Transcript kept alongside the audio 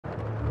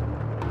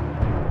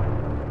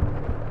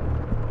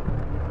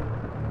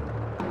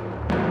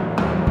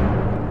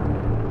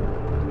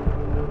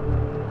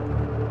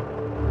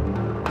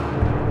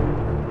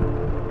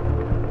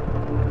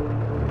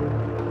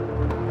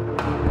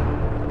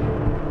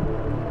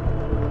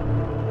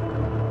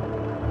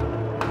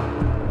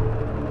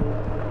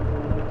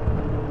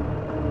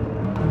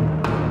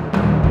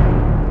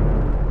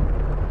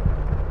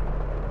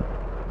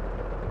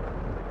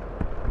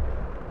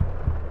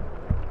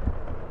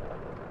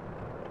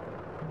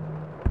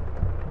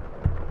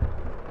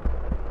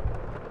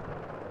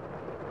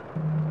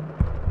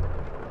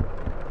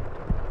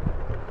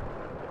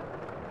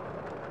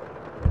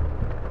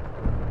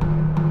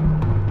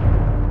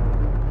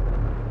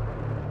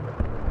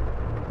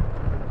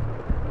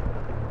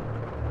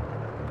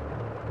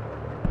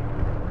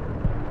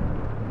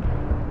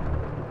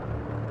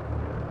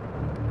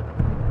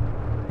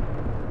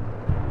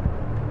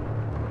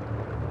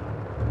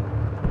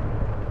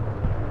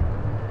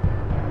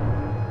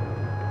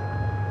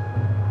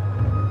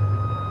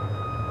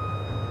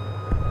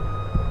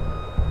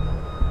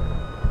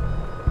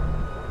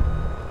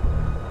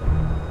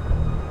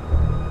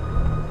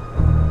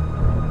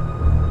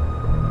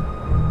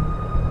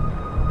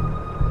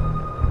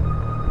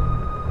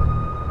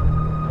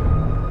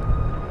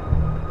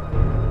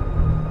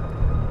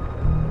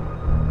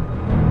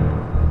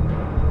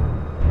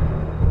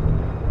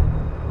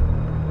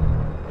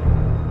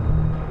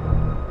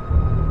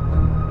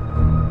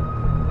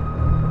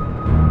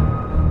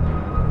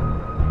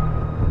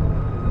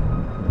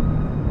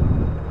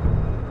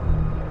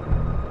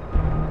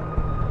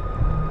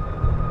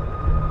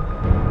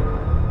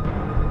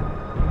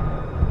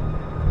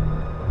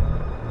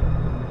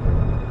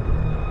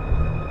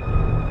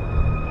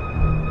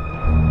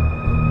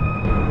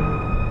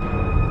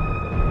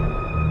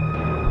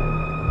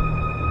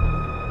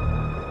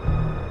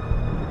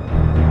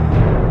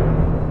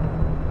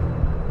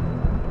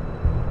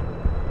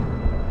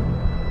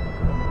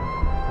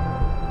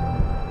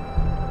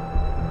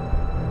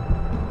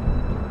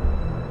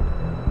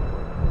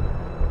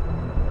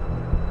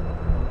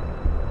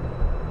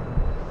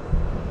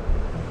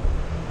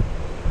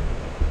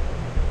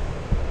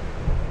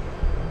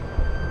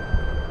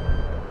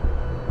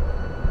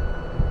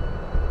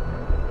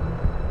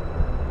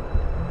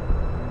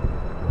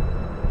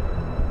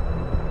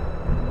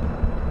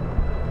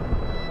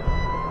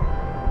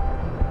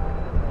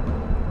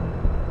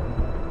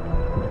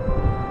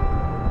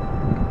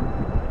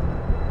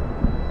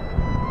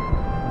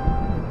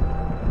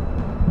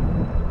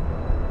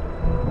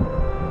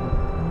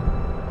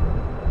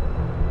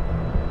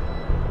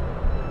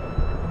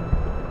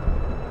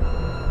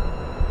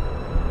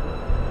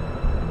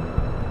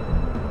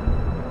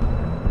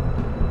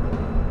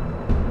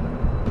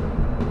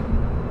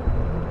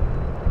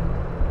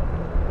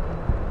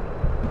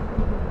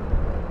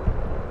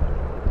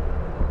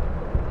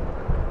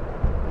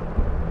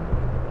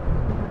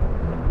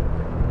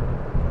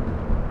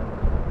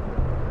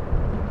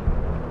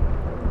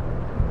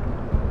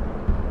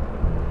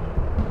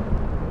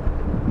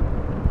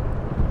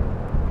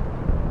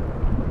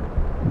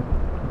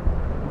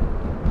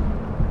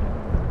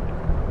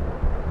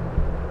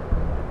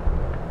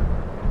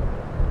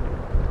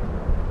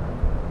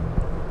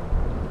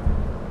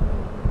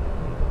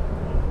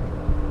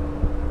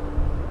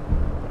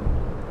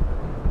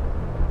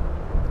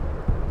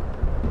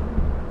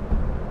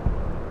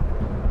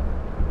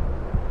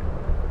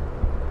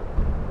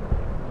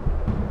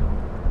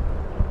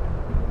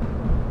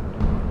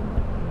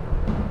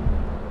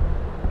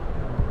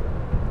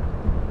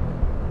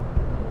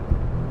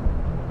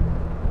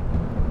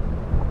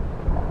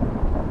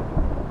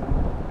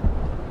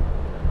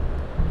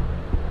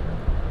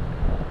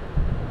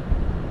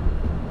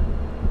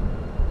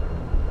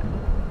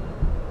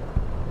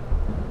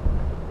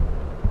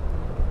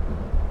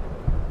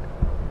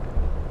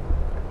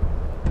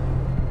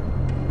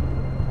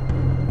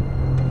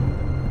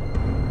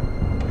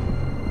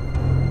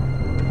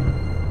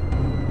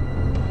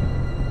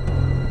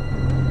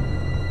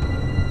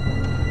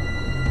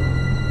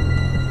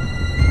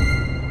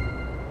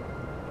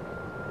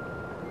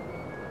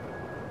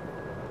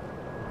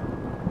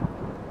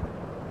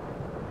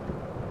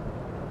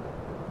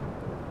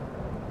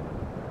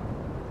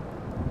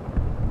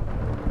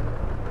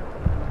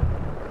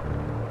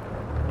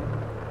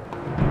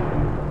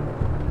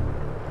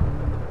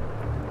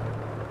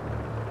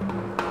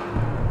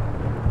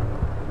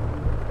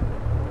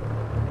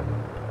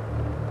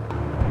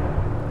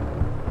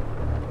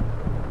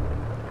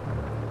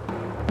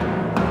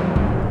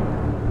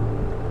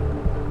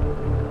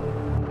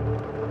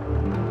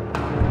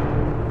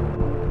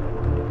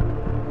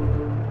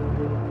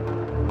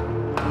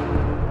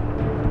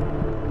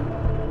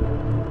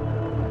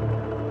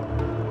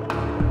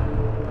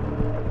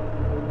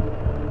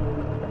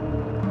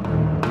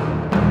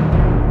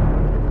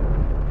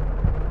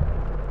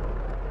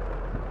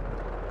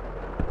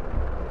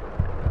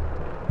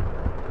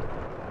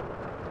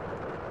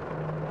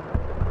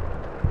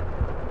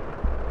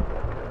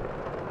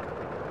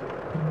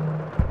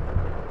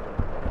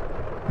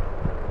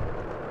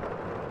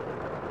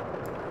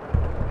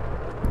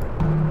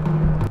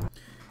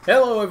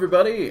Hello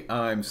everybody,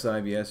 I'm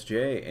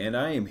CyBSJ, and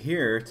I am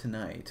here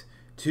tonight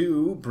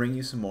to bring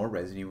you some more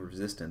Resident Evil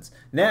Resistance.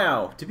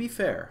 Now, to be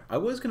fair, I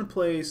was going to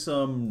play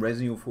some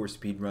Resident Evil 4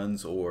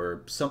 speedruns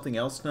or something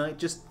else tonight,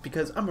 just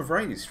because I'm a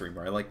variety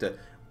streamer. I like to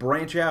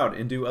branch out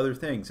and do other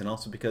things, and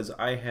also because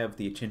I have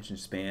the attention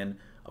span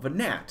of a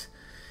gnat.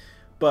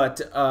 But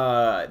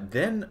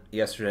then,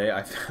 yesterday,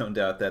 I found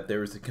out that there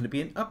was going to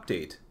be an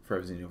update for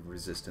Resident Evil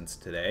Resistance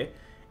today.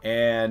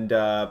 And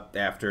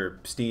after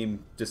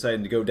Steam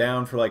deciding to go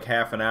down for like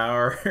half an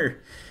hour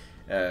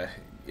at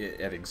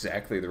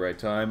exactly the right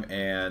time,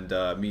 and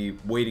me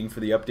waiting for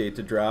the update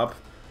to drop,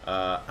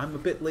 I'm a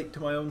bit late to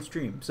my own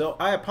stream. So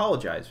I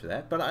apologize for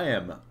that, but I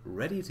am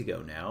ready to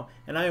go now,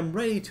 and I am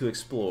ready to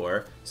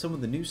explore some of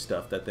the new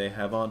stuff that they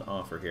have on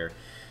offer here.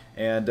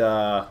 And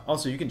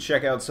also, you can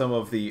check out some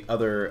of the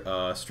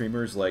other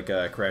streamers like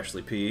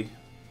Crashly P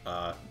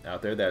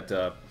out there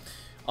that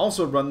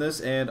also run this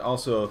and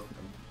also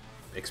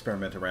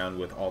experiment around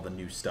with all the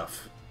new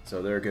stuff.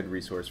 So they're a good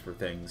resource for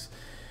things.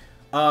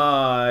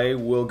 I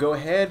will go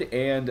ahead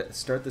and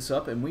start this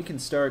up, and we can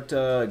start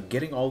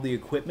getting all the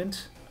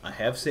equipment. I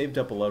have saved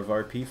up a lot of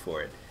RP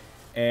for it.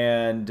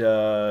 And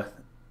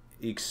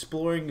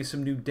exploring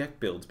some new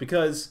deck builds,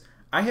 because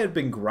I had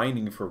been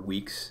grinding for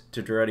weeks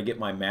to try to get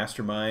my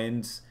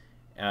masterminds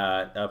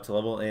up to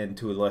level, and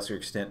to a lesser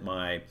extent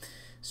my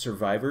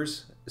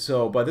survivors.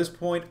 So by this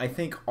point, I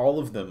think all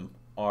of them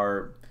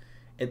are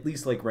at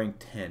least like rank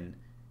 10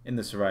 in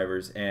the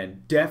survivors,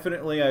 and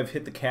definitely I've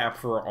hit the cap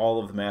for all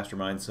of the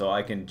masterminds, so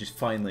I can just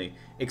finally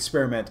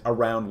experiment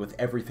around with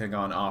everything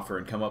on offer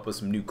and come up with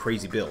some new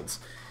crazy builds.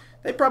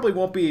 They probably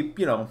won't be,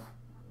 you know,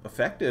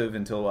 effective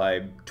until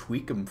I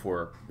tweak them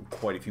for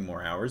quite a few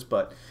more hours,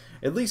 but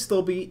at least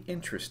they'll be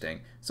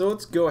interesting. So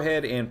let's go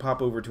ahead and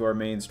pop over to our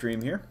main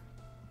stream here.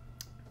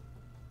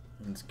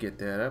 Let's get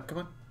that up. Come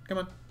on, come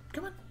on,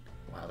 come on.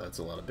 Wow, that's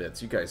a lot of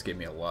bits. You guys gave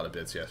me a lot of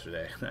bits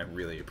yesterday. I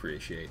really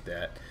appreciate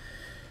that.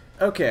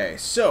 Okay,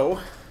 so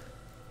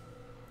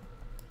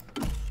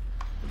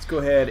let's go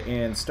ahead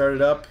and start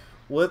it up.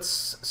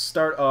 Let's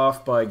start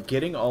off by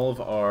getting all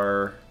of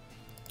our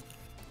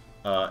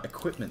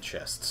equipment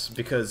chests,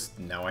 because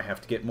now I have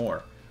to get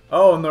more.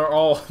 Oh, and they're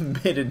all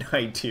mid and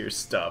high tier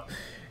stuff.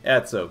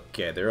 That's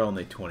okay. They're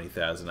only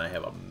 20,000. I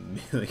have a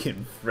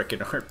million frickin'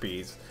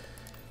 RPs.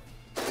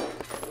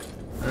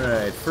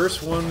 Alright,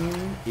 first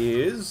one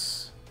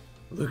is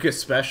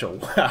Lucas Special.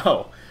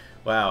 Wow.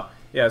 Wow.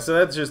 Yeah, so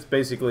that's just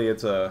basically,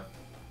 it's a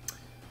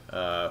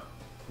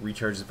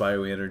recharges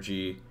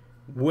bioenergy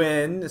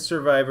when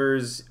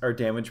survivors are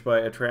damaged by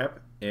a trap,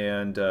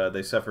 and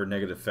they suffer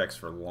negative effects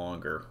for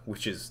longer,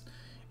 which is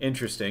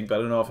interesting, but I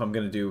don't know if I'm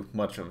going to do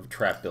much of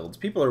trap builds.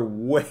 People are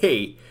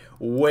way,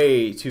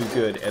 way too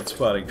good at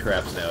spotting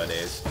traps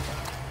nowadays.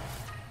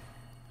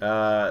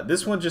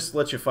 This one just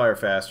lets you fire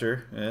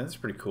faster. Yeah, that's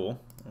pretty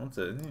cool.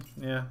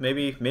 Yeah,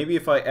 maybe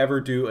if I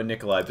ever do a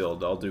Nikolai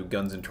build, I'll do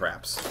guns and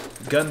traps.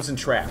 Guns and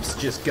traps.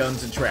 Just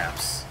guns and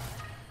traps.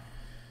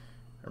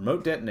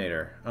 Remote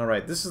detonator.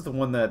 Alright, this is the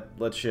one that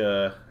lets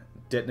you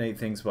detonate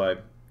things by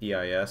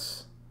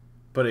EIS,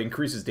 but it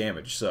increases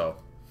damage, so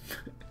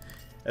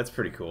that's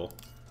pretty cool.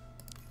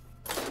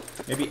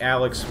 Maybe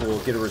Alex will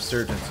get a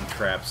resurgence in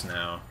traps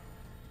now.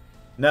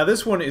 Now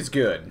this one is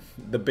good.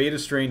 The Beta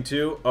Strain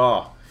 2.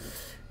 Oh,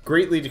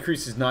 greatly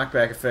decreases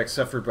knockback effects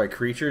suffered by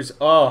creatures.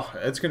 Oh,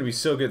 it's going to be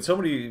so good. So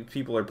many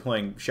people are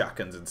playing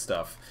shotguns and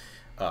stuff,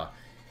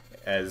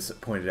 as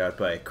pointed out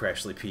by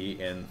Crashly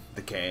P and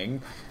the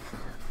gang,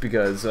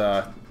 because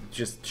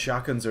just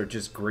shotguns are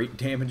just great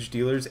damage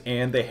dealers,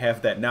 and they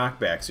have that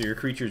knockback, so your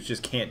creatures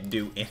just can't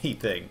do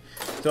anything.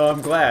 So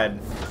I'm glad.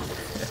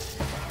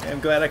 I'm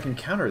glad I can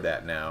counter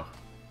that now.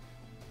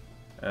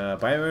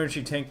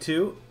 Bioenergy Tank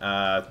 2.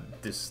 I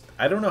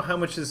don't know how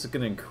much this is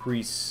going to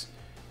increase.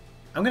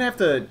 I'm going to have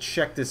to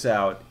check this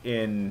out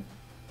in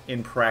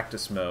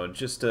practice mode,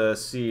 just to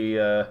see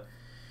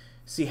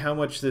how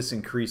much this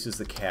increases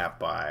the cap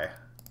by.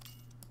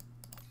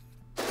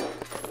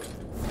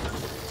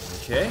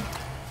 Okay.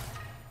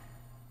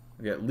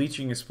 We got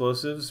Leeching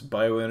Explosives,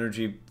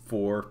 Bioenergy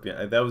 4.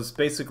 Yeah, that was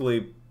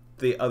basically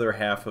the other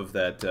half of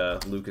that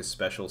Lucas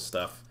Special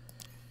stuff.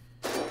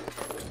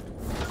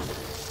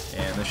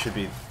 And this should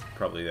be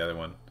probably the other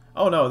one.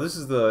 Oh no, this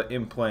is the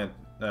implant,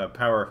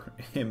 power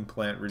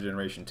implant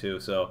regeneration 2.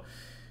 So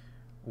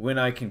when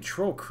I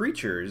control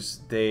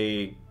creatures,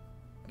 they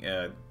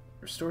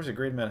restores a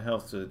great amount of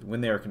health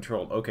when they are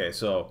controlled. Okay,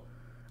 so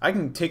I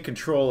can take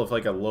control of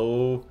like a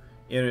low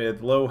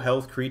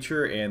health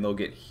creature, and they'll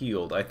get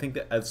healed. I think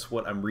that's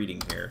what I'm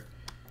reading here.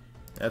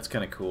 That's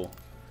kind of cool.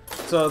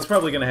 So it's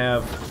probably going to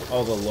have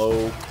all the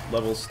low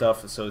level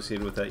stuff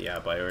associated with that. Yeah,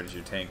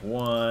 Bioenergy Tank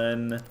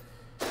 1.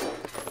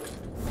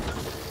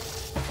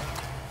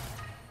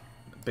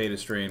 Beta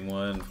Strain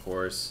 1, of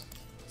course.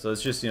 So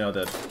it's just, you know,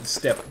 the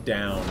step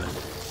down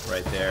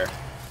right there.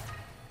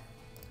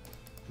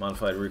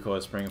 Modified Recoil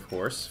Spring, of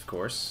course.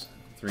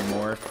 3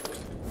 more.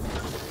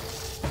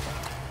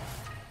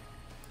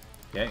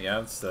 Yeah,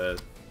 it's the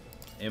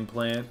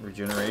implant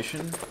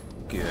regeneration.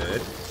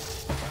 Good.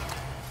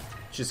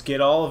 Just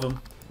get all of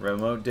them.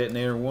 Remote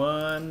detonator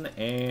 1,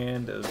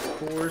 and of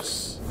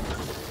course,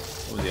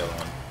 what was the other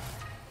one?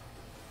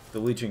 The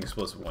leeching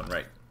explosive 1,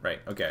 right,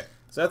 okay.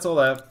 So that's all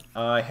that.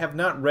 I have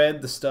not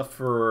read the stuff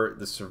for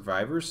the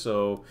survivors,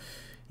 so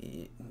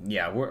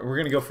yeah, we're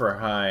gonna go for our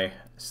high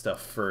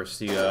stuff first.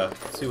 See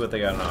what they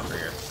got on offer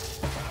here.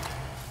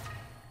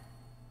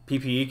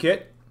 PPE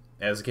kit.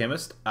 As a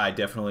chemist, I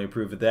definitely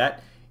approve of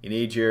that. You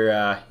need your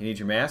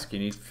mask, you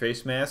need your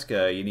face mask,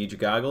 you need your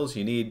goggles,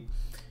 you need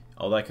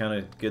all that kind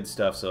of good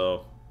stuff,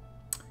 so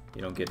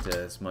you don't get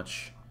as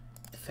much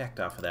effect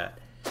off of that.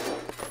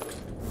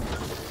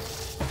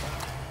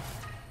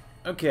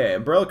 Okay,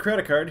 Umbrella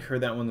credit card.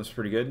 Heard that one was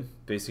pretty good.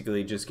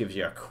 Basically, just gives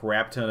you a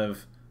crap ton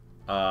of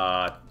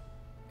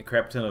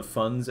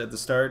funds at the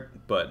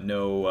start, but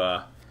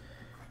no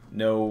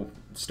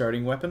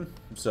starting weapon.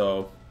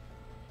 So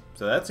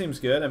that seems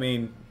good. I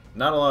mean,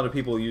 not a lot of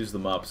people use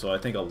them up, so I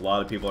think a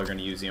lot of people are going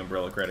to use the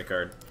Umbrella credit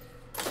card.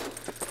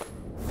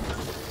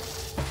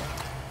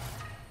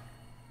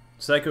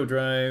 Psycho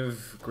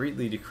Drive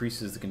greatly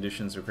decreases the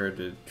conditions required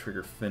to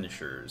trigger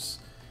finishers.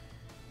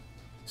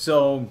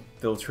 So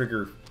they'll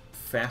trigger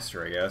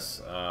faster, I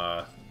guess,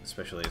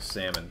 especially as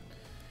Salmon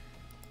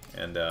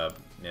and Tyrone.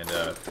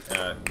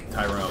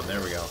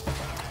 There we go.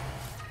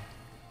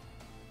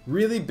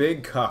 Really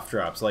big cough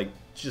drops, like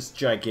just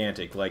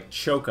gigantic, like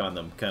choke on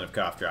them kind of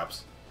cough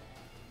drops.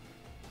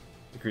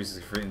 Decreases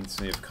the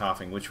frequency of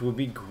coughing, which will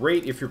be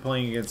great if you're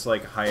playing against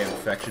like high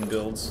infection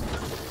builds.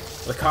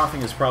 The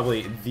coughing is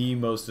probably the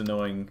most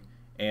annoying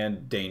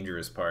and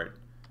dangerous part.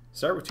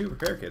 Start with 2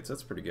 repair kits,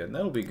 that's pretty good. And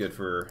that'll be good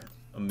for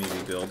a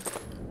melee build.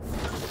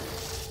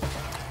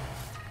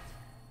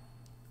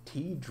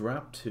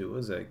 T-drop 2, what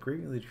is that?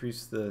 Greatly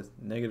decrease the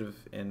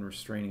negative and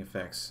restraining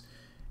effects.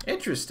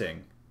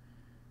 Interesting.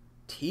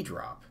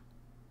 T-drop.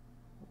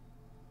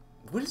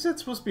 What is that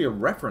supposed to be a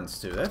reference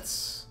to?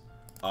 That's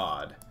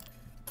odd.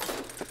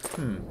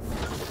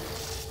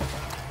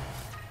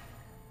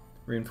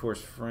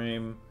 Reinforced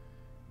frame.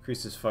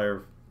 Increases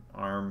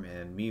firearm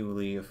and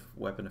melee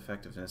weapon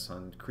effectiveness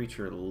on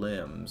creature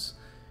limbs.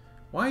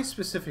 Why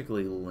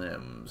specifically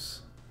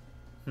limbs?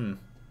 Kind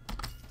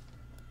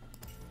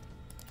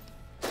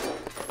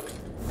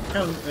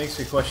of makes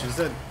me question, is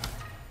that...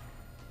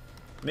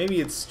 Maybe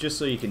it's just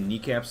so you can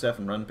kneecap stuff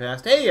and run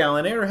past? Hey,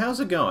 Alan Air,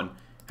 how's it going?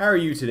 How are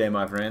you today,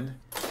 my friend?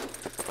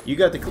 You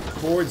got the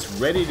boards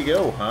ready to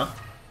go, huh?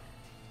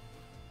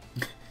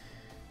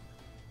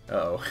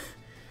 Uh-oh.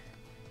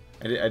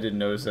 I didn't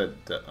notice that...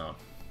 oh,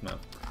 no.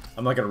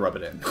 I'm not gonna rub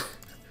it in.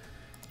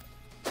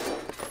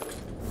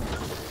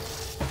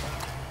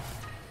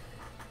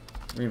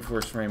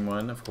 Reinforced frame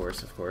 1, of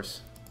course, of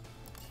course.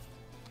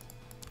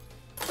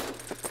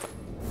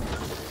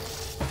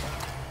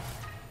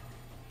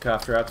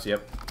 Cough drops,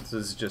 yep. This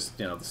is just,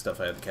 you know, the stuff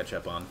I had to catch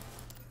up on.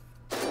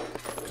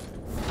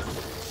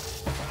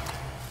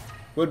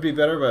 Would be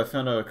better, but I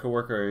found out a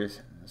coworker I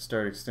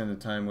started extended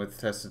time with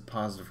tested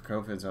positive for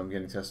COVID, so I'm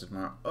getting tested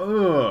tomorrow.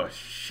 Oh,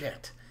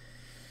 shit.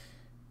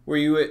 Were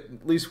you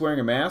at least wearing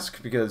a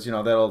mask? Because, you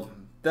know,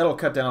 that'll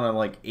cut down on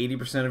like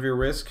 80% of your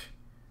risk.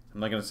 I'm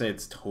not going to say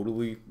it's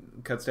totally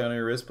cuts down on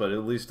your risk, but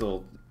at least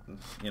it'll,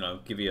 you know,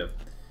 give you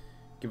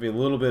a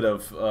little bit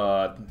of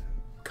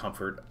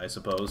comfort, I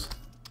suppose.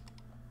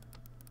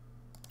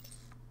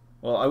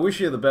 Well, I wish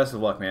you the best of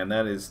luck, man.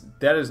 That is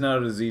not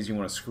a disease you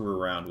want to screw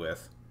around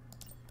with.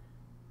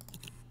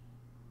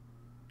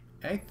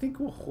 I think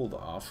we'll hold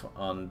off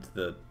on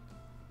the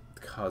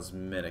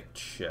cosmetic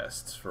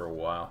chests for a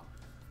while.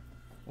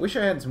 Wish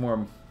I had some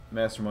more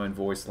Mastermind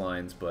voice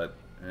lines, but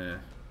eh.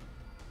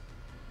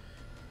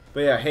 But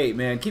yeah, hey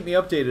man, keep me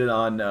updated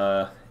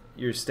on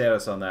your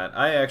status on that.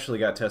 I actually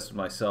got tested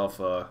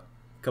myself a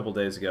couple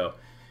days ago.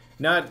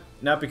 Not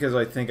because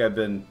I think I've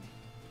been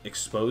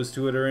exposed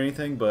to it or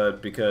anything,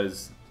 but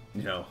because,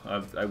 you know,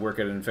 I work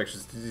at an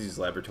infectious disease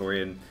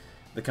laboratory, and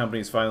the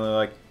company's finally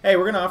like, hey,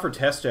 we're going to offer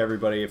tests to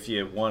everybody if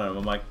you want them.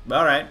 I'm like,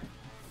 alright,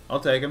 I'll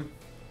take them.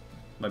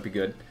 Might be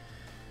good.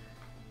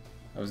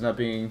 I was not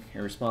being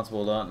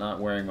irresponsible about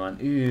not wearing one.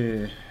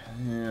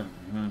 Yeah.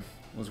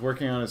 Was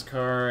working on his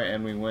car,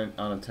 and we went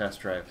on a test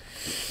drive.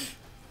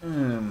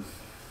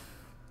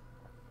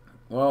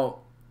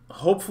 Well,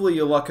 hopefully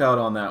you luck out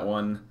on that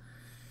one.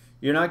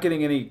 You're not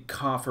getting any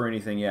cough or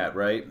anything yet,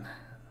 right?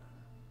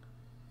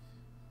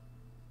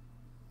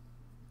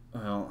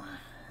 Well,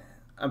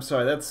 I'm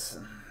sorry. That's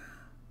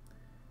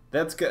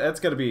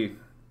got to be.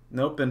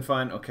 Nope, been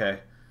fine. Okay.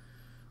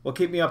 Well,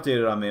 keep me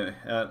updated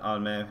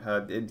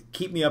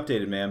keep me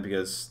updated, man,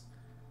 because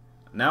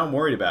now I'm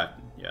worried about it.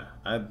 Yeah.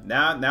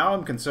 Now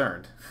I'm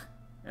concerned,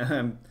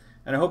 and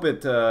I hope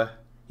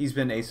he's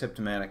been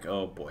asymptomatic.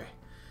 Oh boy.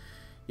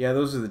 Yeah,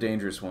 those are the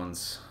dangerous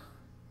ones.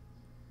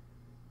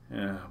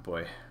 Oh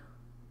boy.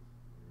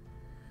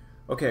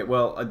 Okay,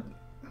 well,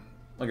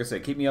 like I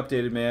said, keep me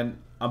updated, man.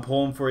 I'm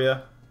pulling for you,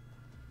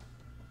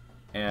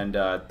 and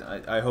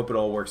I hope it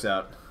all works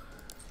out.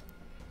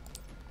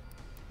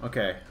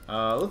 Okay,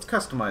 let's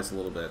customize a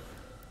little bit.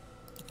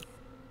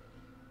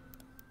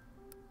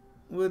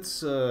 Let's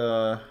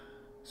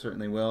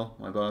certainly will.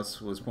 My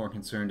boss was more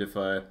concerned if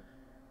I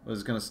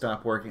was going to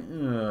stop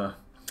working. Ugh.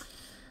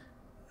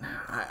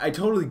 I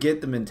totally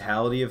get the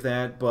mentality of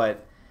that,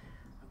 but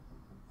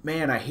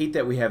man, I hate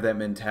that we have that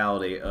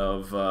mentality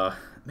of,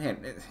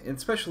 man,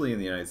 especially in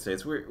the United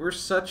States, we're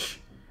such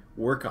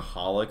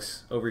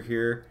workaholics over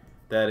here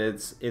that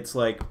it's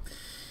like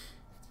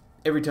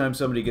every time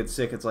somebody gets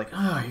sick, it's like,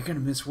 oh, you're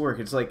gonna miss work.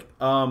 It's like,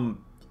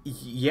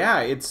 yeah,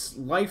 it's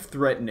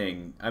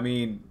life-threatening. I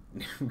mean,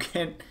 we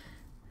can't.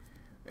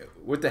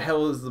 What the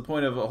hell is the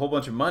point of a whole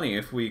bunch of money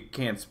if we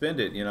can't spend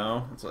it? You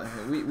know, it's like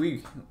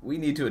we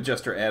need to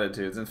adjust our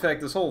attitudes. In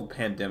fact, this whole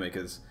pandemic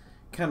has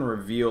kind of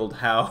revealed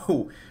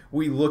how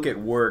we look at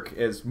work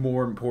as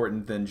more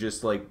important than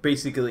just like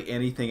basically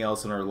anything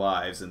else in our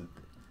lives. And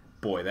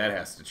boy, that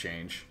has to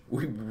change.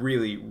 We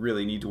really,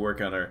 really need to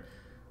work on our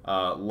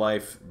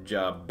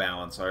life-job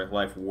balance, our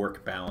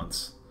life-work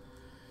balance.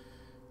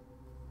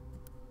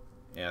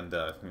 And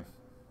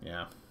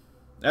yeah,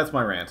 that's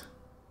my rant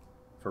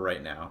for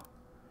right now.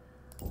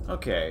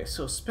 Okay,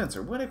 so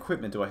Spencer, what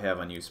equipment do I have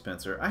on you,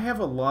 Spencer? I have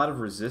a lot of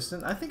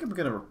resistance. I think I'm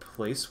going to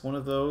replace one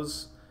of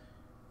those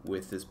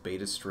with this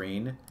beta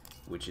strain,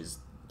 which is,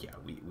 yeah,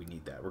 we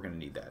need that. We're going to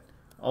need that.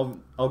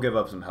 I'll give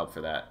up some help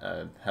for that,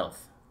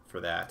 health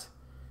for that.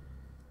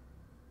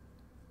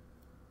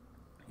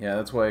 Yeah,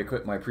 that's why I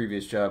quit my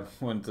previous job.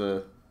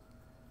 Wanted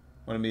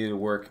me to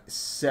work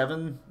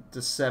 7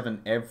 to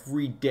 7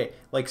 every day.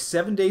 Like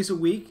 7 days a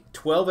week,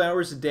 12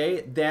 hours a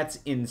day. That's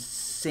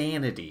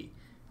insanity.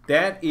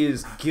 That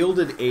is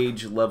Gilded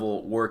Age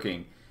level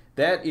working.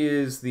 That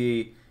is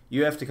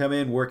you have to come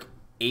in, work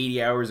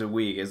 80 hours a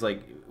week. It's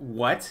like,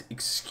 what?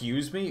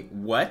 Excuse me?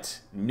 What?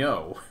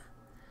 No.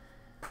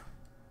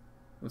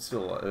 It's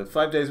still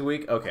 5 days a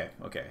week? Okay.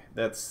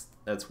 That's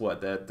what?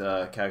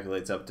 That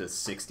calculates up to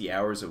 60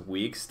 hours a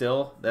week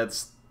still?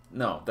 That's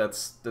dumb.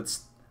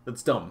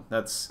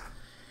 That's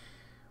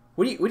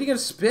what are you going to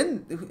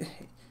spend?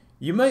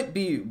 You might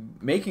be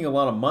making a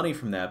lot of money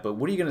from that, but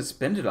what are you going to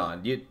spend it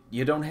on?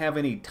 You don't have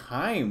any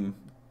time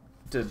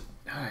to...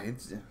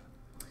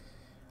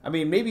 I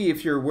mean, maybe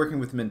if you're working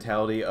with the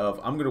mentality of,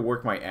 I'm going to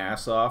work my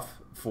ass off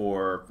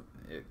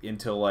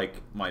until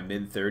like my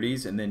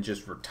mid-30s and then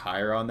just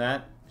retire on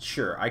that,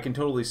 sure, I can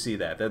totally see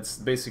that. That's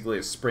basically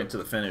a sprint to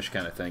the finish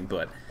kind of thing,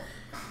 but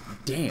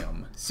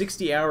damn,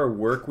 60-hour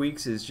work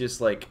weeks is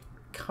just like,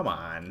 come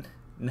on.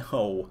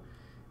 No,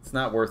 it's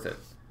not worth it.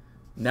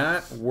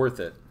 Not worth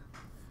it.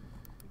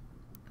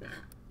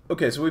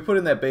 Okay, so we put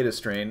in that beta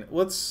strain.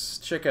 Let's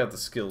check out the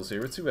skills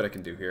here. Let's see what I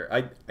can do here.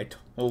 I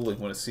totally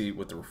want to see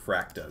what the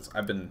refract does.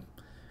 I've been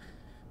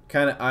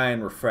kind of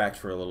eyeing refract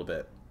for a little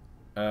bit.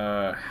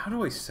 How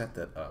do I set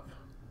that up?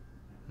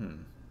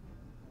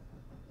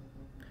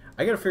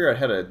 I gotta figure out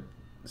how to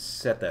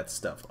set that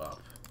stuff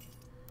up.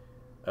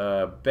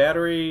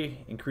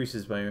 Battery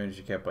increases by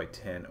energy cap by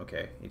 10.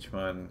 Okay, each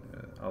mod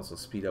also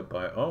speed up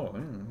by... Oh,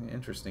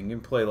 interesting. You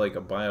can play like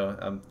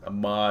a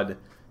mod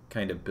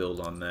kind of build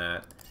on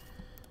that.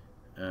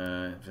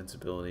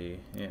 Invincibility.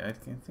 Yeah, I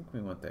think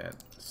we want that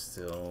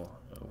still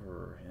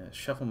over. Yeah,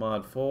 shuffle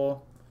mod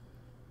full.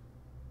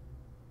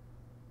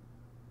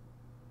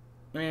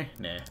 Nah. I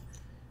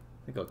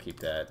think I'll keep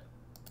that.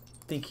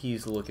 I think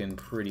he's looking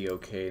pretty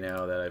okay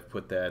now that I've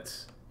put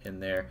that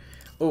in there.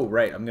 Oh,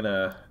 right. I'm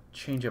gonna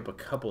change up a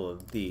couple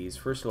of these.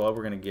 First of all,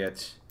 we're gonna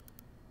get...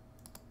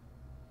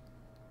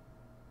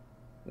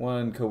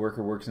 One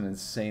coworker works an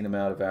insane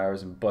amount of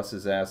hours and busts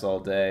his ass all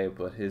day,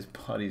 but his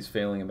body's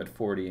failing him at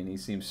 40 and he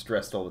seems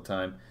stressed all the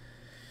time.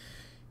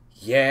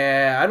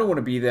 Yeah, I don't want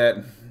to be that.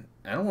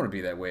 I don't want to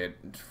be that way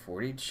at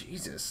 40.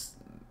 Jesus.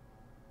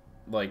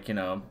 Like, you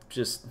know,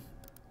 just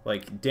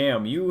like,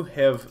 damn, you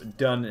have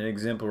done an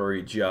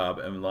exemplary job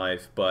in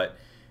life, but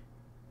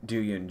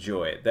do you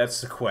enjoy it? That's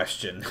the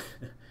question.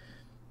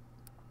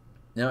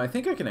 Now, I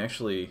think I can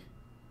actually...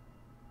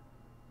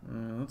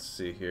 let's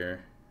see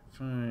here.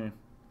 No,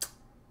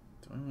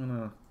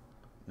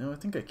 I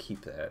think I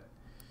keep that.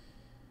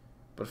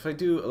 But if I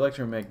do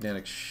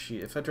electromagnetic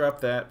sheet, if I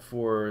drop that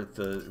for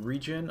the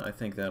regen, I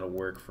think that'll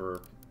work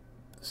for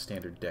the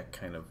standard deck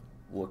kind of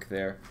look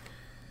there.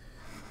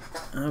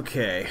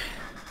 Okay.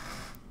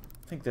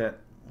 I think that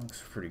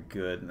looks pretty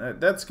good.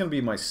 That's going to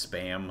be my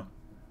spam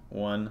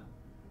one.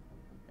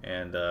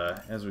 And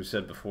as we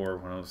said before,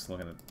 when I was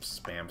looking at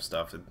spam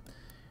stuff, it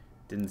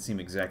didn't seem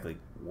exactly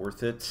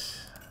worth it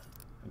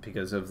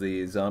because of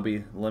the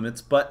zombie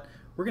limits, but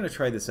we're gonna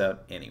try this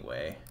out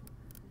anyway.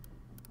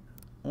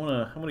 I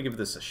wanna give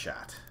this a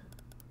shot,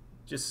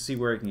 just to see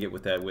where I can get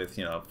with that, with,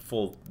 you know,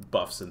 full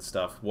buffs and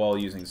stuff while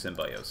using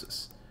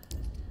symbiosis,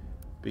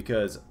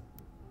 because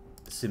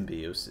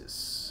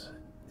symbiosis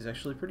is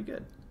actually pretty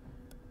good.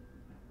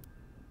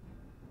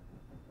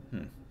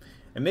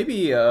 And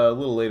maybe a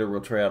little later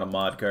we'll try out a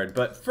mod card,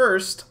 but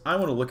first I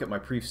want to look at my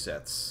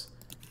presets.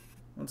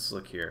 Let's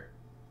look here.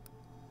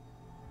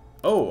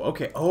 Oh,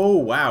 okay. Oh,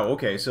 wow.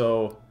 Okay,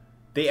 so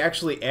they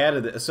actually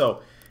added it.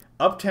 So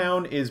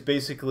Uptown is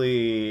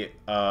basically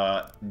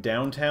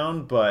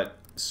downtown, but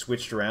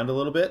switched around a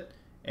little bit.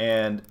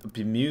 And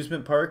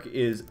amusement park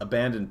is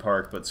abandoned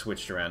park, but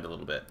switched around a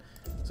little bit.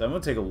 So I'm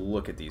going to take a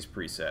look at these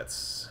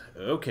presets.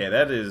 Okay,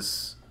 that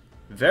is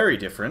very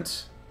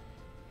different.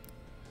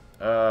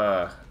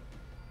 Yeah,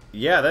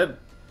 that...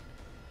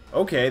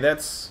 Okay,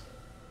 that's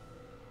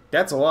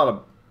a lot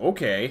of...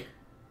 Okay.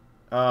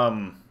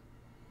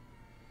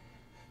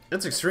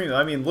 That's extreme.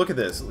 I mean, look at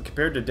this,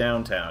 compared to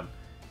downtown.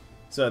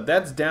 So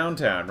that's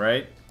downtown,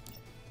 right?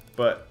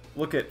 But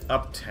look at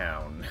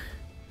uptown.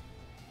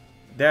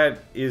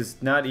 That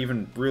is not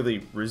even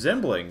really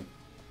resembling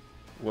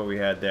what we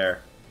had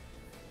there.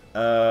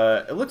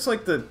 It looks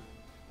like the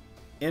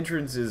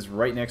entrance is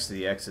right next to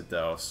the exit,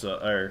 though. So,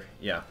 or,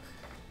 yeah.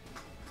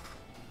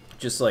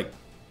 Just like,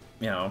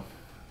 you know,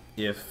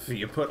 if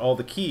you put all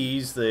the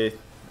keys,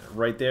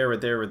 right there,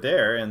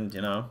 and,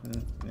 you know,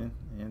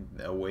 and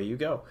away you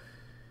go.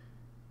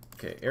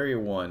 Okay, Area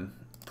 1,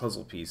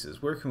 puzzle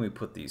pieces. Where can we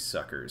put these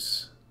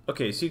suckers?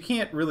 Okay, so you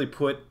can't really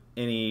put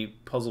any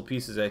puzzle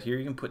pieces out here.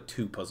 You can put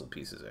 2 puzzle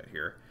pieces out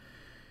here.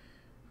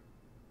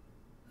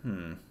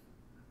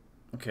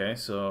 Okay,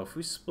 so if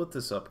we split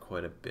this up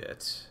quite a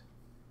bit,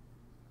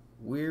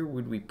 where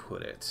would we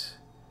put it?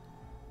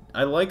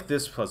 I like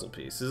this puzzle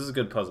piece. This is a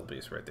good puzzle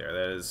piece right there.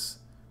 That is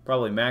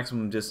probably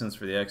maximum distance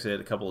for the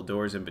exit, a couple of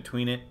doors in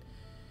between it.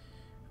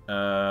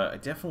 I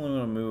definitely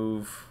want to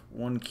move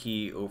 1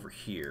 key over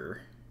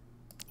here.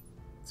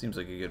 Seems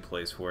like a good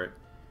place for it.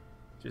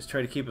 Just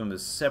try to keep them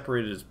as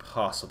separated as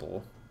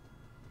possible.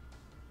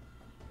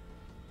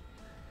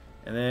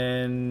 And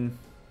then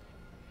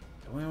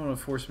I want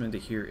to force them into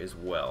here as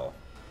well.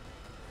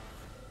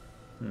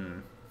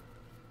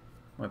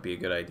 Might be a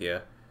good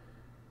idea.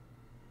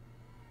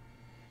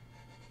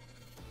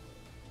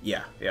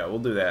 Yeah, we'll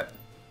do that.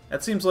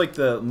 That seems like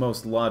the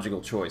most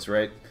logical choice,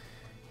 right?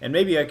 And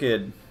maybe I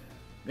could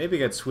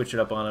switch it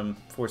up on them,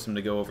 force them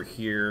to go over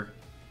here.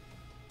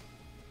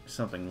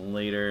 Something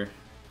later.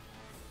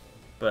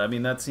 But I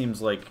mean, that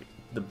seems like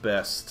the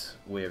best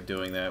way of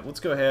doing that. Let's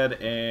go ahead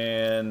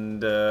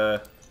and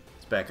let's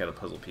back out of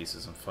puzzle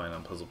pieces. I'm fine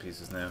on puzzle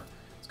pieces now.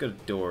 Let's go to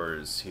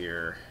doors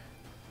here.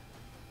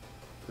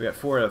 We got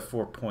 4 out of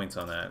 4 points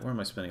on that. Where am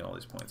I spending all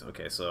these points?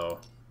 Okay, so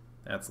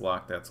that's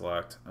locked, that's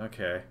locked.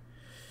 Okay.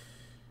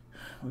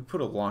 We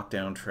put a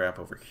lockdown trap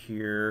over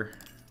here.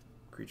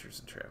 Creatures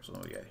and traps.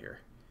 What do we got here?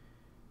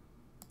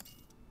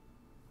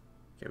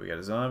 Okay, we got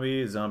a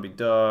zombie, zombie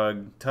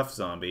dog, tough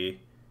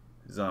zombie,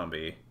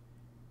 zombie.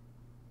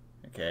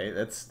 Okay,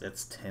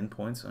 that's 10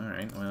 points. All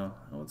right, well,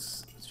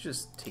 let's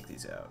just take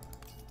these out.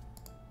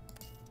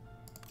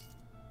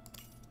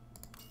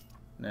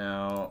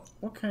 Now,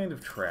 what kind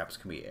of traps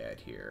can we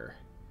add here?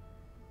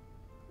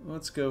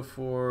 Let's go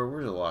for,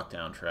 where's a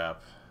lockdown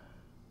trap?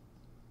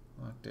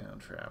 Lockdown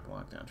trap,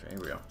 lockdown trap. Here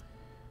we go.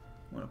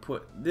 I'm gonna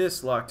put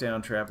this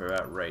lockdown trap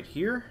about right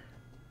here.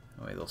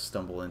 That way they'll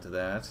stumble into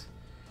that.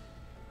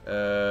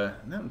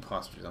 Not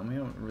imposter zombie. I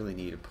don't really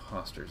need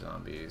imposter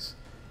zombies.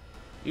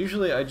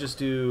 Usually I just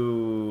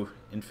do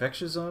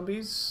infectious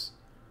zombies,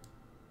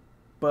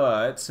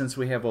 but since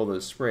we have all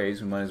those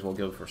sprays, we might as well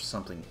go for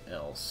something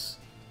else.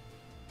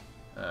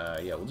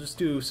 Yeah, we'll just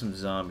do some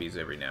zombies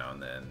every now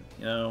and then.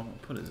 You know,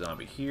 we'll put a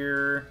zombie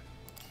here.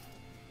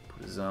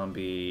 Put a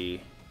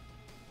zombie.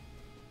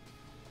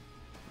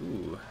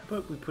 Ooh, how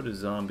about we put a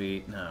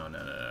zombie? No.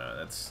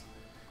 That's.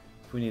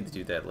 If we need to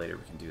do that later,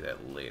 we can do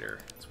that later.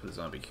 Let's put a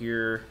zombie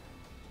here.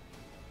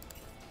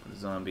 Put a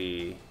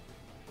zombie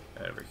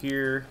over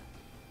here.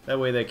 That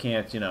way they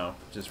can't, you know,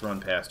 just run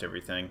past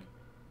everything.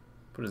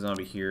 Put a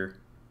zombie here.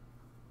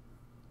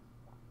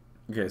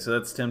 Okay, so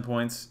that's 10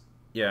 points.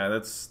 Yeah,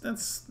 that's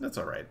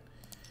all right.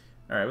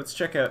 All right, let's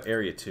check out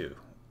area 2.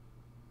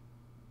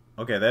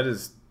 Okay, that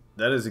is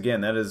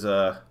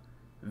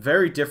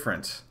very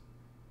different.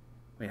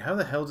 Wait, how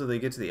the hell do they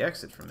get to the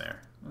exit from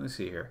there? Let me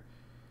see here.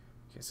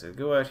 Okay, so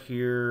go out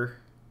here.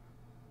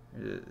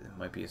 It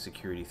might be a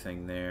security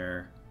thing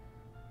there.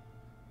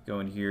 Go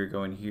in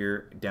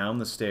here, down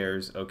the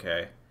stairs.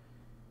 Okay.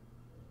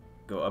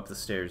 Go up the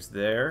stairs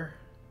there.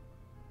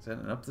 Is that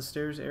an up the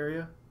stairs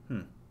area?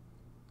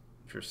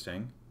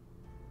 Interesting.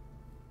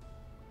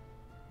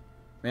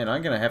 Man,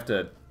 I'm gonna have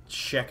to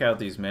check out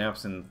these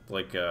maps in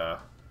like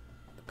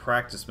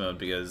practice mode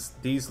because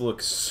these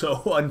look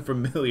so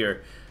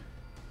unfamiliar.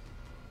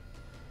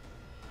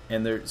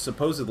 And they're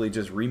supposedly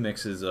just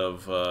remixes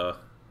of a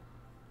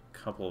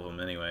couple of them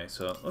anyway.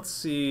 So let's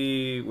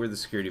see where the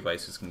security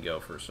devices can go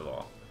first of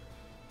all.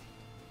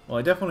 Well,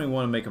 I definitely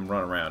want to make them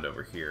run around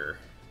over here.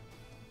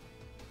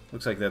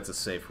 Looks like that's a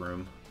safe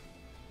room.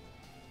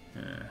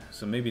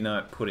 So maybe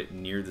not put it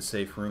near the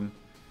safe room.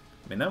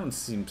 I mean, that one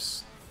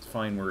seems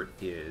fine where it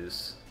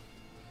is.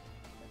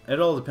 It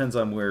all depends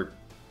on where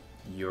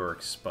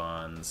Yorick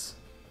spawns.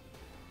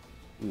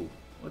 Ooh,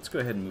 let's go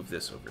ahead and move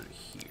this over to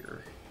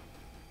here.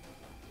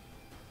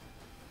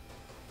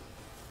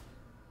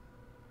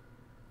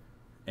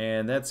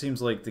 And that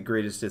seems like the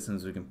greatest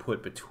distance we can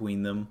put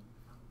between them.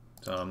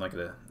 So I'm not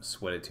going to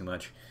sweat it too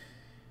much.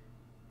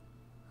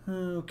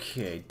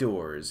 Okay,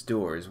 doors.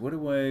 What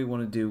do I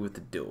want to do with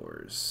the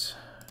doors?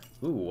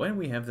 Ooh, why do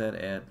we have that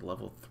at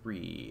level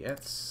 3?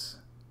 That's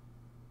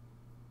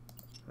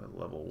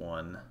level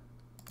 1.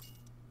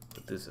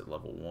 Put this at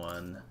level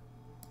 1.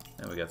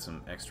 Now we got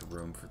some extra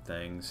room for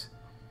things.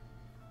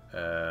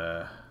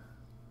 Might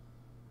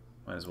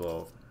as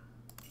well...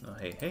 Oh,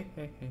 hey.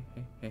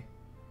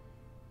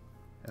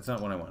 That's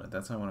not what I wanted.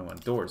 That's not what I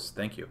wanted. Doors,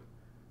 thank you.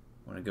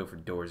 I want to go for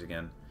doors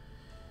again.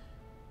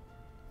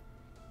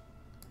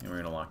 And we're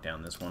going to lock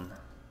down this one.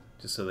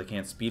 Just so they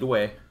can't speed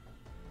away.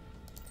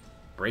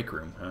 Break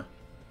room, huh?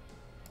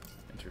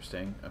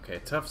 Interesting.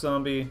 Okay, tough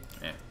zombie.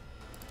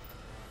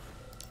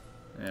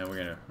 Yeah,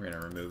 we're gonna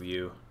remove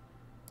you.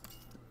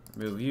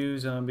 Remove you,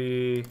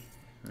 zombie.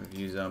 Remove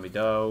you, zombie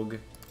dog.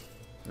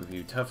 Remove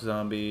you, tough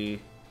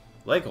zombie.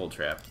 Like old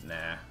trap.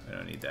 Nah, we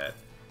don't need that.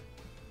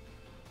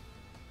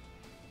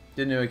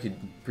 Didn't know I could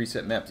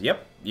preset maps.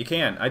 Yep, you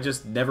can. I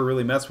just never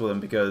really mess with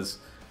them because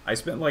I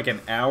spent like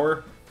an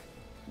hour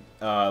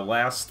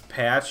last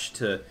patch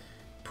to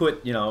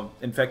put, you know,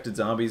 infected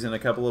zombies in a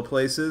couple of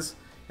places,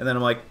 and then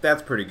I'm like,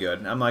 that's pretty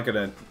good. I'm not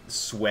gonna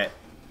sweat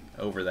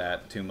over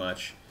that too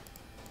much.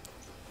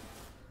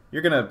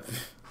 You're gonna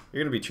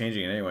be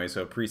changing it anyway,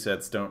 so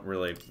presets don't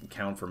really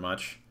count for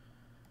much.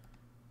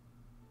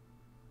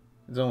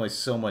 There's only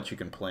so much you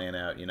can plan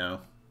out, you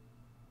know?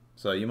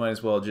 So you might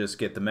as well just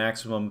get the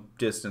maximum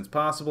distance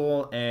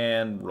possible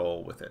and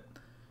roll with it.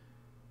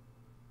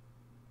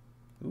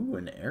 Ooh,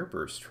 an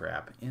airburst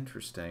trap.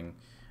 Interesting.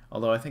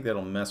 Although I think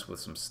that'll mess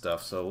with some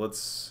stuff, so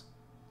let's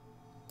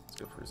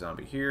go for a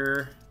zombie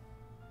here.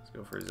 Let's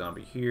go for a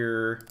zombie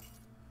here.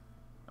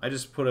 I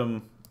just put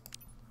them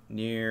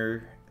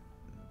near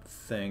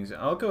things.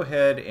 I'll go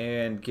ahead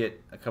and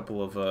get a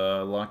couple of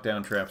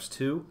lockdown traps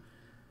too.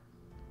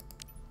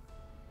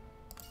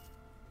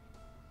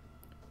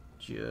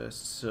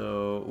 Just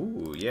so...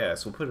 Ooh, yeah,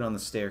 so we'll put it on the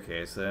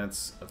staircase.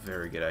 That's a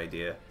very good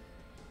idea.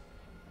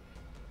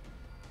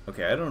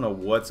 Okay, I don't know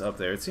what's up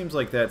there. It seems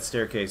like that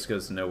staircase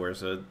goes to nowhere,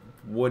 so it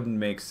wouldn't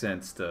make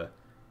sense to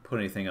put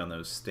anything on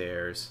those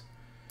stairs.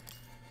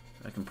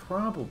 I can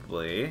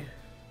probably...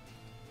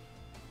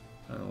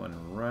 Another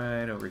one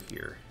right over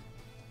here.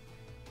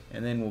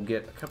 And then we'll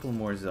get a couple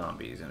more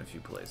zombies in a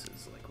few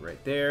places. Like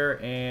right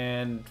there,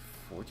 and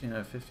 14 out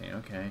of 15,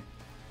 okay.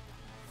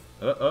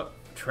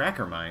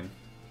 Tracker mine.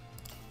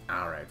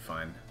 Alright,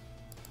 fine.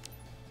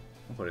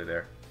 I'll put it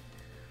there.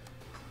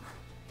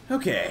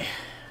 Okay.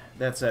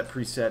 That's that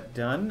preset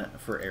done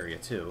for area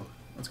 2.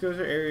 Let's go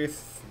to area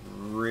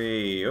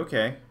 3.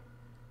 Okay.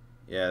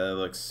 Yeah, that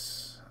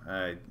looks...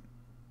 I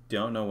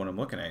don't know what I'm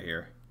looking at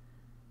here.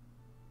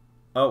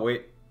 Oh,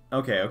 wait.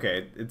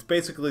 Okay. It's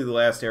basically the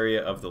last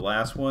area of the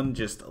last one,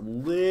 just a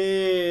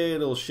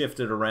little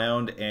shifted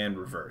around and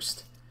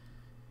reversed.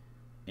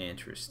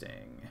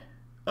 Interesting.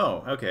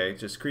 Oh, okay.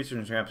 Just creatures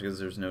and traps because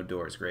there's no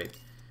doors. Great.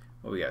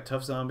 What we got?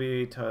 Tough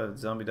zombie,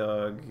 zombie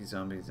dog,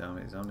 zombie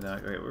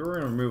dog. Okay, we're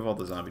gonna remove all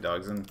the zombie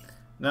dogs, and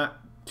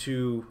not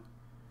too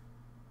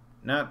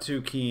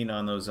keen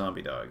on those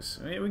zombie dogs.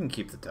 I mean, we can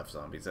keep the tough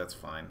zombies. That's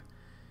fine.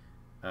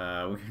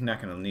 We're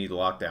not gonna need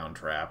lockdown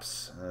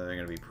traps. They're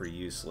gonna be pretty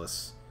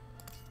useless.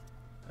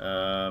 Do you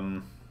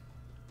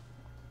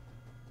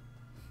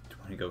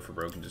want to go for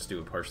broke and just do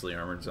a partially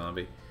armored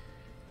zombie?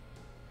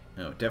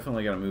 No,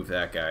 definitely gotta move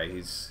that guy.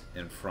 He's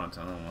in front.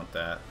 I don't want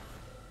that.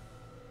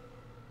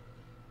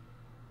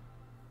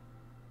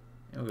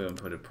 We'll go and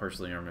put a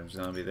partially armored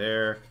zombie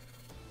there.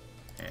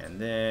 And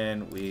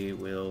then we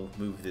will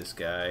move this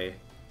guy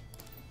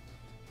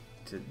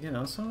to, you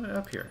know, somewhere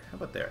up here. How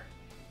about there?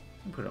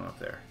 We'll put him up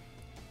there.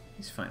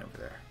 He's fine over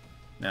there.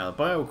 Now, the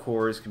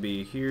biocores can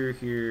be here,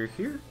 here,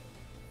 here,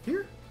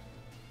 here.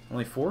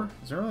 Only 4?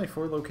 Is there only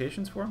 4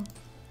 locations for them?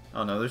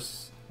 Oh, no,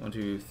 there's 1,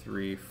 2,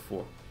 3,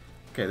 4.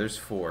 Okay, there's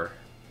 4.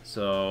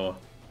 So,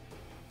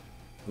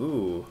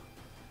 ooh.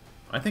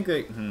 I think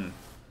they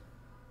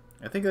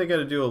got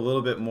to do a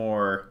little bit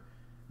more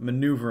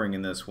maneuvering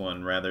in this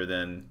one rather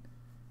than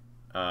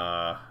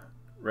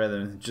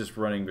just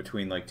running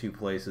between like 2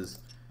 places.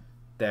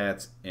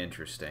 That's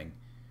interesting.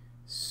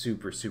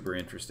 Super, super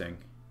interesting.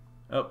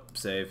 Oh,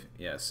 save.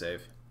 Yeah,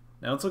 save.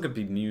 Now let's look at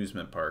the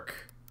amusement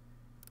park.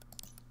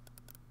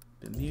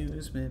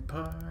 Amusement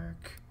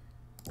park.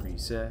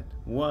 Preset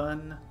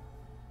 1.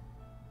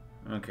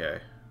 Okay.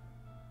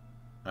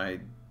 I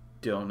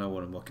don't know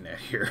what I'm looking at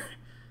here.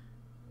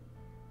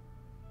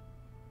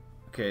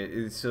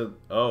 Okay, so...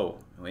 Oh,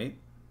 wait.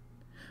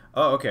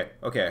 Oh,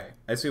 okay.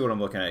 I see what I'm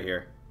looking at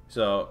here.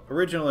 So,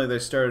 originally they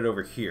started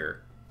over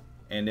here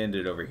and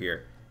ended over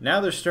here.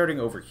 Now they're starting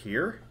over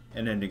here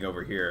and ending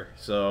over here.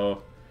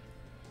 So...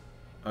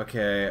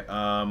 Okay,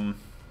 oh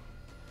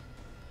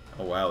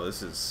wow,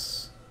 this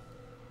is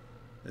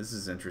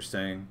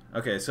interesting.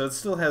 Okay, so it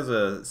still has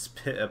a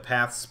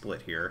path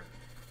split here.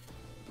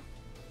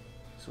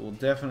 So we'll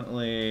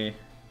definitely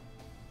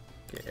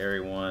get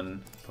area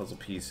 1, puzzle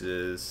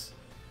pieces.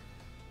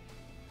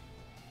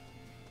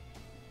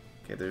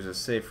 Okay, there's a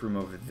safe room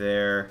over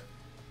there.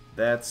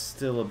 That's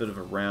still a bit of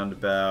a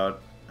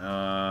roundabout.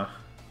 Camera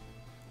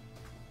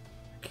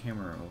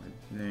over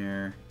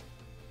there.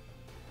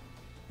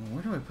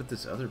 Where do I put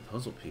this other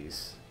puzzle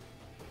piece?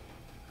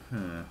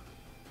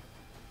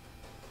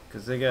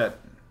 Because they got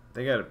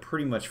a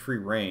pretty much free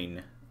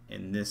reign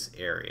in this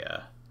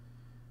area.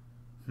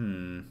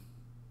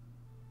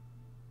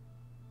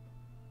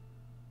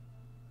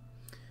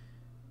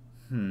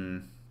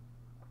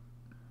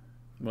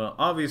 Well,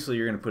 obviously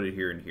you're going to put it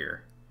here and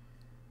here.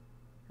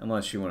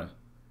 Unless you want to,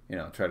 you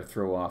know, try to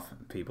throw off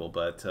people,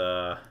 but,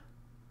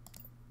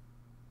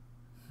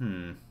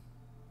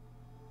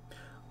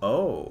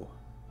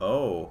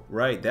 Oh,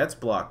 right, that's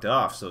blocked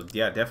off, so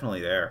yeah,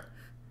 definitely there.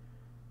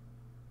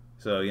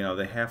 So, you know,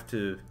 they have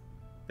to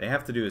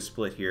do a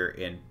split here,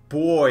 and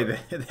boy,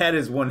 that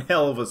is one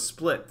hell of a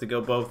split to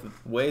go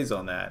both ways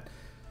on that.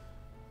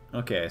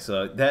 Okay,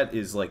 so that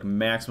is like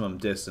maximum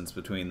distance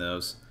between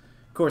those.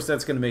 Of course,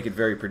 that's going to make it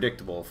very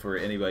predictable for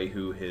anybody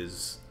who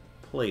has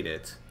played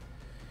it.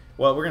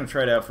 Well, we're going to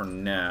try it out for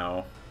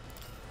now.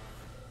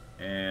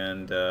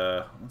 And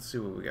let's see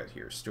what we got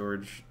here.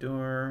 Storage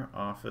door,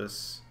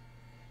 office.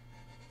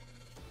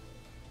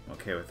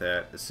 Okay with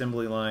that.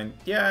 Assembly line.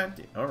 Yeah,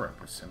 alright,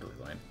 assembly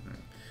line.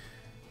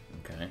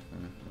 Okay,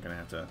 I'm going to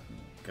have to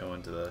go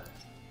into the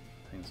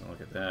things and look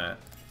at that.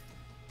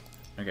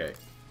 Okay,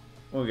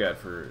 what we got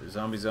for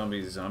zombie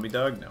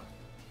dog? No.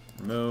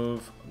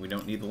 Remove. We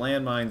don't need the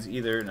landmines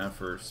either, not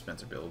for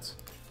Spencer builds.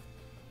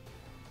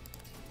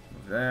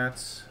 Move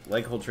that.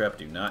 Leg hold trap,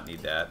 do not need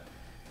that.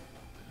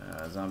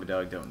 Zombie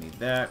dog, don't need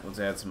that. Let's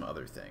add some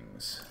other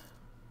things.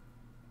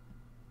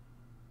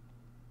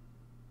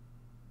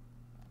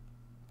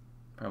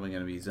 Probably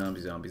going to be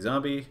zombie.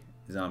 Zombie.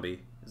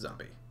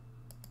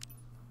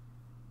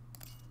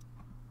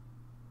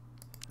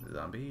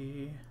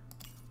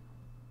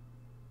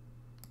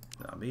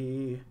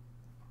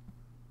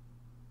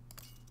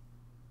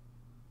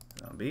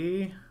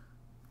 Zombie.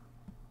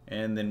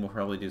 And then we'll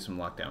probably do some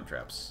lockdown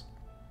traps.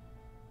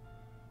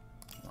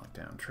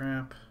 Lockdown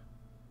trap.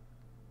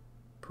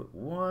 Put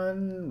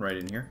one right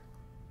in here.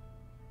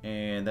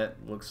 And that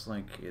looks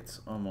like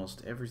it's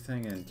almost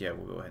everything. And yeah,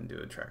 we'll go ahead and do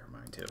a tracker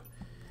mine too.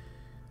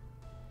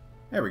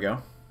 There we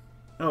go.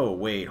 Oh,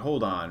 wait,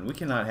 hold on. We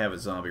cannot have a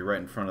zombie right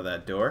in front of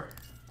that door.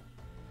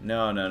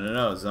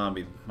 No,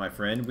 zombie, my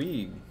friend.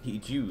 We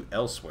need you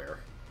elsewhere.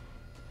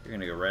 You're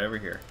gonna go right over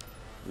here.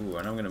 Ooh,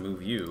 and I'm gonna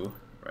move you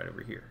right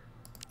over here.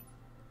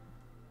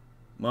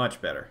 Much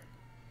better.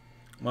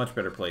 Much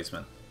better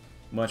placement.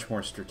 Much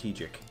more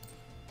strategic.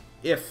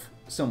 If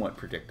somewhat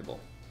predictable.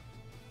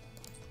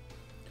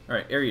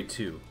 Alright, area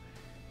 2.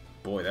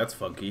 Boy, that's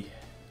funky.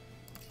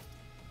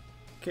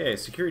 Okay,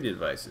 security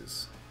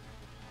devices.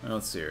 Well,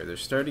 let's see here. They're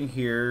starting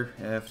here.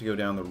 I have to go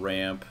down the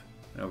ramp.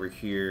 And over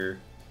here.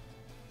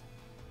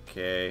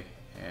 Okay,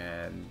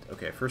 and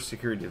okay, first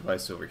security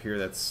device over here.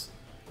 That's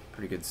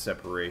pretty good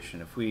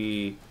separation. If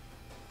we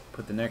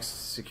put the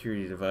next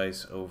security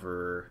device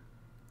over...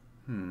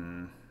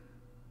 Well,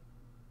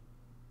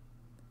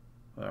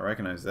 I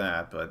recognize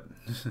that, but...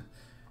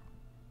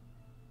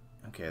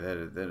 Okay,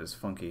 that is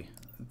funky.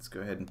 Let's go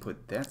ahead and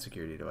put that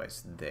security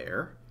device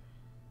there.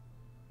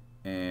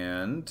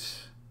 And...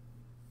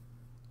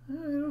 I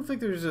don't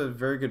think there's a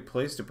very good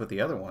place to put the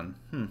other one.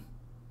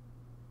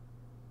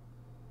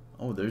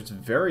 Oh, there's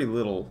very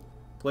little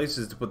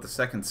places to put the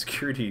second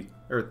security,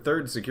 or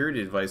third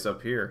security device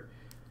up here.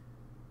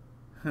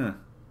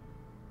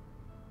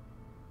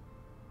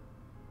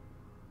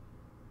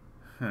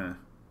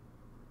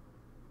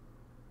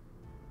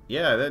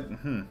 Yeah,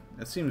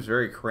 that seems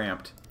very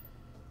cramped.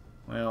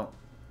 Well,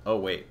 oh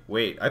wait,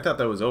 I thought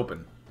that was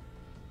open.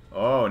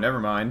 Oh, never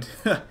mind.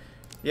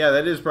 Yeah,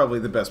 that is probably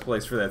the best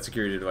place for that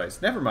security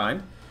device. Never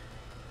mind.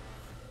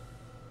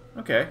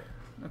 Okay.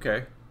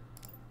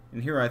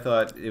 And here I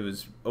thought it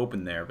was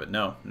open there, but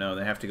no,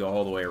 they have to go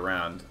all the way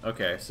around.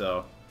 Okay,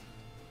 so...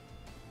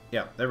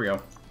 Yeah, there we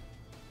go.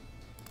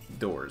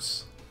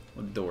 Doors.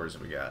 What doors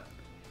we got?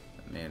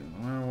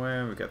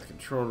 Man, we got the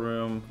control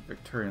room,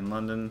 Victorian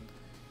London,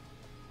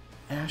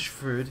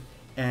 Ashford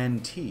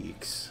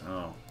Antiques.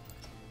 Oh,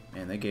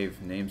 man, they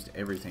gave names to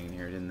everything in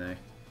here, didn't they?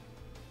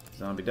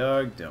 Zombie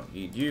dog, don't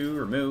need you,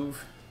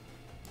 remove.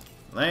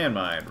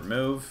 Landmine,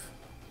 remove.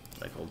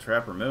 Leg hold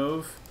trap,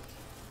 remove.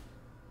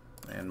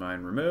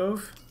 Landmine,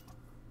 remove.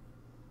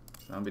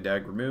 Zombie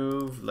dog,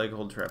 remove. Leg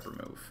hold trap,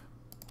 remove.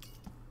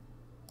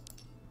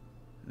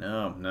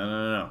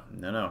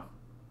 No.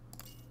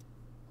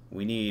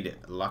 We need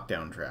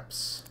lockdown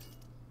traps.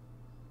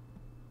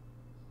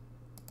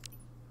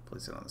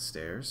 Place it on the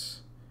stairs.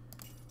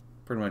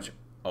 Pretty much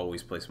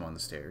always place them on the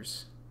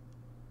stairs.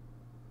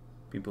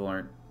 People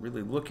aren't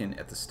really looking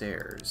at the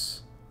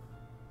stairs.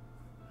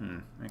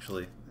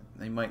 Actually,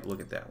 they might look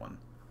at that one.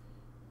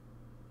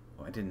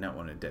 Oh, I did not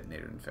want a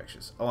detonator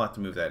infectious. I'll have to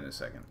move that in a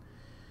second.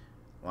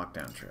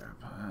 Lockdown trap.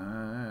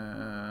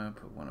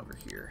 Put one over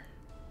here.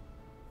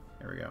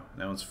 There we go.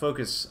 Now let's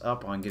focus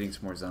up on getting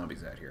some more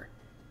zombies out here.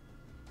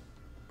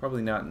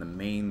 Probably not in the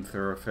main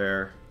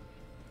thoroughfare.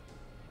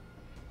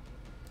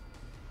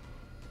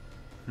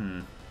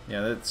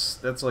 Yeah,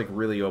 that's like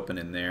really open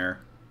in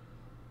there.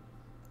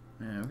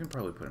 Yeah, we can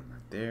probably put them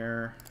right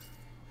there.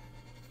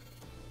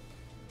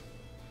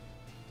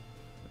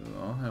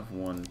 I'll have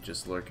one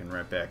just lurking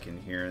right back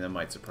in here, and that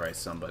might surprise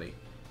somebody.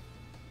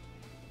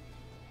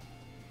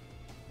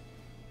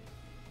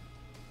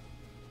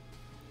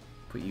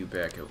 Put you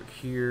back over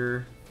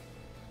here.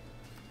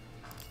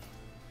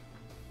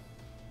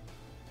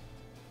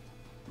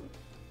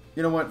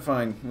 You know what?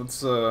 Fine.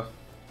 Let's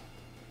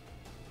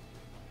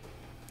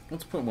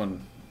put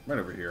one right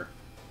over here.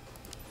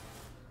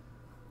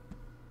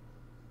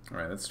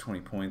 Alright, that's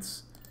 20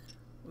 points.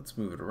 Let's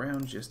move it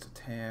around just a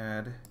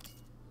tad.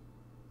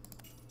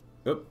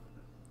 Oop.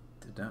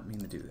 Did not mean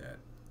to do that.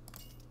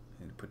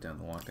 I need to put down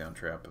the lockdown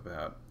trap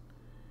about...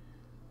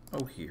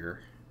 oh,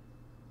 here.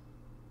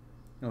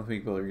 I don't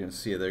think people are going to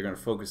see it. They're going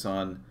to focus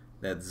on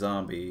that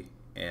zombie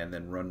and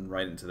then run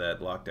right into that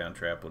lockdown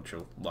trap, which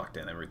will lock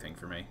down everything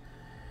for me.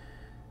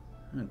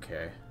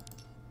 Okay.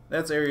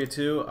 That's area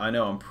 2. I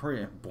know I'm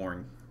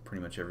boring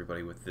pretty much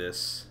everybody with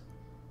this.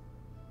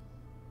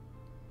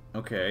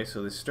 Okay,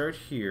 so they start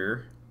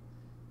here.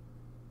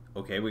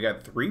 Okay, we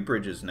got 3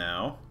 bridges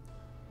now.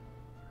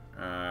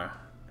 I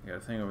got a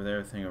thing over there,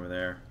 a thing over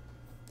there.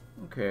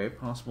 Okay,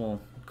 possible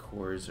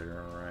cores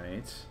are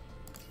alright.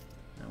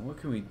 Now what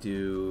can we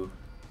do?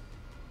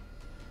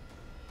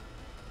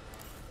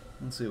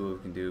 Let's see what we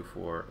can do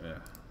for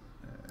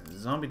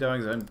zombie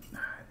dogs.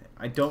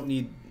 I don't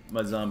need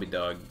my zombie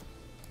dog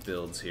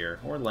builds here,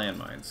 or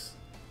landmines.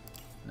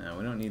 No,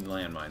 we don't need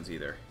landmines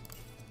either.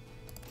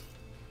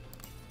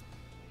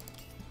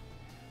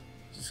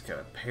 Just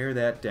gotta pare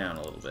that down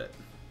a little bit.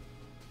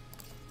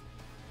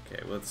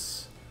 Okay,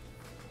 let's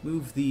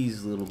move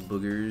these little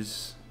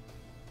boogers.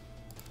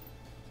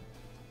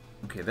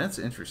 Okay, that's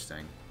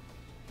interesting.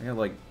 I got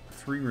like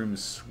 3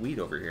 rooms suite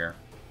over here.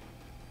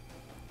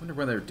 Wonder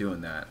why they're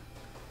doing that.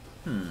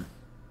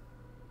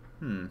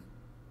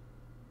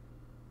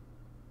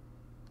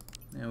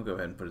 Yeah, we'll go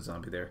ahead and put a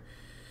zombie there.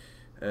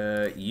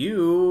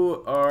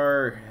 You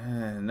are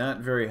not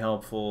very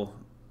helpful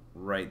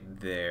right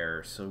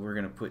there, so we're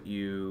gonna put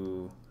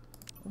you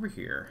over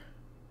here.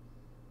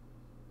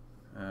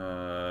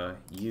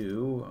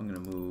 You, I'm gonna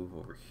move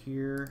over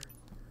here.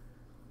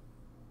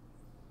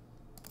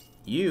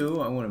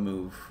 You, I want to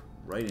move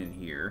right in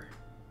here.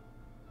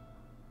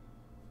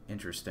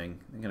 Interesting.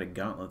 They got a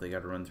gauntlet they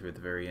got to run through at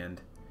the very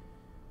end.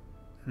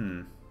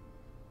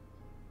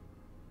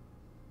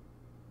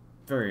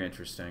 Very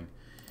interesting.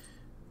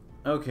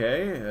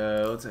 Okay,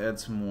 let's add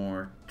some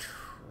more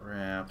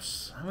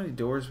traps. How many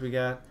doors we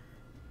got?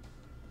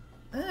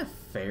 A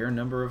fair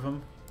number of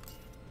them.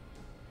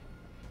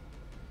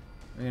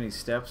 We got any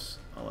steps?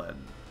 I'll add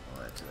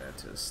to that,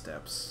 to the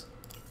steps.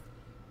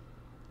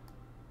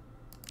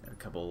 Got a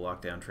couple of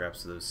lockdown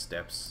traps to those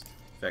steps.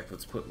 In fact,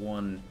 let's put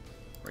one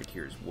right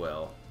here as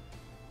well.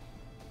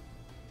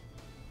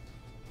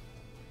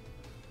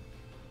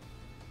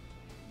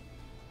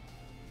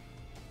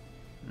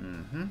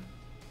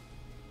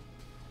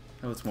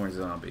 Oh, it's more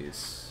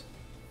zombies.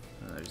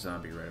 Another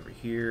zombie right over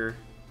here.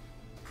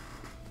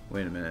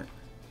 Wait a minute.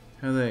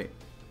 How are they...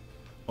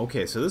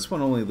 okay, so this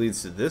one only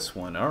leads to this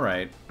one.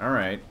 Alright,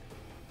 alright.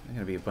 There's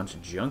gonna be a bunch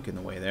of junk in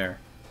the way there.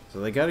 So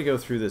they gotta go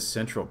through this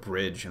central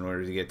bridge in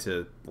order to get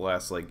to the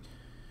last, like,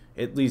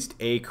 at least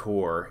a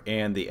core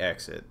and the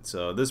exit.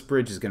 So this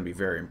bridge is gonna be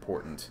very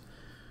important.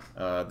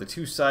 The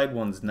 2 side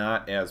ones,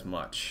 not as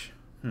much.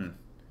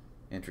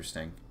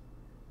 Interesting.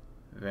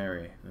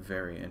 Very,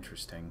 very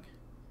interesting.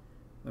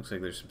 Looks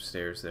like there's some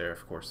stairs there.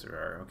 Of course there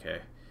are.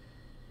 Okay.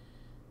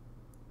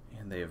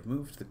 And they have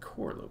moved the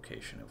core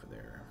location over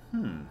there.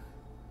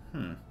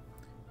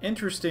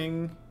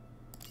 Interesting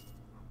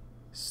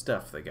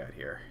stuff they got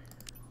here.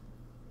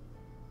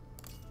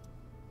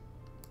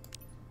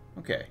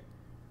 Okay.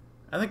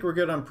 I think we're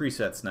good on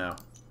presets now.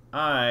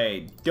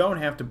 I don't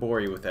have to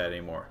bore you with that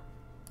anymore.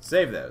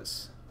 Save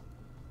those.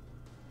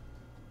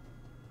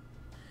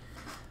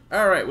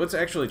 Alright, let's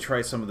actually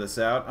try some of this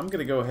out. I'm going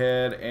to go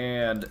ahead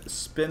and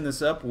spin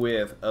this up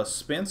with a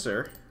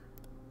Spencer.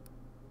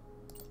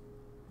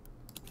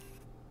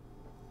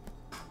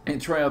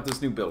 And try out this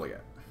new build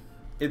again.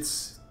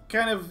 It's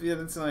kind of,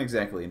 it's not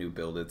exactly a new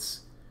build.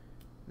 It's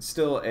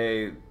still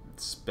a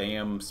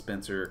spam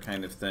Spencer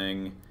kind of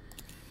thing.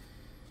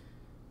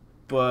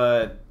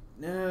 But,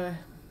 yeah,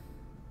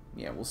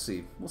 we'll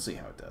see. We'll see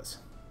how it does.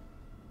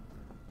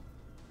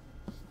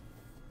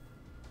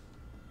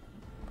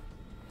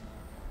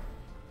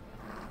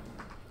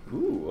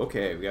 Ooh,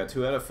 okay, we got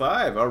 2 out of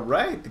 5.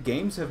 Alright, the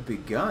games have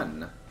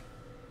begun.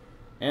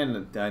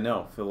 And I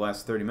know, for the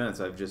last 30 minutes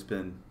I've just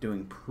been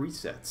doing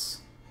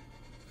presets.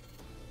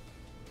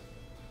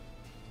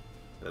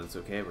 But it's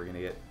okay, we're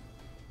gonna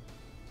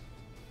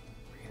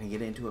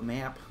get into a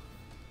map.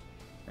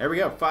 There we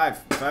go, 5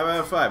 out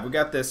of 5. We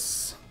got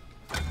this.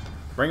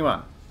 Bring him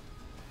on.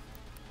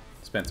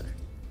 Spencer.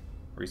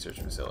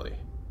 Research facility.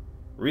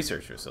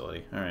 Research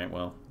facility. Alright,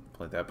 well,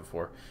 played that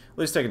before. At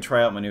least I can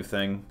try out my new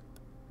thing.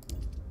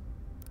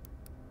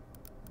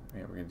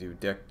 Yeah, we're gonna do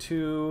deck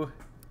 2.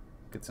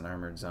 Gets an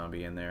armored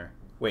zombie in there.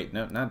 Wait,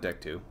 no, not deck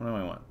 2. What do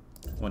I want?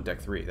 I want deck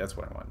 3. That's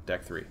what I want.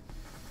 Deck 3.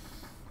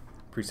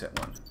 Preset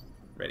 1.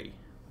 Ready.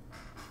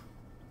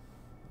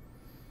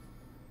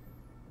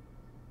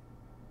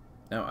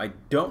 Now, I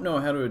don't know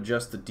how to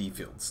adjust the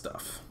D-field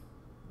stuff.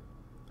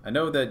 I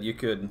know that you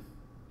could...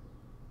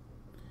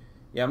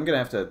 Yeah, I'm going to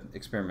have to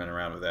experiment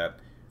around with that.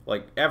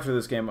 Like, after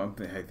this game,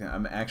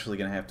 I'm actually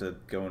going to have to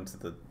go into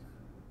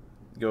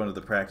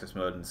the practice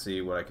mode and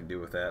see what I can do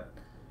with that.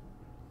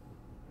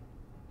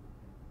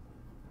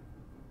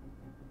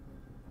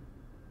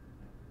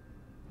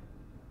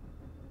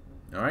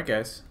 Alright,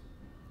 guys.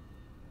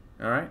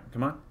 Alright,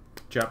 come on.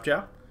 Chop,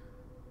 chop.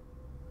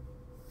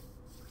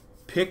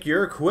 Pick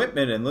your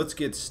equipment and let's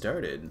get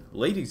started.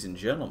 Ladies and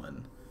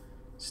gentlemen,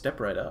 step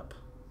right up.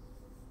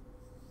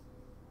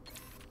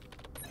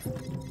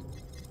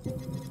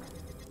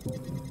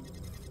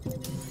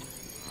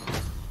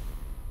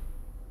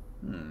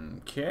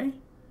 Okay.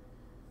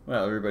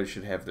 Well, everybody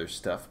should have their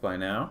stuff by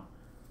now.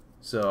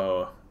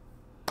 So,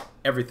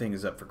 everything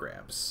is up for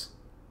grabs.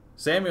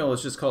 Samuel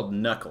is just called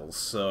Knuckles,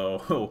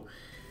 so...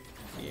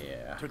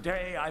 yeah.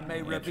 Today I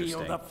may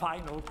reveal the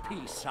final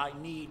piece I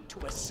need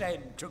to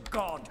ascend to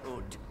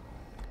godhood.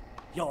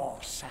 Your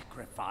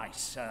sacrifice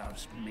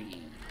serves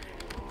me.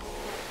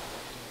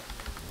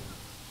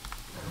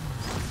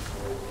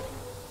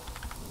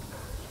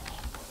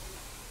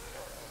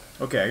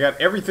 Okay, I got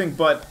everything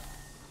but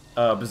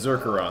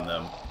Berserker on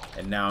them.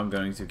 And now I'm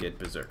going to get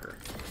Berserker.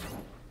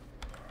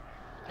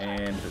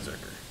 And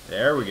Berserker.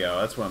 There we go,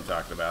 that's what I'm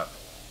talking about.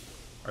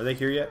 Are they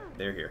here yet?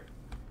 They're here.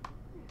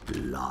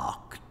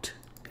 Locked.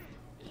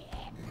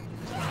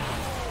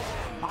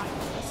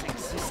 Mindless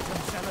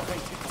existence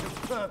elevated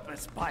to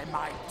purpose by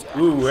my death.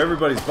 Ooh,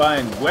 everybody's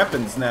buying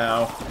weapons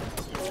now.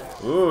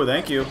 Ooh,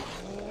 thank you.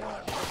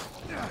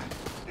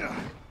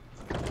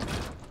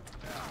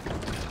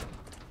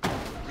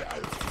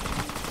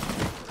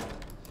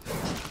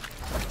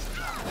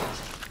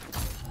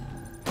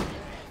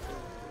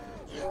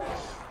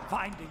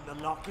 Finding the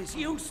lock is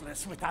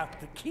useless without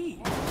the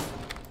key.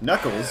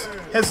 Knuckles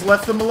has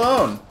left them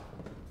alone.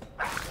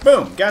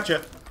 Boom,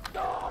 gotcha.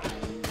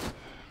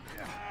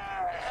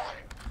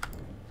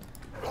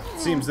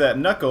 Seems that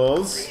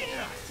Knuckles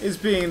is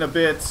being a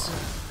bit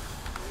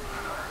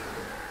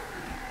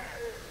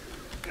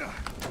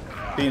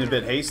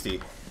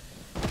hasty.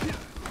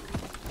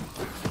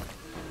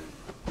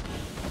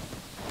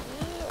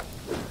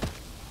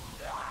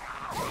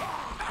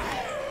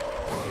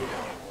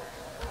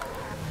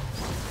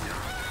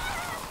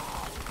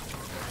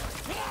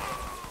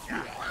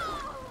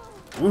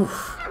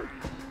 Oof.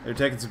 They're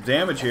taking some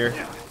damage here.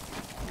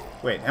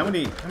 Wait, how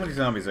many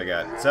zombies I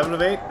got? 7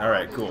 of 8?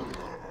 Alright, cool.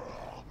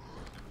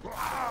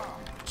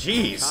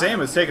 Jeez, Sam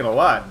is taking a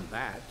lot.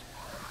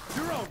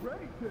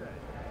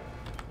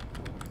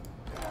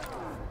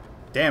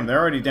 Damn, they're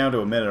already down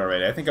to a minute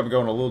already. I think I'm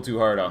going a little too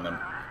hard on them.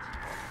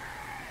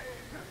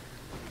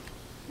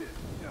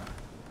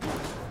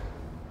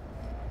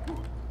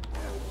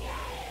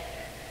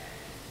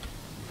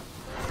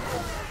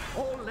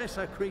 All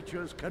lesser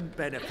creatures can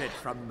benefit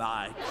from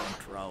my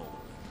control.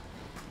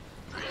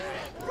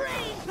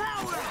 Brain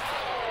power!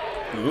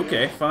 Ooh,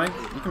 okay, fine.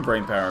 You can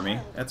brain power me.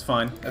 That's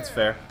fine. That's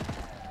fair.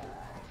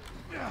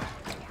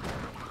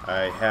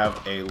 I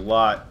have a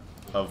lot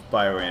of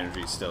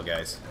bioenergy still,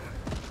 guys.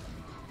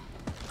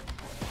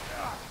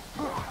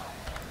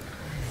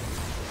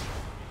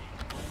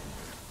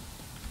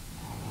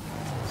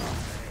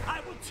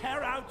 I will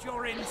tear out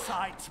your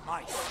insides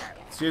myself.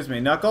 Excuse me,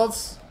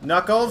 Knuckles?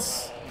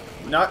 Knuckles?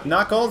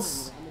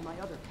 Knuckles?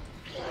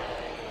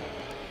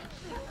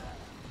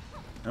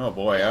 Oh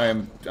boy, I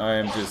am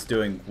just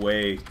doing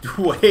way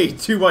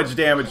too much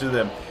damage to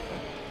them.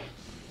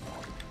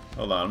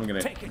 Hold on, I'm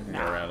gonna go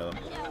around to them.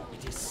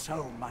 It is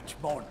so much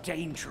more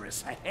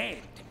dangerous ahead.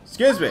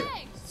 Excuse me!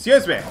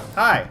 Excuse me!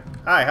 Hi!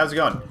 Hi, how's it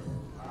going?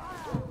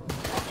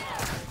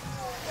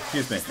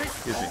 Excuse me.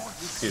 Excuse me.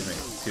 Excuse me.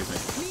 Excuse me.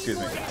 Excuse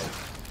me.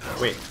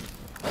 Wait.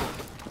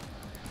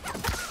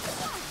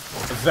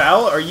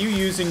 Val, are you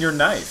using your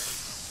knife?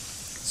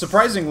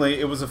 Surprisingly,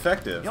 it was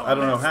effective. I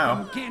don't know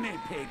how. Guinea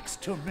pigs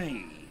to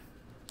me.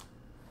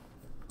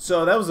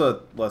 So that was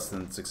a less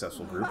than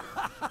successful group.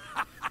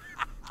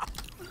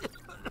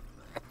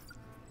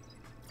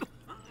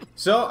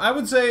 So I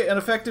would say an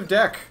effective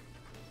deck.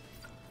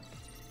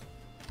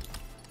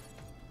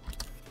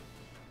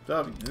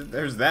 So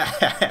there's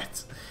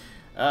that.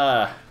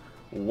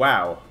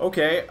 Wow.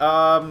 Okay.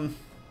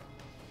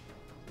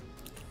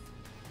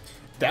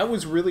 That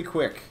was really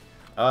quick.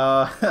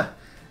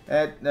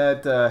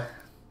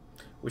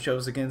 Wish I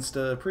was against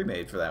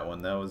pre-made for that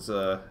one. That was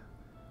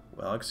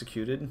well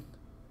executed,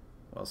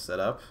 well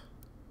set up.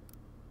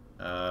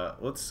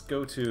 Let's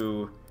go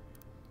to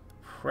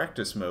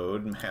practice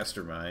mode,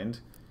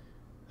 mastermind.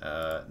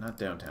 Not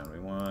downtown. We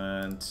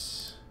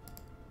want.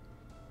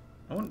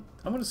 I want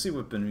to see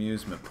what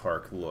amusement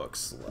park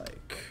looks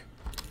like.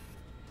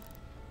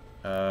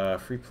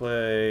 Free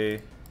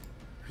play.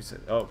 Preset.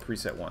 Oh,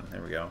 preset 1.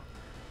 There we go.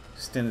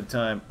 Extended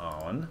time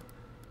on.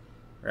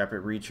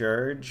 Rapid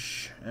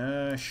recharge.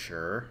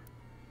 Sure.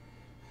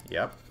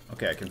 Yep.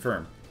 Okay, I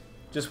confirm.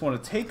 Just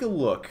want to take a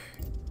look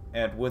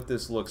at what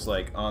this looks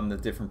like on the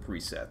different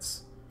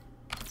presets.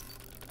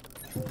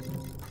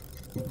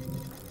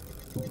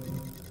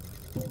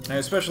 I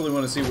especially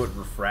want to see what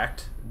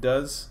refract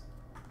does.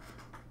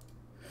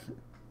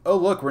 Oh,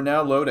 look, we're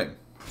now loading.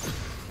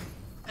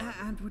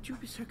 And would you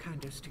be so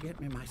kind as to get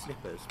me my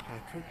slippers,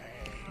 Patrick?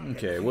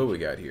 Okay, what we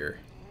got here?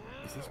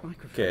 Is this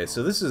microphone? Okay,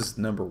 so this is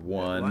number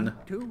 1. 1,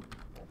 2.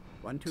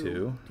 1,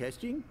 2.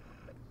 Testing.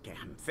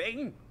 Damn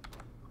thing.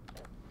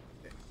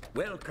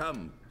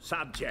 Welcome,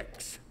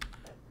 subjects.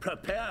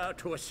 Prepare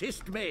to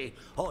assist me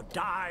or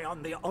die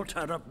on the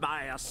altar of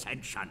my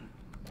ascension.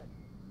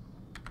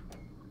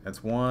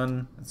 That's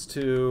 1, that's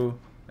 2,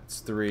 that's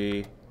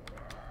 3,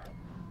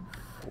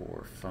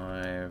 4,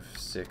 5,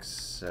 6,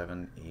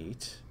 7,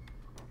 8,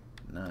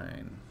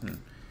 9.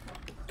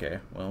 Okay,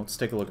 well, let's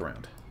take a look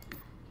around.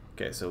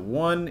 Okay, so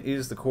 1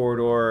 is the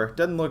corridor.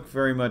 Doesn't look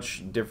very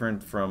much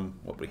different from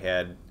what we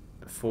had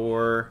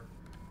before.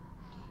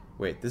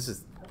 Wait, this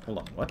is... Hold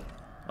on, what?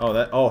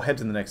 Oh, head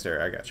to the next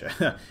area. I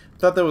gotcha.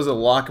 Thought that was a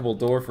lockable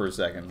door for a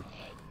second.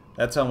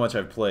 That's how much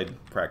I've played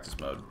practice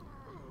mode.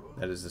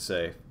 That is to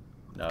say,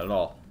 not at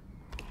all.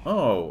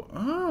 Oh,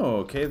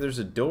 okay, there's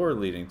a door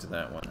leading to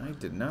that one. I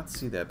did not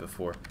see that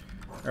before.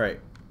 Alright,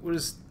 what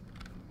is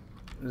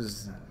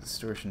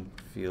distortion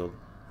field?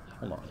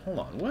 Hold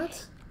on,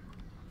 what?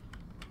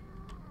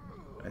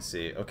 I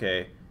see,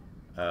 okay.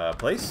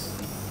 Place?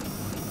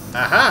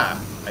 Aha!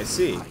 I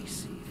see. I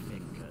see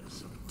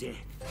fingers of death.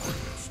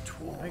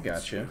 I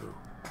gotcha.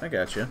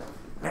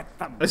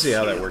 I see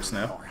how that works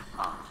now.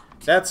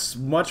 That's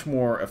much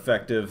more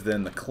effective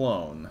than the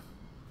clone.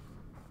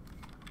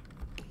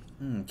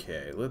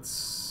 Okay, let's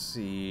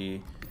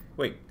see.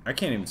 Wait, I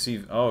can't even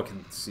see. Oh, I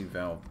can see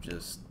Valve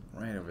just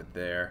right over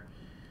there.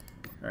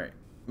 Alright.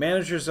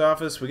 Manager's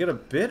office. We get a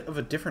bit of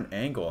a different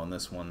angle on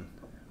this one.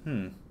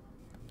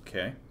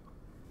 Okay.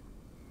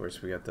 Of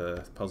course, we got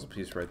the puzzle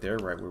piece right there,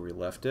 right where we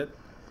left it.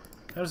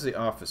 How does the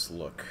office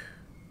look?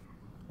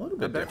 A little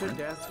bit different. A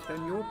better death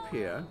than your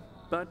peer,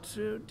 but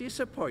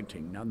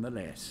disappointing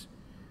nonetheless.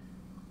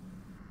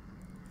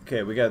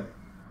 Okay, we got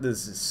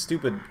this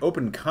stupid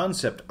open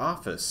concept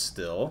office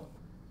still.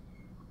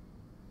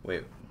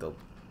 Wait, the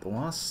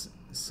Lost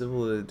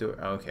Civil door.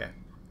 Okay.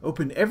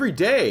 Open every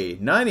day,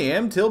 9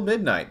 a.m. till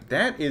midnight.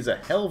 That is a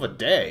hell of a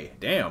day.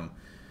 Damn.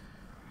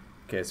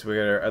 Okay, so we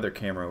got our other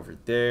camera over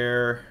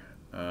there.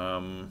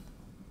 I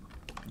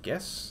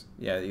guess.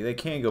 Yeah, they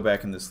can go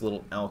back in this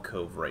little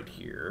alcove right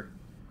here.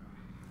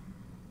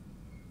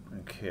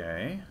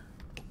 Okay.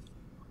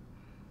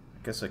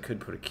 I guess I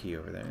could put a key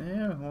over there.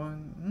 Yeah, well,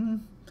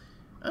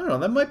 I don't know.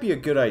 That might be a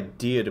good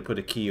idea to put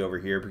a key over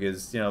here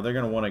because, you know, they're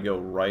going to want to go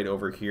right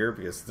over here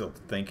because they'll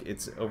think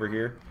it's over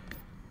here.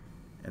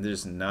 And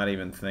just not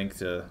even think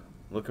to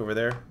look over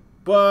there.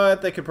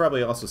 But they could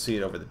probably also see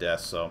it over the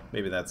desk, so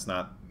maybe that's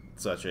not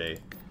such a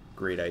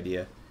great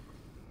idea.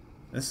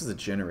 This is the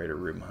generator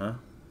room, huh?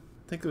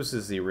 I think this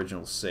is the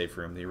original safe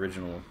room, the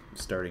original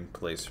starting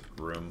place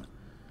room.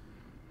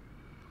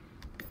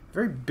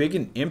 Very big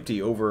and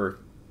empty over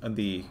on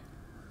the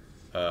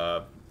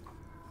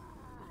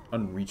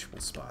unreachable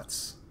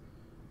spots.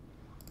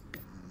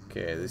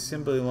 Okay, the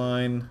assembly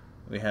line.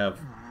 We have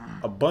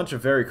a bunch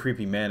of very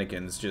creepy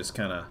mannequins just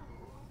kind of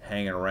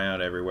hanging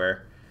around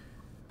everywhere.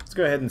 Let's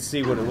go ahead and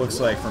see what it looks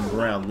like from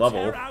ground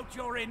level. Tear out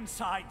your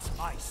insides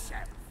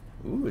myself.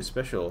 Ooh, a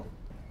special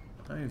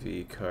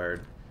IV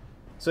card.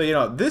 So, you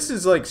know, this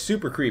is like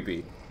super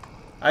creepy.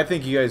 I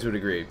think you guys would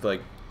agree.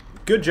 Like,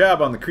 good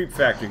job on the creep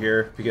factor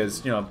here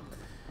because, you know,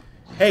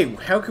 hey,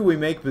 how could we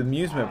make the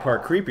amusement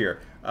park creepier?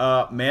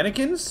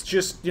 Mannequins?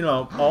 Just, you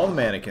know, all the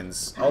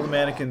mannequins. All the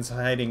mannequins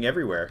hiding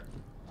everywhere.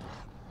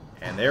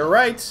 And they're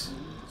right.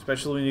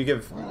 Especially when you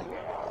give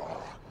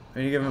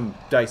them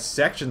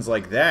dissections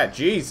like that.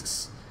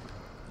 Jesus.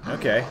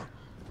 Okay.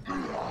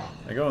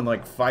 I go in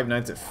like Five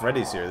Nights at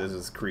Freddy's here. This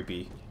is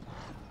creepy.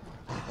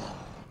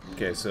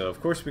 Okay, so of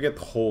course we got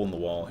the hole in the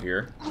wall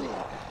here.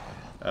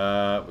 We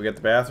got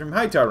the bathroom.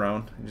 Hi,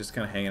 Tyrone. You're just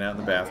kind of hanging out in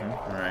the bathroom.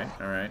 Alright,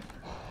 alright.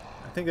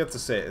 I think that's a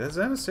safe. Is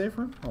that a safe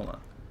room? Hold on.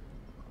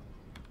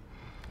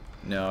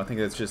 No, I think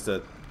that's just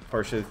a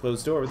partially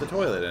closed door with a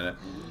toilet in it.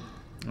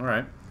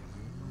 Alright.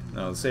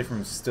 No, the safe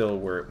room's still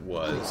where it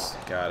was.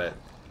 Got it.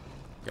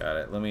 Got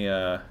it. Let me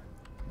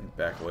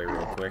back away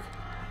real quick.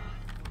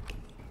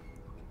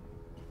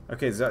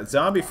 Okay,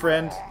 zombie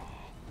friend.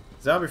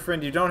 Zombie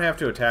friend, you don't have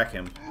to attack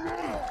him.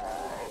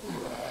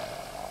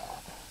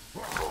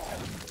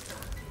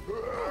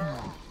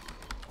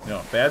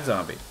 No, bad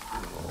zombie.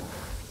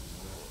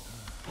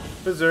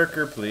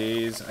 Berserker,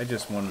 please. I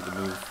just wanted to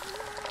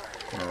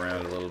move him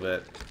around a little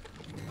bit.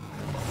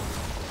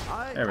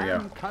 There we go.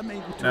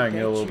 Now I can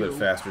go a little bit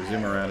faster.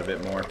 Zoom around a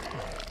bit more.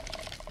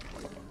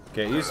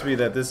 Okay, it used to be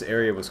that this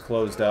area was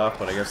closed off,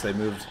 but I guess they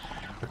moved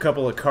a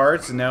couple of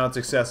carts and now it's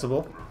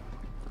accessible.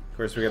 Of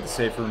course, we got the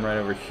safe room right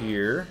over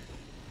here.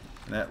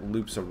 And that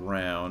loops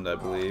around, I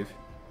believe.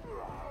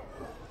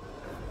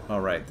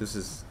 Alright, this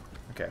is...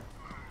 Okay.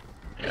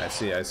 Yeah,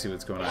 I see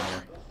what's going on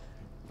here.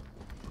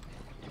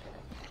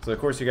 So, of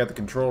course, you got the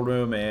control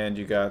room and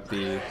you got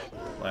the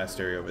last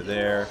area over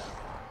there.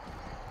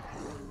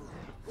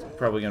 It's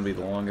probably going to be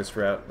the longest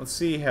route. Let's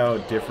see how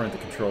different the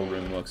control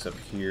room looks up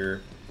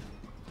here.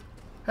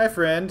 Hi,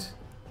 friend.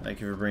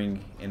 Thank you for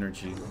bringing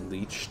energy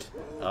leached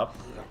up.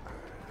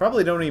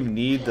 Probably don't even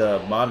need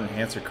the mod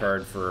enhancer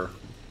card for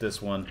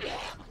this one.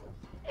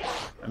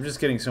 I'm just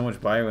getting so much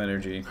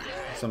bioenergy.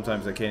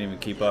 Sometimes I can't even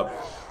keep up.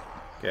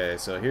 Okay,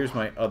 so here's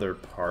my other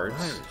part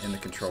in the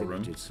control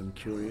room. Did some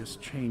curious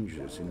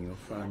changes in your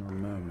final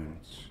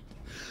moments.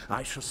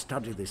 I shall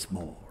study this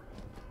more.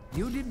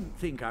 You didn't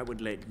think I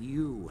would let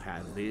you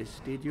have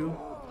this, did you?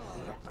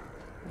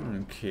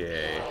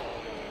 Okay.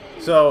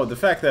 So the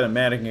fact that a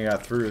mannequin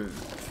got through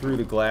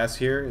the glass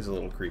here is a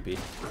little creepy.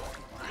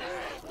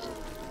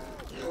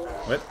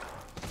 What?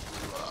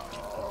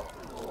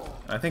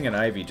 I think an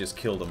ivy just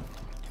killed him.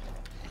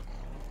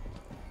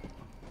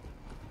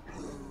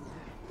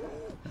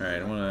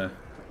 Alright, I wanna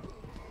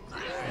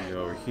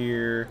go over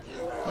here.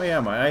 Oh yeah,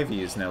 my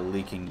ivy is now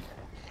leaking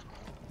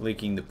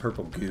the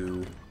purple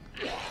goo.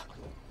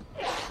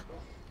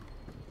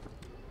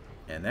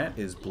 And that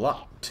is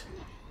blocked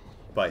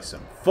by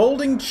some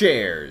folding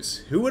chairs.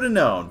 Who would have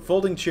known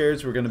folding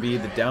chairs were going to be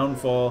the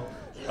downfall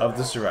of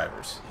the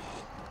survivors?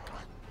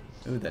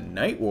 Ooh, the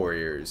Night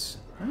Warriors.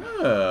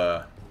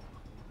 Ah.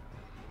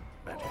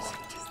 That is it.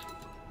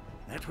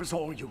 That was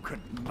all you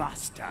could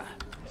muster.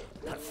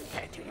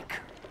 Pathetic.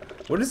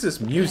 What is this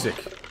music?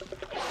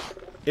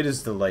 It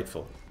is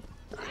delightful.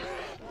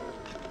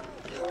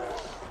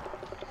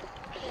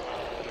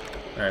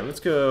 Alright, let's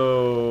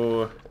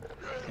go...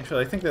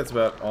 Actually, I think that's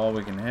about all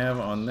we can have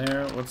on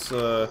there. Let's,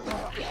 let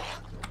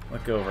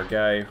go of our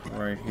guy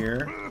right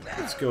here.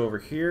 Let's go over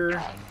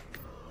here.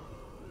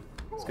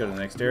 Let's go to the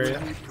next area.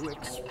 You need to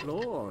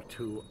explore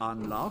to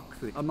unlock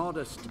a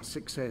modest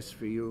success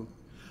for you.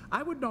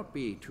 I would not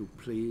be too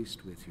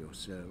pleased with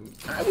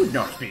yourself. I would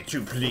not be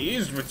too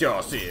pleased with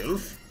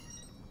yourself.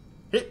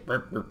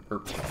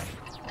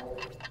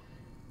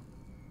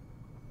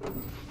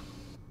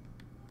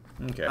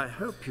 Okay. I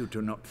hope you do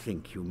not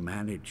think you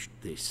managed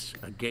this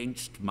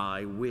against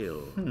my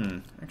will.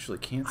 Actually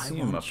can't see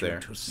him up there.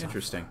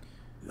 Interesting.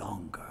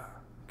 Longer.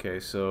 Okay,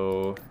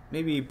 so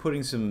maybe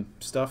putting some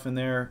stuff in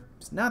there.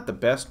 It's not the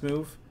best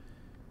move.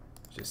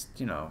 Just,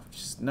 you know,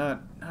 just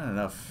not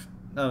enough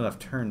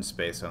turn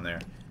space on there.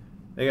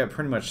 They got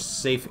pretty much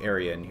safe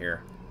area in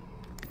here.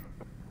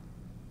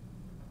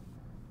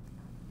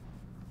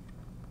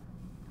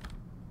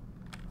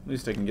 At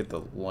least I can get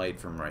the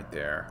light from right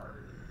there.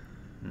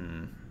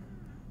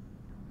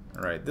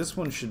 Alright, this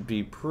one should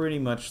be pretty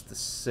much the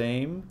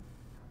same.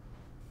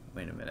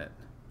 Wait a minute.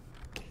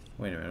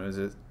 Was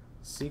it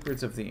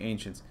Secrets of the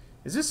Ancients?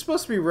 Is this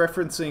supposed to be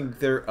referencing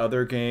their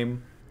other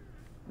game?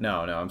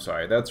 No, I'm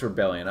sorry. That's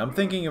Rebellion. I'm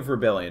thinking of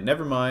Rebellion.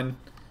 Never mind.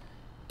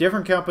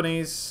 Different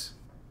companies.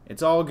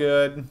 It's all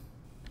good.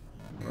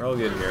 We're all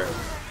good here.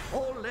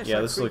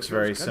 Yeah, this looks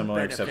very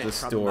similar, except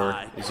this door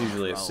is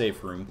usually a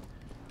safe room.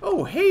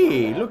 Oh,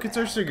 hey! Look, it's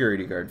our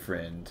security guard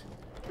friend.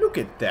 Look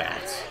at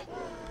that.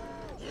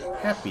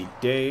 Happy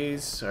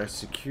days. Our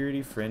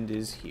security friend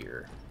is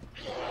here.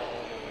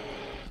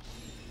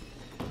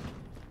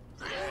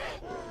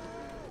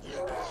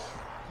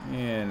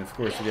 And, of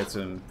course, we got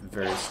some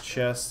various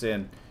chests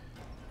and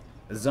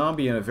a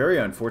zombie in a very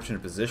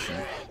unfortunate position.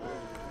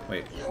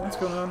 Wait, what's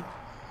going on?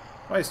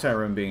 Why is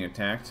Tyrone being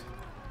attacked?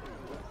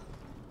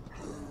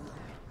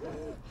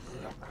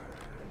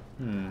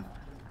 Ooh,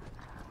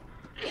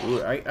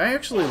 I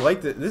actually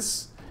like that.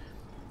 This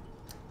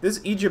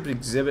Egypt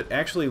exhibit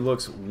actually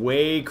looks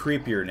way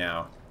creepier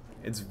now.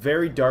 It's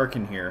very dark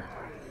in here.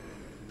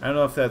 I don't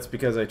know if that's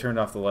because I turned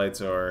off the lights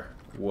or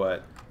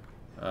what.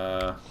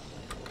 No?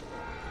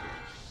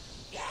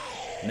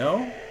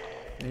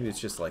 Maybe it's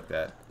just like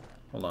that.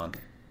 Hold on.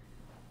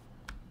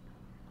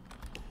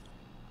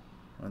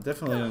 I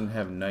definitely didn't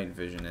have night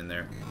vision in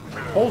there.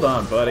 Hold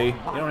on, buddy.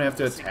 You don't have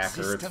to attack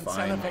her. It's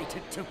fine.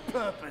 Elevated to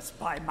purpose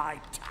by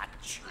my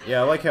touch.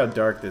 Yeah, I like how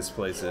dark this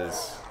place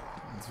is.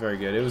 It's very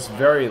good. It was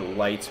very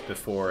light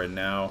before, and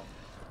now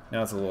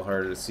it's a little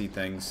harder to see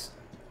things.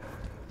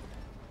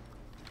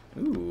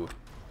 Ooh.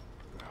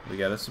 We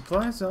got a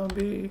supply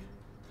zombie.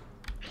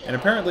 And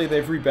apparently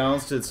they've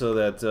rebalanced it so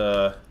that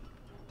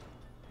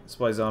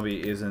supply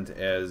zombie isn't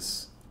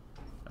as...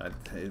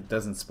 it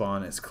doesn't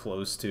spawn as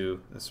close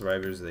to the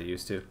survivors as they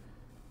used to.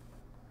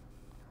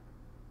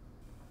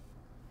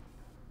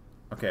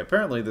 Okay,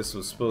 apparently this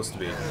was supposed to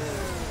be...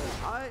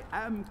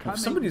 If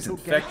somebody's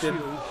infected...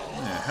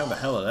 Yeah, how the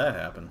hell did that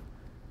happen?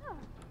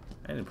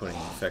 I didn't put any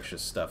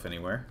infectious stuff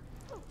anywhere.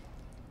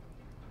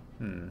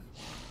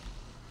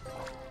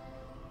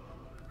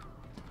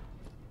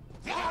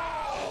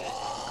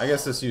 I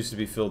guess this used to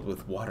be filled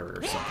with water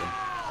or something.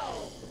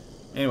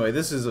 Anyway,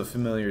 this is a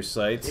familiar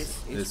sight,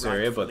 this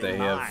area, but they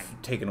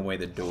have taken away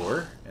the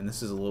door, and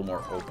this is a little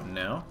more open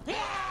now.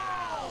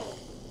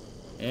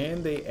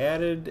 And they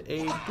added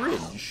a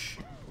bridge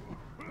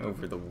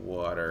over the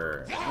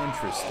water.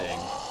 Interesting.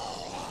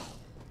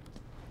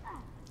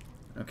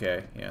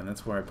 Okay, yeah, and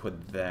that's where I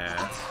put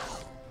that.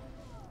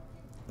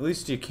 At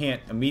least you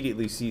can't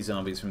immediately see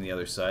zombies from the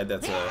other side.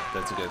 That's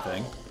a good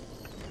thing.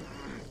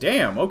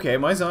 Damn, okay,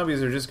 my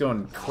zombies are just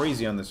going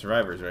crazy on the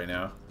survivors right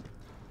now.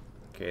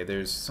 Okay,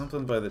 there's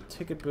something by the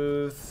ticket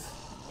booth.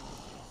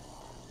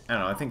 I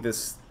don't know, I think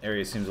this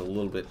area seems a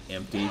little bit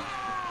empty.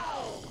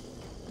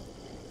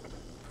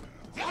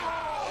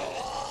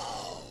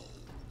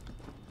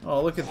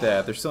 Oh, look at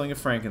that. They're selling a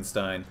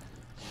Frankenstein.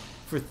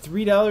 For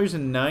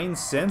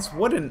 $3.09?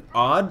 What an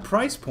odd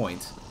price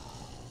point.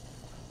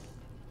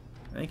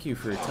 Thank you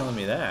for telling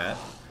me that.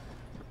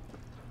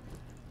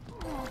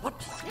 What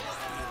do you feel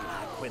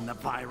like when the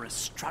virus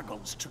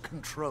struggles to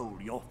control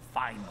your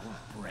final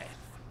breath?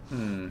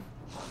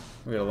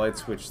 We got a light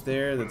switch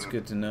there. That's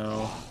good to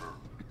know.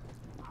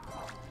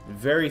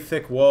 Very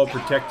thick wall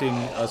protecting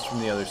us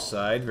from the other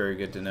side. Very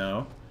good to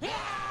know.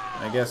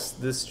 I guess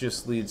this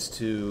just leads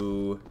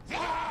to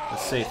a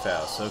safe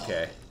house.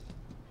 Okay.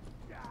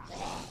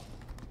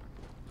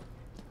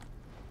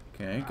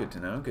 Okay, good to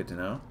know. Good to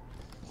know.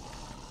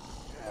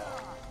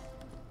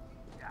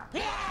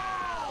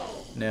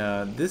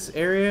 Now, this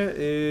area,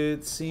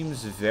 it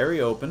seems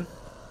very open.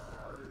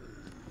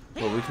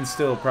 But we can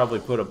still probably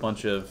put a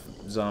bunch of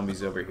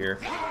zombies over here.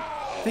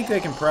 I think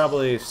they can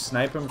probably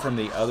snipe them from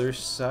the other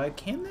side.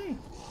 Can they?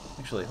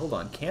 Actually, hold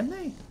on. Can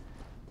they?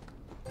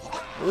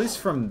 At least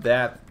from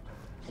that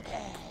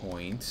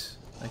point.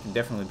 I can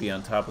definitely be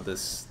on top of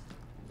this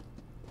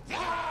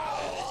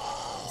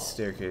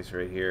staircase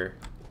right here.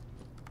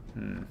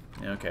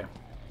 Okay.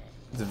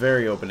 It's a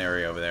very open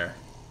area over there.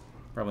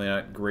 Probably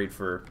not great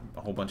for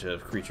a whole bunch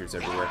of creatures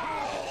everywhere.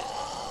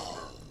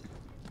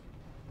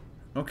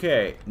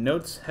 Okay,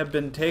 notes have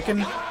been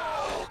taken.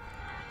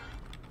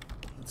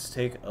 Let's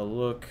take a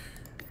look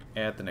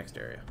at the next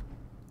area.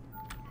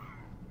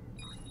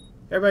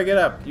 Everybody get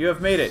up. You have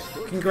made it.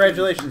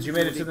 Congratulations, you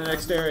made it to the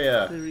next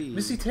area.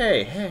 Missy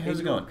Tay, hey, how's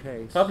it going?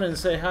 Popping in to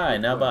say hi,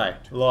 now bye.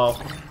 Lol.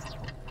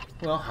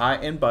 Well, hi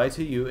and bye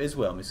to you as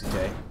well, Missy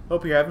Tay.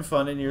 Hope you're having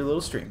fun in your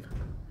little stream.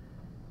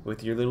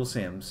 With your little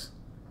Sims.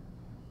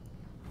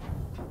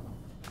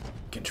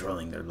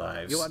 Controlling their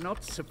lives. You are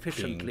not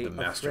sufficiently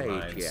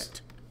afraid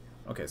yet.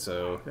 Okay,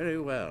 so... Very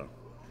well.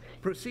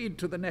 Proceed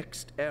to the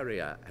next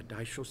area, and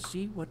I shall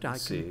see what I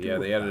can do. Yeah,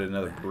 they added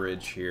another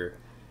bridge here.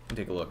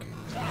 Take a look.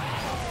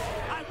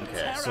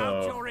 Okay,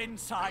 so...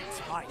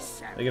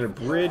 They got a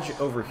bridge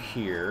over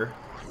here.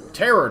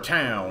 Terror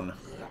Town!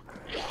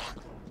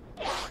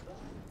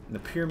 The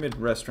Pyramid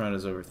Restaurant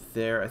is over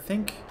there. I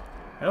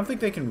don't think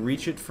they can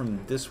reach it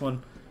from this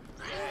one.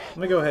 Let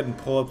me go ahead and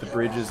pull up the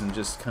bridges and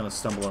just kind of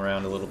stumble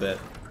around a little bit.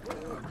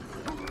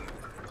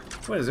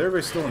 Wait, is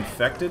everybody still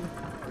infected?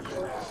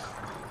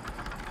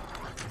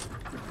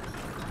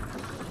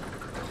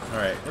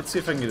 Alright, let's see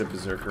if I can get a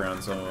berserker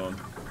on some of them.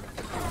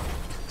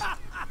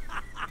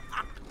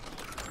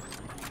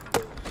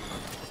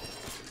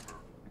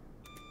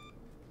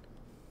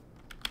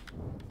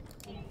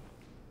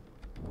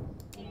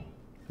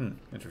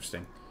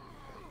 Interesting.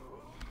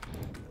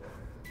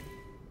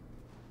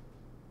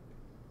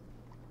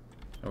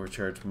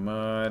 Overcharged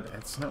mud.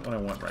 That's not what I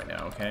want right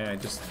now, okay?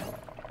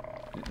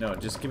 No,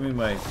 just give me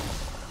my...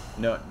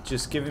 No,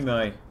 just give me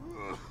my...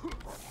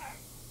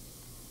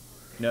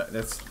 No,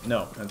 that's...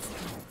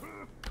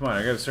 Come on,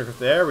 I gotta circle...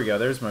 There we go,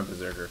 there's my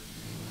berserker.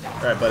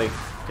 Alright, buddy.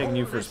 Taking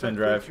you for a spin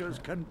drive.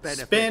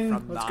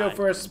 Spin! Let's go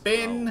for a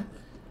spin!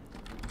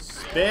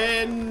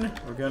 Spin!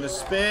 We're gonna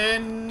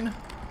spin!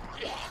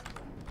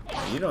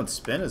 You don't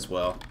spin as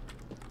well.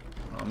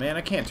 Oh man,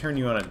 I can't turn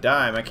you on a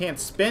dime. I can't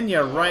spin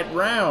you right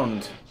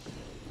round.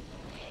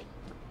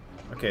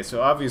 Okay,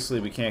 so obviously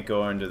we can't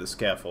go under the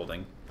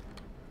scaffolding.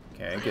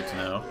 Okay, good to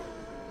know.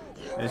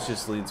 This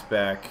just leads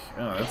back.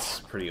 Oh, that's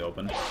pretty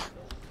open.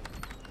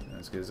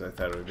 As good as I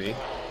thought it would be.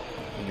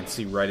 You can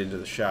see right into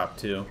the shop,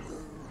 too.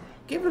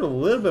 Give it a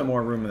little bit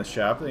more room in the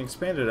shop. They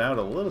expanded it out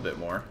a little bit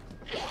more.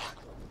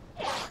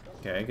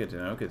 Okay, good to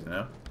know, good to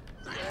know.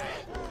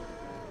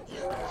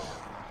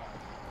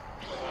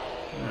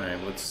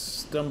 Alright, let's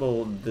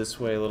stumble this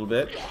way a little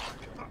bit.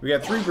 We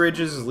got 3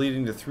 bridges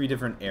leading to 3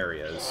 different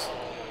areas.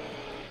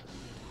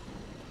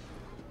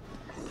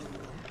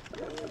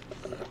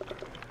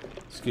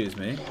 Excuse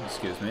me,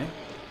 excuse me.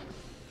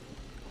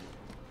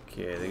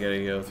 Okay, they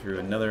gotta go through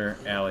another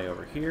alley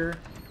over here.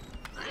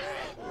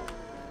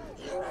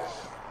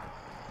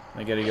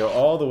 They gotta go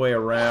all the way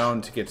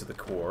around to get to the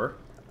core.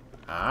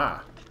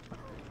 Ah.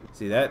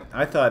 See that?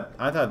 I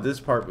thought this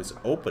part was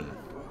open.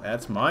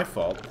 That's my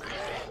fault.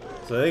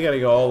 So they gotta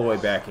go all the way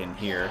back in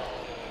here.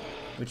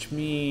 Which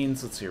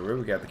means, let's see, where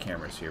we got the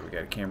cameras here? We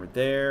got a camera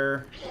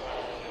there.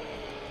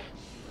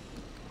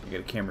 We got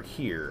a camera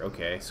here.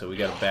 Okay, so we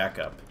gotta back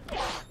up.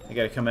 They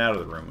gotta come out of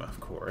the room, of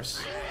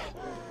course.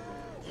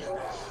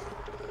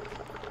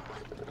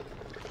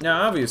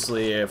 Now,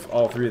 obviously, if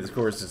all 3 of the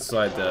cores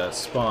decide to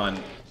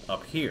spawn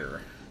up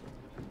here,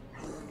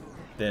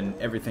 then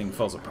everything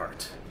falls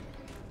apart.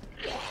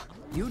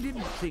 You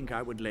didn't think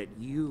I would let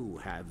you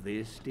have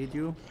this, did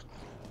you?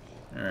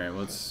 Alright,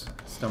 let's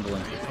stumble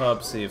into the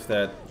pub, see if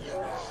that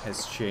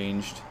has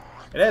changed.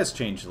 It has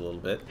changed a little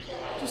bit.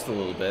 Just a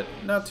little bit.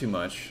 Not too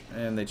much.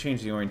 And they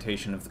changed the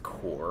orientation of the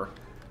core.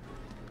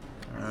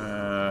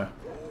 Yeah.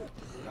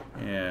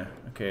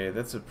 Okay,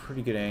 that's a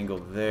pretty good angle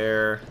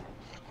there.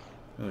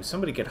 Ooh,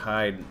 somebody could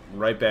hide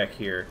right back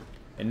here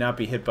and not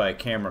be hit by a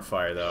camera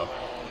fire, though.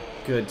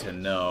 Good to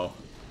know.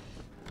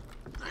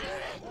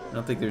 I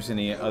don't think there's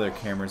any other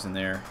cameras in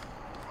there.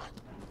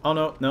 Oh,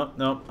 no, no,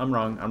 no, I'm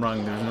wrong. I'm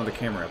wrong. There's another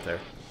camera up there.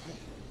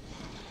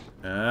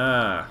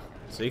 Ah,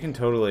 so you can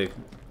totally...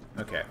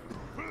 Okay.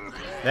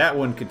 That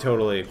one could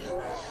totally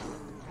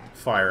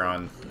fire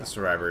on the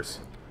survivors.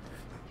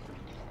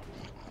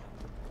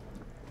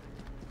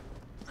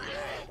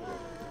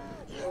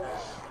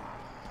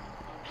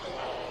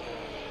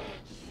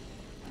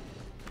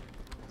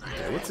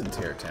 Okay, what's in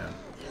Terror Town?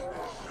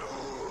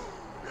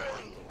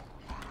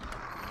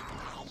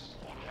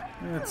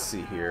 Let's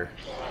see here.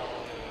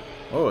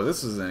 Oh,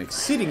 this is an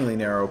exceedingly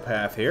narrow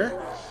path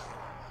here.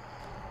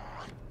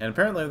 And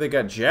apparently they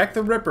got Jack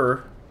the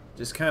Ripper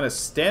just kind of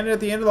standing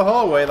at the end of the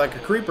hallway like a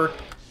creeper.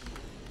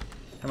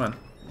 Come on.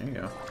 There you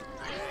go.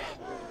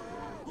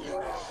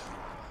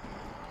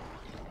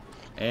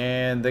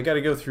 And they got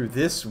to go through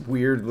this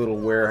weird little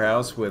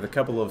warehouse with a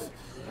couple of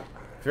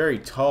very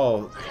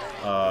tall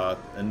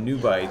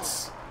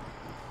Anubites.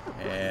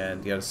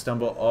 And you got to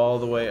stumble all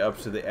the way up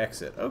to the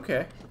exit.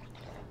 Okay.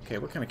 Okay,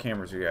 what kind of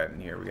cameras we got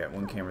in here? We got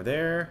one camera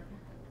there.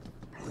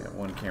 We got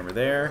one camera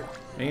there.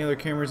 Any other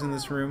cameras in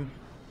this room?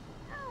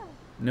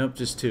 Nope,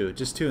 just two.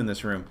 Just two in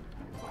this room.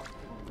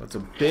 That's a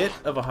bit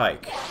of a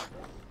hike.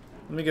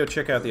 Let me go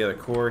check out the other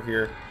core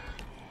here.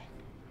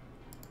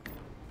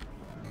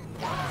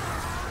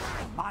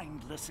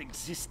 Mindless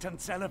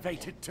existence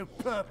elevated to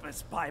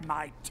purpose by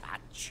my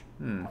touch.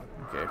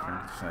 Okay,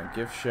 from a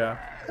gift shop.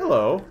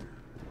 Hello.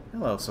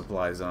 Hello,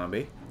 supply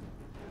zombie.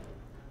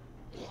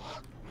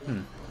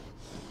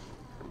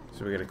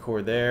 So we got a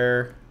core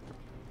there.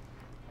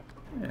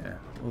 Yeah,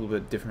 a little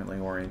bit differently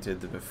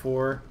oriented than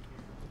before.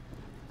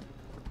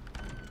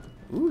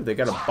 Ooh, they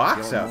got a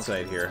box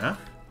outside here, huh?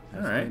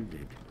 Alright.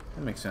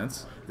 That makes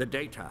sense. The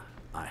data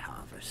I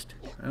harvest.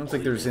 I don't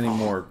think there's any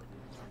more...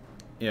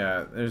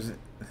 Yeah, there's...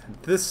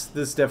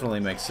 This definitely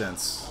makes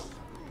sense.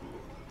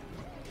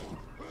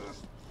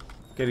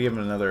 Gotta give him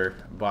another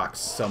box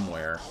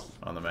somewhere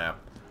on the map.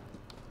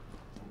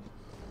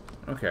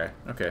 Okay,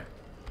 okay.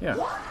 Yeah.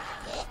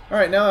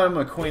 Alright, now that I'm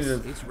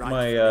acquainted with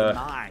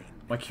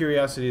my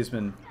curiosity has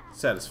been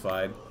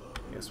satisfied.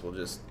 I guess we'll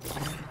just...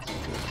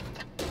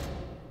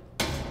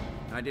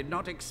 I did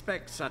not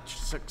expect such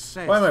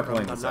success. Why am I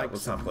playing this out?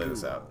 Let's not play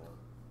this out.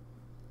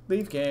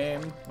 Leave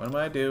game. What am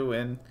I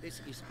doing?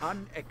 This is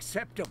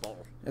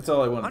unacceptable. That's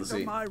all I wanted to see.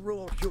 Under my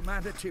rule,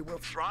 humanity will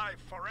thrive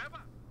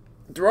forever.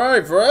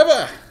 Thrive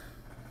forever!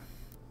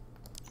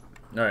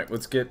 Alright,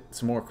 let's get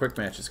some more quick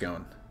matches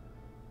going.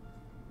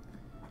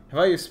 Have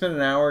I spent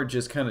an hour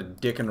just kind of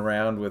dicking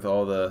around with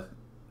all the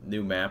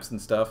new maps and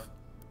stuff?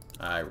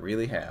 I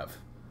really have.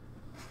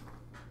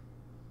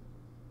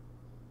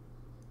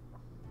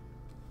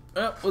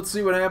 Well, let's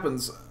see what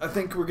happens. I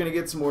think we're going to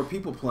get some more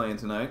people playing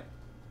tonight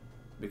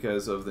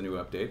because of the new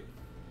update.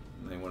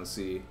 They want to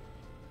see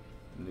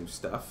new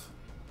stuff.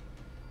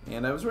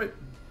 And I was right.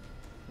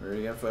 We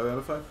already got 5 out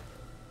of 5.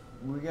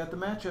 We got the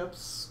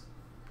matchups.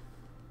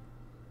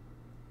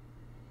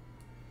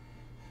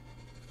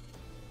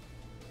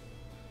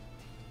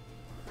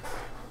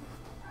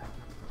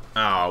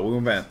 Oh, we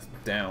went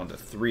down to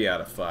 3 out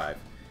of 5.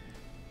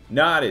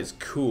 Not as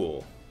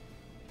cool.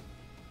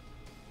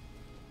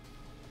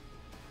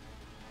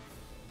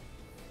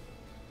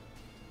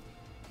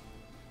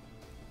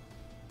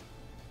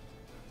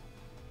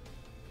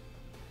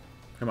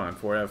 Come on,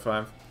 4 out of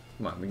 5.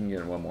 Come on, we can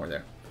get one more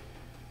there.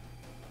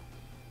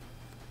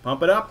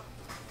 Pump it up.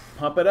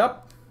 Pump it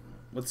up.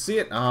 Let's see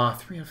it. Ah,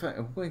 3 out of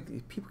 5.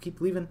 Wait, people keep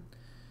leaving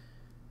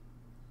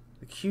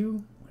the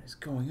queue. What is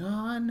going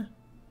on?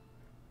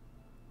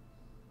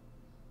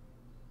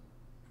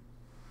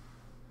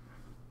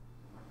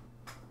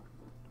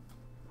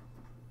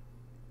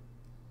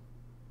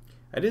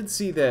 I did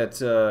see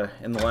that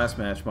in the last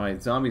match, my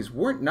zombies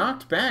weren't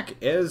knocked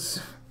back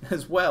as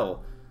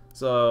well.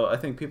 So I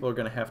think people are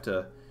going to have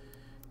to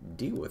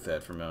deal with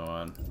that from now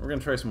on. We're going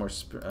to try some more...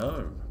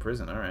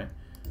 prison. All right.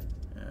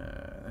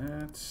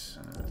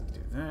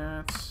 Do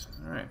that.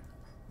 All right.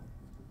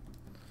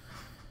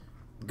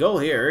 The goal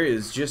here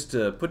is just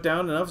to put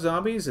down enough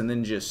zombies and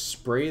then just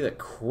spray the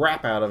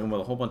crap out of them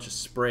with a whole bunch of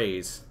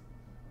sprays.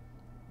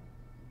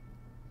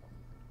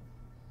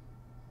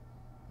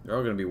 They're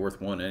all going to be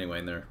worth 1 anyway,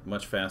 and they're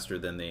much faster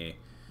than the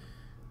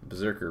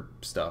Berserker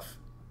stuff.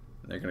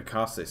 They're going to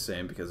cost the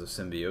same because of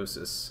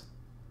symbiosis.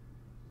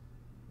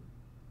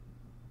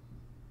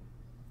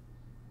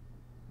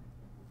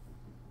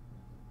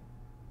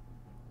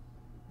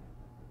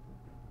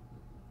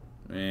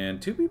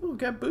 And 2 people have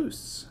got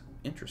boosts.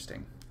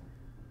 Interesting.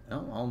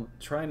 Well, I'll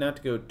try not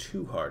to go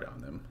too hard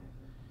on them.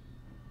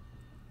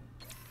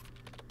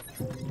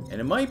 And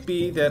it might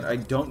be that I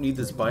don't need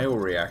this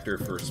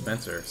bioreactor for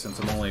Spencer, since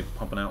I'm only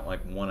pumping out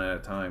like 1 at a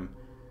time.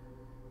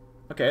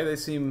 Okay, they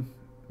seem...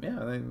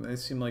 Yeah, they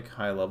seem like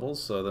high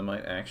levels, so they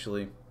might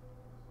actually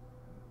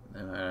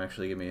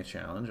give me a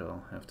challenge.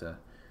 I'll have to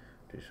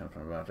do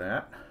something about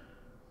that.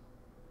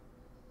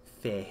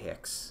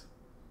 Fehix.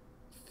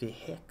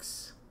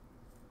 Fehix.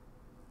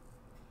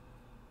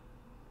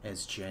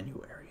 As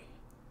January.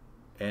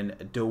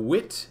 And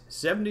DeWitt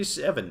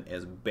 77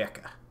 as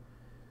Becca.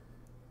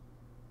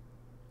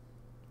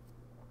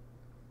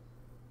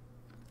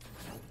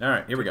 All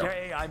right, here we go.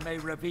 Today I may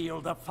reveal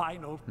the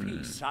final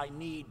piece I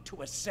need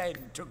to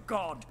ascend to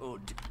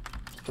godhood.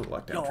 Put a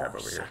lockdown Your trap over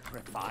here.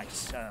 sacrifice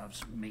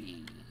serves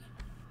me.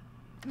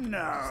 No,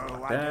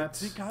 I that. don't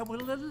think I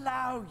will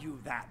allow you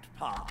that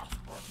path.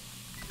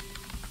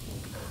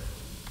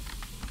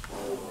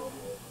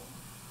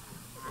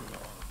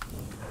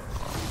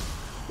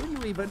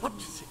 What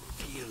does it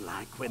feel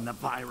like when the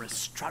virus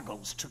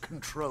struggles to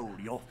control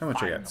your How much I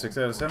final got? 6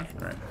 out of 7?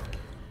 breath?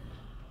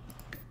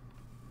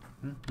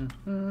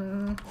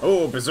 Alright.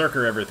 Oh,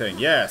 Berserker everything.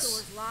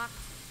 Yes!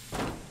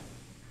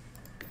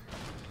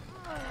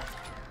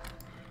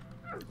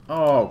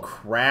 Oh,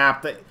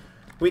 crap.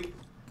 We...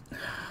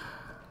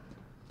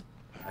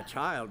 A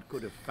child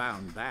could have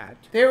found that.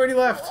 They already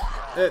left.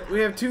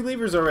 We have 2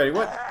 levers already.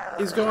 What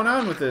is going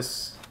on with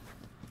this?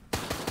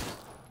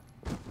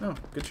 Oh,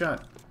 good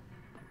shot.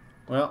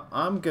 Well,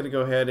 I'm going to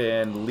go ahead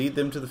and lead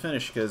them to the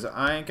finish, because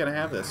I ain't going to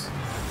have this.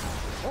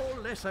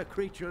 All lesser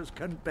creatures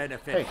can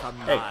benefit from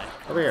Hey, my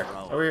over here,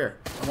 control. over here.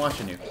 I'm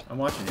watching you. I'm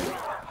watching you.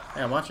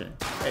 Hey, I'm watching you.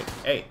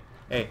 Hey.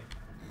 I'm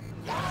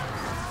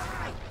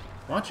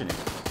watching you.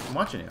 I'm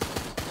watching you.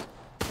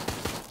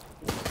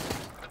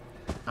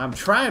 I'm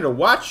trying to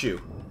watch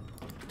you.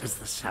 Does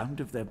the sound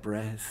of their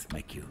breath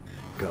make you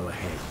go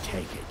ahead,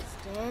 take it?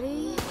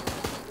 Steady.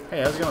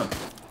 Hey, how's it going?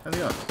 How's it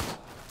going?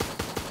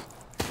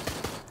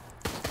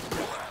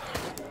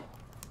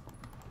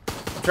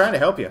 I'm trying to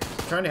help you.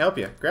 I'm trying to help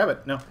you. Grab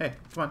it. No, hey,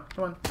 come on,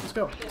 come on. Let's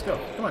go. Let's go.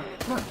 Come on,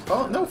 come on.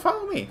 Follow. No,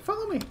 follow me.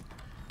 Follow me.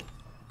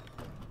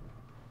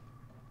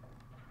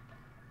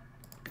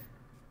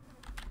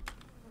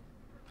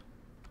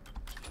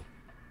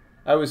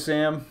 I was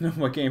Sam.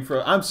 My game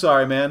froze. I'm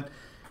sorry, man.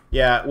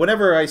 Yeah,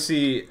 whenever I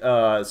see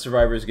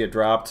survivors get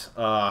dropped,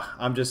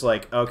 I'm just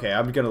like, okay,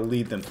 I'm gonna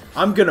lead them.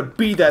 I'm gonna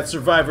be that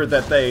survivor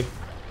that they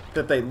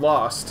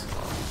lost.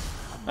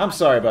 I'm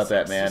sorry about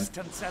that, man.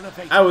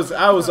 I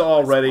was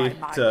all ready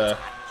to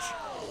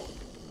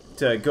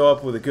go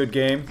up with a good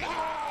game,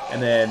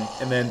 and then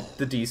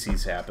the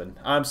DCs happen.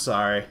 I'm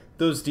sorry.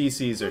 Those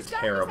DCs are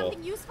terrible.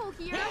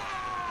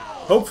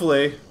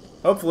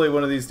 Hopefully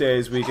one of these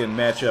days we can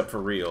match up for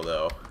real,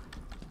 though.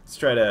 Let's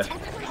try to.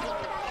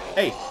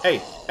 Hey!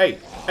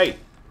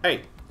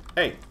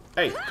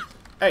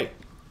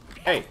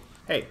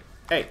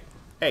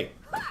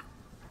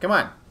 Come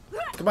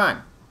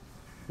on!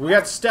 We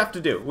got stuff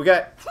to do. We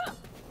got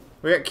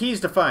keys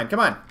to find. Come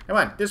on,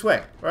 this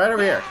way. Right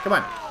over here. Come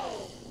on,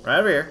 right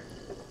over here.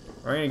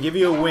 We're gonna give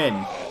you a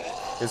win,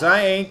 cause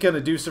I ain't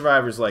gonna do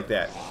survivors like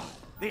that.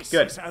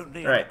 Good. All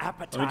right.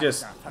 Let me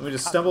just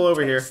stumble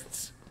over here.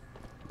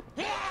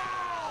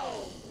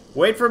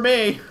 Wait for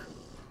me.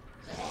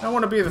 I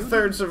want to be the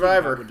third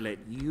survivor. Come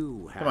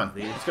on,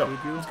 let's go.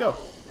 Let's go.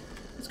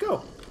 Let's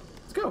go.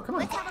 Let's go. Come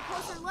on. Let's have a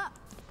closer look.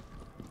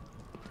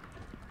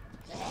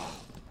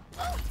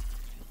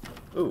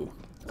 Ooh.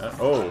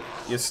 Oh,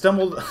 you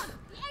stumbled.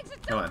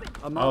 Come on.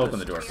 I'll open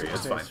the door for you.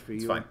 It's fine.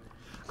 It's fine.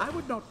 I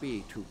would not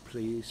be too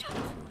pleased.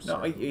 No,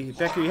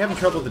 Becca, you having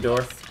trouble with the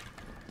door?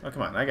 Oh,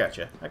 come on. I got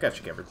you. I got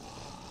you covered.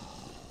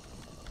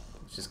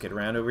 Let's just get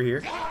around over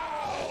here.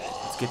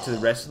 Let's get to the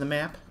rest of the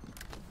map.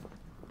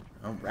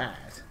 All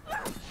right.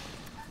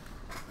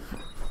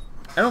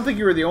 I don't think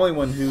you were the only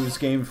one whose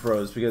game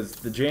froze, because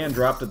the Jan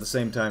dropped at the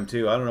same time,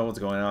 too. I don't know what's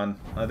going on.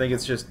 I think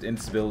it's just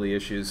instability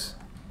issues.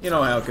 You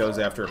know how it goes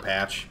after a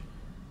patch.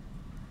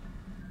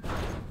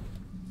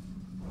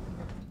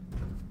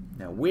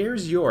 Now,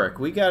 where's York?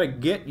 We gotta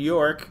get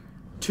York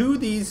to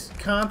these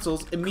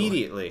consoles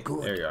immediately.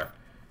 Good. There you are.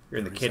 You're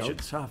in the kitchen.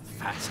 Are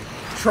fascinating.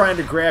 Trying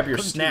to grab your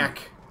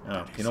snack.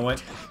 Oh, you know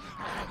what?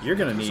 You're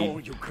gonna It's all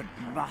need... you could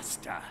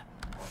muster.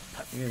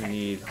 You're gonna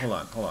need... Hold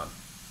on.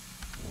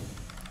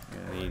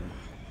 You're gonna need...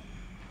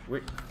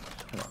 Wait.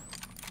 Hold on.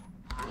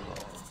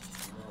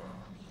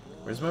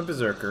 Where's my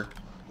Berserker?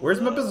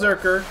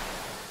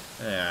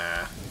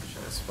 Ah,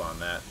 should have spawned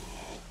that.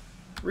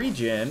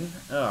 Regen.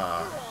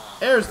 Ah,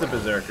 there's the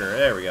Berserker.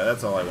 There we go.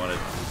 That's all I wanted.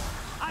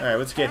 Alright,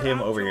 let's get him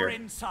over here.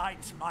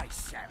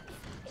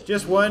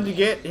 Just wanted to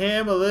get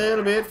him a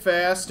little bit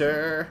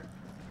faster.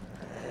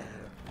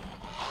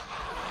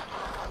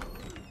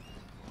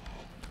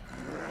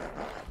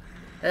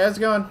 Hey, how's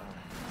it going?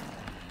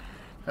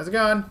 How's it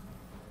going?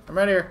 I'm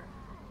right here.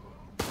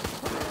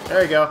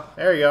 There you go.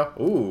 There you go.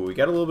 Ooh, we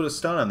got a little bit of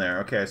stun on there.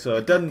 Okay, so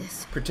it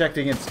doesn't protect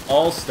against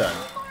all stun.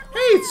 Hey,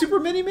 it's Super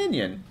Mini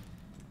Minion.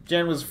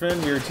 Jen was a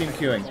friend, we were team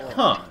queuing.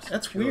 Huh,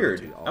 that's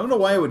weird. I don't know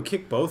why I would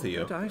kick both of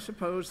you. But I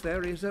suppose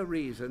there is a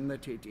reason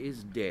that it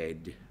is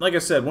dead. Like I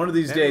said, one of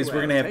these days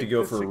we're Anyway, gonna have to take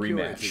go the for a security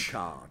rematch,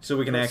 card. so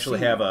we can actually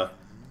have a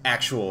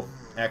actual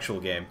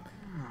game.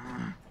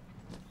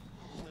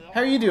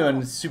 How are you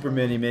doing, Super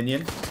Mini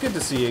Minion? It's good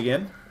to see you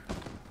again.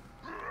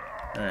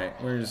 All right,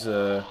 where's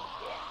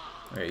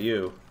okay,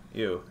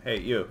 you, hey,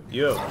 you.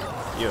 Yeah,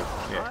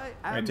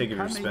 I'm gonna take you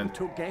for a spin.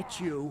 To get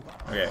you.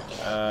 Okay,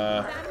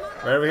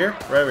 right over here.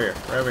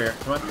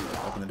 Come on,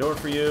 open the door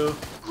for you.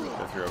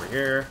 Go through over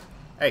here.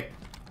 Hey,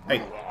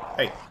 Hey,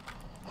 hey,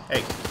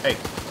 hey, hey,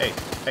 hey,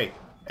 hey,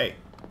 hey.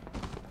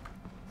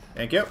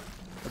 Thank you.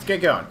 Let's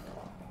get going.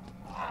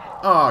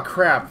 Oh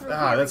crap!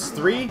 Ah, that's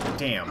 3.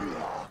 Damn.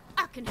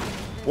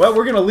 Well,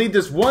 we're gonna lead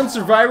this one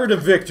survivor to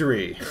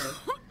victory.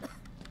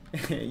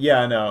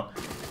 Yeah, I know.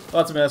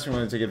 Lots of masters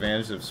want to take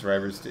advantage of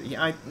survivors.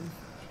 Yeah,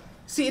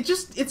 see.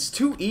 It's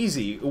too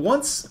easy.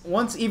 Once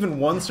even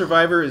one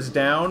survivor is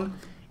down,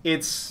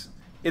 it's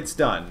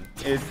done.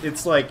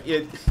 It's like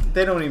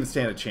they don't even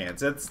stand a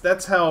chance.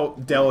 That's how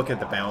delicate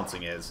the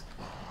balancing is.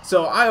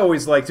 So I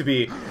always like to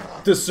be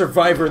the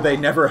survivor they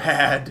never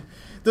had,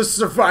 the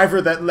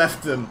survivor that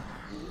left them.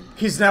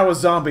 He's now a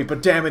zombie,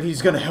 but damn it,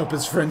 he's gonna help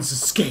his friends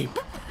escape.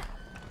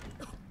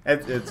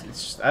 It's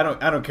just, I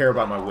don't care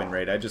about my win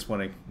rate. I just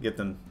want to get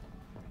them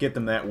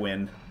that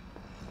win.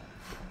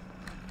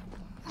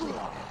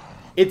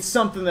 It's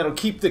something that'll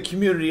keep the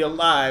community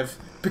alive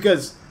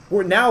because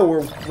we're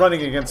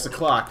running against the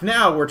clock.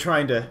 Now we're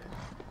trying to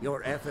win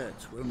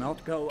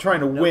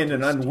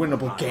an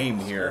unwinnable game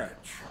here.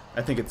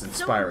 I think it's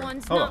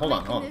inspiring. Hold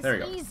on. There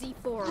you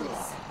go.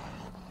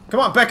 Come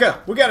on,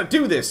 Becca! We gotta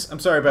do this! I'm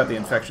sorry about the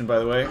infection, by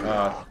the way.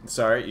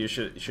 Sorry, you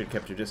should have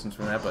kept your distance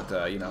from that,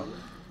 but, you know,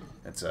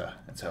 that's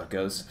how it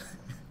goes.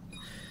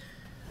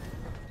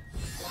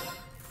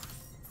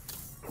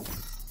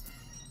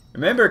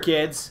 Remember,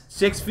 kids,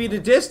 6 feet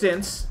of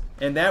distance,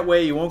 and that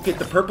way you won't get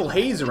the purple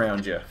haze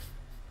around you.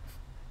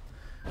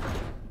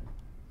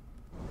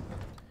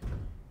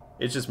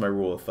 It's just my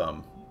rule of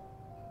thumb.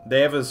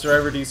 They have a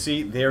survivor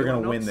DC, they're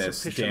gonna win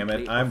this, damn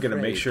it. I'm gonna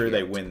make sure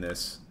they win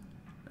this.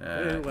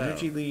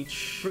 Energy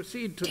leech.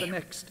 Proceed to the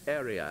next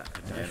area,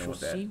 and I shall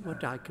see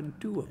what I can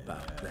do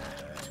about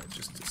that.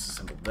 Just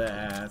disassemble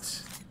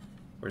that.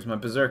 Where's my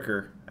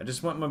berserker? I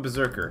just want my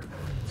berserker.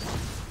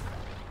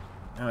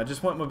 No, I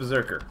just want my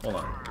berserker. Hold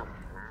on.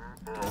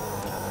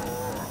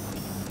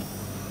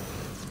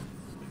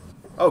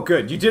 Oh,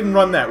 good. You didn't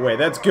run that way.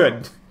 That's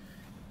good.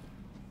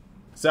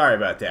 Sorry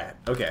about that.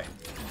 Okay.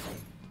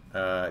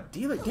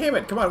 Deal it. Damn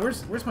it. Come on.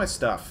 Where's my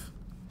stuff?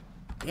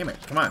 Damn it.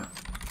 Come on.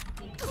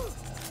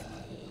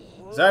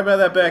 Sorry about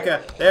that,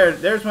 Becca.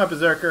 There's my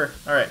berserker.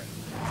 All right.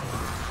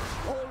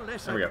 All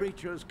lesser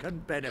creatures can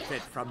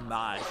benefit from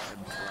my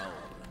control.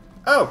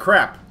 Oh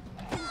crap!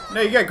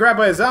 No, you got grabbed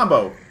by a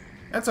zombo.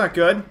 That's not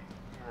good.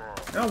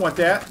 I don't want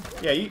that.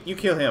 Yeah, you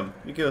kill him.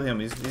 You kill him.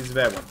 He's a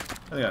bad one.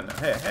 Hang on. No.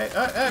 Hey,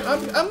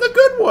 I'm the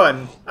good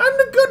one. I'm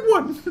the good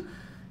one.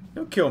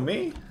 Don't kill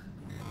me.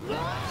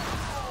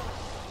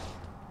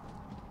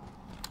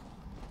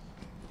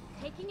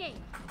 Taking aim.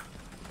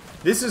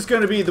 This is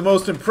going to be the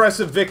most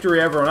impressive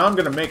victory ever, and I'm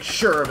going to make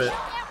sure of it.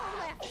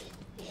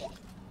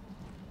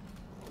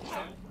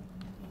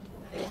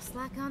 Just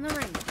like on the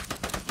ring.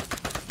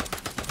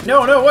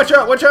 No, watch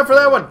out for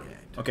that one.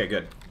 Okay,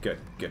 good. Get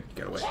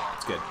away.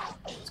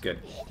 It's good.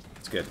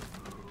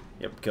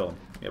 Yep, kill him.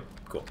 Yep,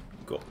 cool.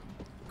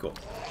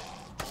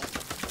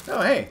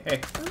 Oh, hey,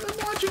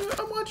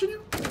 I'm watching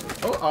you.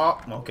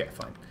 Oh, okay,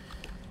 fine.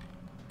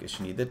 Guess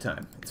you need the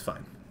time. It's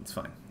fine.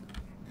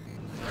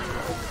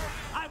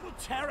 I will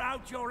tear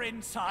out your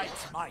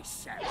insides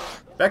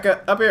myself.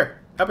 Becca, up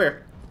here.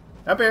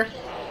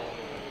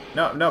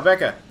 No,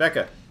 Becca,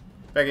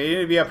 you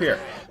need to be up here.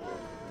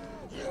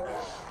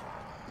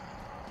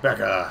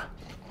 Becca,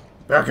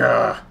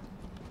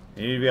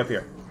 you need to be up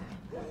here.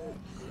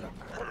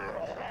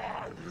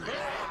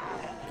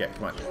 Okay,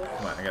 come on,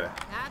 I gotta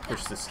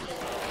push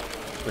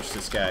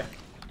this guy.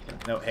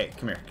 No, hey,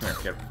 come here.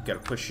 Gotta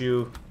push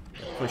you.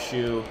 There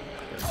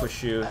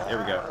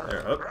we go.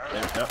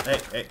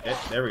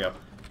 There we go.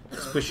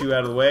 Let's push you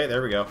out of the way.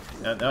 There we go.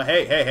 No,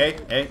 hey,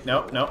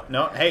 no.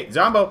 Hey,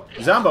 Zombo,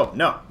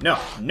 no.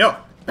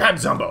 Bad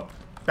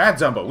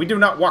Zombo. We do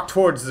not walk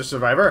towards the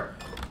survivor.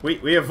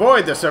 We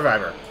avoid the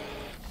survivor.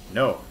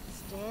 No.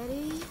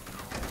 Steady.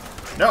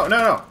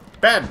 No.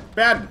 Bad.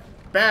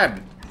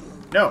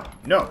 No.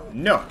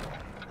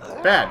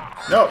 Bad.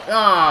 No.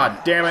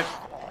 Ah, damn it.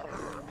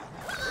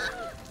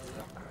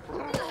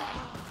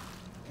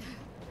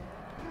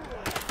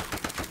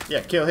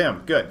 Yeah, kill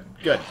him. Good.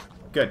 Come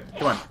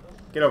on.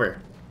 Get over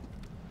here.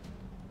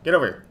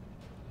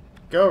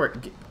 Go over.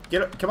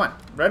 Come on.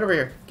 Right over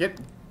here. Get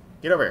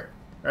over here.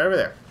 Right over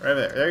there.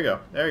 There you go.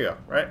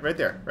 Right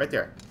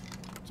there.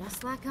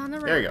 Just like on the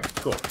ring. There you go.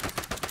 Cool.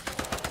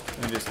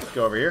 Let me just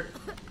go over here.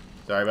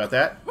 Sorry about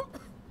that.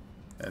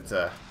 That's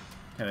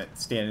kind of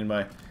stand in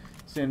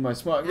my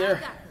spot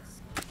there.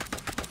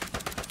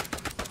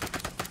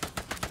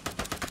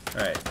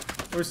 All right.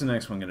 Where's the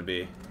next one gonna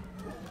be?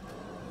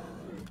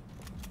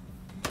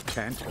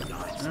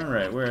 All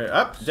right, we're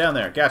up, down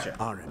there. Gotcha.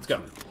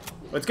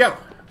 Let's go.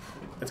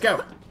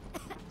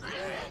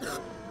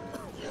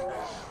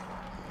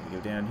 We go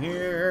down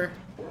here,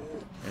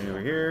 and over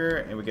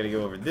here, and we gotta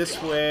go over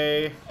this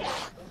way.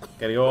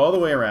 Gotta go all the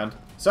way around.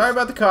 Sorry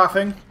about the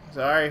coughing.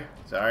 Sorry,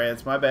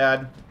 that's my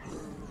bad.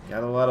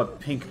 Got a lot of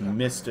pink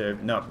mist.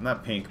 No,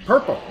 not pink.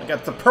 Purple. I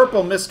got the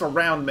purple mist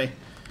around me.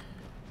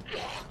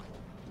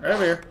 Right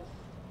over here.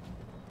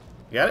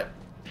 You got it?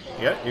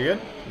 You're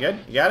good?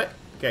 You got it?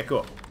 Okay,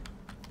 cool.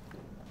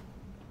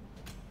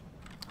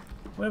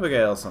 What have I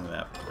got else on the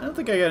map? I don't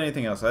think I got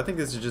anything else. I think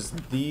this is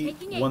just the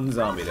one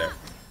zombie there.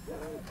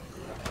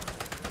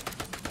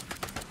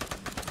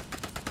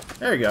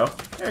 There you go.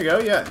 There you go.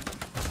 Yeah.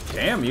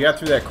 Damn, you got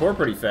through that core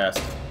pretty fast.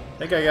 I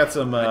think I got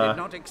some, I did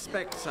not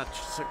expect such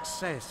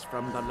success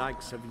from the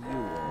likes of you.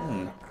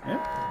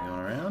 Yep. Going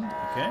around.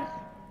 Okay.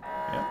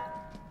 Yep.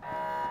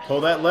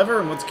 Pull that lever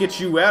and let's get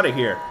you out of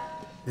here.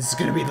 This is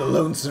gonna be the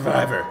lone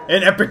survivor.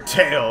 An epic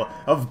tale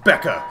of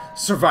Becca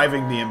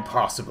surviving the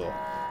impossible.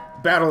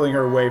 Battling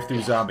her way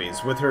through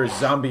zombies with her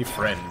zombie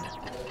friend.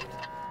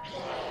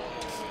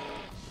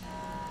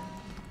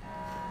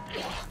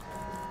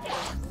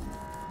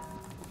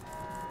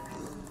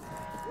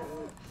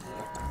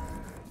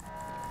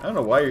 I don't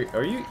know why you're,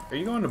 are you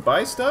going to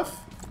buy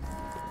stuff?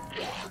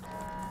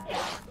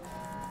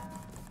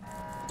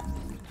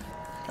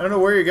 I don't know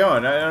where you're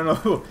going. I don't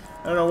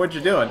know what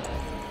you're doing.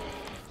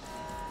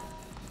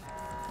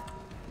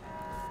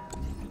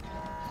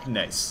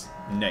 Nice.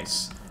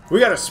 Nice. We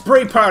got a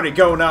spray party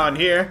going on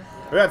here.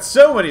 We got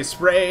so many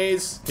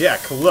sprays. Yeah,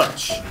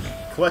 clutch.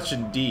 Clutch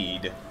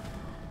indeed.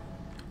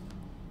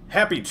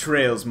 Happy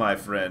trails, my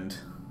friend.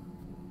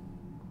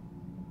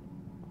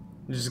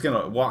 I'm just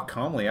gonna walk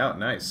calmly out.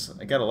 Nice.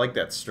 I gotta like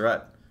that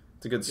strut.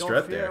 It's a good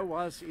strut there. Your fear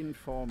was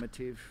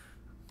informative,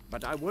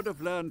 but I would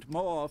have learned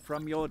more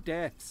from your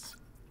deaths.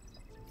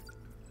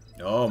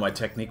 Oh, my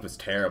technique was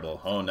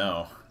terrible. Oh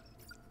no.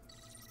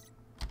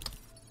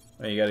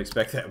 Well, you gotta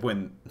expect that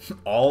when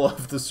all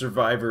of the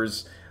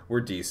survivors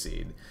were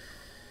DC'd.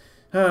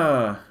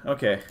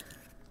 Okay.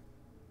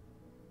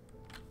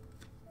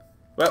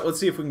 Well, let's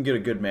see if we can get a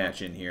good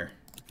match in here.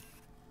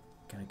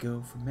 Gonna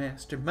go for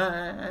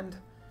Mastermind.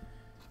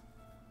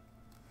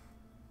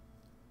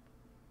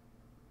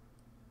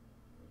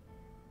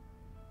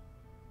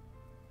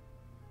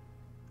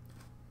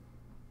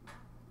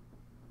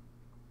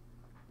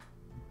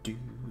 Do,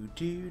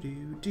 do,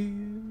 do,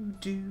 do,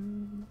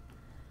 do.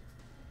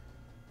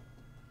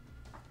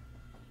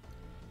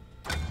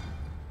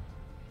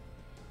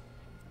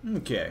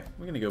 Okay,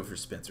 we're gonna go for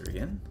Spencer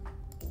again.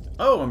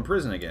 Oh, I'm in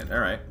prison again.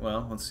 Alright,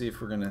 well, let's see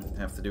if we're gonna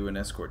have to do an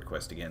escort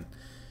quest again.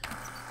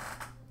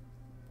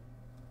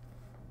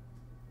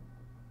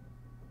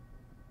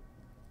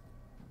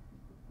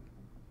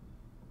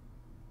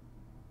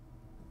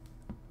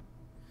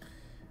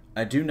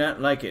 I do not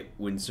like it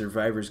when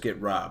survivors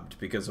get robbed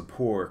because of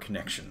poor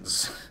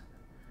connections.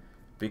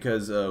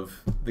 Because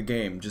of the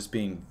game just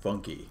being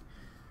funky.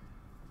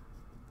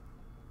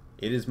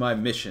 It is my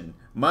mission,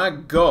 my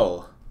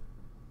goal,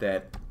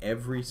 that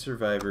every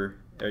survivor,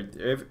 or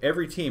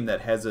every team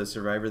that has a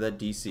survivor that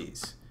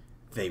DCs,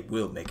 they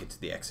will make it to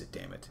the exit,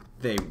 damn it.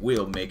 They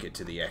will make it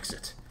to the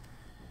exit.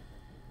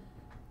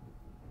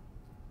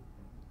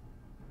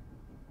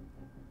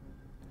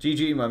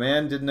 GG, my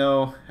man. Didn't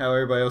know how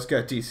everybody else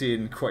got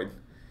DC'd in quite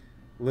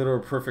literal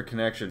perfect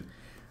connection.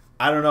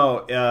 I don't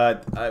know.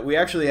 We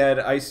actually had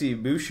Icy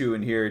Mushu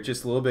in here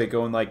just a little bit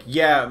going like,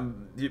 yeah,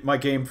 my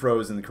game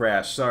froze and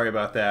crashed. Sorry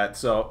about that.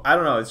 So, I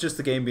don't know. It's just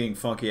the game being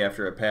funky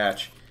after a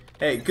patch.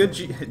 Hey, good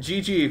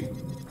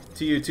GG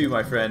to you too,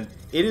 my friend.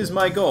 It is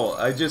my goal.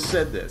 I just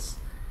said this.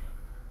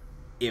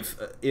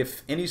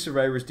 If any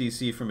survivors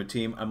DC from a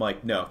team, I'm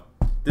like, no.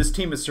 This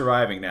team is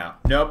surviving now.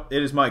 Nope.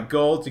 It is my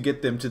goal to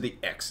get them to the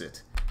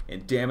exit.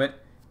 And damn it,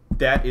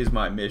 that is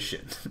my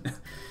mission.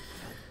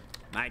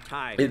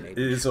 It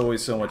is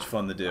always so much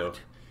fun to do.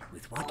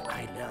 With what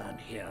I learned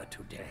here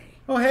today.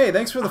 Oh hey,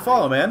 thanks for the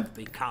follow, man.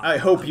 I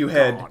hope you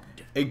had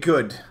a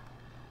good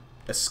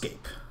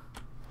escape.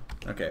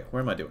 Okay,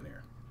 where am I doing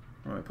here?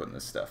 Where am I putting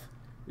this stuff?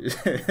 You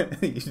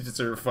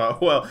deserve a follow.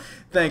 Well,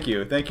 thank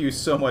you. Thank you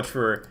so much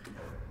for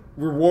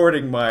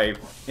rewarding my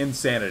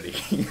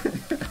insanity.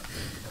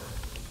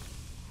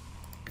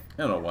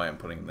 I don't know why I'm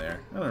putting him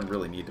there. I don't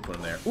really need to put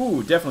him there.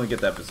 Ooh, definitely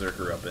get that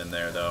Berserker up in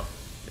there, though.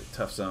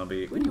 Tough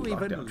zombie. Would you even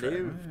live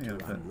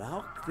to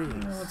unlock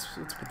this?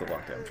 Let's put the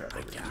lockdown trap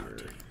over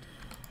here.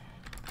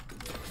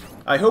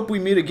 I hope we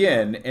meet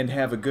again and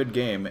have a good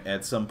game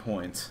at some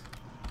point.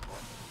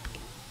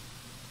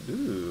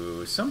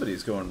 Ooh,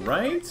 somebody's going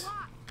right.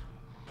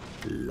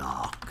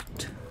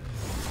 Locked.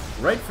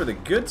 Right for the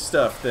good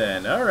stuff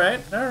then.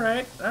 Alright,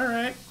 alright,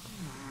 alright.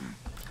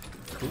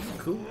 Cool,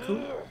 cool,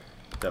 cool.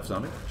 Tough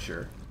zombie?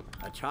 Sure.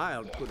 A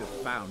child could have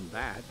found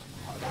that.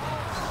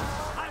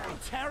 I will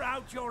tear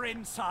out your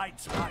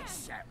insides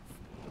myself.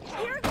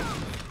 Here goes.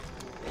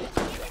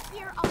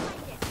 Here, I'll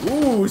find it.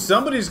 Ooh,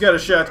 somebody's got a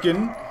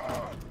shotgun.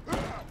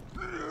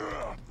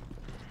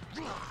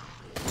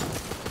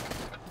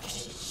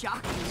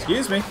 Shocking.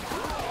 Excuse me.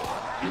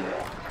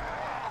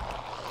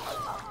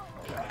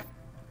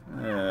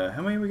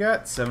 How many we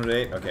got? 7 to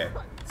 8. Okay,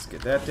 let's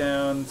get that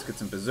down. Let's get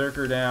some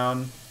Berserker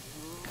down.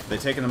 Are they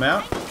taking them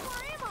out?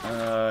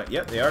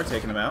 Yep, they are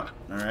taking them out.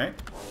 Alright.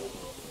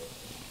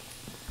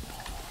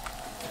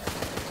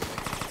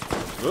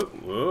 Whoa,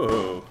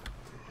 whoa.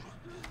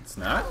 It's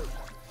not?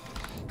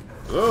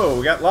 Whoa,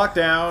 we got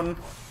lockdown.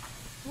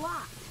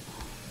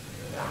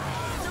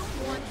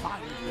 Someone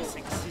find this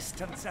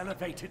existence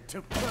elevated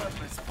to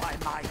purpose by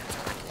my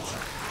touch.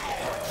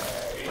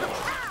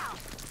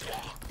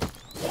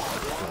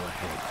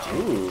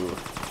 Ooh,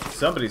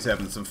 somebody's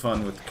having some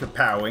fun with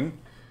kapowing.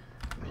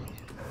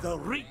 The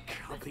reek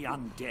of the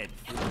undead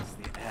fills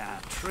the air,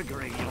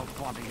 triggering your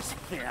body's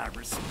fear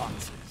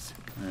responses.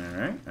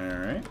 Alright,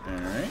 alright,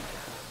 alright.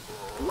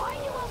 Why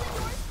are you open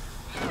doors?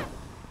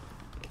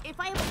 If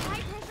I apply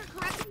pressure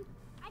correctly,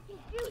 I can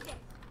use it.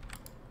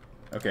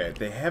 Okay,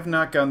 they have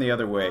not gone the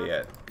other way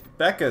yet.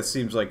 Becca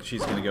seems like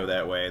she's gonna go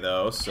that way,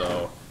 though,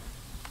 so...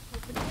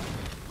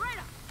 Right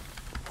up.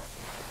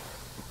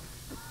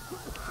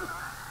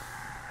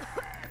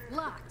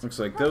 Locked. Looks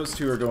like those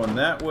two are going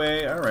that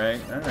way.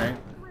 Alright, alright.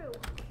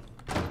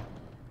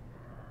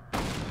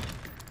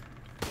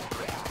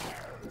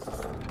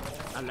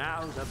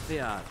 Allow the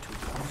fear to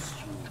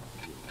consume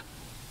you.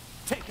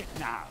 Take it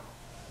now.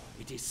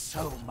 It is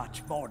so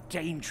much more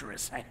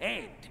dangerous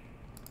ahead.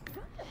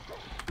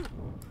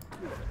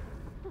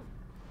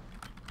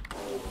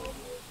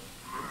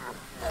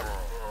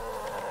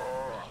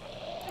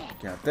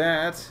 Got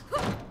that.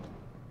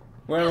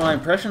 What are my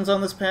impressions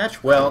on this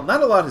patch? Well,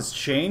 not a lot has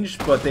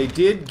changed, but they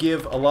did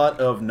give a lot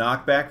of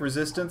knockback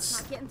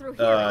resistance. Not getting through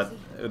here,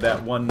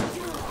 That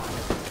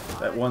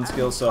one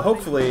skill, so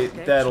hopefully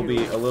that'll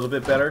be a little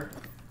bit better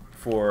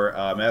for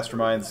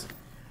Masterminds.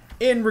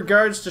 In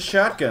regards to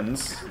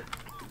shotguns...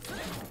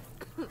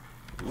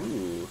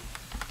 Ooh.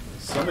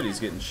 Somebody's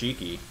getting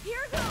cheeky. Here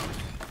goes.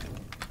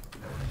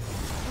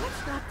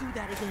 Let's not do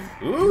that again.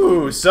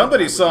 Ooh,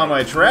 somebody saw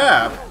my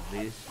trap.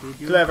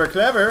 Clever,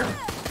 clever.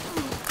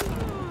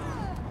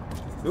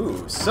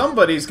 Ooh,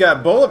 somebody's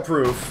got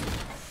bulletproof.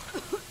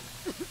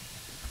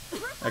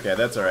 Okay,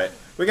 that's alright.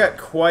 We got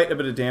quite a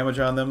bit of damage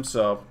on them,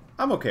 so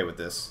I'm okay with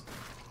this.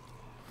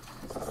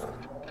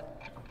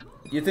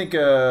 You think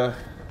the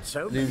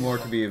new war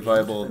could be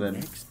viable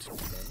than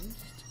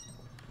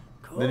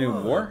the new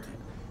war?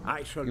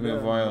 Give me a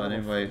while and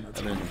invite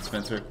other than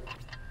Spencer.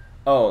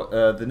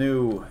 Oh, the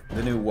new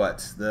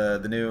what?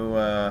 The new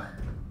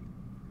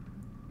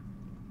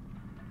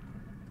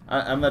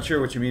I'm not sure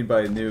what you mean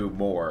by new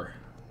more.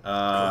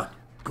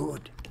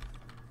 Good.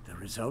 The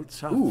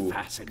results are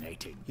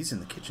fascinating. He's in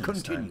the kitchen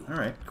this Continue. time.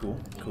 Alright, cool,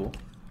 cool.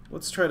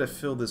 Let's try to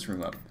fill this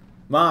room up.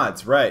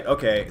 Mods, right,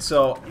 okay.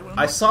 So,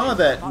 I saw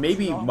that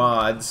maybe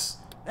mods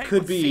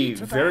could be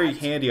very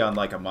handy on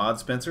like a mod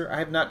Spencer. I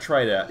have not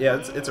tried it out. Yeah,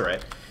 it's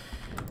alright.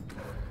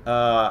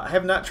 I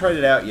have not tried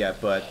it out yet,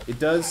 but it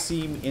does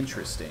seem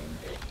interesting.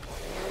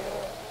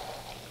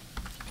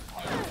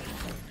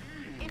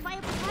 If I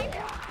apply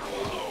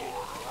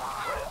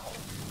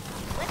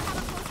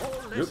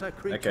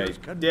Okay,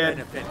 dead.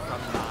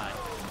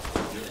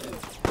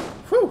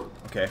 Whew.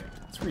 Okay,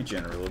 let's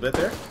regen a little bit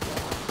there.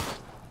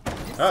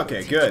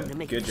 Okay,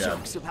 good. Good job.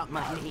 About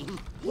my name.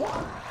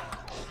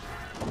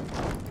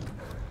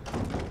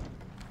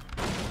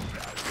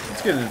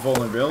 Let's get an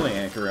invulnerability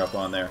anchor up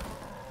on there.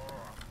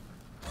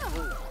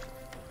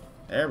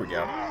 There we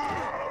go.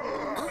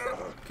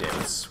 Okay,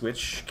 let's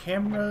switch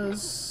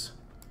cameras.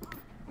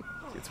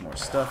 Get some more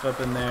stuff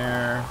up in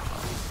there.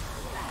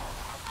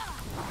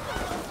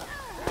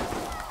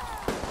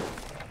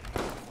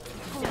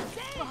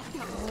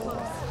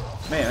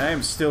 Man, I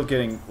am still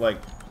getting, like,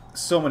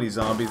 so many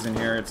zombies in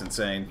here, it's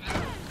insane.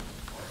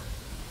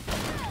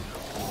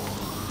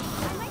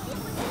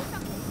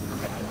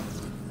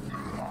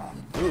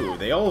 Ooh,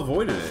 they all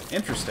avoided it.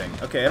 Interesting.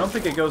 Okay, I don't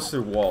think it goes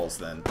through walls,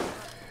 then.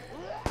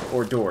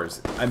 Or doors.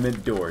 I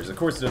meant doors. Of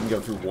course it doesn't go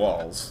through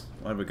walls.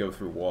 Why would it go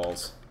through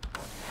walls?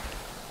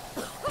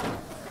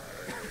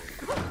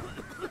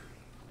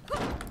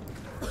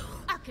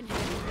 I can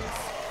handle this.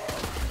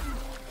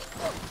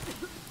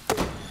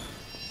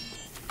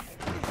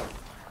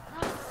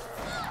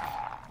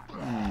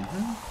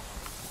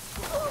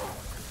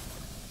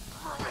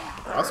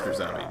 Oscar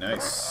zombie,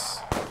 nice.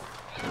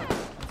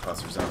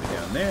 Oscar zombie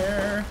down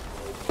there.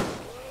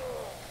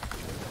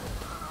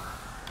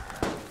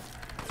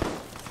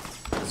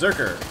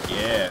 Berserker,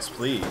 yes,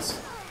 please.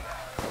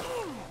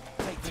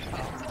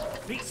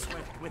 Be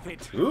swift with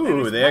it.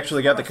 Ooh, they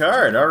actually got the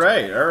card. All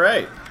right, all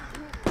right.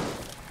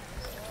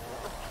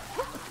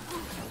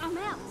 I'm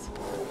out.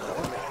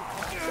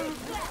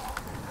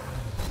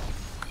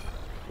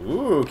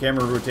 Ooh,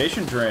 camera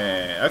rotation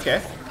drain.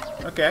 Okay,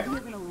 okay.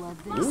 You're gonna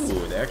love this.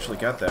 Ooh, they actually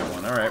got that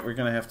one. All right, we're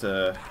gonna have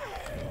to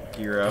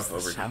gear up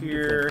over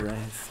here.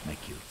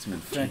 Some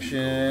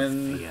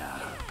infection.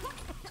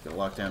 Let's get a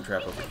lockdown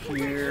trap over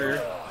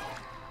here.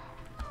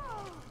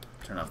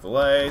 Turn off the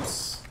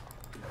lights.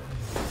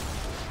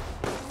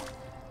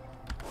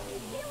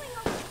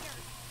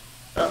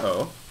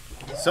 Uh-oh.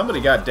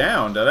 Somebody got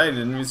downed. I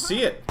didn't even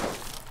see it.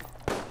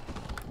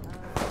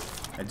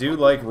 I do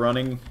like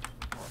running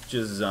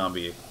just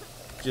zombie.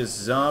 Just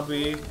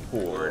zombie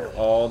horde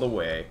all the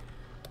way.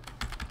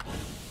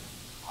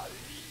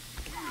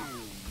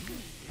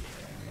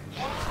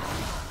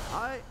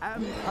 I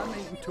am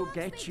coming to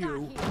get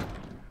you.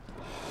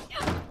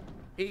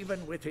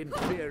 Even with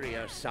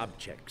inferior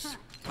subjects,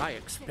 I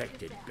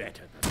expected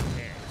better than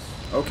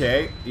this.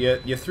 Okay,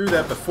 you threw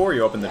that before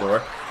you opened the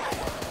door.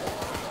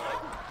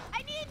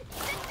 I need the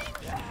thing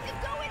to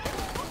go in the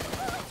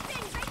bullet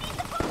things. I need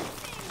the bullet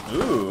thing.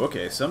 Ooh,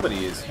 okay,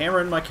 somebody is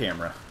hammering my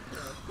camera.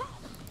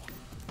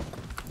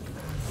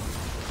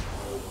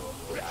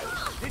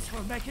 This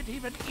will make it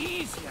even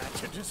easier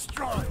to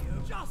destroy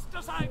you, just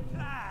as I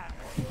planned.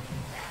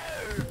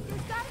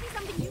 There's gotta be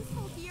something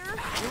useful here.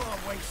 You are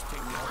wasting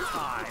your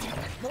time.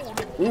 More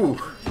Ooh.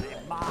 importantly,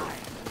 mine.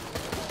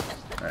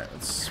 Alright,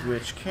 let's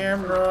switch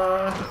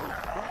camera.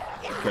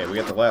 Okay, we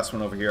got the last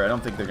one over here. I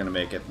don't think they're gonna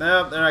make it.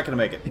 No, they're not gonna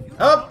make it.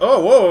 Oh, oh,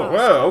 whoa,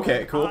 whoa,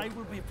 okay, cool.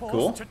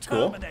 Cool,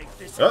 cool.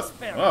 Oh,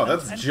 wow,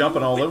 that's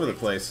jumping all over the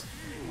place.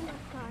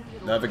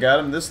 Never got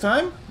him this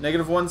time.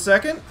 -1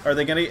 second. Are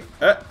they gonna?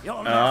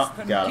 You're less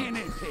than got him.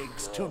 guinea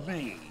pigs to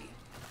me.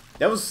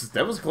 That was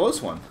a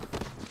close one.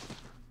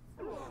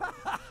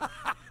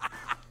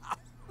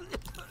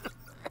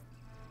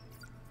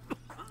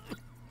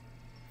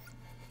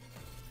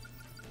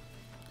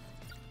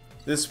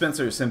 This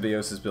Spencer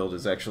Symbiosis build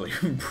is actually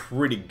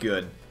pretty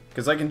good,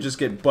 because I can just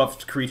get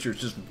buffed creatures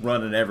just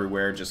running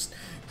everywhere, just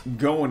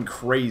going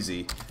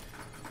crazy.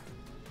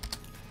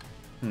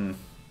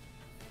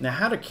 Now,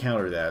 how to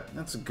counter that?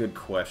 That's a good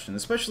question,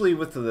 especially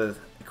with the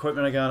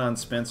equipment I got on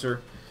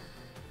Spencer.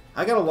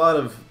 I got a lot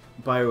of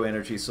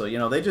bioenergy, so, you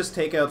know, they just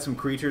take out some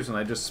creatures and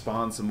I just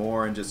spawn some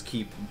more and just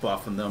keep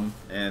buffing them,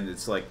 and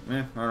it's like,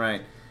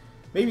 alright.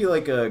 Maybe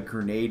like a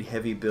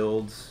grenade-heavy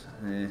build,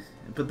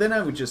 but then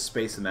I would just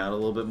space them out a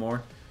little bit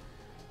more.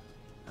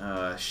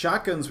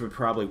 Shotguns would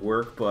probably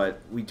work,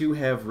 but we do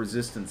have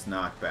resistance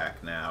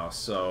knockback now,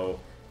 so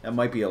that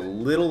might be a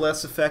little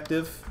less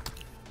effective.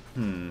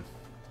 In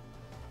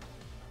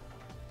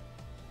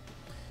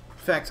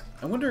fact,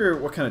 I wonder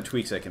what kind of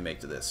tweaks I can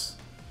make to this.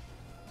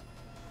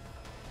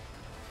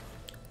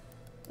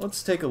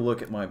 Let's take a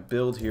look at my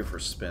build here for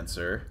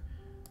Spencer.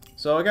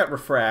 So I got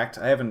Refract.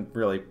 I haven't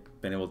really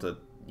been able to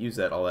use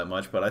that all that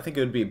much, but I think it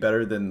would be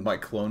better than my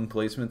clone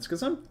placements,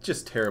 because I'm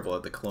just terrible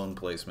at the clone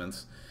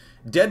placements.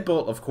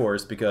 Deadbolt, of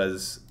course,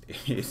 because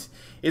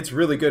it's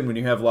really good when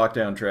you have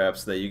lockdown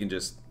traps that you can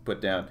just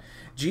put down.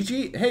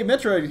 GG, hey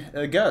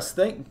Metroid, Gus,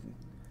 thank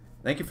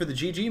you for the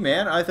GG,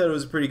 man. I thought it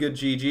was a pretty good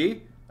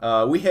GG.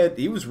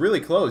 He was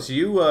really close.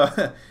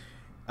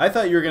 I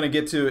thought you were gonna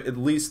get to at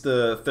least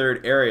the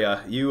third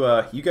area.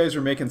 You guys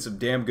were making some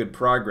damn good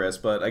progress,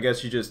 but I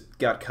guess you just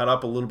got cut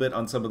up a little bit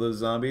on some of those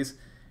zombies.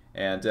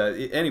 And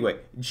anyway,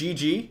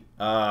 GG.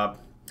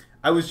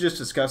 I was just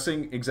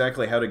discussing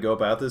exactly how to go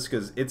about this,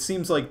 because it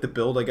seems like the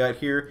build I got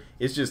here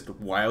is just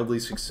wildly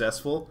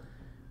successful.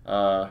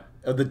 The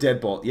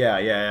Deadbolt,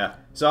 yeah.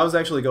 So I was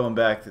actually going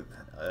back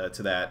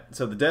to that.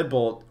 So the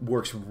Deadbolt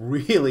works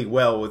really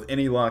well with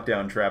any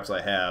lockdown traps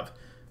I have.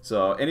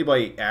 So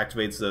anybody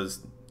activates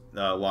those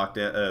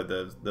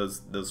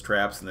those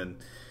traps, and then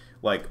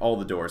like all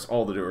the doors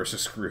are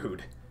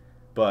screwed.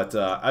 But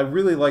I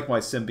really like my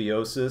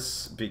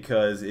Symbiosis,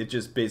 because it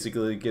just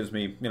basically gives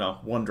me, you know,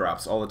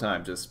 1-drops all the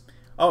time. Just,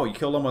 oh, you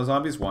killed all my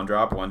zombies,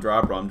 1-drop,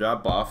 1-drop,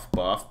 1-drop, buff,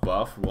 buff,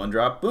 buff,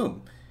 1-drop,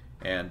 boom.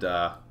 And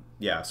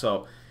yeah,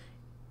 so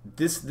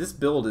this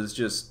build is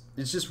just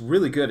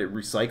really good at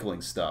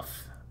recycling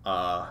stuff,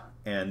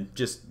 and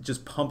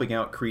just pumping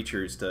out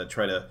creatures to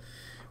try to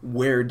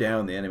wear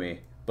down the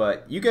enemy.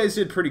 But you guys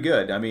did pretty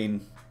good. I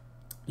mean,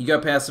 you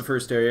got past the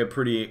first area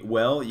pretty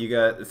well. You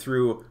got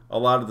through a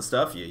lot of the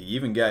stuff. You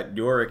even got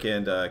Yorick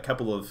and a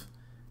couple of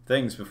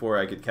things before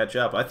I could catch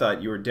up. I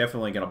thought you were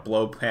definitely going to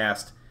blow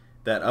past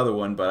that other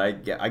one, but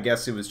I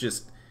guess it was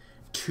just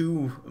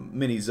too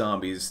many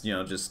zombies, you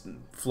know, just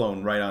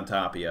flown right on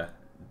top of you.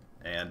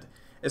 And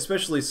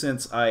especially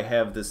since I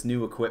have this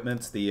new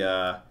equipment,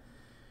 the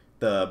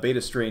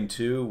Beta Strain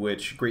 2,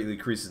 which greatly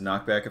increases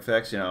knockback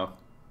effects, you know.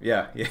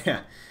 Yeah.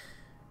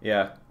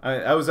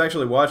 I was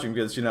actually watching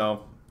because, you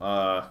know,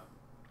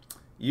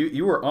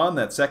 you were on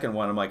that second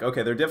one. I'm like,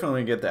 okay, they're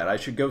definitely gonna get that. I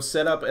should go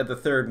set up at the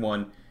third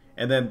one,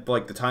 and then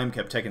like the time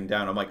kept ticking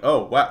down. I'm like,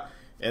 oh wow,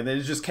 and then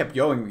it just kept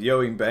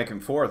yoing back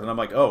and forth, and I'm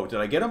like, oh, did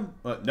I get them?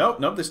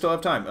 Nope, they still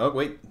have time. Oh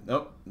wait,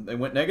 nope, they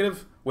went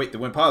negative. Wait, they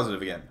went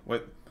positive again.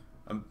 Wait,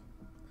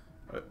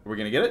 we're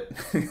gonna get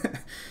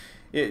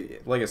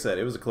it. Like I said,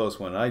 it was a close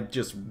one. I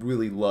just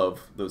really love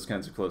those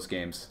kinds of close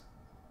games.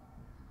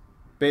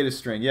 Beta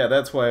Strain, yeah,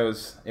 that's why I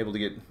was able to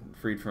get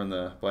freed from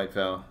the Blight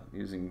Fowl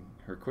using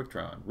her Quick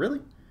Draw on. Really?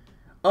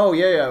 Oh,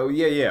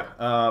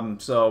 yeah.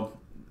 So,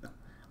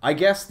 I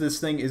guess this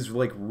thing is,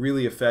 like,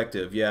 really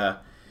effective, yeah.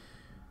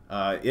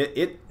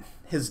 It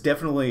has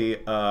definitely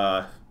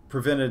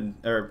prevented,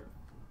 or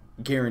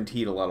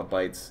guaranteed a lot of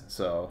bites,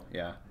 so,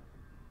 yeah.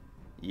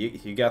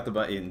 You got the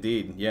bite,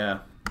 indeed, yeah.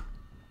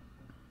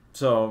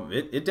 So,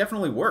 it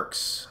definitely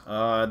works.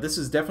 This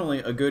is definitely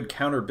a good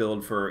counter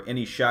build for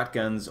any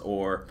shotguns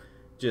or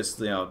just,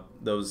 you know,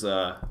 those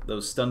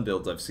stun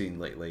builds I've seen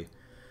lately.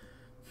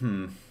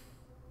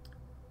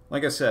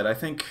 Like I said, I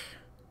think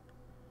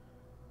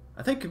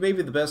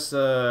maybe the best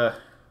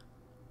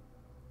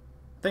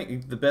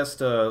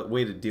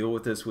way to deal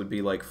with this would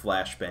be like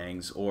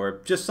flashbangs, or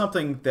just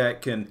something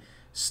that can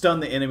stun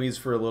the enemies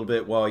for a little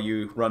bit while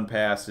you run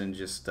past and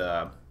just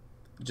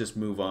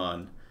move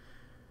on.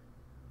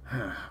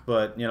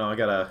 But, you know, I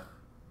gotta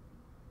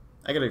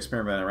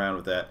experiment around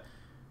with that.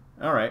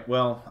 Alright,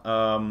 well,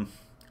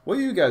 what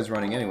are you guys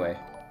running anyway?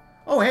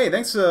 Oh, hey,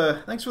 thanks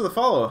for the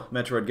follow,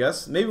 Metroid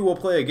Gus. Maybe we'll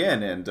play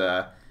again, and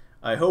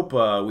I hope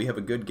we have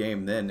a good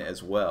game then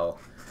as well.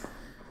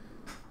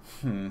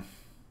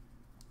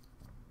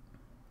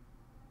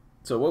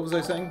 So what was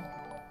I saying?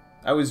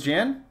 I was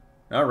Jan?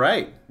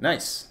 Alright,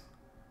 nice.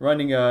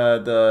 Running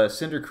the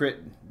Cindercrit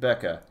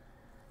Becca.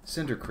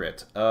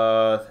 Cindercrit.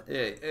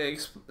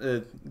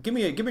 Give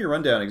me a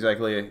rundown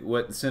exactly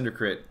what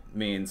Cindercrit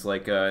means.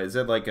 Like, is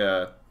that like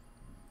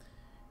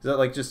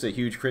just a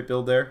huge crit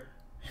build there?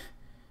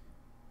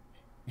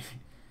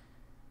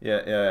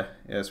 Yeah,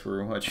 yes,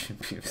 we're watching.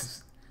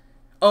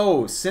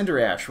 Oh, Cinder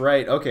Ash,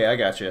 right? Okay, I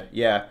gotcha.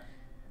 Yeah,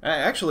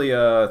 I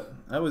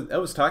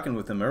was talking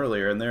with them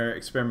earlier, and they're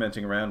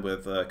experimenting around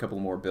with a couple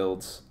more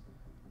builds.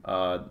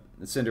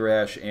 Cinder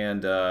Ash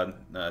and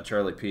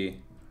Charlie P.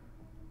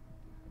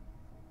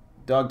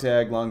 Dog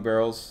Tag, Long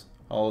Barrels,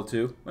 Hollow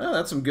 2. Well,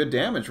 that's some good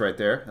damage right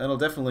there. That'll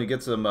definitely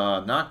get some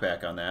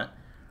knockback on that.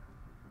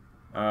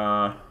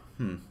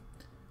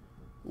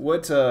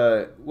 What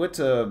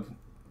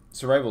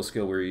survival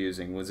skill were you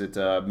using? Was it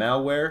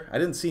malware? I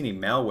didn't see any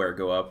malware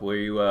go up. Were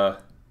you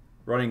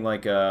running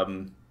like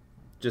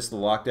just the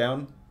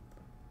lockdown?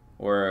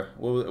 Or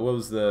what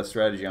was the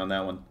strategy on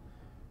that one?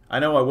 I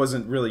know I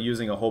wasn't really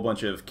using a whole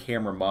bunch of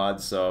camera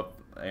mods, so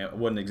it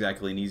wasn't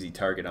exactly an easy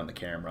target on the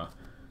camera.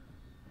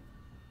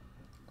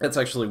 That's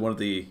actually one of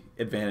the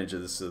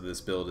advantages of this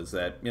build, is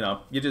that, you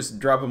know, you just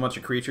drop a bunch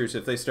of creatures.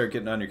 If they start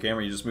getting on your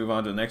camera, you just move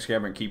on to the next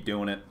camera and keep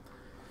doing it.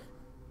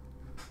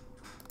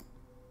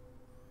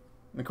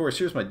 And of course,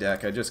 here's my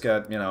deck. I just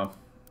got, you know,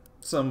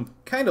 some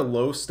kind of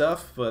low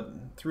stuff, but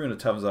threw in a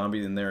tough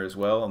zombie in there as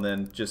well, and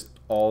then just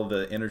all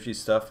the energy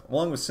stuff,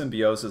 along with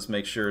Symbiosis.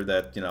 Make sure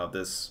that, you know,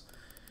 this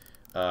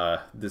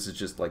is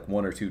just like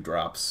 1 or 2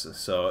 drops,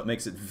 so it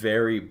makes it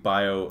very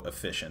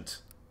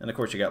bio-efficient. And of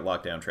course, you got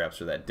lockdown traps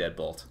for that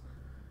deadbolt.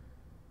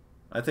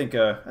 I think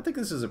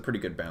this is a pretty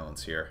good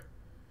balance here.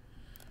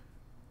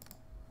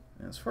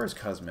 As far as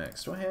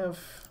cosmetics, do I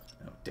have...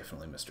 Oh,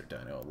 definitely Mr.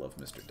 Dino. I love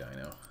Mr.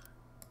 Dino.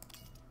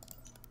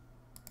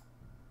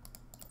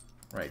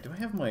 Right, do I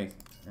have my...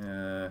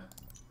 right,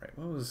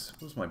 what was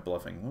my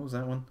bluffing? What was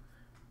that one?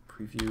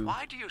 Preview...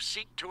 Why do you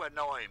seek to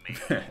annoy me?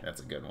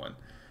 That's a good one.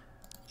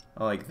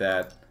 I like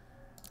that.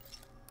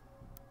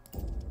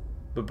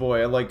 But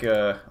boy, I like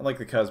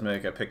the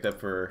cosmetic I picked up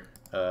for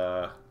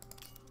a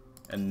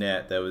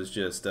net that was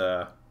just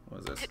what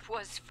was this? It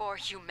was for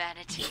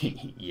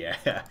humanity.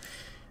 Yeah,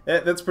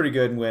 that's pretty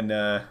good when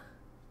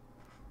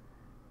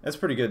that's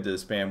pretty good to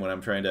spam when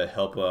I'm trying to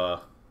help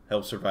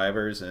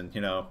survivors, and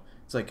you know,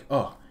 it's like,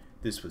 oh,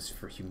 this was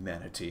for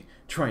humanity,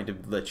 trying to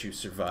let you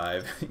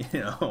survive. You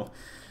know.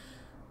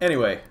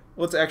 Anyway,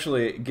 let's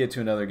actually get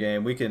to another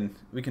game. We can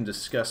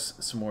discuss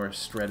some more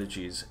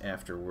strategies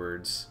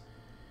afterwards.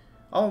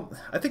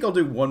 I think I'll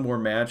do one more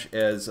match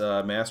as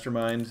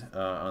Mastermind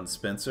on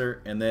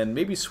Spencer, and then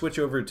maybe switch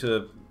over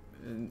to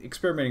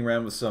experimenting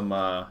around with some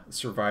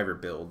Survivor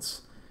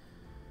builds.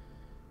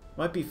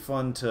 Might be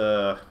fun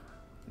to,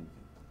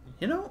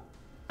 you know,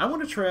 I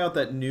want to try out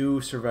that new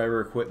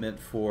Survivor equipment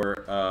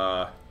for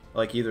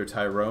like either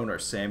Tyrone or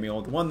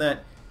Samuel, the one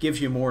that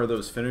gives you more of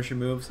those finisher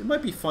moves. It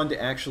might be fun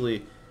to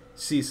actually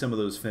see some of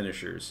those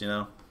finishers, you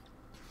know,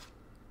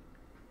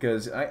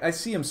 because I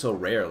see them so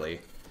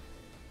rarely.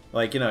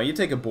 Like, you know, you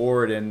take a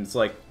board and it's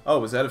like, oh,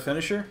 was that a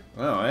finisher?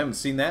 Well, I haven't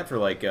seen that for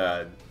like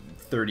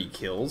 30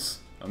 kills.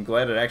 I'm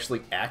glad it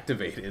actually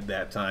activated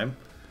that time.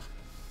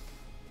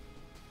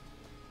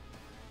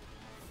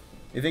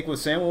 You think with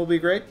Samuel will be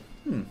great?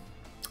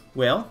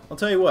 Well, I'll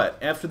tell you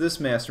what. After this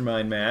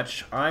Mastermind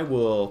match, I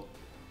will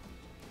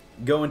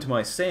go into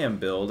my Sam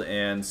build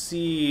and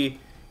see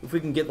if we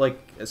can get like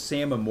a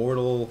Sam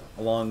Immortal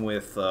along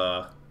with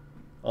the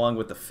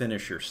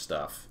finisher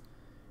stuff.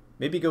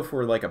 Maybe go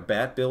for like a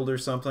Bat build or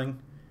something.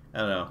 I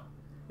don't know.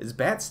 Is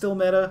Bat still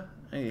meta?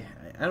 I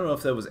don't know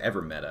if that was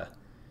ever meta.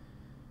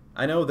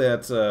 I know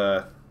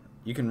that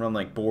you can run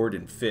like Board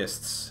and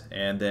Fists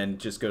and then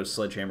just go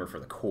Sledgehammer for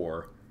the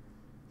core.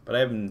 But I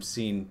haven't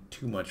seen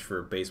too much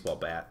for Baseball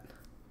Bat.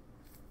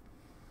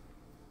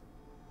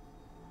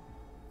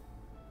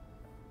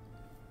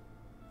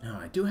 No,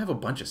 I do have a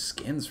bunch of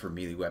skins for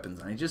melee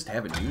weapons, and I just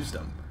haven't used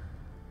them.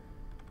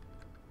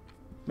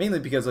 Mainly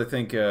because I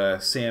think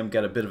Sam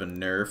got a bit of a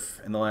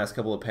nerf in the last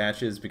couple of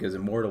patches because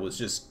Immortal was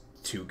just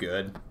too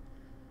good.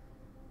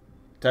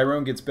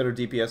 Tyrone gets better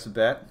DPS with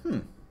Bat.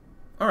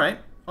 Alright,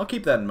 I'll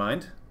keep that in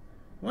mind.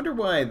 Wonder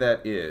why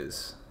that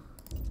is.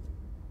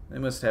 They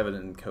must have it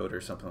in code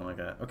or something like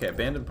that. Okay,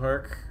 Abandoned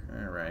Park.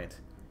 Alright.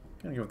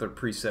 Gonna go with our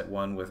preset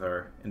one with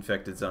our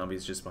infected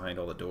zombies just behind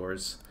all the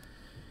doors.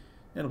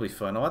 It'll be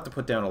fun. I'll have to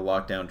put down a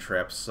lockdown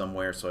trap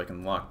somewhere so I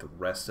can lock the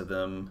rest of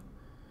them.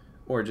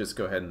 Or just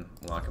go ahead and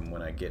lock them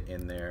when I get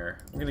in there.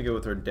 We're going to go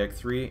with our deck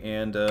 3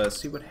 and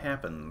see what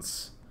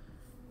happens.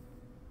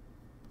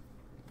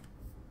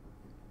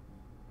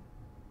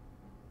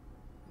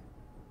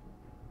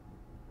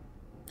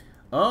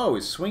 Oh,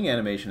 his swing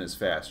animation is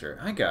faster.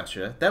 I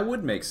gotcha. That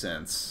would make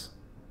sense.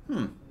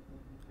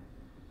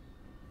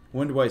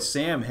 Wonder why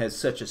Sam has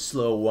such a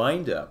slow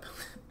wind-up.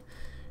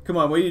 Come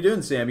on, what are you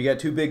doing, Sam? You got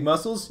two big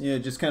muscles? You know,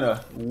 just kind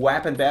of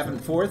whapping back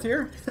and forth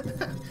here?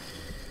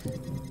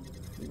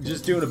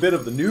 Just doing a bit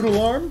of the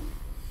noodle arm?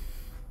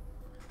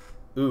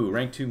 Ooh,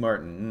 rank 2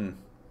 Martin.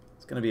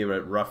 It's going to be a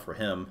bit rough for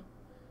him.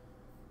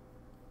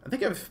 I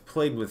think I've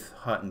played with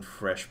Hot and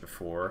Fresh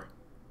before.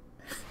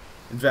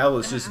 And Val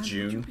is just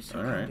June.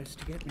 Alright.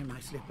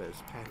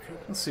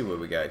 Let's see what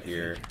we got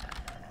here.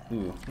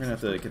 Ooh, we're gonna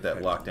have to get that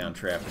lockdown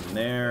trap in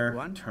there.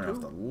 Turn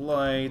off the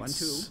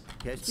lights.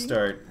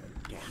 Start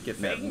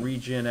getting that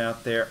regen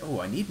out there.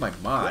 Oh, I need my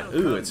mod.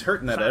 Ooh, it's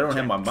hurting that I don't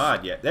have my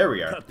mod yet. There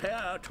we are.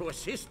 Prepare to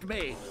assist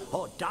me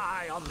or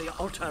die on the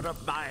altar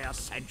of my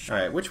ascension.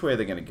 Alright, which way are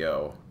they gonna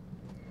go?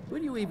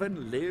 Will you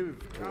even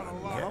live to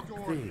unlock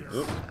this?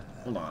 Oop,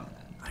 hold on.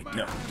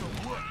 No.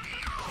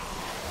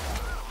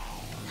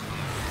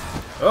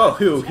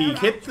 Oh, he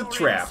hit the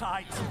trap.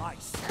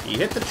 He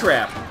hit the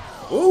trap.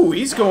 Ooh,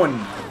 he's going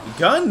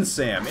gun,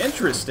 Sam.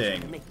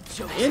 Interesting.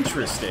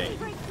 Interesting.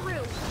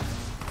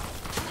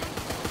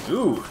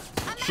 Ooh,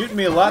 shooting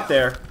me a lot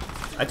there.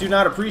 I do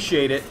not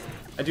appreciate it.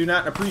 I do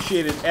not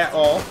appreciate it at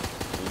all.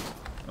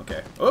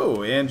 Okay.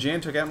 Oh, and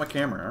Jan took out my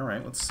camera.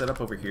 Alright, let's set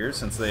up over here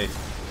since they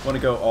want to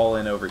go all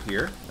in over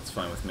here. That's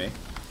fine with me.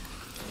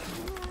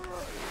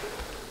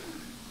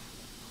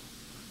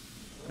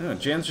 Oh,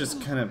 Jan's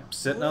just kind of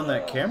sitting on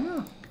that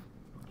camera?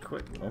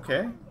 Quick.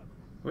 Okay.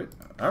 Wait.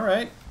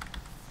 Alright.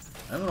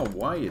 I don't know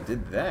why you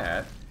did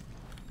that.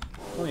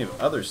 Plenty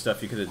of other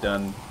stuff you could have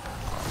done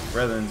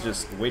rather than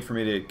just wait for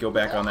me to go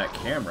back on that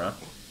camera.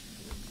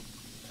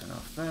 Turn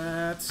off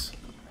that.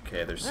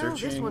 Okay, they're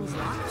searching. This one's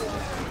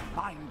locked.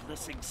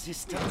 Mindless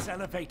existence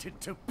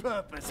elevated to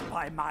purpose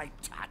by my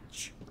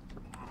touch.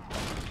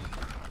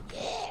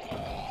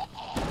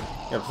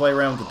 Gotta play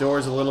around with the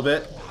doors a little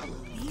bit.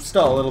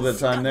 Stall a little bit of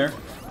time there.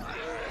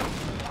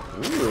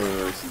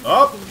 Ooh.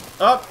 Up!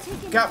 Up!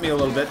 Got me a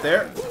little bit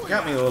there.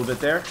 Got me a little bit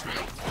there.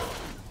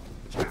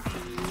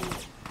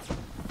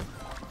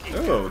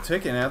 Ooh,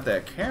 taking out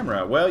that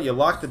camera. Well, you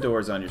locked the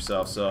doors on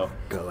yourself, so...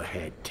 Go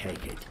ahead,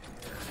 take it.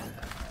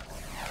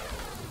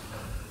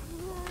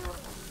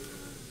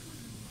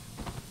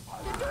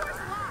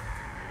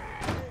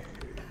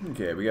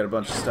 Okay, we got a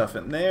bunch of stuff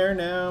in there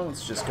now.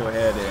 Let's just go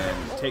ahead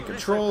and take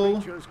control.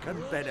 Creatures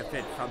can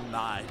benefit from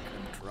my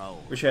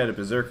control. Wish I had a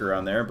berserker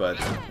on there, but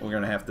we're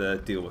gonna have to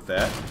deal with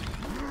that.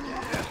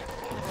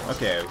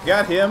 Okay, we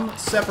got him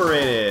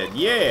separated.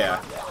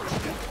 Yeah!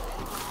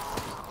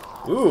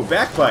 Ooh,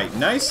 backbite.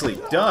 Nicely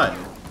done.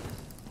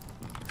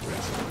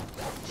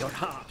 Your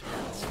heart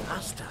beats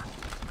faster.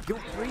 Your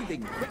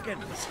breathing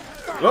quickens.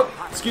 Whoop,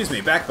 excuse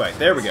me, backbite.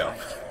 There we go.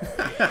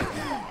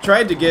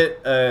 Tried to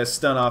get a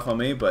stun off on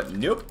me, but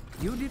nope.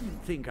 You didn't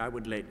think I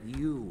would let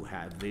you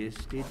have this,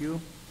 did you?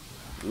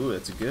 Ooh,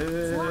 that's a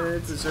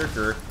good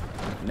berserker.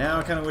 Now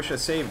I kind of wish I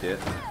saved it.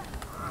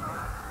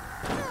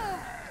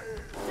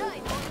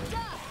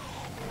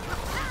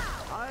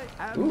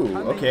 Ooh,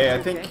 okay,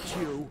 I think...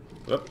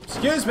 Whoop,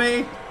 excuse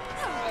me!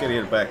 Gotta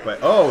get a backbite.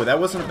 Oh, that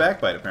wasn't a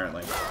backbite,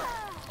 apparently.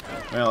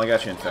 Well, I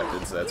got you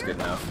infected, so that's good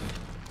enough.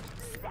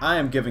 I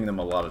am giving them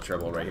a lot of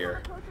trouble right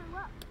here.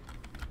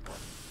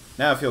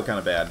 Now I feel kind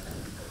of bad.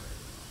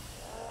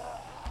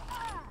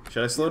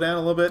 Should I slow down a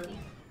little bit?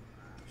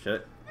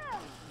 Should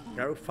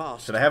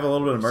I have a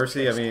little bit of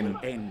mercy? I mean,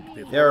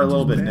 they're a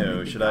little bit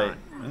new. Should I...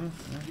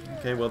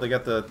 Okay, well, they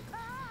got the...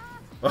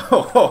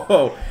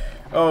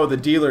 Oh, the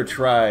dealer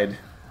tried.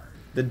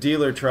 The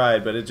dealer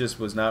tried, but it just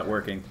was not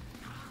working.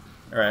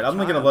 Alright, I'm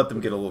going to let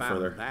them get a little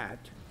further.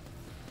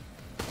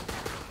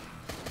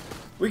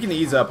 We can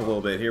ease up a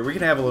little bit here. We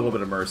can have a little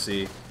bit of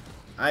mercy.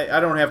 I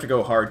don't have to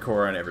go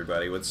hardcore on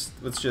everybody. Let's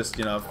just,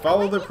 you know,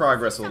 follow their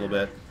progress a little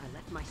bit. I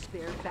left my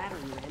spare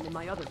battering ram in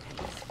my other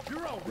pants.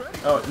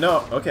 Oh,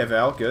 no. Okay,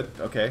 Val, good.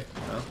 Okay.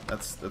 Well,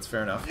 that's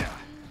fair enough.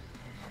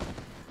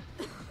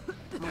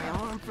 My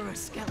arm for a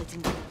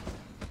skeleton.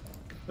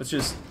 Let's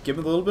just give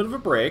him a little bit of a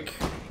break.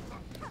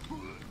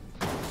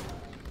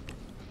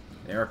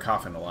 They are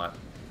coughing a lot.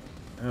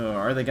 Oh,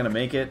 are they going to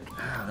make it?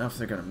 I don't know if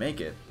they're going to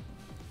make it.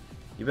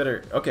 You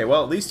better... Okay,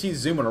 well, at least he's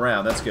zooming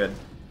around. That's good.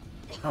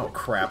 Oh,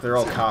 crap. They're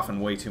all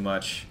coughing way too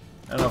much.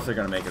 I don't know if they're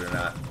going to make it or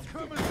not.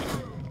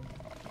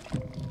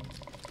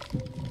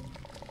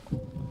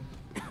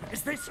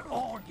 Is this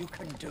all you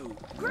can do?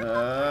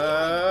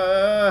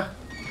 I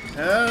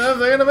don't know if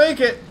they're going to make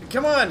it.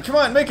 Come on, come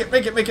on. Make it,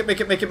 make it, make it, make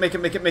it, make it, make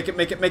it, make it, make it,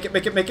 make it, make it,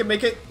 make it, make it,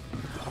 make it.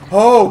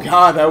 Oh,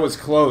 God, that was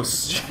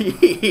close.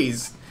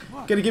 Jeez.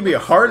 Gonna give me a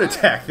heart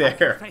attack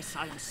there. I confess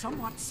I'm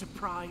somewhat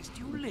surprised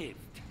you lived.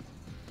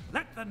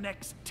 Let the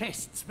next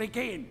tests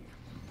begin.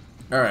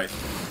 Alright.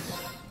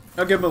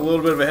 I'll give them a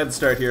little bit of a head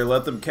start here.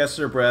 Let them catch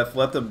their breath.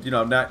 Let them, you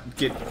know, not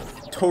get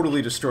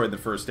totally destroyed in the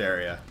first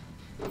area.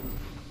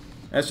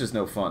 That's just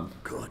no fun.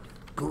 Good,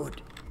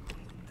 good.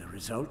 The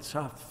results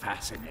are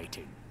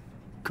fascinating.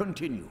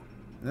 Continue.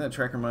 Is that a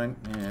tracker mine?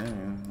 Yeah,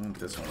 I want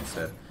this one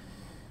instead.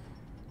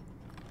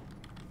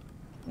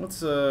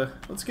 Let's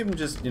give him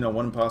just, you know,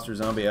 one imposter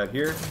zombie out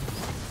here.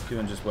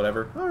 Doing just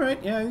whatever.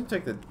 Alright, yeah, you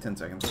take the 10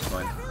 seconds. That's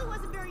fine. That really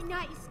wasn't very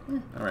nice.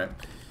 Alright.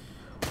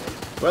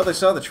 Well, they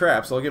saw the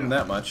traps, I'll give them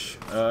that much.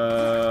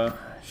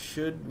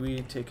 Should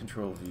we take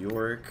control of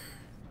Yorick?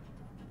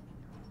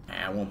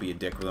 I won't be a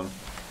dick with them.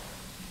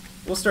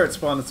 We'll start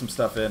spawning some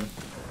stuff in.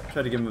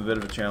 Try to give them a bit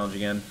of a challenge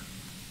again.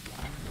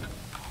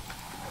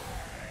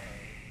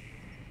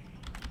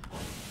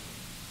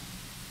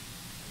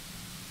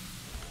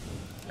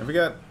 Have we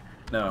got...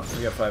 No,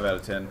 we got 5 out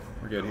of 10.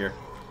 We're good here.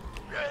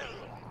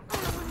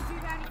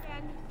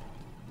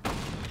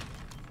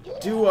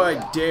 Do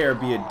I dare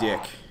be a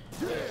dick?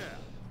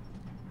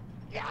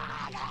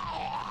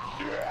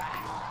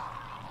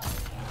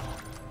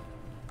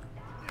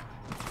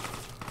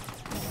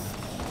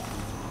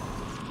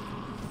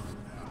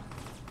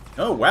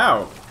 Oh,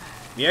 wow.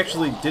 He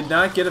actually did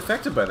not get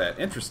affected by that.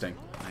 Interesting.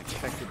 I'm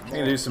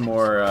gonna do some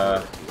more,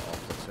 gotta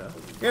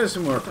do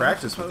some more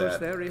practice with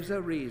that.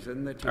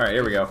 Alright,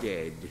 here we go.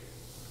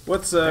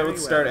 Let's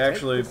start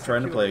actually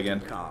trying to play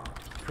again.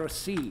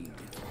 Proceed.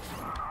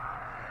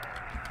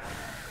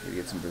 Maybe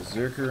get some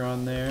Berserker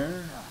on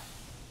there.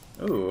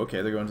 Ooh,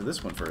 okay, they're going to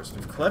this one first.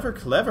 Clever,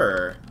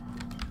 clever.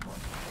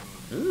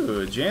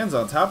 Ooh, Jan's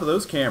on top of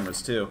those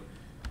cameras, too.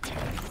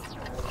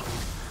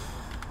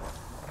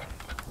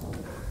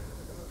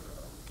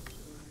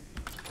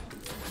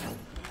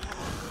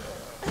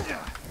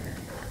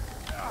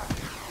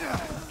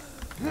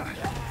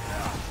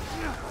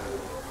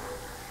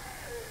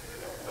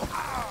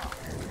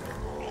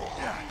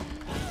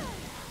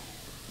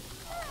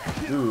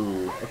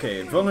 Ooh,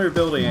 okay,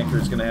 vulnerability anchor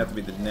is gonna have to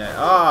be the net.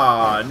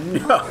 Ah,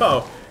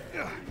 no!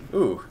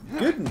 Ooh,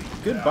 good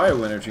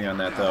bioenergy on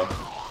that, though.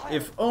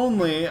 If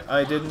only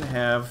I didn't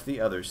have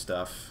the other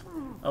stuff.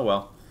 Oh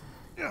well.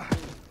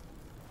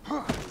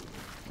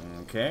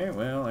 Okay,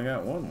 well, I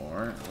got one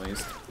more, at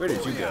least. Where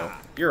did you go?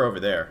 You're over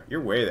there. You're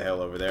way the hell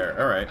over there.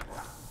 Alright.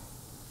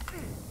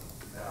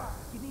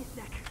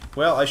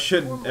 Well, I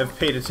should have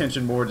paid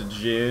attention more to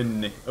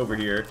Jin over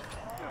here.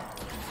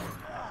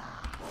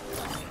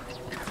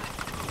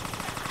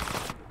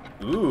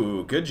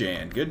 Ooh, good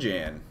Jan, good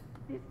Jan.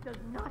 This does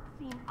not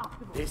seem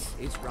optimal. This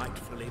is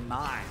rightfully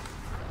mine.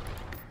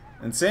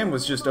 And Sam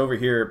was just over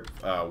here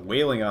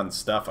wailing on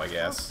stuff, I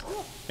guess.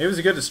 It was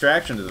a good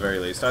distraction to the very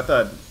least. I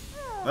thought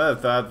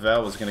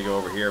Val was going to go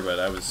over here, but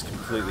I was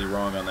completely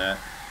wrong on that.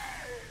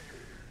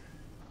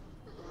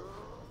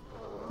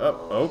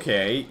 Oh,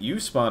 okay. You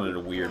spawned at a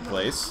weird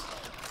place.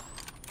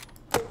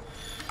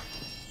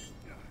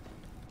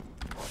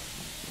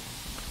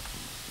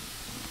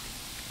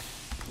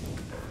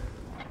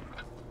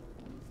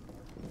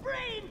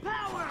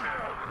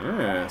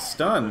 Yeah,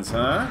 stuns,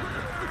 huh?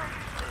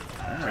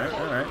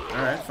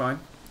 Alright, fine.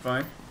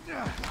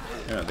 Yeah,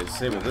 they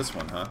disabled this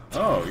one, huh?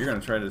 Oh, you're gonna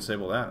try to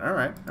disable that.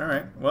 Alright.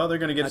 Well, they're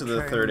gonna get to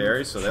the third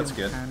area, so that's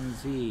good.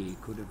 Chimpanzee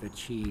could have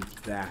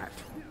achieved that.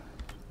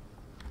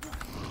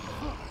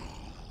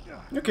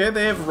 Okay,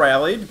 they have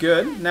rallied.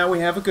 Good. Now we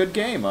have a good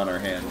game on our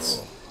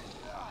hands.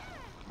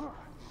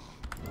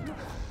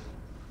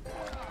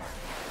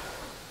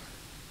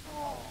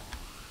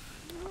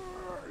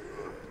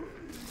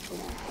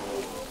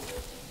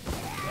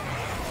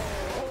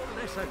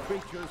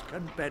 Creatures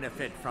can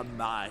benefit from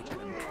my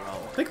control.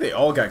 I think they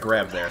all got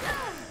grabbed there.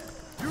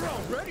 You're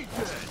already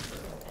dead.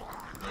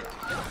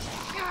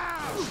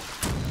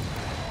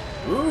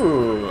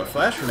 Ooh, a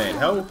flash grenade.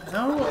 How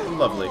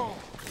lovely.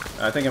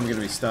 I think I'm going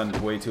to be stunned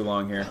way too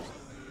long here.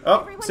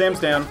 Oh, Sam's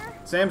down.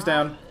 Sam's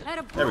down.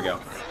 There we go.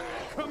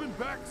 Coming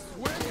back,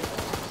 swing.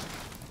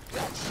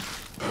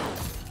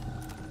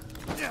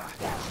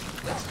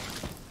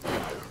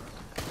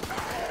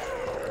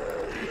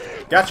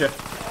 Gotcha.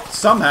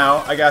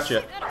 Somehow, I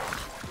gotcha.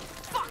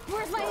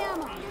 Where's my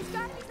ammo? There's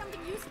gotta be something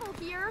useful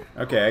here.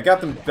 Okay, I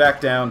got them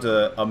back down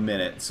to a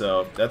minute,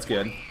 so that's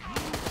good.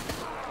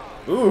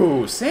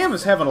 Ooh, Sam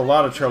is having a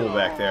lot of trouble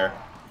back there.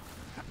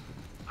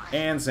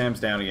 And Sam's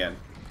down again.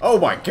 Oh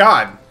my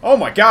god! Oh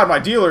my god, my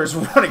dealer is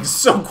running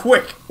so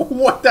quick!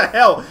 What the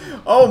hell?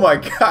 Oh my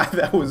god,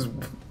 that was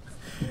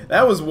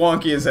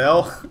wonky as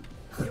hell.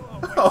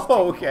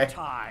 Oh, okay.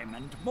 Time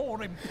and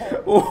more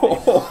important.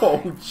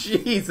 Oh,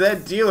 jeez,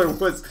 that dealer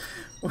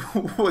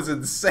was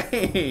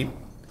insane.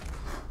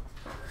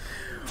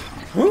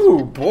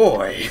 Ooh,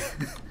 boy.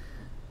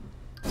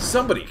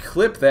 Somebody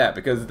clip that,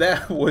 because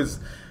that was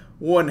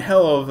one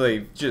hell of a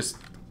just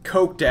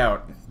coked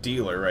out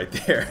dealer right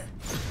there.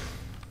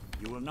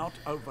 You will not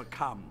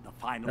overcome the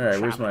final. All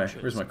right, where's my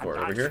core?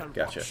 Over here?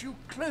 Gotcha. Watch you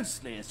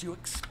closely as you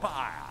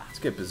expire. Let's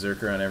get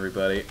Berserker on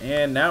everybody,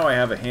 and now I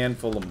have a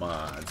handful of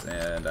mods,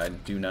 and I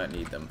do not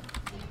need them.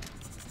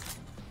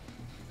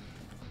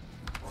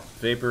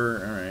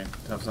 Vapor, alright.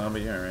 Tough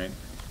Zombie, alright.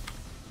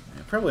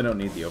 I probably don't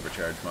need the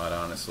Overcharge mod,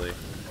 honestly.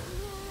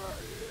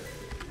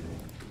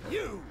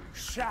 You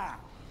shall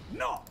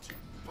not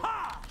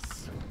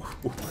pass.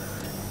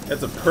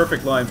 That's a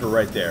perfect line for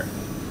right there.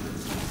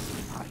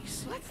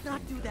 Let's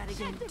not do that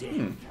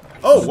again.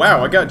 Oh,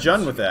 wow, I got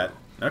Jun with that.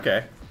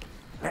 Okay.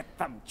 Let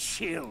them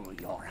chill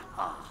your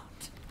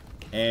heart.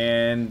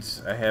 And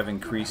I have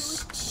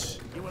increased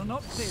You will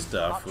not live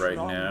stuff much right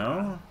longer.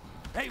 now.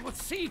 They will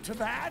see to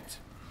that.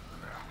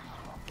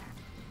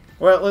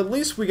 Well, at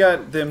least we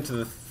got them to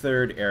the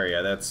third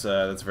area. That's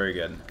very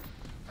good.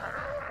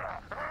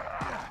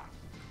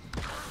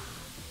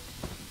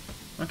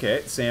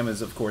 Okay, Sam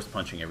is, of course,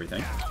 punching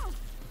everything.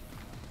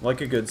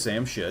 Like a good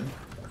Sam should.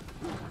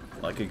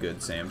 Like a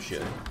good Sam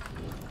should.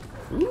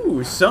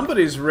 Ooh,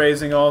 somebody's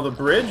raising all the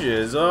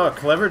bridges. Oh,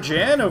 clever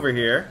Jan over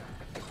here.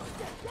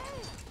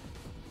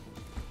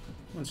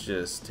 Let's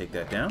just take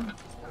that down.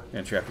 I'm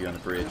gonna trap you on the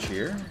bridge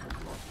here.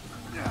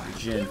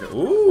 Jan.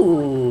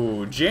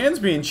 Ooh, Jan's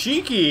being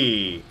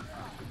cheeky.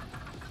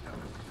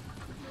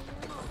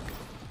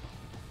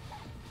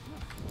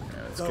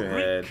 Right, let's go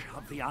ahead.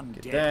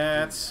 Get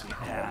that.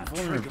 Oh,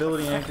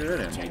 vulnerability anchor. I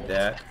didn't need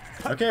that.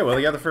 Okay, well,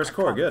 they got the first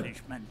core. Good.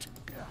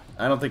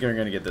 I don't think I'm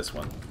gonna get this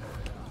one.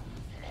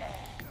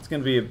 It's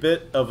gonna be a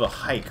bit of a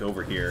hike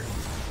over here.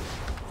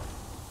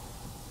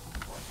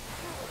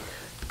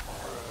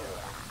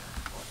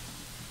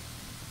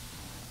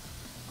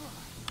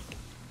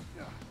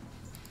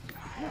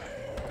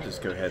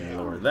 Just go ahead and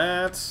lower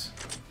that.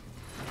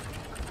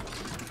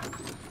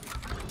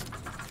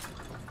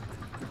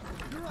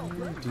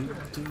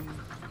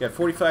 Got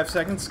 45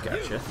 seconds?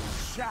 Gotcha.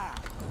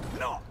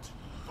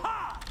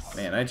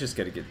 Man, I just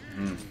gotta get...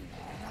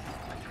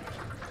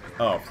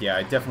 Oh, yeah,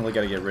 I definitely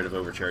gotta get rid of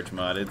Overcharge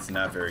mod. It's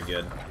not very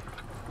good.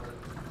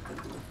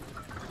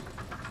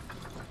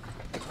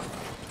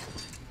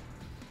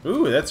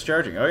 Ooh, that's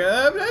charging. Oh,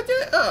 yeah.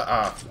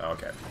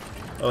 Okay.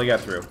 Well, he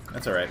got through.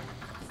 That's alright.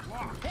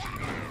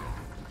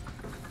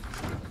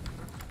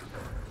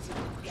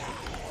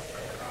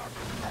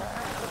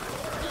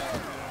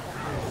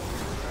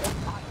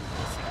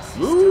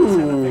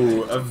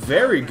 Ooh, a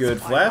very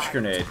good flash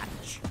grenade.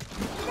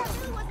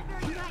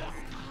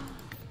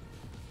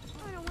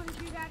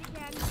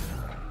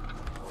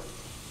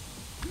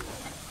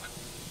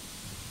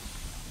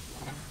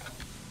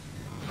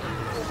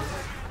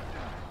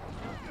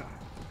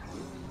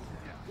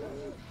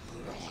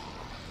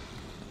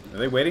 Are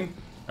they waiting?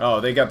 Oh,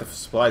 they got the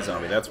supply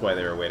zombie. That's why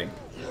they were waiting.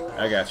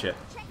 I gotcha.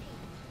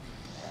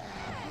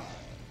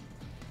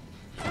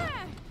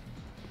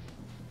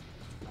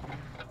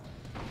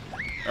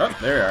 Oh,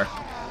 there you are.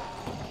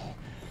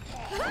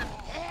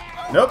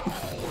 Nope.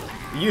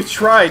 You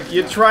tried.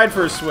 You tried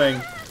for a swing.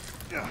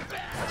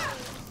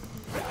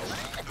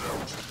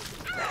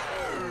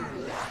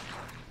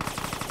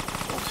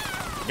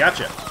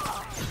 Gotcha.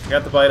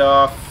 Got the bite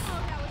off.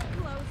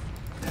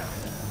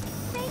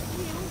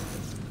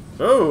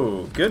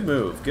 Oh, good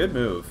move. Good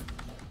move.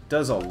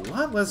 Does a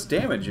lot less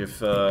damage if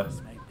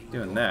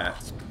doing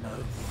that.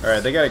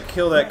 Alright, they gotta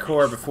kill that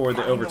core before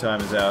the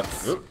overtime is out.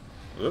 Oop,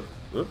 oop,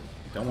 oop.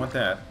 Don't want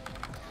that.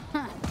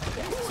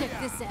 Check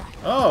this out.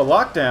 Oh,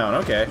 lockdown.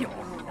 Okay.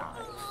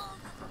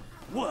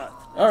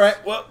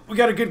 Alright, well, we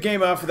got a good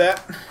game off of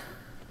that.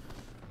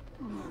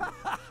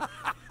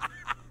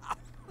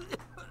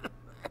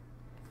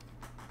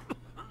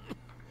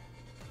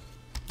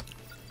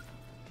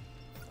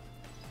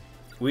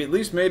 We at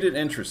least made it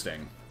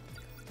interesting.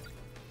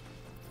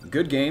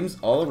 Good games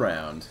all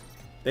around.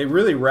 They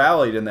really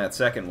rallied in that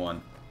second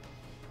one.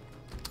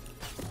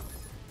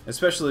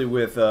 Especially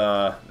with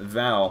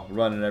Val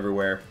running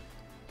everywhere.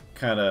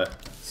 Kind of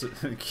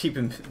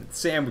keeping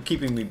Sam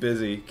keeping me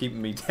busy,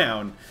 keeping me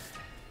down.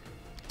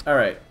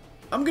 Alright,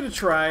 I'm going to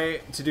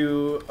try to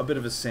do a bit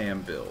of a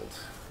Sam build.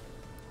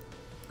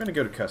 I'm going to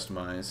go to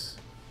Customize.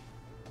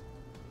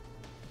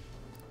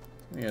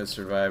 We got a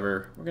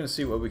Survivor. We're going to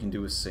see what we can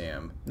do with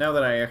Sam. Now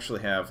that I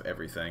actually have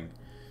everything.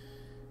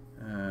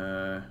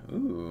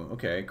 Ooh,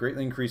 okay.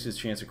 Greatly increases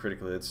chance of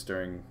critical hits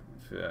during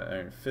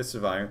Fists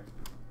of Iron.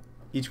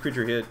 Each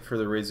creature hit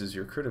further raises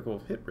your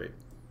critical hit rate.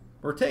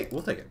 Or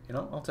we'll take it. You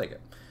know, I'll take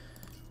it.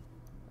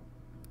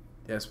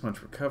 Death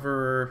Punch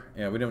Recover.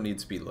 Yeah, we don't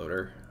need Speed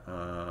Loader.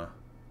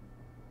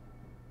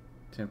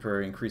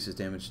 Temporary increases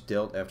damage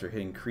dealt after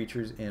hitting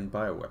creatures and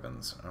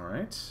bioweapons.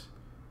 Alright.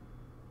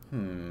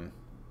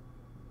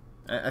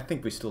 I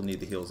think we still need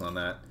the heals on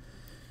that.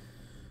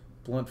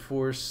 Blunt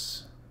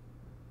Force.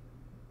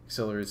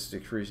 Accelerates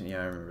decreasing.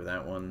 Yeah, I remember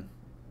that one.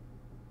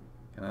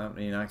 Cannot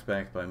be knocked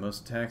back by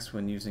most attacks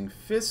when using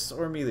fists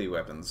or melee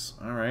weapons.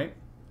 Alright.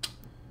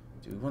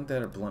 Do we want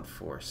that or Blunt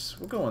Force?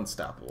 We'll go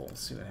Unstoppable.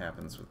 Let's see what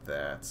happens with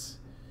that.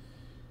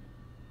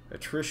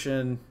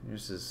 Attrition.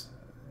 Uses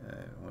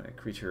when a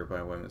creature or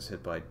bioweapon is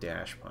hit by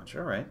Dash Punch.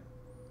 Alright.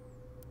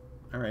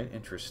 Alright,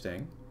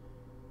 interesting.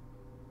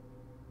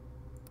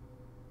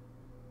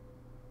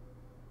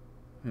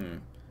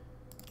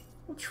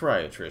 We'll try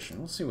Attrition.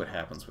 We'll see what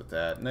happens with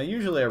that. Now,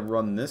 usually I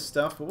run this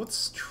stuff, but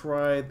let's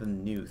try the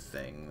new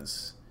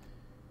things.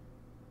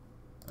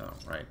 Oh,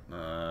 right.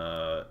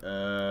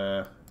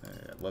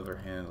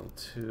 Leather Handle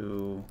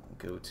 2.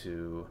 Go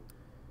to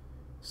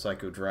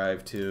Psycho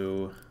Drive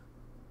 2.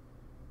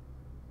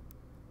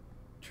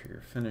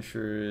 Trigger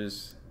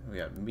Finishers. We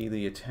got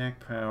melee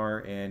attack power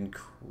and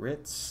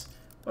crits.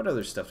 What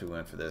other stuff do we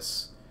want for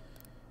this?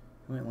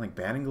 We went like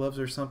batting gloves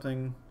or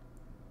something?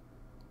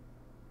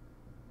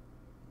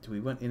 Do we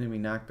want enemy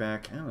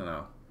knockback? I don't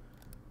know.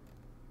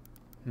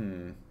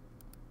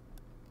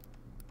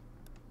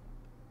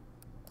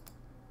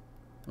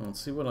 Well, let's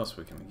see what else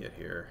we can get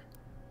here.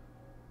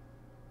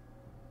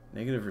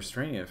 Negative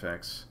restraining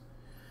effects.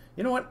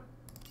 You know what?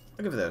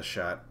 I'll give that a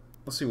shot.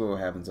 We'll see what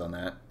happens on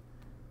that.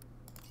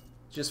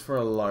 Just for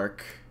a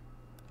lark.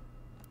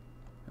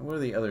 And what are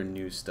the other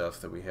new stuff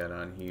that we had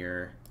on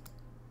here?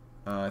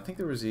 I think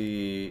there was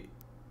the...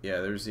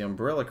 Yeah, there's the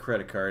Umbrella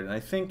credit card, and I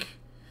think...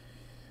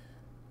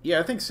 Yeah,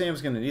 I think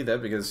Sam's going to need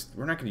that because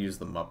we're not going to use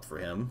them up for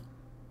him.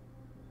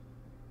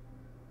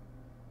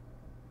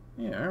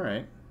 Yeah,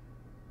 alright.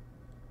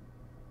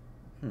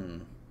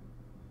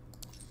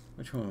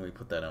 Which one will we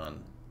put that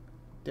on?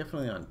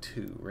 Definitely on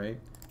 2, right?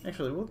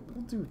 Actually, we'll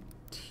do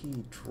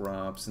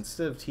T-drops.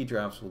 Instead of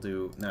T-drops, we'll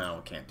do...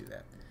 No, we can't do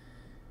that.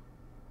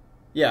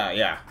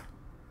 Yeah.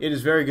 It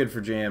is very good for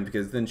Jan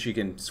because then she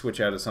can switch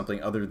out to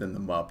something other than the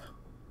MUP.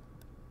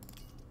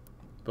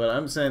 But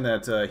I'm saying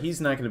that he's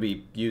not going to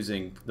be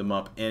using the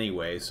MUP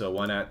anyway, so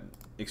why not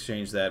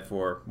exchange that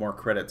for more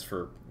credits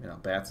for, you know,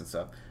 bats and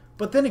stuff.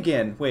 But then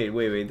again,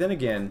 wait. Then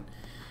again,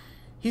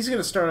 he's going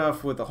to start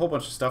off with a whole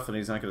bunch of stuff that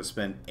he's not going to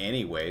spend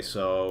anyway,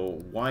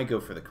 so why go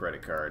for the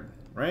credit card,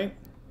 right?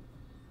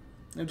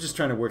 I'm just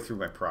trying to work through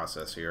my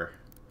process here.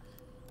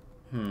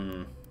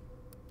 Do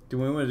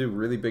we want to do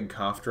really big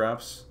cough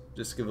drops?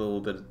 Just to give it a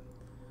little bit of...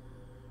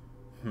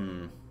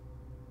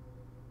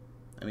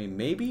 I mean,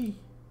 maybe?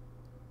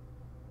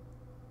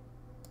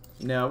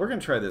 No, we're going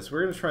to try this.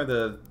 We're going to try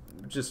the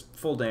just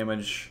full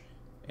damage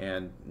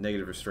and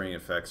negative restraining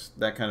effects,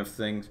 that kind of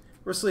thing.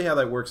 We'll see how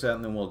that works out,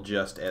 and then we'll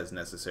adjust as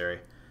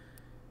necessary.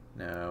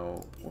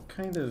 Now, what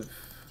kind of...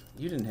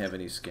 You didn't have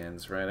any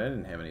skins, right? I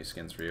didn't have any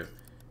skins for you.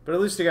 But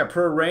at least I got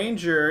Pro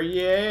Ranger,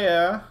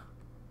 yeah!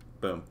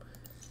 Boom.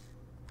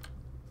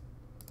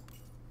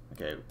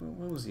 Okay,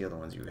 what was the other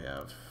ones you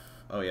have?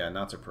 Oh yeah,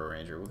 Not So Pro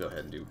Ranger. We'll go ahead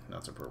and do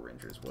Not So Pro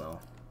Ranger as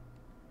well.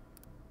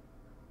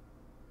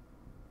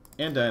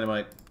 And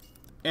Dynamite.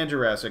 And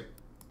Jurassic.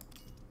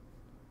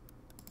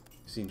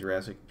 Seen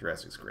Jurassic?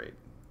 Jurassic's great.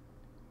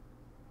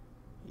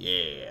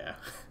 Yeah.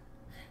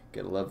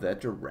 Gotta love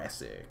that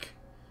Jurassic.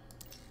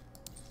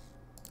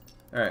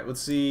 Alright,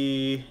 let's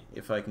see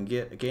if I can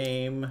get a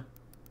game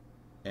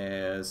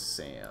as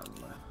Sam.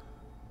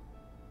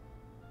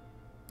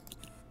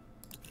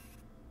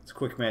 It's a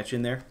quick match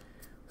in there.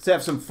 Let's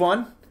have some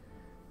fun.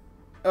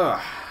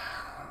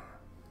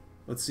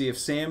 Let's see if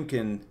Sam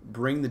can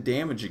bring the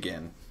damage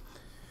again.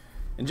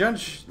 And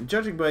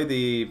judging by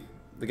the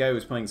guy who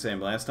was playing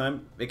Sam last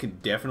time, it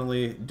could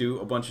definitely do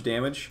a bunch of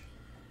damage.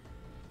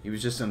 He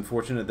was just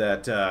unfortunate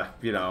that,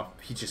 you know,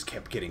 he just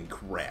kept getting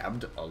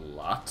grabbed a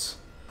lot.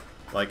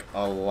 Like,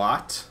 a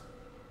lot.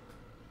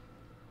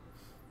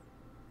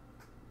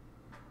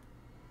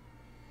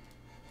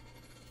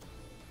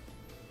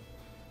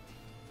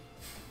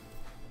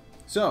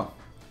 So,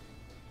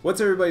 what's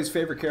everybody's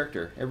favorite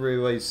character?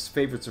 Everybody's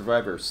favorite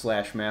survivor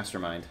 /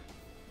 mastermind?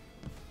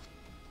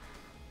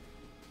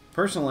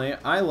 Personally,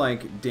 I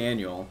like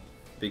Daniel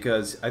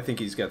because I think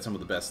he's got some of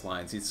the best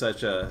lines. He's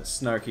such a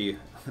snarky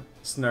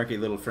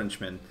little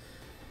Frenchman.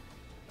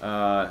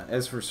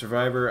 As for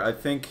Survivor, I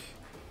think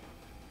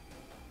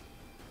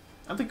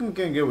I'm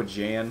gonna go with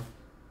Jan,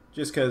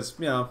 just because,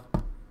 you know,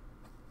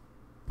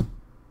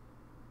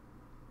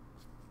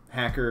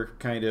 hacker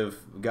kind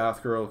of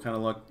goth girl kind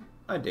of look.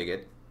 I dig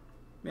it.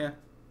 Yeah,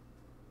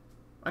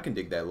 I can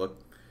dig that look.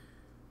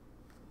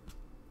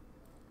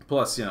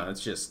 Plus, you know,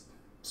 it's just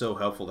so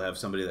helpful to have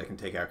somebody that can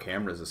take out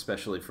cameras,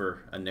 especially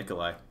for a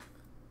Nikolai.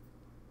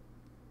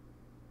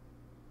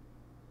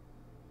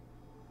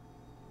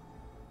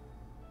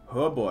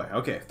 Oh boy.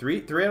 Okay,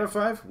 3 out of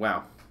 5?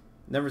 Wow.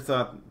 Never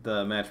thought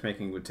the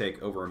matchmaking would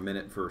take over a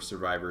minute for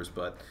survivors,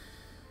 but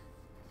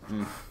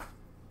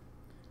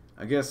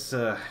I guess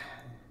the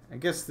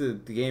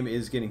game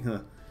is getting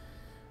a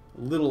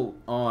little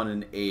on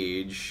in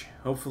age.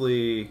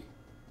 Hopefully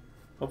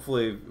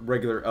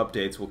regular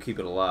updates will keep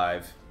it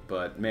alive.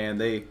 But man,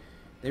 they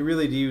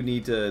really do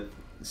need to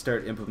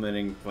start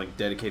implementing like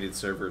dedicated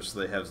servers so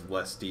they have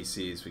less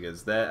DCs,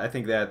 because I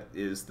think that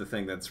is the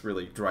thing that's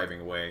really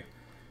driving away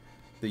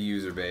the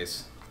user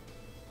base.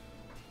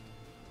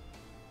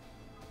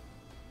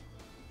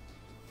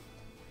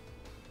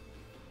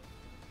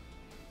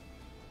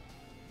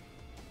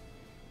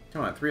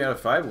 Come on, 3 out of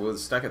 5? We're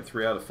stuck at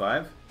 3 out of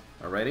 5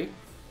 already?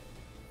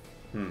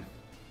 The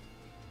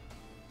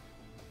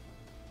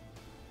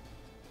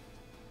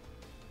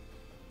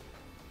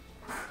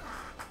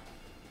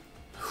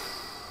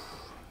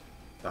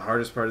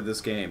hardest part of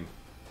this game.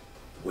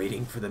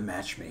 Waiting for the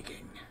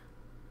matchmaking.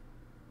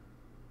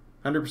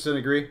 100%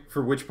 agree?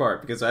 For which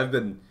part? Because I've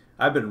been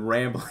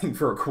rambling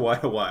for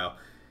quite a while.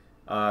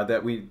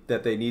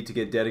 That they need to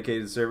get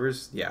dedicated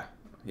servers? Yeah.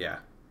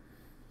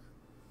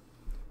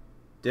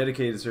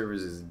 Dedicated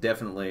servers is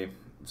definitely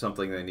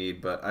something they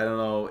need, but I don't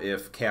know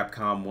if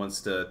Capcom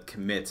wants to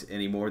commit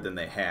any more than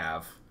they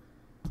have.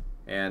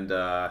 And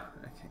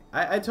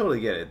I totally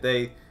get it.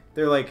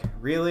 They're like,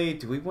 really?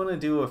 Do we want to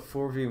do a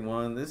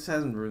 4v1? This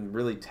hasn't been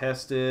really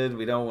tested.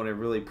 We don't want to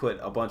really put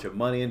a bunch of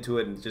money into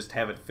it and just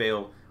have it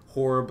fail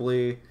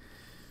horribly.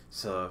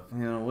 So,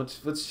 you know,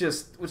 let's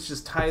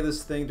just tie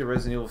this thing to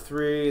Resident Evil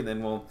 3, and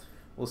then we'll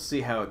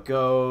see how it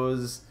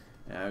goes.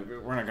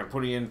 We're not gonna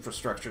put any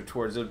infrastructure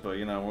towards it, but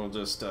you know, we'll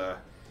just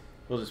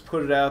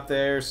put it out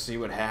there, see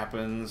what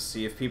happens,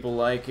 see if people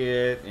like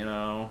it, you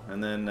know,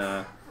 and then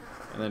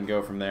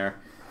go from there.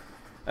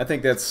 I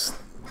think that's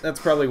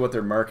probably what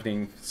their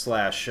marketing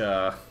slash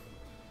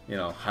you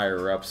know,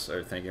 higher ups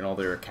are thinking. All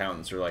their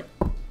accountants are like,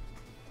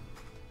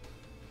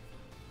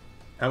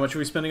 how much are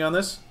we spending on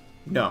this?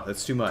 No,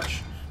 that's too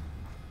much.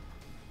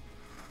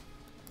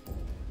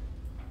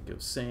 Go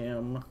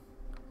Sam.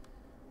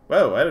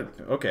 Whoa,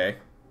 okay.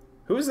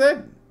 Who is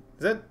that?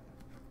 Is that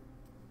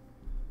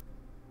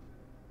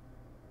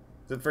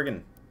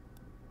friggin'...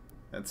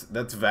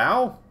 That's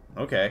Val?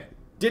 Okay.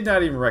 Did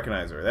not even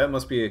recognize her. That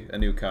must be a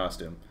new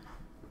costume.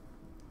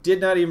 Did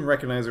not even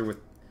recognize her with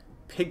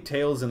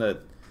pigtails and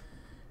a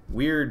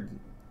weird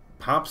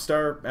pop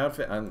star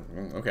outfit.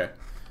 Okay.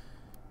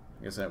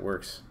 I guess that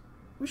works.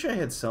 Wish I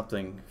had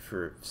something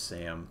for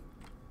Sam.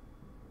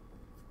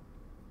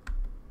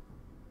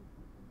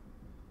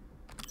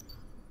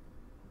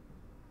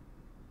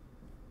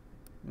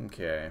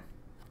 Okay.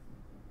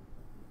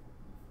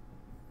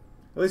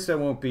 At least I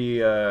won't be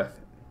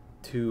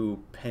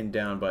too pinned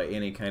down by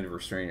any kind of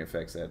restraining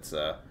effects that's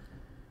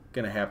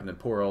gonna happen to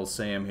poor old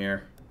Sam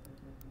here.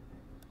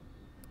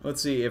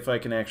 Let's see if I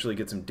can actually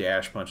get some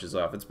dash punches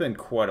off. It's been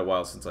quite a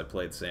while since I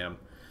played Sam.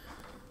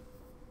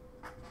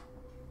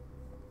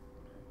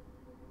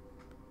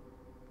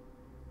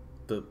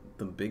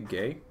 The big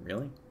gay?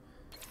 Really?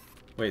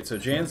 Wait, so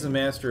Jan's the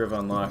master of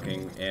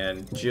unlocking,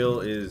 and Jill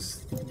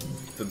is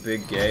the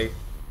big gay?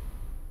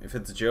 If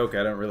it's a joke,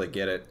 I don't really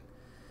get it.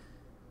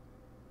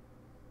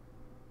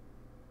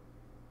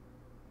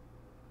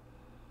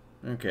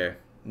 Okay,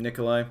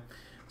 Nikolai.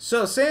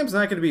 So Sam's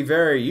not going to be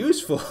very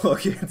useful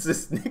against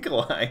this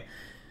Nikolai.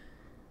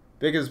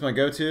 Big is my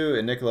go-to,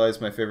 and Nikolai's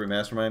my favorite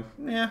mastermind.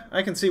 Yeah,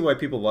 I can see why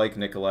people like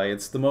Nikolai.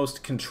 It's the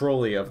most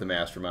controlly of the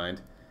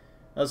mastermind.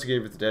 I also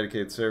gave it to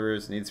dedicated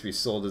servers. It needs to be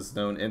sold as its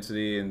own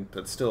entity,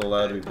 but still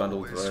allowed to be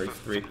bundled with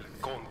RE3.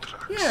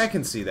 Yeah, I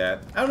can see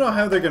that. I don't know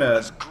how they're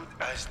gonna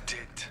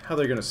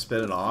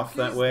spin it off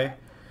that way.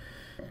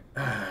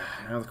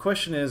 Now the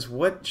question is,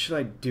 what should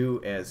I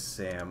do as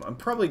Sam? I'm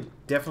probably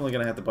definitely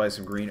gonna have to buy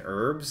some green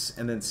herbs,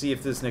 and then see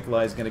if this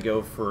Nikolai is gonna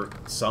go for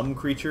some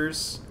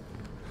creatures.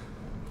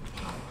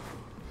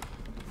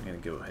 I'm gonna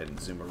go ahead and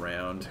zoom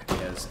around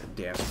as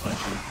Dash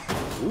Punchy.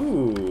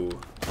 Ooh.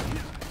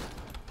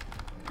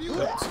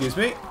 Oh, excuse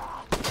me.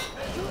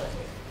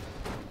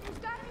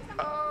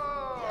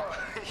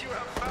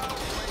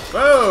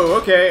 Whoa,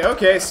 okay,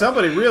 okay.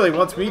 Somebody really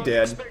wants me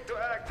dead.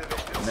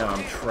 Now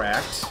I'm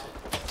tracked.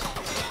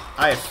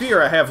 I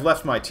fear I have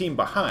left my team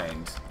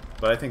behind,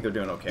 but I think they're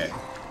doing okay.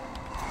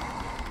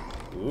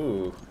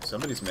 Ooh,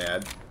 somebody's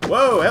mad.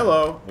 Whoa,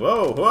 hello.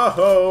 Whoa,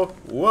 whoa,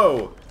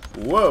 whoa,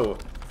 whoa.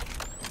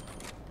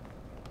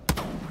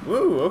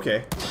 Whoa,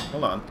 okay.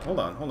 Hold on, hold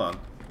on, hold on.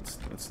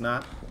 It's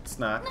not. It's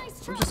not.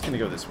 I'm just gonna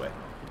go this way.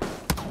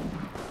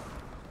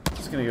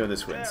 Just gonna go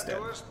this way instead.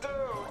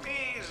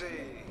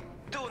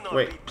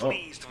 Wait. Oh.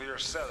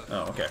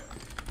 Oh, okay.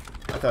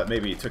 I thought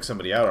maybe you took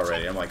somebody out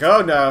already. I'm like,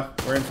 oh no,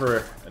 we're in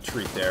for a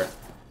treat there.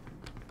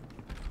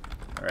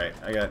 All right,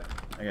 I got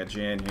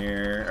Jan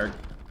here. Or,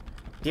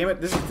 damn it,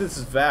 this is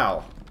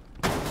Val.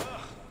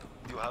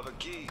 You have a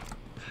key.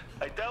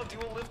 I doubt you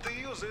will live to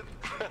use it.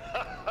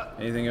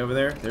 Anything over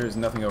there? There is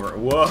nothing over.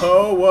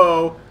 Whoa,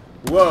 whoa,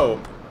 whoa,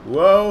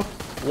 whoa,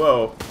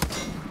 whoa.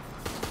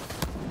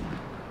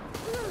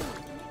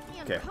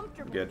 Okay,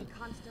 good.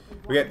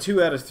 We got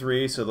 2 out of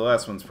 3, so the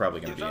last one's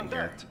probably gonna be in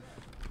here.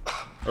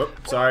 Oh,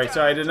 sorry,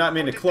 I did not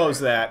mean to close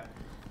that.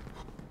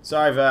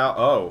 Sorry, Val.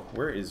 Oh,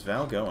 where is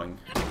Val going?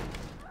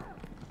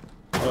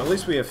 Well, at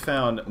least we have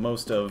found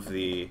most of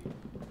the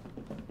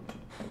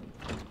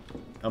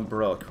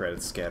umbrella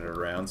credits scattered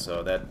around,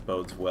 so that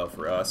bodes well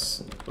for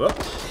us. Whoop.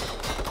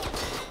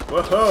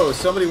 Whoa,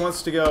 somebody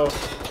wants to go.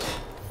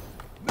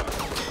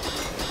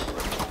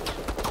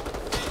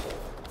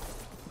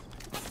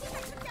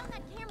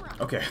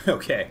 Okay,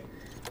 okay.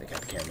 I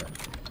got the camera.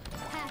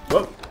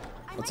 Whoa.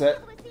 What's that?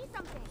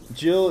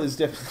 Jill is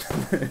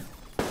definitely...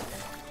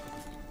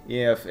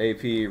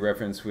 EFAP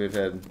reference we've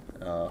had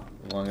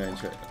long range...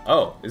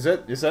 Oh, is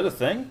that a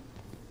thing?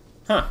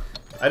 Huh.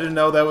 I didn't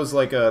know that was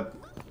like a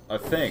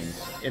thing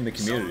in the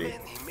community.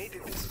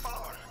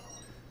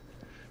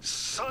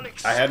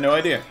 I had no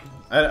idea.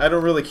 I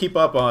don't really keep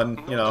up on,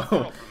 you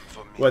know,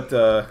 what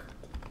the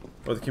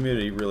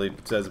community really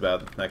says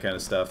about that kind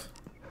of stuff.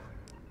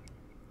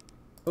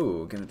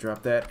 Ooh, gonna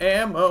drop that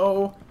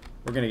ammo.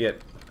 We're gonna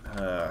get,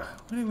 what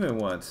do we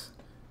want?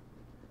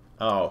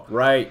 Oh,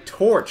 right,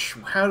 torch.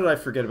 How did I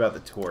forget about the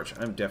torch?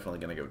 I'm definitely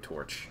gonna go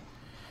torch.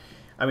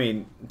 I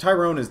mean,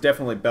 Tyrone is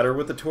definitely better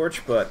with the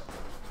torch, but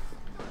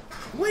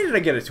why did I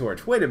get a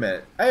torch? Wait a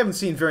minute. I haven't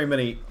seen very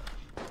many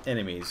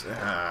enemies.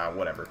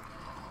 Whatever.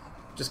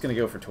 Just gonna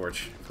go for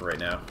torch for right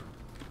now.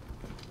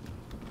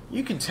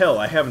 You can tell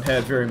I haven't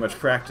had very much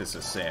practice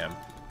as Sam,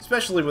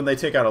 especially when they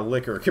take out a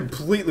liquor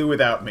completely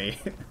without me.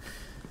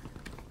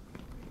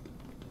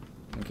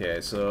 Okay,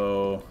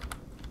 so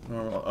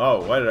normal.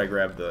 Oh, why did I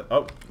grab the?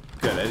 Oh,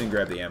 good. I didn't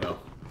grab the ammo.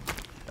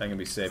 That can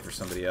be saved for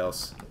somebody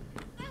else.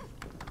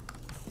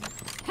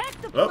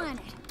 Heck the Oh. planet.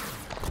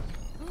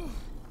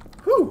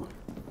 Whew.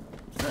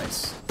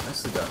 Nice.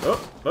 Nicely done.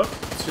 Oh,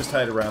 let's just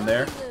hide around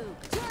there. Turn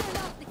it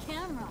off the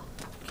camera.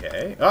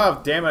 Okay.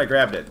 Oh, damn it! I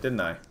grabbed it,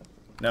 didn't I?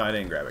 No, I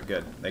didn't grab it.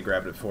 Good. They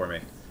grabbed it for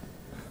me.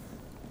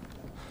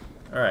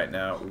 All right.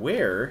 Now,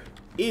 where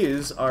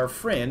is our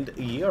friend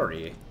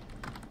Yori?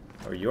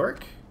 Or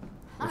York?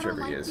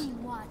 Whichever he is.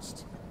 Being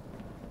watched.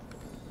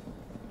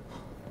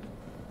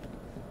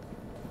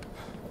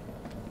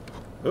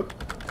 Oop.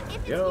 There we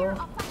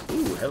go.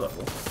 Ooh, hello.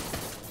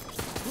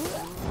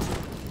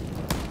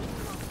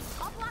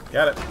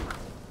 Got it.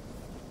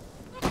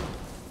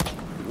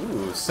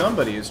 Ooh,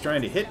 somebody is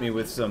trying to hit me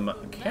with some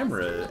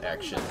camera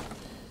action.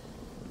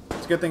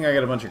 It's a good thing I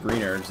got a bunch of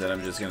green herbs that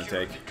I'm just gonna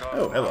take.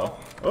 Oh, hello.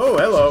 Oh,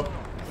 hello.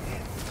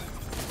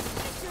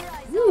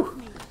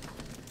 Woo.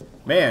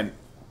 Man,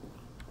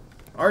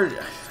 our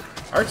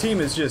team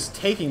is just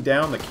taking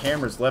down the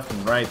cameras left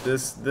and right.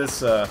 This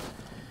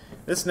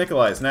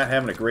Nikolai is not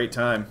having a great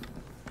time.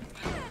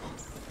 I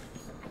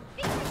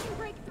think I can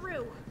break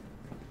through.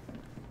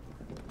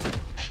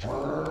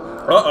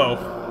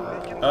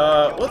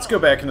 Uh-oh. Let's go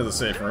back into the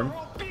safe room.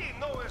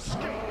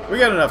 We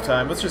got enough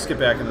time. Let's just get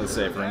back into the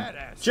safe room.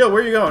 Jill,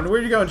 where are you going? Where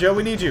are you going, Jill?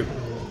 We need you.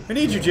 We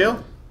need you,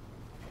 Jill.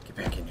 Get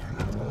back in here.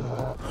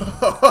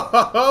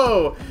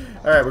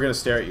 Alright, we're going to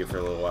stare at you for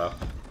a little while.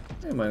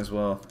 We might as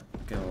well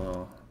get a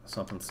little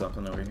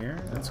something over here.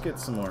 Let's get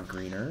some more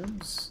green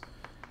herbs.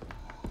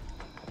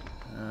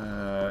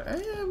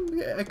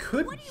 I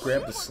could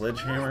grab the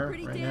sledgehammer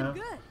right now.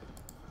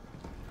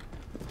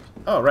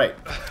 Oh, right.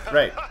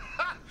 Right.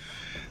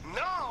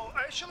 Now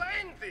I shall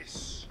end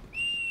this.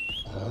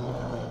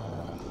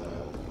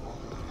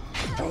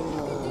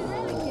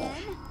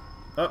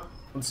 Oh,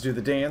 let's do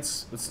the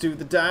dance. Let's do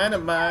the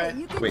dynamite.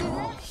 You can Wait, do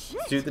that.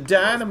 let's do the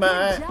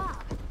dynamite. Good job.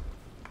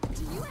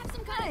 Do you have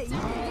some kind of you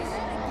can do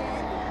that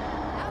again?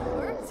 That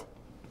worked.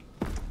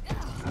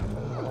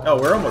 Oh,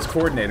 we're almost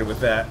coordinated with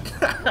that.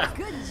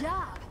 Good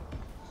job.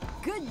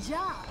 Good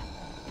job.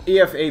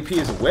 EFAP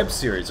is a web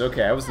series.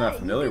 Okay, I was not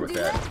familiar with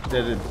that.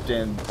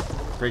 And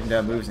breaking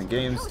down moves in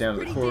games down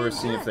to the core,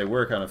 seeing if they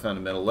work on a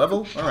fundamental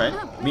level. All right,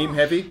 meme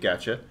heavy.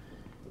 Gotcha.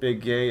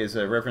 Big Gay is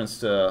a reference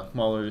to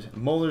Muller's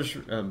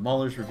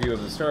review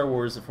of the Star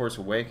Wars: The Force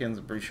Awakens.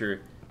 I'm pretty sure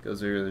it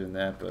goes earlier than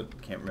that,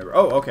 but can't remember.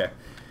 Oh, okay.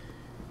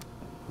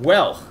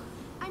 Well,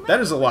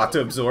 that is a lot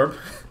to absorb.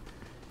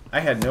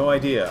 I had no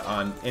idea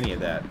on any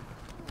of that.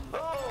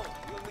 Oh,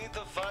 you need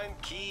to find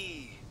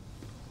key.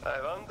 I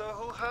wonder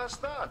who has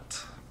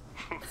that.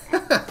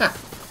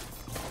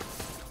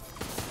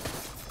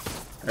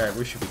 Alright,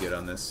 we should be good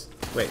on this.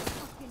 Wait.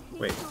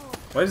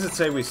 Why does it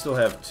say we still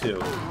have 2?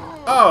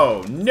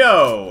 Oh,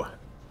 no!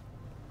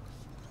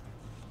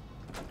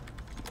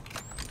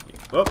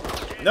 Oh,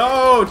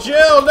 no!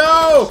 Jill,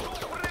 no!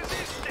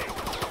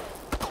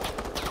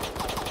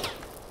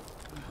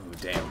 Oh,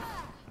 damn.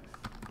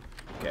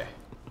 Okay.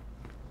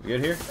 We good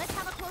here?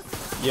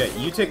 Yeah,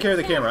 you take care of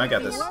the camera. I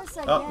got this.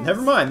 Oh,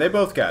 never mind. They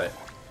both got it.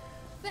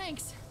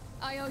 Thanks.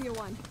 I owe you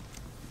one.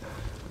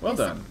 Well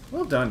done.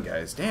 Well done,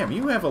 guys. Damn,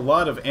 you have a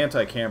lot of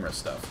anti-camera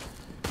stuff.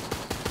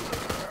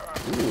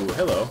 Ooh,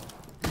 hello.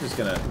 I'm just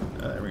gonna...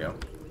 there we go.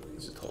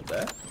 Let's just hold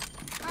that.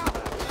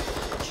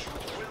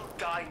 You will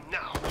die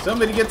now.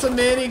 Somebody gets a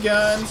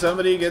minigun!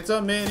 Somebody gets a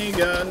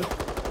minigun!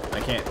 I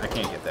can't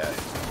get that.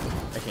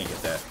 I can't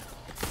get that.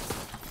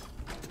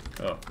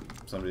 Oh,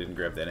 somebody didn't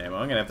grab that ammo.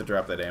 I'm gonna have to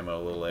drop that ammo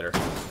a little later.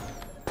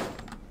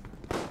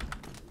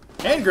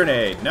 Hand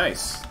grenade!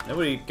 Nice!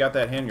 Nobody got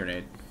that hand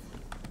grenade.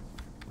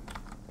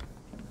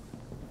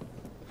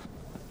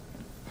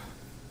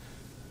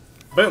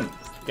 Boom!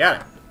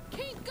 Got it!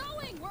 Keep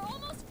going. We're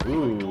almost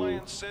Ooh.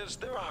 Client says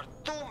there are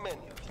too many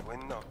of you in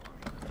number.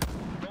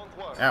 Don't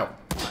worry. Ow.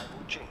 I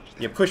will change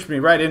that. You pushed me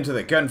right into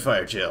the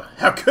gunfire, Jill.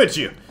 How could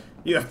you?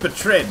 You have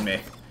betrayed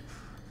me.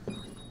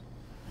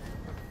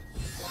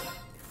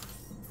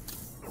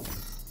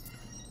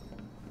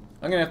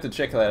 I'm gonna have to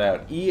check that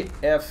out.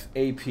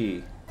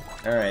 EFAP.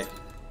 Alright.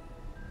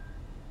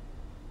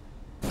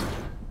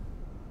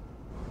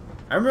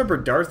 I remember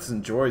Darths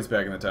and Joys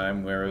back in the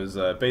time, where it was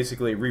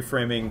basically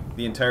reframing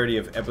the entirety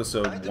of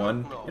Episode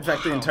 1. In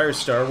fact, the entire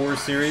Star Wars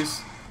series.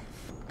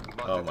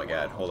 Oh my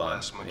god, hold on.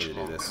 I need to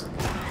do this.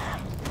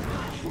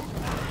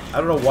 I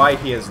don't know why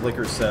he has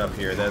liquor set up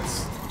here.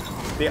 That's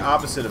the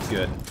opposite of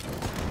good.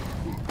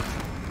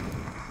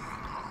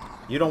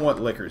 You don't want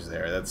liquors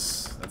there.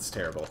 That's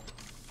terrible.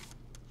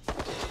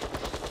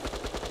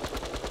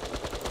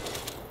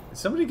 Is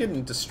somebody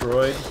getting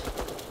destroyed?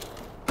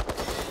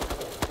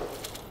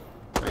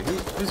 Wait,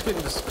 who's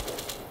getting destroyed?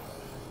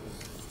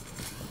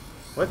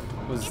 What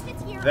was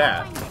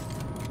that?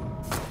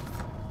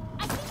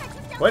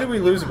 Why did we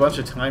lose a bunch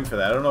of time for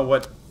that? I don't know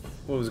what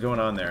was going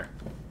on there.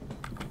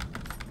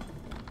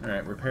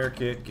 Alright, repair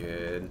kit,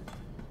 good.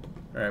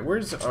 Alright,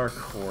 where's our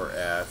core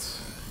at?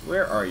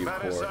 Where are you, core?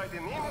 Parasite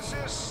in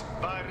Nemesis,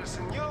 virus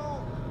in you,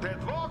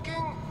 dead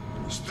walking,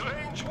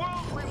 Strange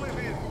world we live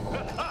in.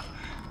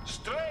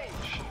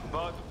 Strange,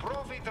 but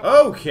profitable.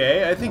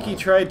 Okay, I think he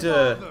tried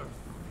to.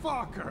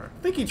 Fucker.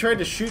 I think he tried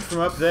to shoot from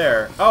up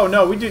there. Oh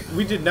no, we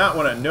did not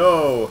want to.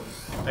 No,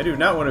 I do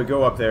not want to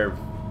go up there.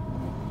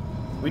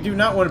 We do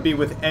not want to be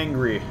with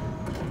angry.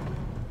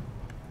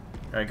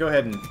 All right, go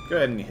ahead and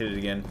hit it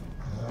again.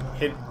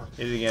 Hit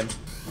it again.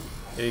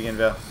 Hit it again,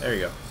 Val. There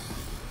you go.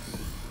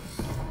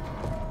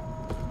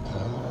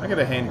 I got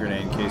a hand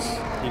grenade in case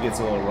he gets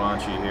a little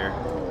raunchy here.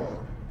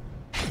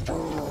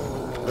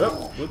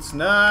 Oh, let's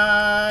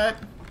not.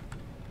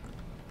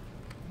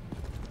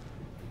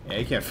 Yeah,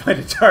 you can't find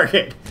a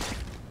target.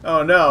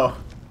 Oh no.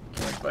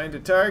 Can't find a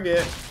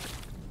target.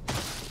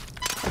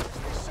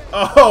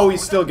 Oh, he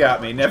still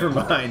got me. Never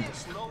mind.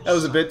 That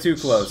was a bit too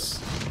close.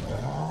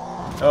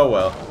 Oh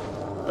well.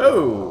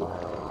 Oh.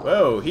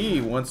 Whoa, he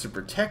wants to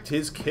protect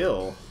his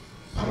kill.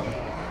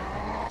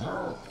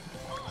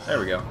 There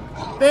we go.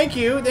 Thank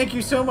you. Thank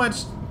you so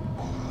much.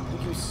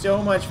 Thank you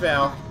so much,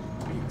 Val.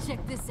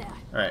 Check this out.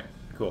 Alright,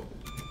 cool.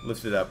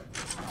 Lift it up.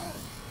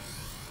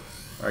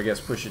 Or I guess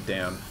push it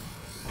down.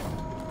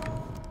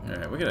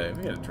 Alright, we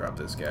gotta drop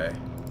this guy.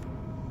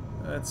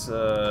 Let's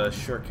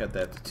shortcut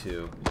that to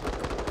 2.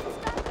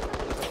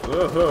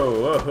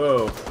 Whoa,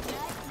 whoa.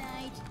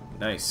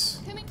 Nice.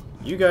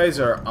 You guys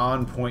are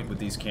on point with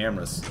these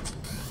cameras.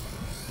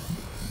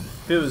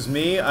 If it was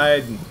me,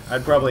 I'd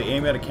probably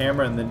aim at a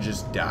camera and then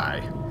just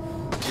die.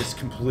 Just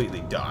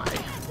completely die.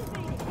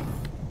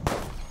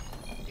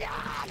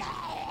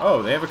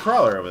 Oh, they have a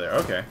crawler over there.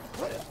 Okay.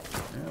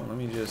 Yeah, let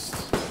me just...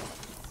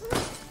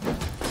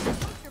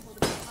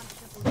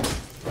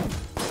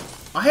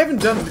 I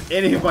haven't done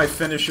any of my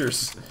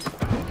finishers.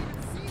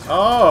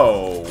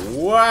 Oh,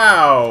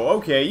 wow.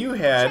 Okay, you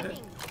had...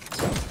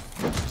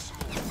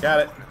 Got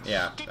it.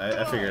 Yeah,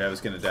 I figured I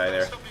was going to die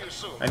there.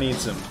 I need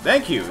some...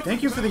 Thank you.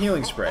 Thank you for the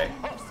healing spray.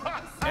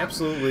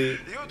 Absolutely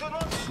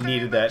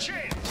needed that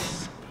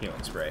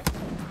healing spray.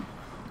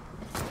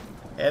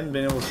 Hadn't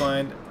been able to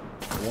find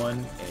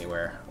one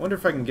anywhere. I wonder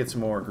if I can get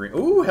some more green...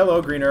 Ooh,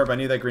 hello, green herb. I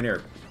need that green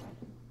herb.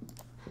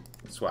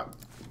 Swap.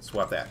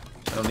 Swap that.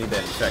 I don't need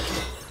that infection.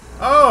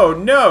 Oh,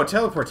 no!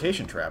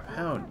 Teleportation trap.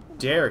 How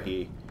dare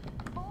he?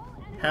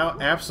 How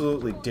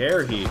absolutely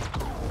dare he?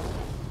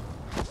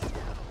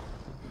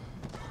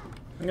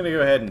 I'm gonna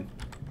go ahead and...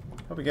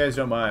 Hope you guys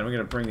don't mind. We're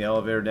gonna bring the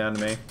elevator down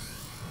to me.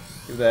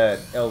 Give that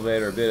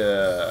elevator a bit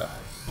of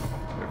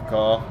a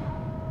call.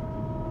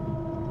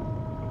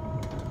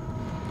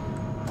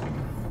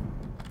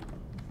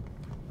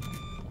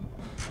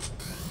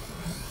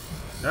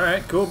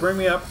 Alright, cool. Bring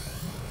me up.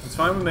 It's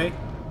fine with me.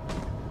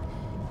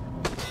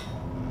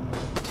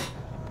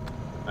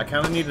 I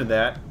kind of needed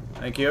that.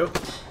 Thank you.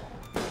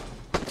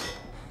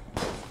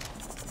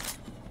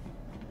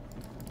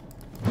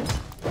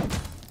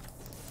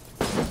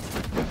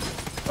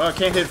 Well, I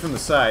can't hit it from the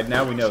side.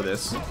 Now we know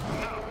this.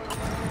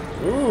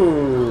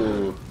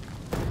 Ooh.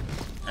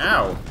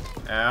 Ow.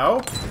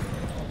 Ow.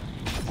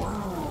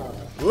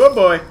 Oh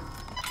boy.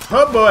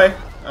 Oh boy.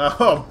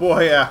 Oh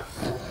boy, yeah.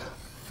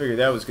 Figured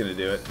that was gonna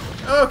do it.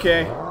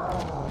 Okay.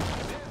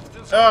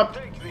 Up.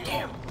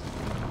 Damn.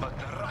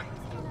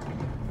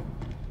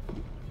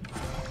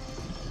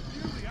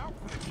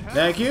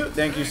 Thank you.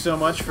 Thank you so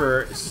much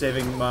for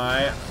saving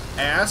my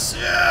ass.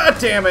 Ah,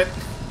 damn it.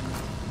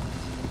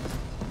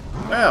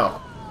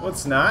 Well,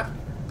 let's not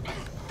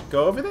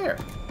go over there.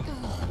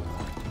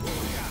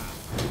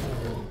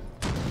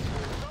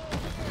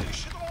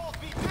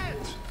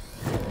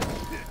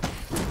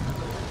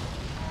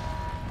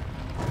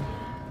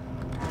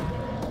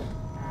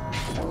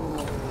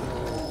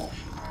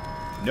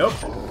 Nope.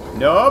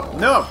 Nope.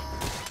 Nope.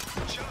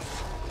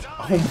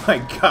 Oh my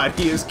god,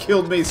 he has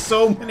killed me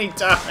so many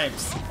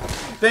times.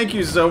 Thank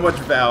you so much,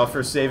 Val,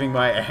 for saving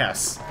my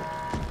ass.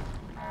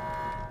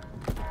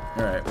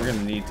 Alright, we're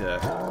gonna need to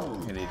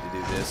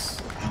do this.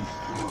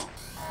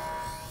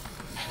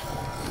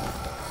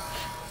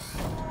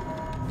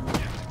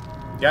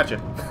 Gotcha.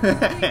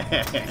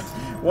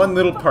 One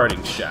little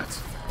parting shot.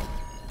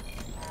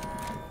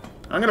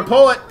 I'm gonna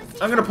pull it!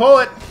 I'm gonna pull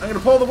it! I'm gonna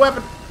pull the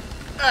weapon!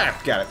 Ah,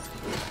 got it.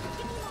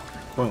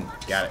 Boom,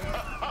 got it.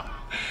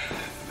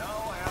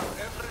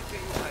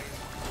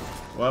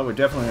 Well, we're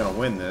definitely gonna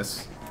win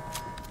this.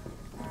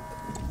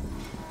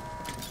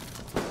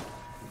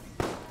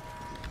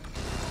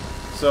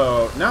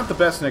 So, not the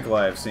best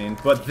Nikolai I've seen,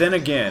 but then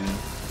again,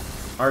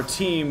 our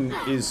team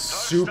is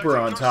super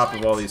on top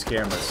of all these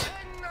cameras.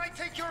 I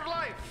take your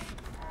life.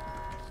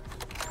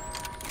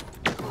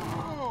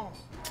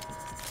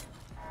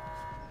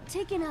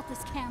 Taking out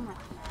this camera.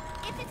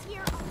 If it's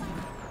here, I'll...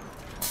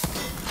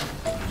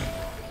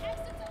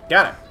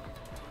 Got it.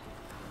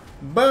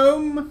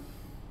 Boom.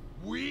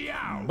 We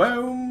out.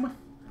 Boom.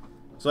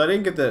 So I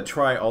didn't get to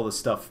try all the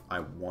stuff I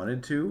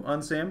wanted to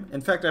on Sam.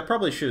 In fact, I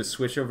probably should have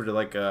switched over to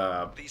like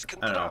I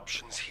don't know,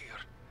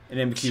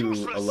 an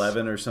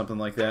MQ-11 or something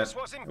like that.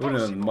 It would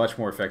have been much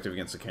more effective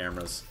against the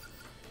cameras.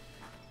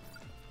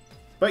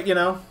 But you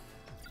know,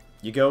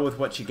 you go with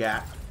what you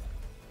got.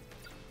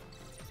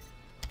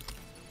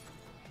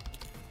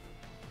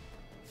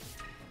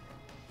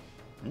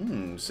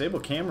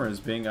 disable cameras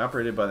being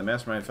operated by the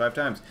Mastermind 5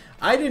 times.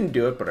 I didn't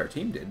do it, but our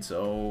team did,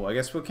 so I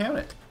guess we'll count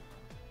it.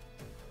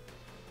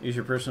 Use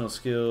your personal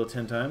skill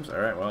 10 times.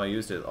 Alright, well, I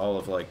used it all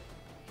of, like,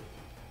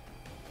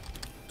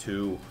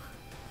 2.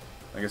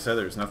 Like I said,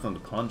 there's nothing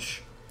to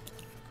punch.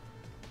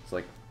 It's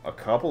like a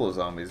couple of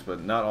zombies,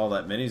 but not all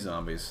that many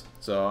zombies.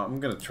 So I'm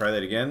going to try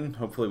that again.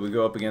 Hopefully we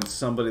go up against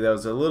somebody that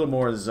was a little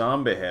more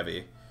zombie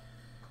heavy.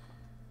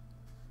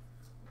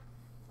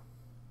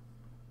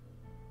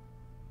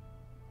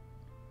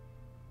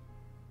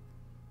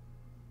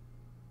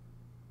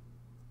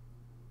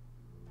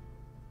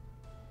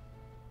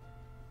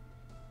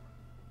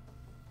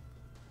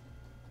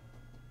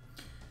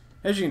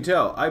 As you can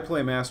tell, I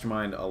play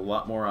Mastermind a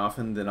lot more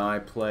often than I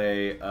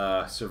play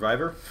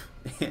Survivor,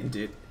 and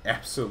it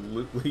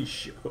absolutely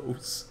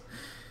shows.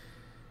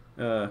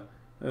 I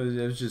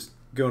was just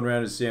going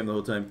around to Sam the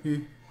whole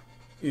time.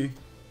 I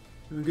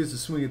guess I'll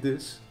swing at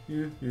this.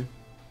 Yeah.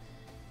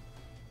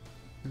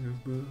 I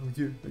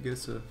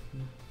guess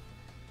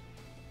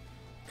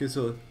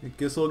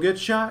I'll get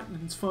shot,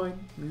 and it's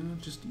fine. You know,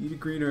 just eat a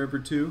green herb or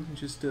two, and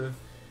just oh,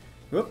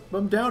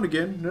 I'm down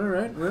again. All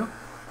right, well,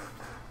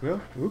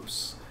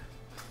 whoops.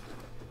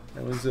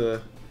 That was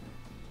a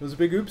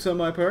big oops on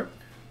my part.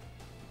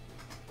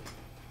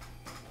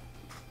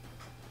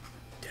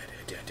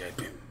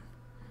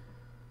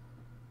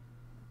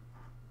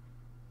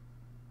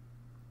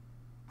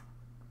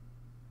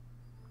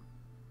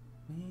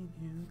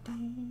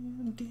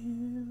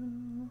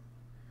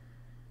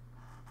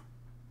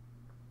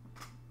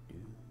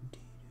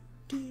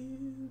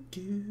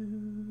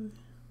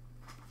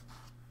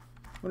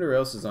 Wonder who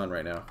else is on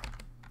right now.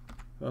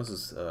 Who else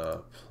is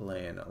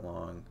playing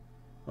along?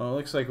 Well, it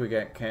looks like we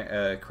got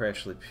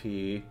Crashly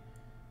P.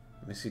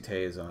 Missy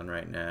Tay is on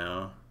right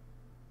now.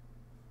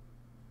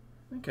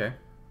 Okay.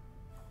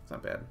 It's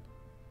not bad.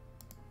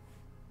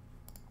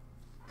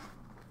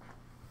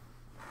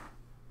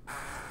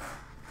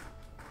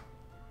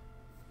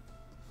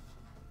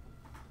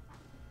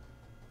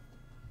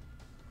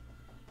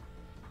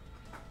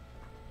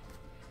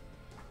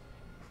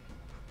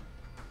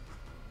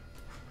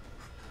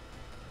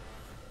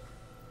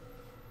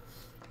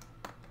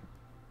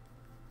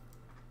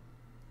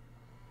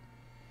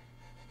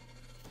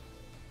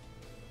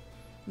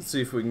 Let's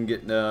see if we can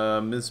get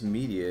Miss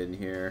Media in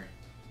here.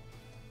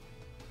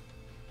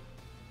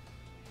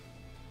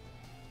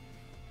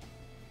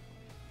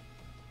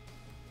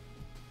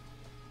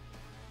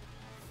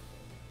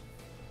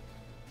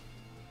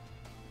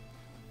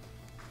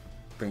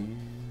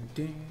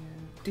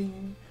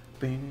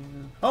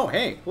 Oh,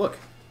 hey, look.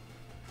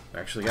 We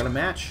actually got a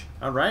match.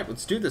 Alright,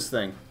 let's do this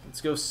thing.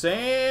 Let's go,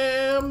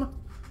 Sam!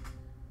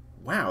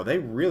 Wow, they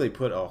really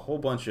put a whole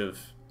bunch of...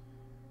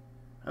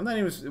 I'm not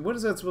even... What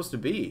is that supposed to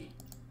be?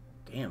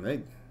 Damn,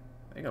 they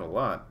got a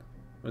lot.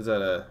 What is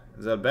that,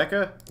 is that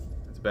Becca?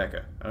 It's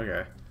Becca.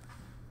 Okay.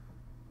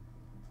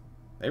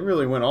 They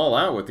really went all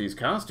out with these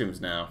costumes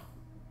now.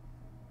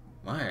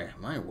 My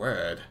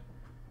word.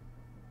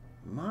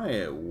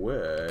 My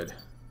word.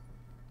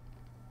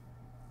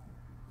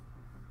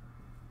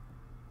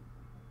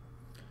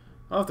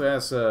 I'll have to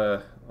ask,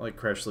 like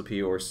Crashly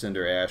P or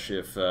Cinder Ash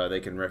if they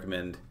can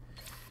recommend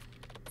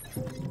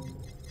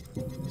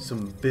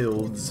some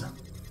builds.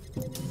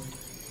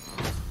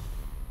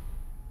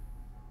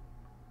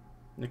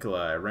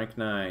 Nikolai, rank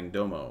 9,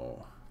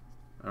 Domo.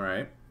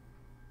 Alright.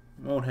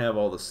 Won't have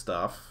all the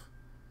stuff.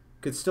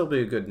 Could still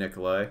be a good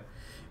Nikolai.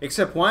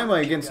 Except why am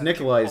I against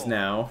Nikolai's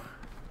now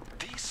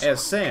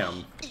as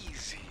Sam?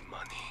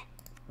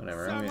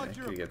 Whatever, I mean, I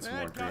could get some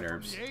more green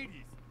herbs.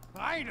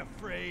 I ain't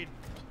afraid.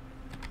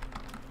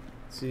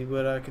 See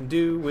what I can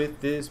do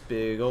with this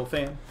big old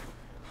fan.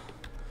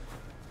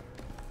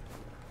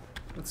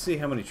 Let's see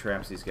how many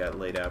traps he's got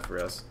laid out for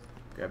us.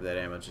 Grab that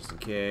ammo just in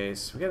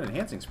case. We got an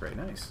enhancing spray,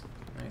 nice.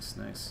 Nice,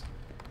 nice.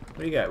 What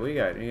do you got? What do you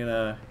got? You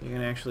gonna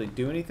actually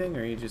do anything,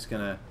 or are you just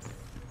gonna?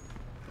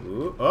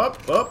 Ooh,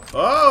 up.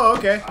 Oh,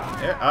 okay.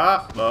 There,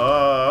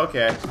 oh,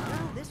 okay.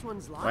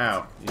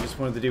 Wow, you just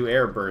wanted to do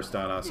air burst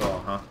on us all,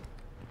 huh?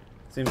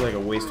 Seems like a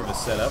waste of a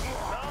setup.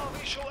 Now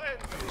we shall end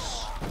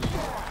this.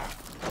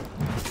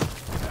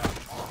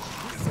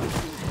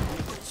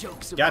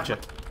 Gotcha.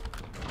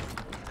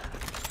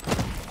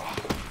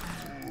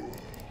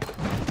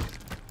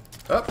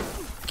 Oh,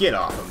 get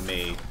off of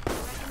me.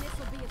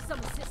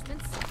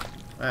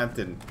 That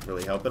didn't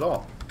really help at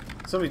all.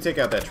 Somebody take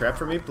out that trap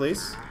for me,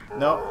 please.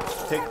 No,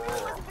 take...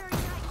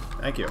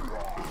 Thank you.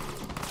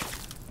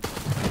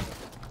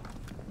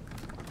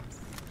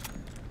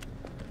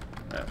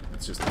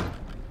 Let's just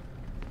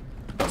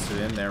bust it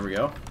in. There we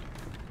go.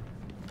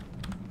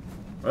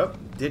 Well,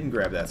 didn't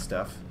grab that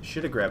stuff.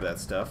 Should have grabbed that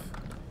stuff.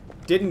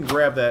 Didn't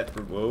grab that...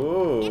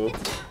 Whoa.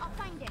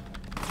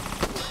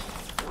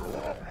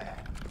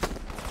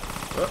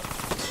 Oh,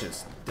 let's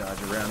just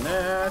dodge around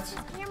that.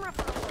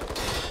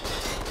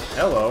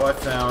 Hello, I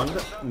found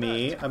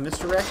me a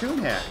Mr. Raccoon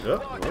hat. Oh,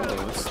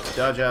 whoa, let's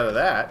dodge out of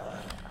that.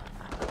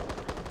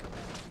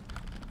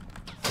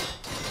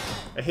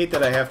 I hate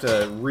that I have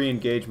to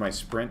re-engage my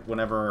sprint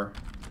whenever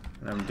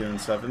when I'm doing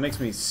stuff. It makes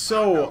me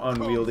so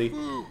unwieldy.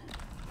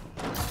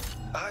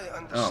 I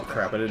understand. Oh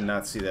crap, I did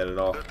not see that at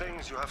all. The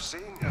things you have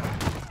seen, you want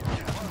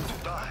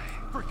to die.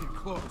 Freaking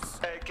close.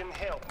 I can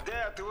help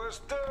that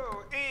was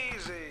too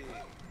easy.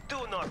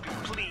 Do not be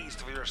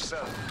pleased with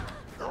yourself.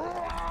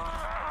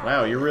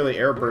 Wow, you're really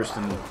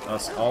airbursting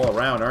us all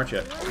around, aren't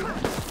you?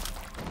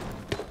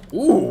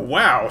 Ooh,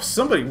 wow,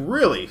 somebody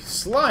really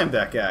slimed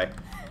that guy.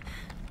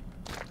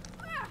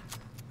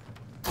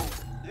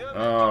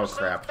 Oh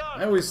crap,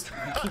 I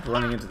keep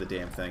running into the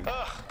damn thing.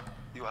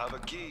 You have a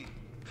key.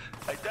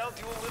 I doubt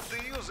you will live to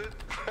use it.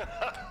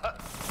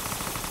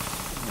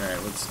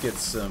 Alright, let's get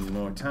some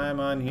more time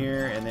on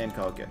here and then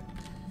call it good.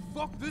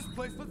 Fuck this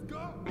place, let's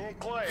go! Be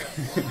quiet.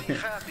 Be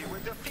happy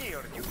with the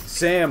fear you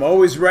Sam,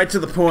 always right to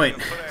the point.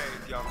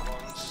 afraid, young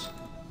ones.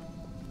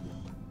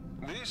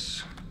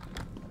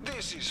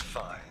 This is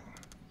fine.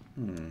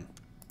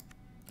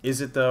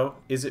 Is it though?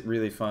 Is it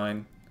really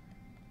fine?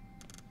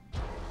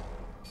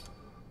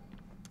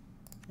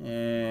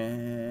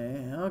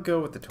 I'll go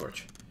with the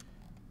torch.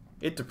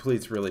 It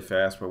depletes really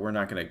fast, but we're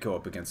not going to go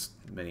up against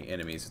many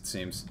enemies, it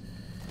seems.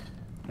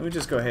 Let me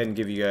just go ahead and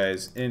give you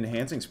guys an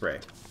enhancing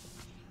spray.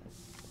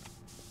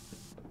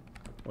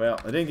 Well,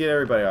 I didn't get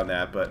everybody on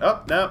that, but...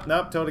 Oh, nope,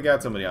 totally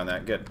got somebody on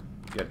that. Good,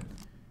 good.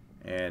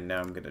 And now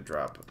I'm going to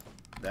drop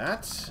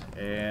that,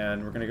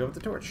 and we're going to go with the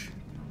torch.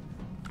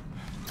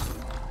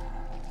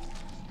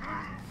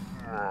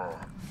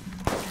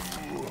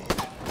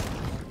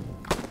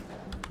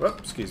 Whoop,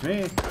 excuse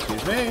me,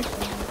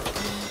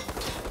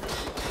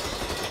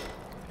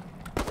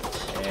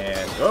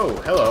 And,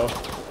 oh, hello.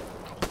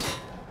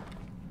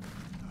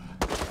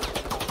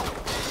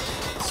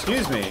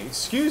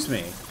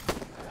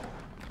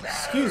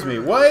 Excuse me,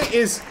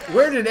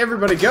 where did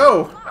everybody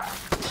go?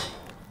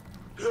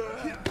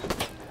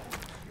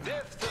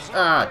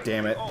 Ah,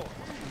 damn it.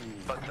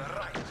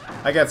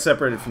 I got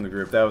separated from the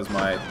group. That was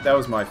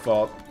my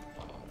fault.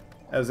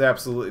 That was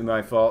absolutely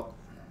my fault.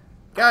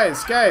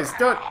 Guys,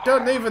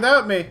 don't leave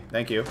without me.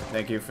 Thank you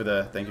for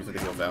the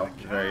heal, Val.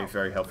 Very,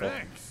 very helpful.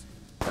 I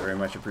very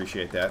much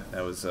appreciate that.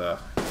 That was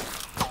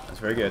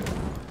very good.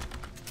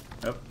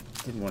 Oh,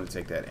 didn't want to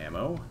take that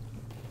ammo.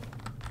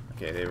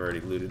 Okay, they've already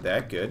looted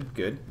that. Good,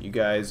 good. You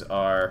guys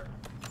are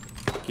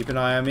keep an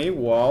eye on me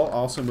while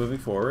also moving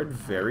forward.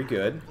 Very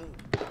good.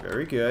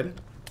 Very good.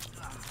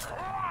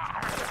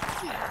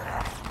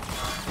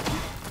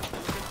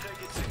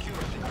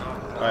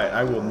 Alright,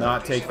 I will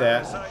not take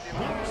that.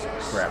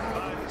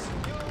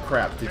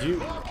 Crap, did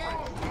you...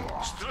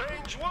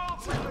 Strange world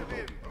we live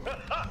in.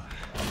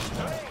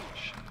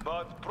 Strange,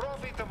 but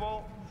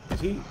profitable. Did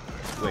he...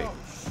 Wait,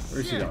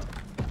 where's he going?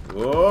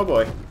 Oh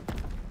boy.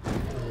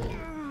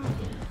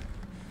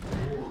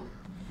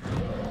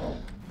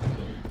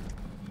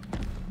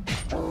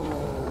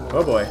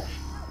 Oh boy.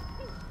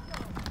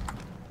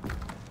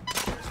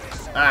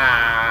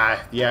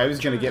 Ah! Yeah, he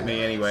was gonna get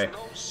me anyway.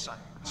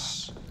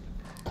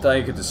 Thought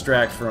you could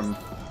distract from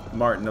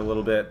Martin a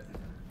little bit.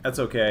 That's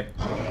okay.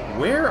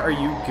 Where are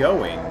you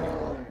going?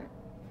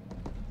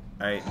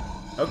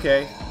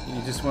 Okay.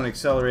 You just want to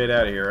accelerate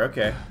out of here.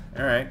 Okay.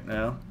 Alright,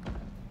 no.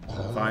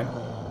 Fine.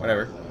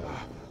 Whatever.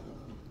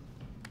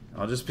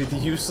 I'll just be the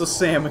useless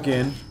Sam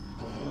again.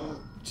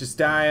 Just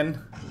dying.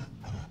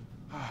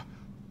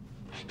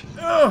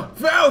 Oh!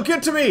 Val,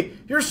 get to me!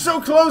 You're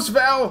so close,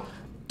 Val!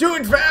 Do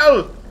it,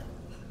 Val!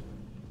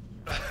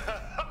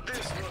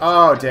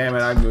 Oh, damn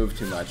it, I moved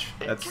too much.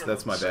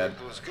 That's my bad.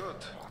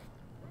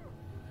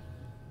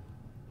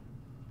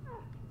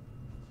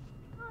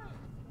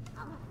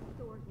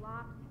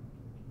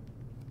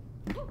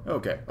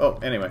 Okay. Oh,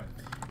 anyway.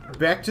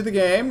 Back to the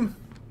game.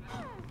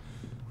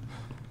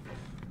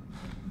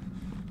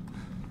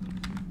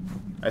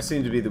 I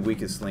seem to be the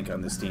weakest link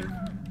on this team.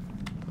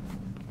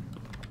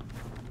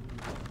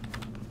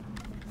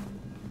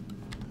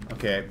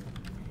 Okay.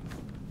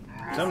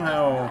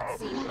 Somehow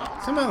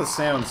the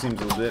sound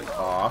seems a bit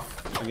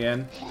off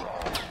again.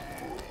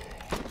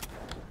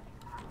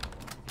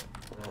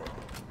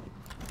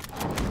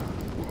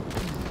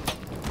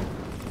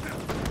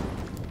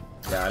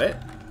 Got it.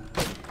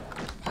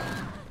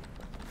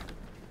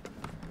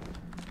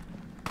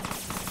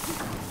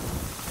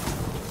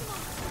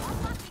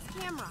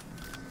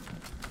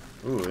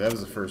 Ooh, that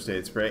was a first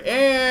aid spray.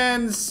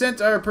 And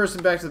sent our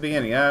person back to the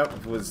beginning.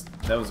 That was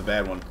a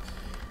bad one.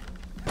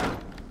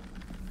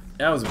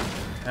 That was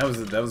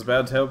a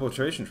bad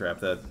teleportation trap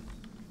that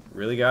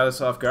really got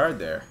us off guard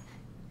there.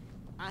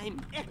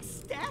 I'm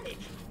ecstatic.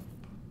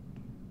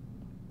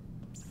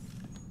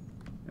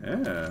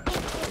 Yeah.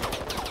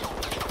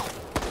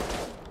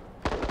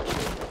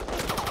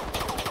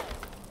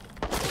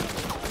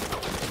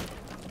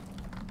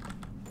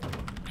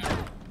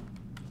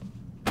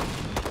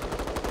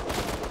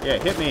 Yeah,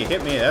 hit me,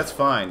 that's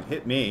fine.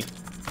 Hit me.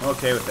 I'm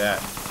okay with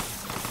that.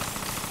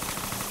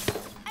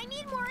 I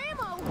need more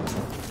ammo.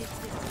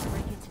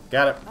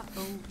 Got it.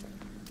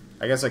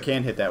 I guess I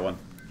can hit that one.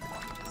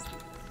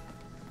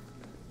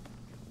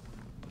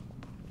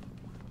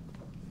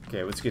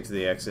 Okay, let's get to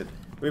the exit.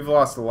 We've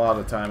lost a lot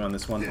of time on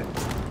this one.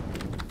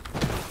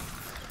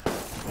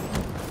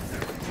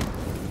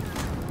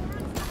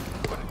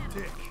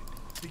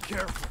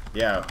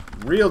 Yeah,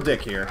 real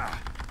dick here.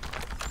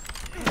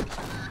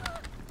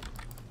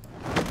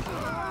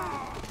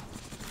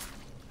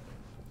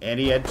 And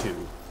he had 2.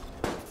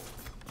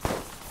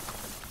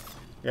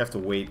 You have to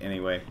wait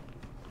anyway.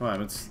 Come on,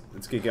 let's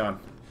get going.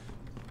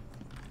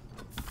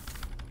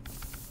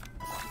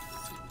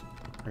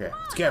 Okay,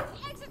 let's go.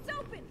 Exit's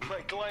open.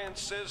 My client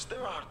says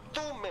there are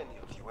too many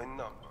of you in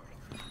number.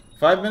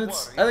 5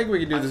 minutes? I think we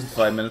can do this in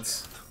 5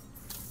 minutes.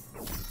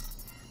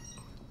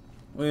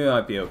 We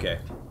might be okay.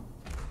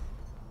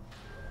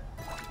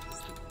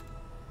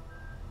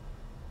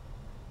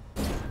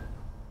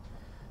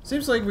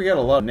 Seems like we got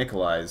a lot of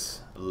Nikolais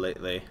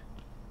lately.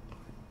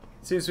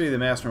 Seems to be the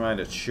mastermind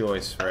of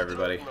choice for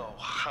everybody. I don't know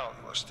how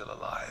you are still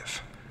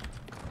alive,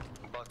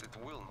 but it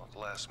will not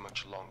last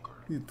much longer.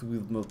 It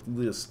will not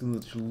last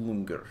much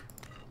longer.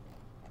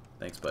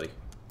 Thanks, buddy.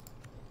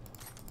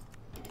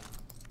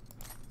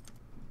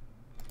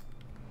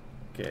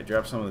 Okay,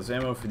 drop some of this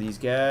ammo for these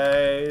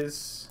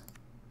guys.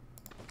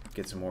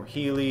 Get some more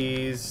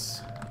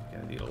Heelys.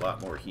 Gonna need a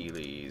lot more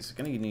Heelys.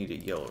 Gonna need a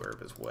yellow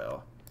herb as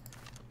well.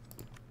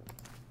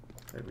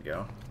 There we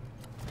go.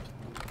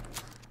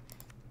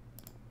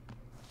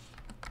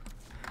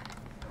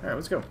 Alright,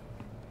 let's go.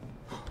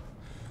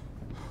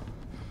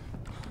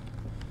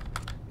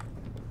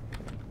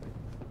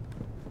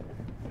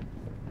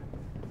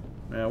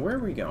 Now, where are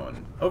we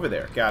going? Over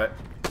there. Got it.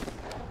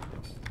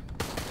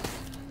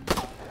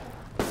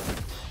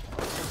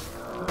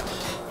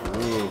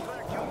 Ooh.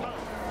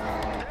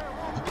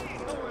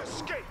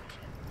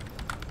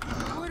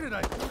 Where did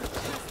I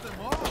piss them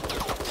off?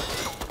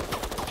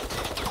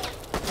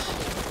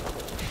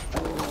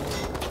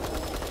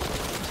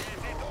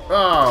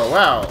 Oh,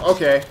 wow.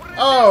 Okay.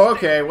 Oh,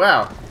 okay.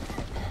 Wow.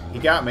 He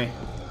got me.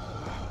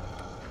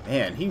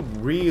 Man, he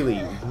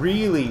really,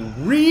 really,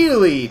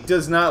 really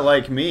does not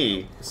like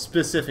me,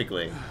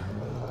 specifically.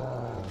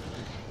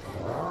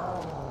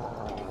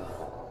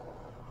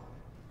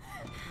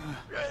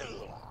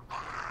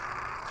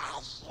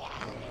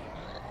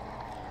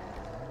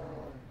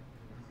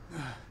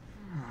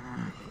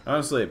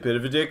 Honestly, a bit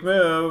of a dick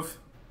move.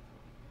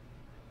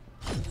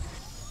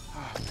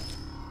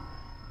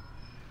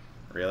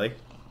 Really?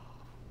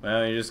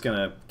 Well, you're just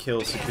gonna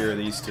kill secure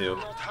these two.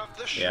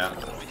 Yeah.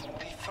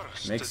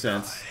 Makes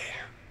sense.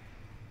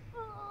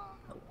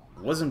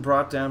 Wasn't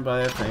brought down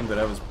by that thing, but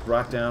I was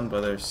brought down by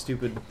their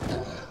stupid...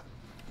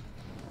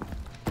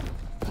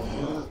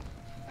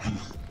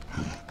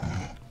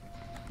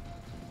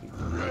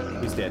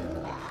 He's dead.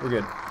 We're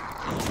good.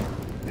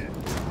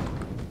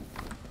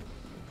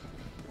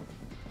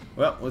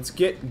 Well, let's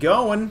get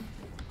going.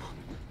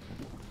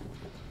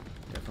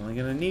 Definitely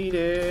gonna need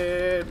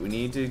it. We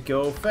need to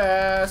go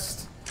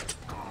fast.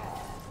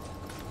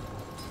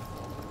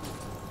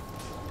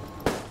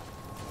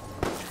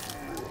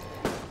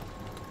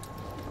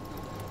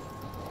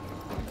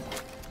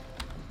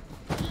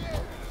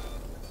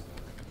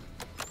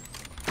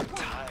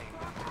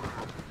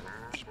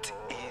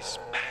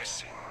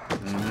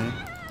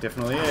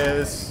 Definitely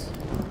is.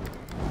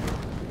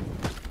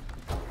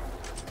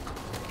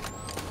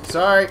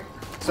 Sorry,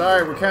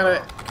 we're kind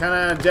of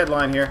on a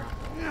deadline here.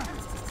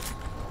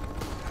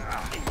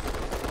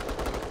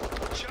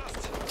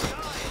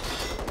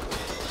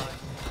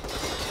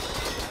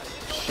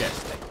 Shit.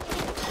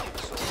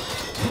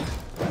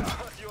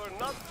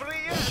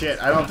 Shit,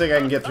 I don't think I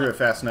can get through it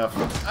fast enough.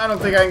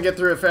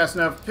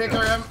 Pick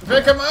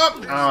him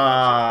up!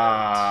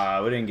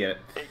 Ah, we didn't get it.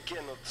 I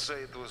cannot say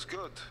it was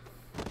good.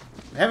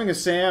 Having a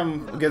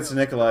Sam against a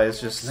Nikolai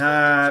is just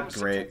not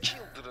great.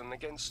 Children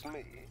against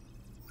me.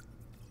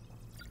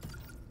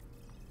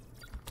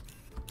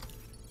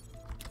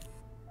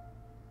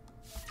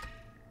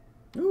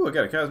 Ooh, I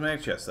got a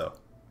cosmetic chest though.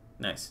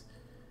 Nice.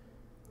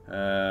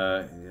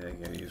 Yeah, I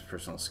gotta use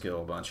personal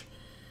skill a bunch.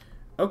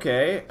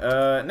 Okay,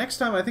 next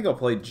time I think I'll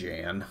play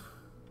Jan.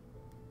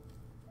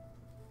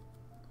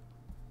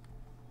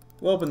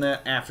 We'll open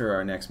that after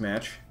our next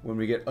match when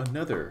we get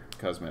another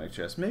cosmetic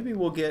chest. Maybe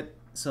we'll get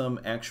some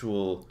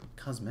actual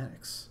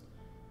cosmetics.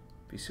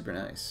 Be super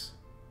nice.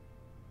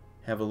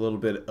 Have a little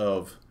bit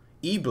of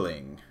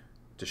e-bling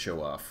to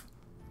show off.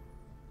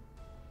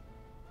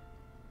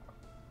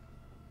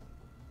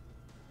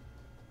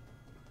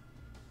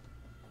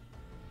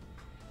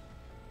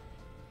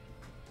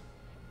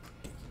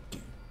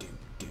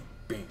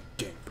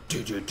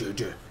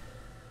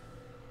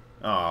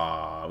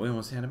 Aw, we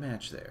almost had a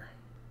match there.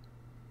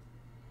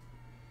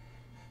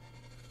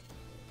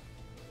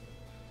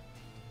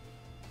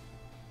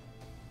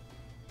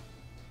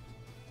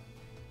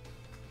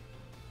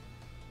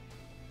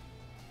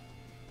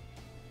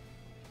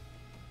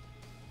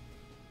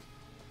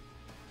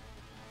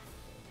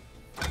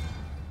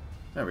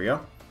 There we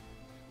go.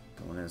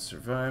 Going as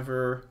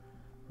Survivor.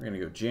 We're gonna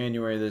go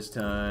January this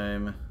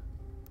time.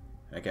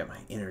 I got my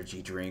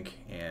energy drink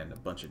and a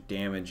bunch of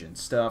damage and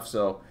stuff,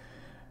 so...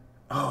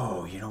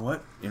 Oh, you know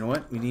what?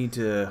 We need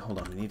to... Hold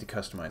on, we need to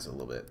customize a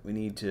little bit. We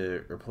need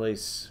to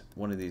replace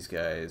one of these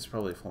guys,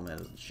 probably a full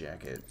metal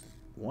jacket.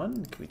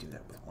 One? Can we do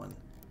that with one?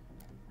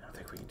 I don't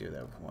think we can do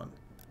that with one.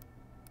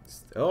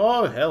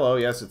 Oh, hello.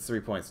 Yes, it's 3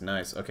 points.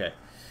 Nice. Okay.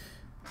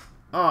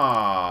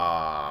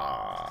 Ah,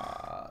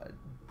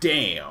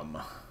 damn.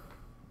 I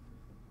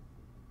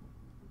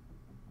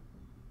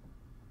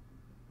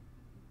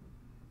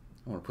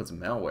want to put some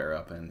malware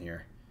up in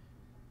here.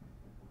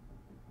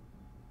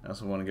 I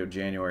also want to go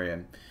January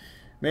and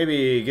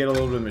maybe get a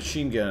little bit of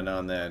machine gun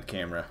on that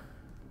camera.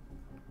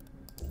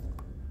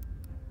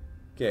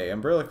 Okay,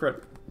 umbrella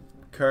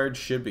card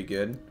should be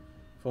good.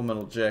 Full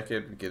metal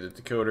jacket, get a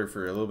decoder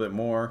for a little bit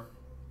more.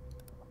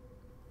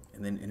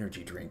 And then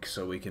energy drink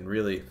so we can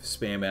really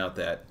spam out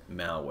that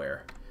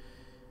malware.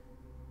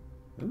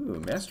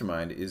 Ooh,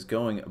 Mastermind is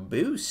going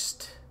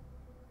boost.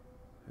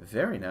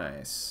 Very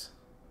nice.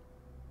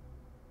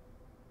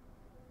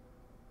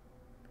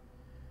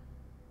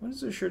 What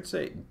does the shirt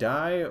say?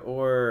 Die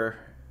or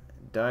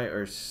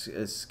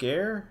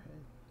scare?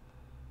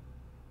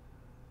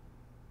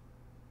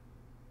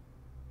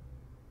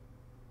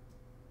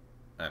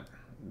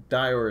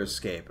 Die or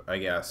escape, I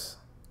guess.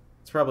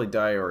 It's probably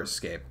die or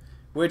escape,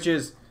 which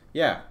is,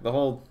 yeah, the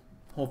whole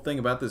thing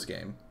about this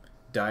game.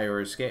 Die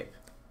or escape.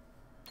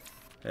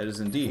 That is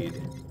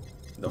indeed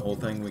the whole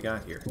thing we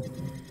got here.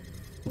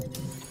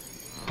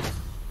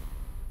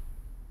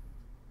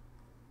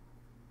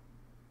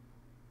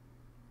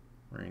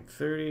 Rank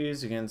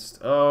 30s against...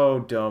 Oh,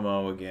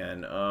 Domo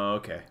again. Oh,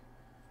 okay.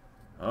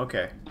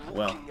 Okay,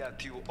 well. Looking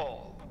at you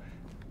all,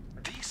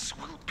 this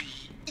will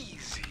be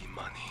easy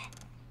money.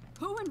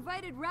 Who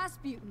invited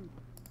Rasputin?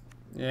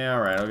 Yeah,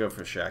 alright, I'll go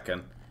for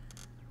shotgun.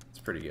 It's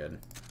pretty good.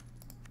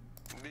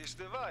 This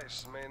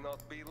device may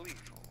not be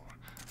lethal,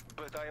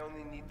 but I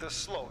only need to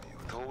slow you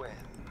to win.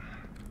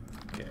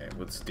 Okay,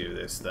 let's do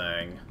this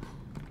thing.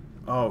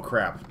 Oh,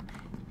 crap.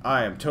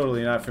 I am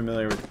totally not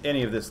familiar with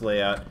any of this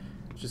layout.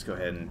 Just go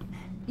ahead and...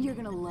 You're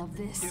gonna love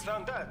this. You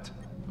found that?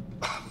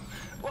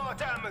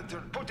 What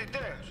amateur? Put it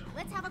there.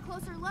 Let's have a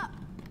closer look.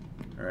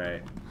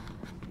 Alright.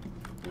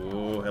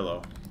 Oh,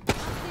 hello.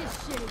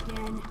 This shit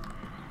again.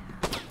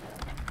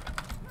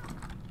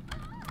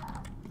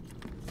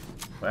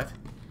 What?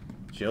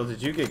 Jill,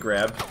 did you get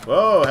grabbed?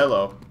 Whoa,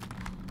 hello.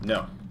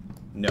 No.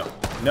 No.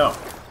 No.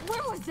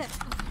 Where was it?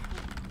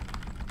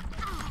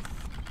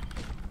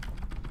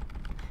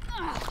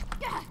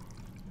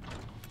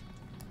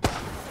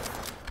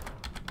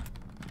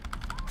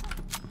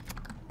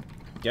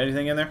 Got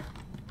anything in there?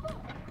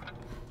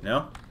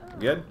 No?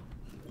 Good?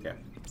 Okay.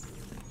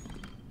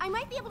 I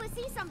might be able to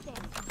see something.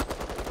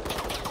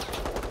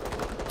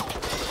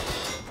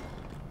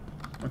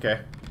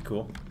 Okay,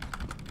 cool.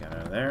 Got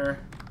out of there.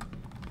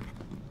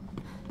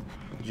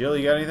 Jill,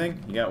 you got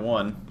anything? You got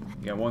one.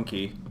 You got one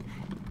key.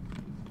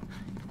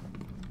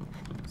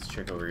 Let's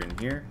check over in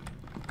here.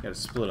 Gotta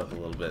split up a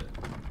little bit.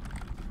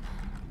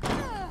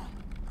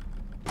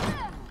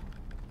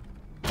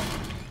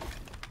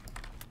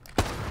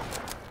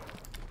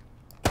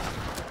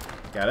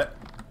 Got it.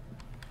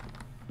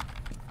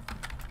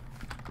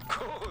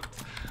 Good.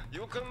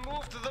 You can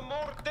move to the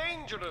more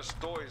dangerous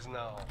toys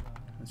now.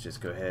 Let's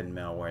just go ahead and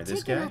malware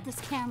this Taking guy. out this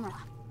camera.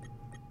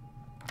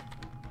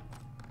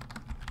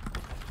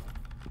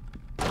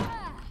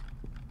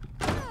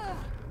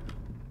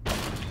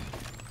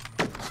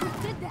 Who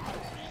did that?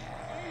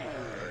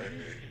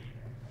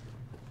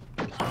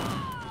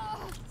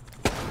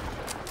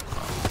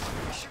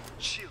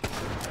 Chill.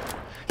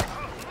 You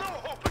have no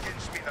hope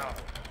against me now.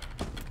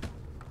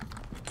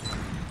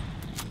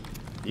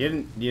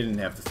 You didn't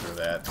have to throw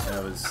that.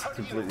 That was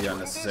completely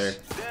unnecessary.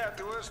 That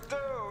was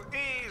too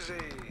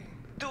easy.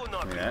 Do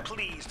not be Yeah.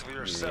 pleased with Yellow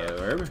yourself.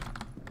 herb.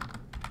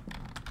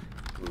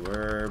 Blue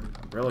herb.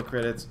 Umbrella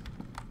credits.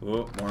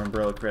 Oh, more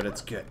umbrella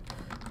credits. Good.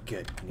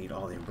 Good. We need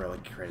all the umbrella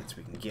credits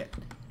we can get.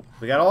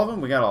 We got all of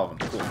them? We got all of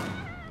them. Cool.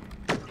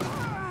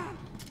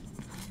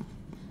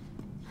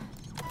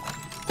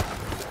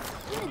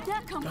 Where did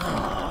that come from?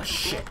 Oh, Your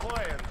shit.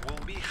 client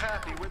will be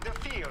happy with the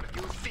fear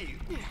you feel.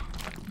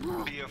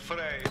 Be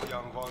afraid,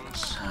 young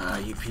ones. Ah,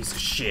 you piece of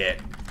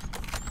shit.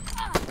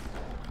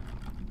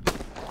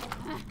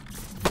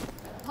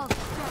 Hold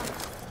strong.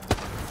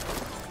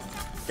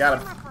 Got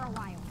him. For a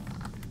while.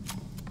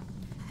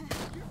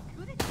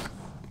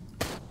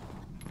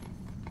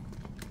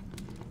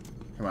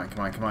 Come on,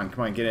 come on, come on,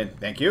 come on. Get in.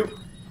 Thank you.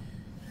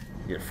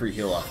 You get a free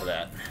heal off of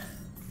that.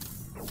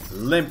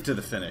 Limp to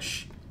the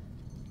finish.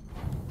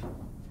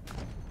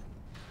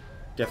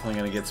 Definitely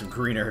gonna get some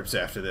green herbs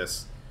after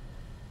this.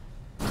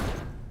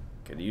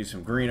 Gotta use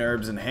some green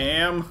herbs and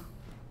ham.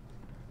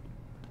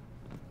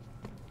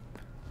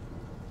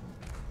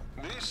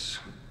 This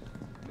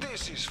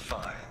is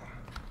fine.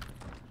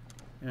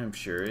 I'm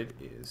sure it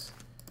is.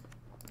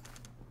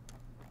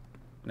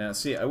 Now,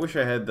 see, I wish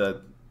I had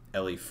the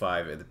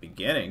LE5 at the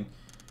beginning,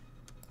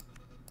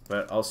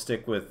 but I'll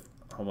stick with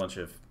a whole bunch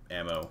of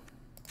ammo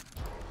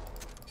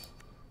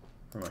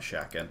for my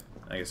shotgun.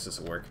 I guess this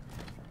will work.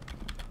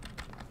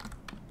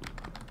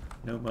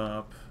 No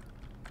mop.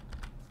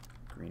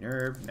 Green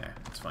herb. Nah,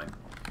 it's fine.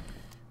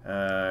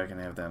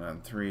 Gonna have that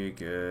on 3.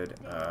 Good.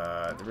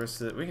 The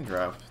rest of it, we can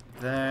drop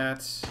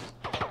that.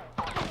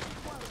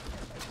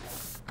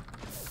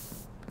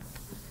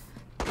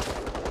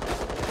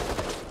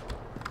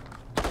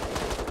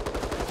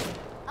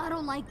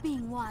 like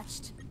being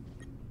watched.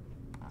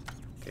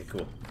 Okay,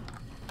 cool.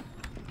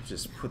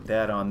 Just put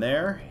that on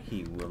there.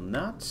 He will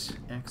not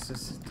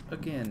access it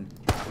again.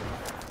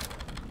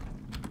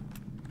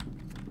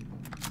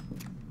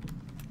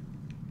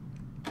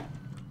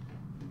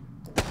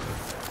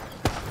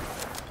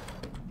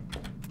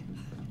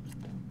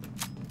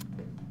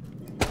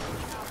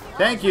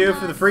 Thank you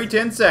for the free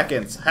 10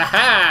 seconds. Ha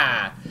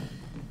ha!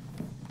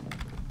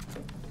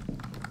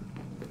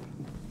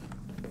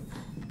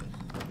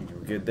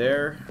 We're good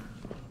there.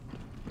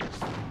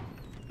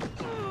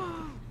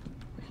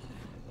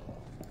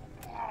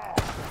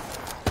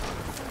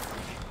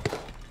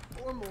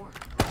 Or more.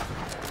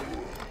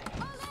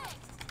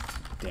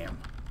 Damn.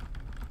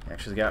 He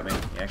actually got me.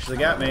 He actually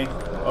got me.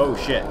 Oh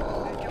shit.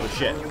 Oh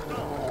shit.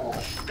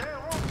 There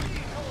won't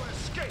be no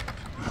escape.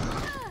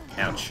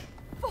 Ouch.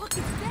 Fuck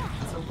is that?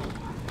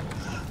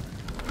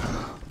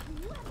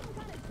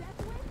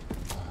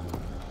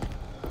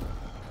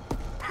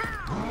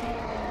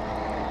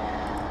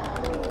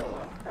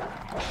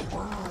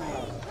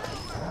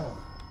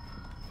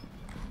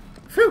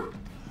 Phew!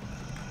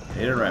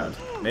 Made it around.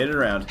 Made it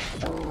around.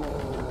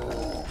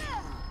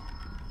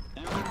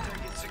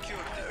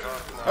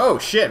 Oh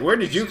shit, where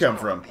did you come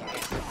from?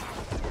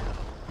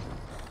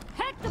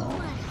 Heck the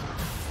planet.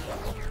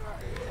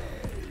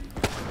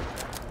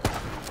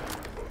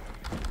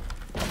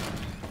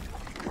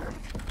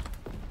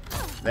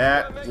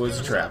 That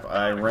was a trap.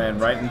 I ran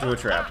right into a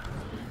trap.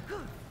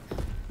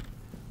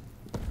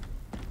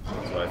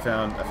 So I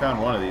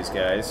found one of these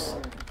guys.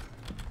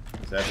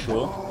 Is that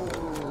cool?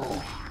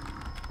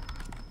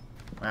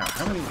 Wow,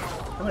 how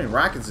many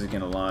rockets is it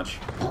gonna launch?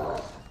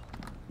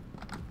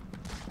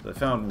 So I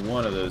found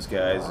one of those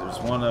guys. There's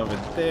one over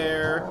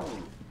there.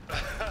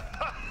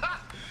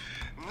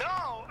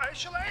 Now I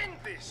shall end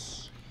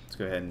this. Let's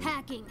go ahead and...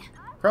 Hacking.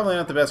 Probably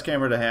not the best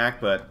camera to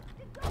hack, but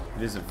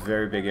it is a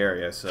very big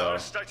area, so...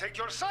 First I take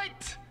your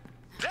sight,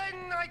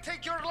 then I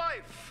take your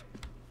life.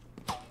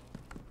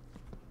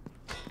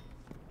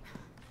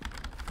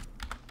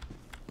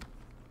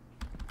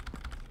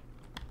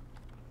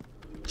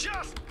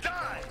 Just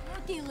die.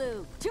 Looky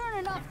Lou,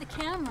 turning off the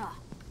camera.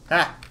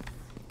 Ha!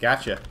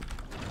 Gotcha.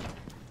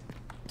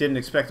 Didn't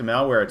expect a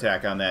malware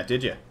attack on that,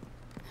 did you?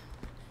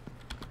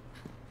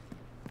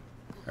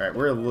 Alright,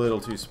 we're a little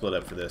too split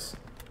up for this.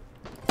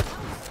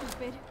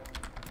 Stupid.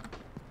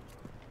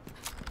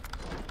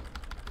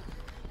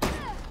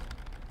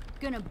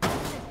 Gonna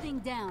bust that thing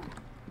down.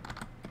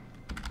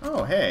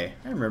 Oh, hey,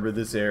 I remember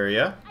this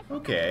area.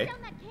 Okay.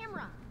 Down that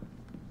camera.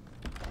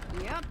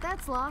 Yep,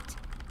 that's locked.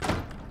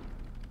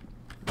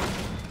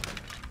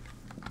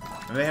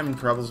 Are they having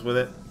troubles with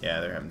it?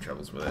 Yeah, they're having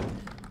troubles with it.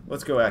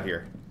 Let's go out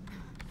here.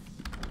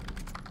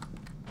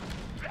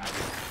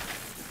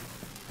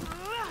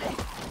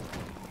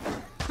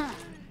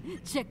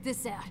 Check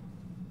this out.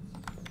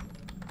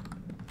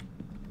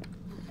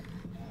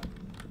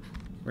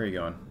 Where are you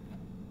going?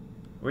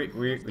 Wait,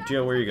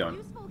 Jill, where are you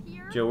going?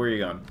 Jill, where are you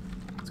going?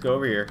 Let's go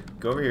over here.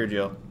 Go over here,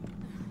 Jill.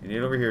 You need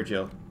over here,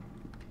 Jill.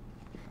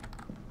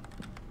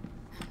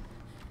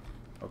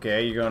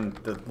 Okay, you're going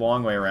the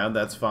long way around.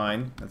 That's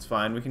fine. That's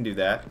fine. We can do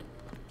that.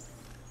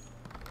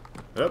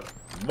 Oop.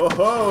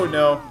 Whoa,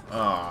 no.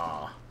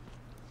 Aww.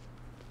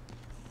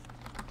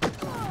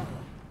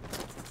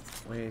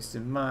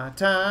 Wasting my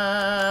time.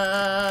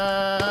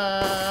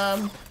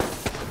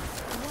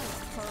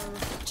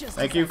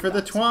 Thank you for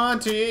the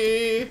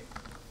 20.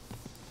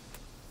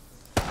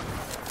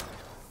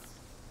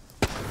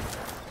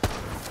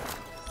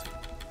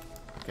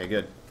 Okay,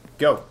 good.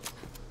 Go.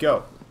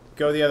 Go.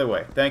 Go the other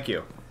way. Thank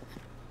you.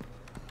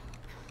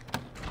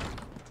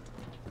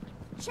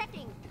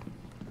 Checking.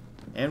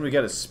 And we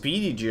got a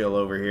speedy Jill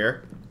over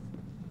here.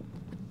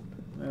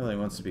 Well, he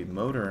wants to be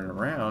motoring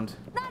around.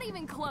 Not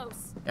even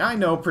close. I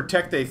know,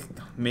 protect a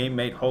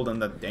mate holding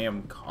the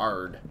damn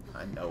card.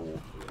 I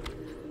know.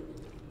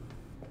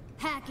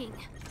 Hacking.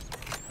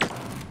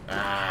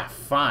 Ah,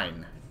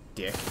 fine,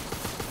 dick.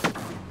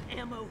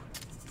 Ammo.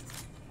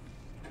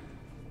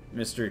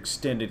 Mr.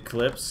 Extended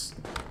Clips.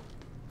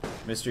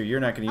 Mister, you're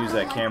not going to use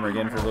that camera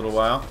again for a little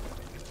while.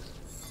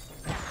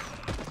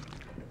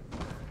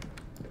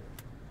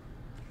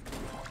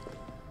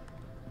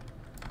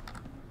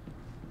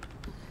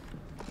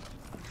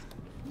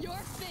 You're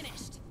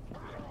finished.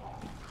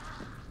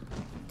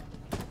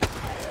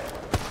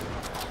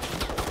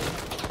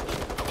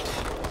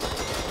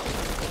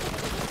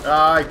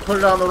 Ah, I put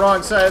it on the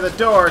wrong side of the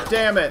door.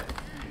 Damn it.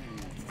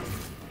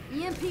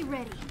 EMP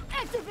ready.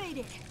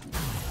 Activated.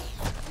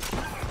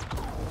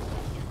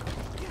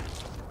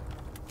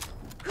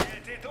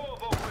 Get it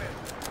over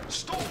with.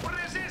 Stop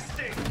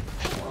resisting.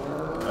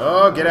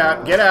 Oh, get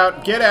out, get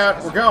out, get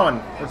out. We're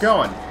going. We're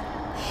going.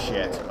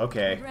 Shit.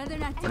 Okay. Rather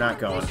not We're not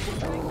going.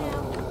 right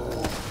now.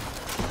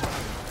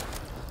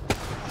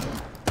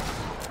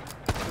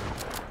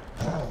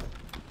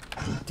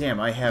 Damn,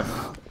 I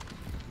have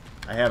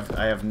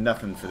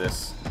nothing for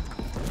this.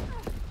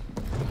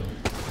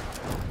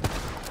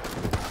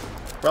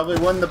 Probably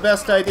wasn't the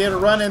best idea to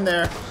run in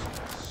there. You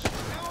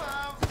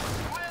have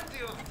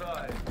plenty of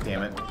time.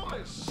 Damn it.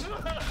 Promise.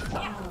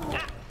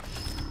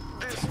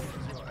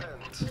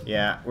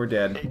 Yeah, we're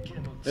dead.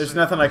 There's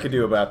nothing I can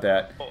do about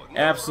that.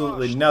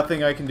 Absolutely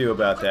nothing I can do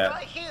about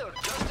that.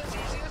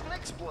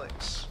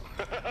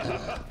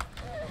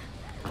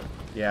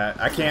 Yeah,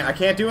 I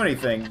can't do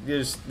anything.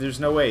 There's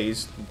no way.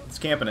 It's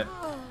camping it.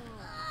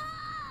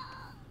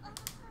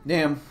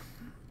 Damn.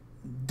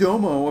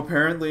 Domo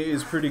apparently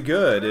is pretty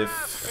good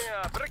if...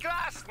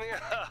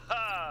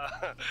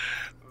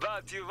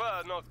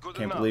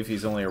 Can't believe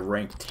he's only a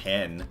rank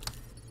 10.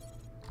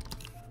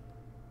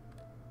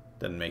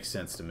 Doesn't make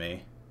sense to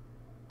me.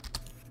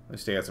 At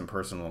least I got some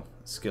personal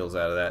skills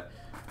out of that.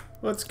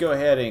 Let's go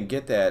ahead and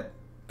get that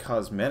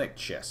cosmetic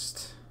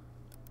chest.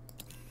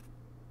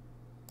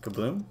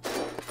 Kabloom.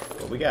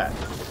 What we got?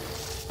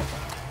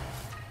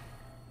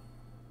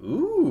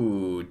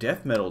 Ooh,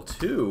 Death Metal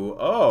 2.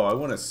 Oh, I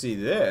want to see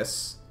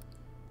this.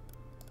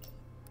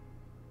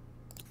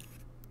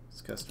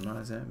 Let's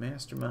customize that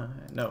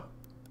Mastermind. No.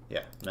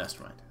 Yeah,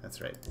 Mastermind.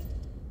 That's right.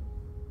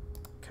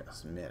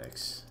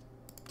 Cosmetics.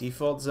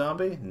 Default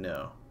zombie?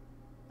 No.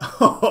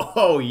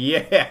 Oh,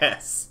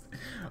 yes!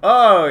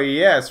 Oh,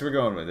 yes! We're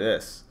going with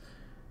this.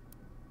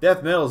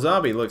 Death Metal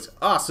Zombie looks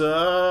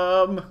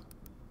awesome!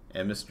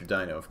 And Mr.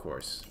 Dino, of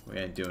course. We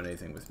ain't doing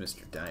anything with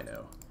Mr.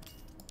 Dino.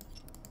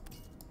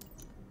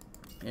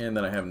 And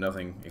then I have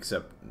nothing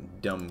except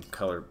dumb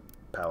color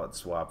palette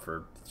swap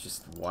for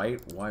just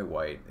white. Why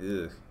white?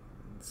 Ugh.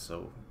 It's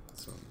so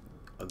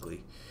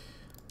ugly.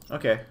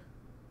 Okay.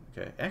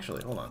 Okay.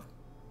 Actually, hold on.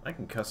 I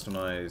can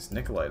customize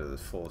Nikolai to the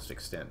fullest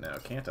extent now,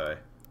 can't I?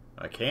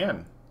 I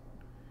can.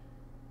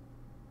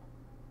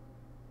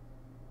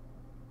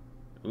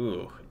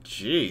 Ooh,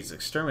 jeez.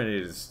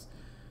 Exterminated is...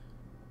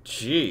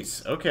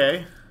 Jeez.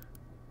 Okay.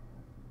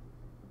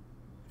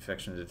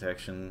 Infection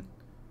detection.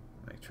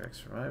 Make track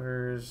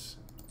survivors.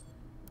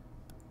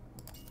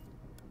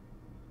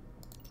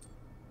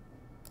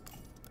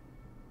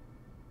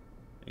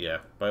 Yeah,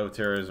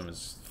 bioterrorism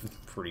is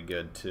pretty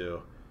good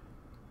too.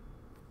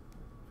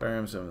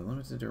 Firearms of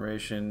limited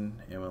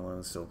duration. Ammo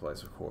alone still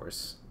applies, of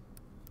course.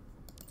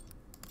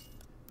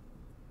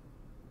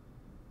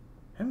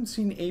 Haven't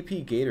seen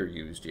AP Gator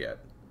used yet,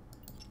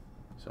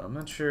 so I'm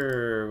not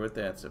sure what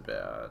that's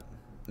about.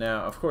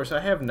 Now, of course,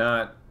 I have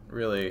not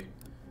really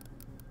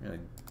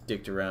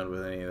dicked around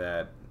with any of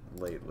that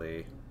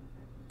lately,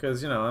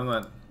 because I'm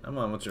not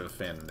much of a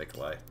fan of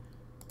Nikolai.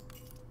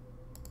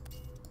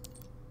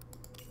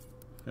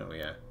 Oh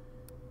yeah,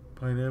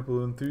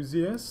 Pineapple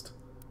Enthusiast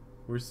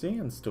or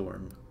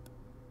Sandstorm?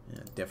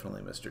 Yeah,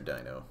 definitely Mr.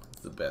 Dino.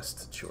 It's the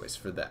best choice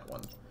for that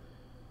one.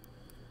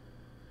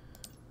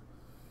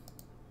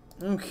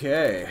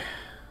 Okay.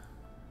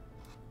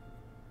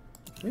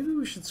 Maybe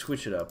we should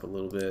switch it up a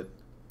little bit.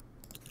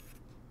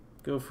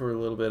 Go for a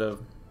little bit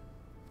of...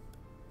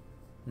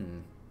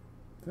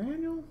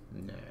 Daniel?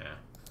 Nah.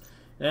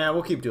 Nah,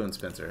 we'll keep doing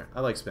Spencer.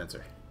 I like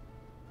Spencer.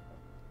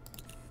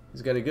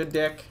 He's got a good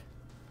deck,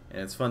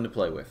 and it's fun to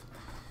play with.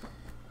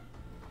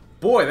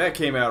 Boy, that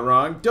came out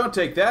wrong. Don't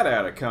take that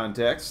out of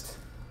context.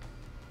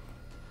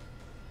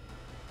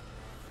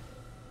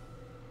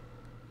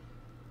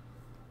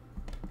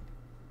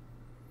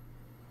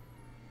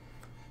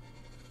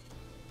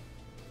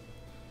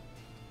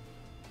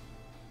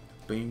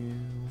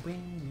 Bing,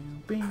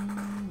 bing,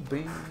 bing,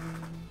 bing.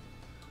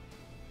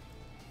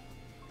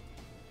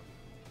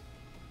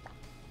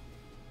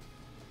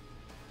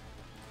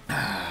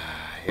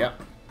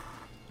 Yep.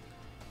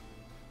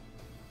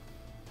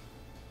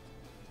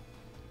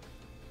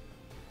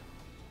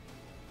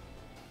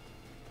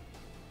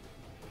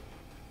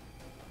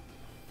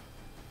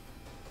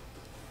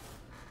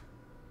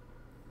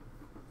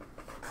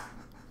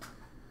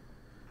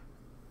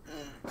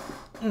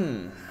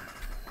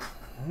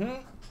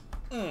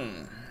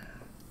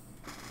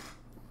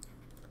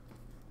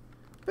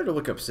 Better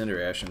look up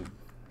Cinder Ash and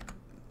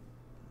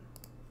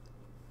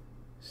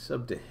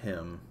sub to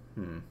him.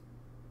 Where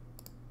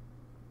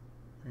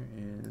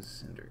is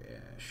Cinder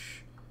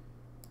Ash?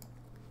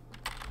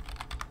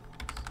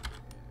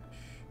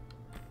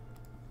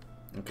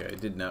 Okay, I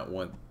did not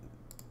want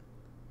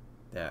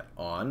that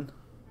on.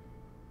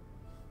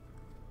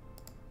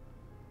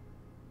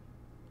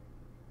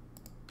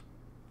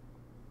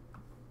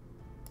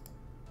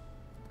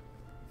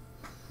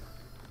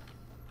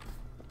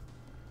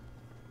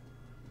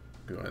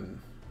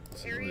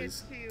 Area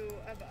 2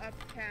 of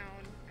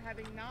Uptown,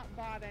 having not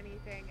bought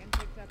anything and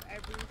picked up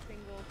every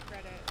single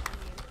credit on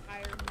the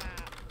entire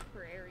map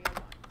for Area 1.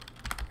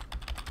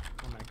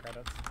 How many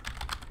credits?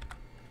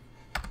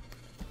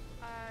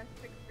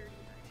 639.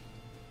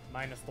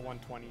 Minus the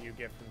 120 you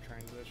get from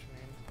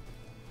transitioning.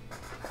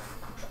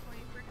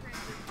 20 for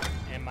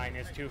transitioning. And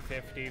minus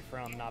 250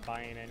 from not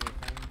buying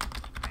anything.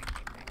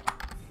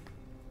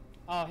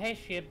 Oh, hey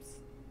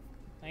Shibs.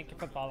 Thank you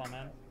for following,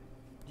 man.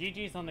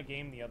 GG's on the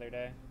game the other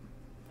day.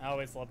 I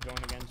always love going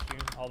against you,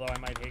 although I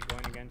might hate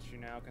going against you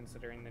now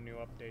considering the new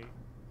update.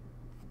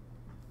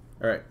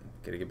 Alright,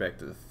 gotta get back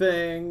to the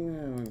thing.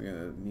 I'm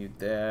gonna mute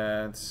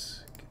that.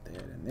 Get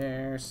that in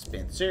there.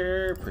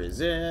 Spencer,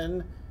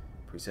 prison.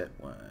 Preset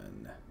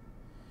 1.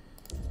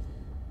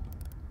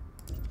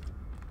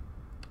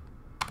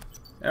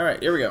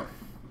 Alright, here we go.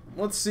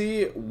 Let's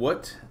see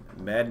what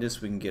madness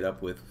we can get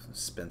up with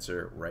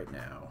Spencer right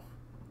now.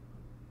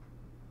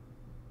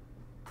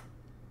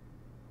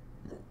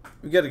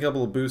 We got a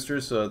couple of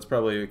boosters, so it's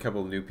probably a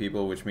couple of new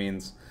people, which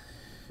means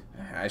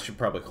I should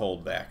probably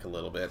hold back a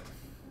little bit.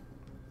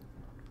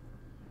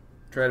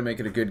 Try to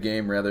make it a good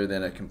game rather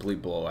than a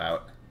complete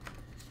blowout.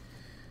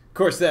 Of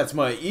course, that's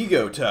my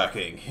ego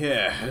talking.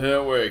 Yeah,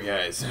 don't worry,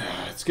 guys.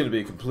 It's going to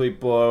be a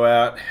complete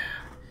blowout.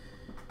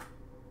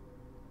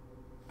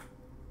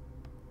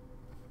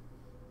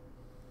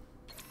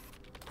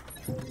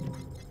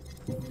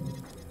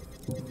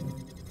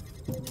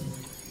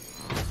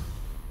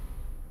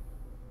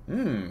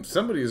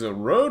 Somebody's a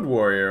road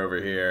warrior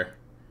over here.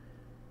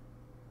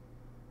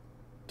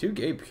 2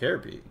 gay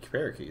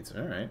parakeets,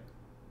 alright.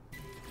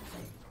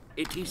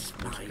 It is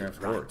my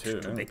right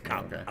to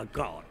become a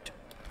god.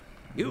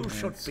 You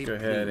should be go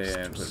ahead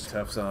and put a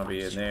tough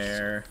zombie in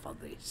there. For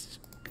this.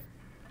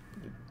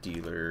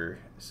 Dealer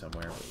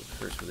somewhere.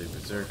 First with a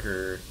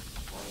berserker.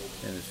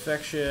 An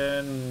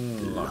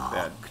infection. Lock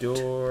that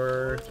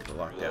door. The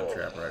lockdown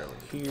trap right over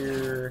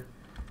here.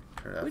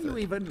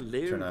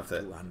 Turn off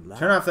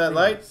that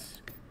light.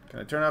 Can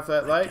I turn off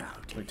that light?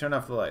 Can we turn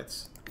off the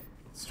lights?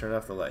 Let's turn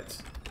off the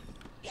lights.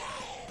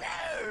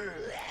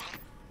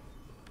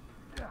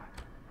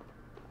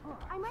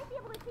 I might be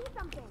able to see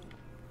something.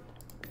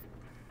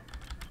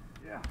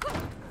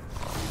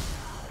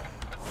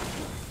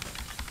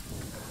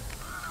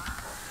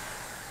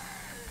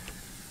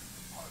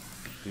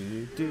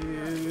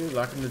 Do-do-do.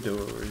 Locking the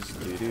doors.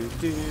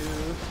 Do-do-do.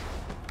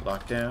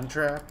 Lockdown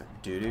trap.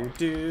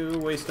 Do-do-do.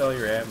 Waste all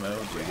your ammo.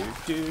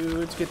 Do-do-do.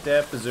 Let's get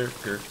that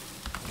berserker.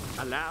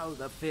 Allow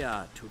the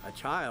fear to... A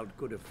child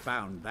could have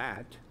found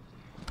that.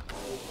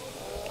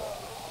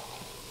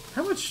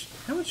 How much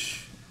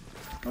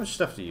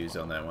stuff to use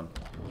on that one?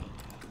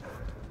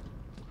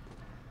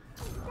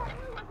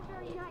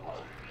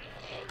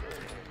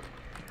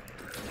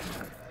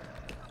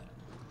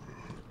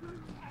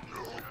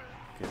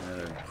 Get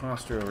another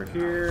imposter over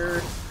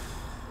here.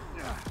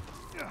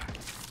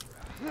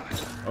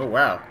 Oh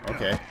wow,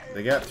 okay.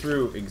 They got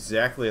through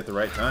exactly at the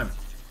right time.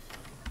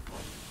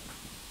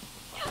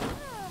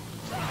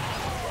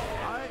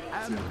 I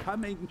am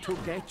coming to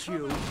get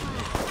you.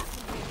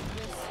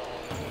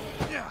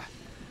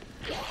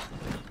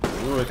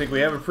 Ooh, I think we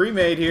have a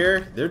pre-made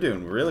here. They're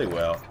doing really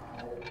well.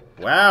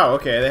 Wow,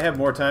 okay, they have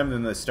more time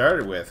than they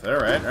started with.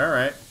 Alright,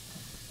 alright.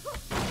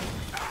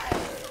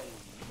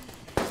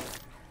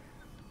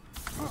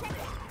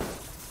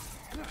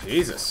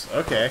 Jesus,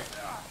 okay.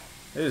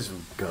 It is,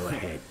 go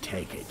ahead,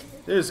 take it.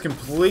 They're just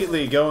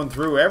completely going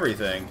through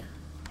everything.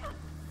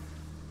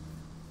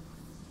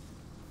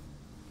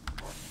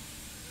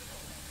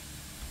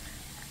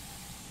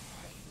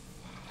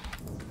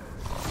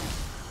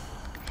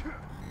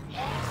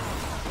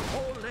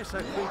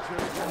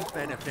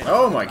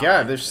 Oh my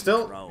god, there's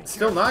still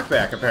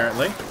knockback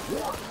apparently.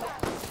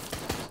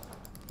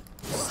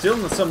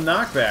 Still some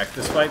knockback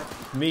despite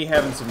me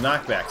having some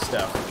knockback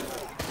stuff.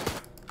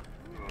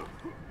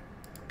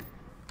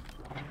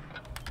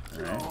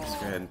 Alright, let's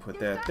go ahead and put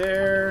that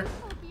there.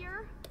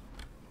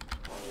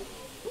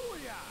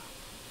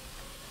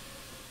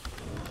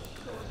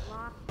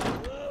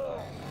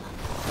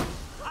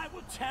 I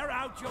will tear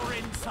out your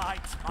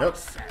insides Nope.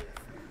 myself.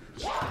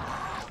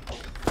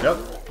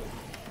 Nope.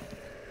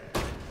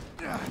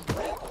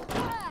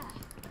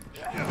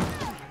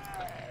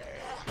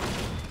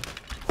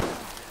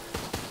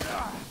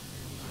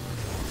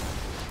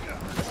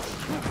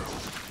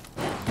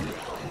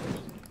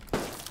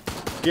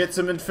 Get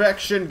some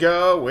infection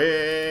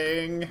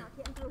going.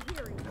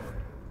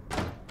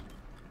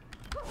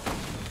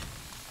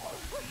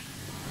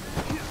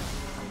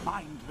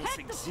 Mindless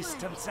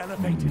existence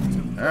elevated to...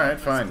 Alright,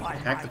 fine.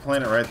 Hack the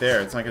planet right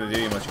there. It's not going to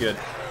do you much good.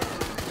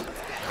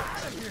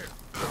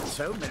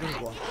 So many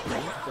walk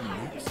the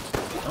next.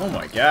 Oh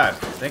my god.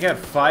 They got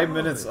 5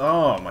 minutes.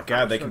 Oh my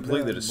god, they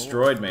completely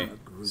destroyed me.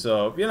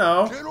 So, you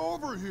know, Get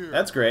over here.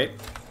 that's great.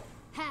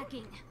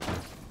 Hacking.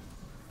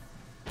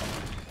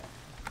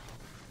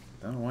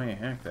 Don't know why you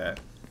hacked that.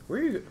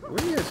 Where are you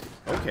guys?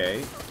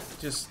 Okay.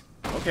 Just,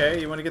 okay,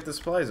 you want to get the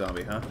supply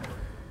zombie, huh?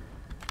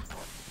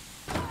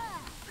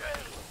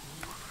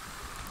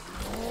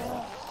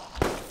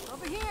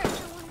 Over here. I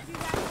don't want to do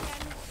that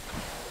again.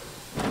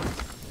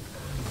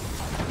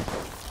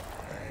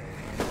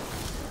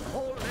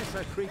 All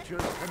lesser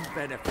creatures can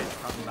benefit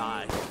from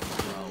my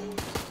control.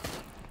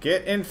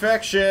 Get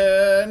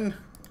infection!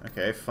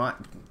 Okay, fine.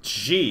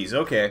 Jeez,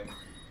 okay.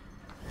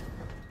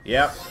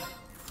 Yep.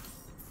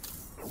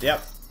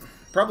 Yep.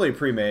 Probably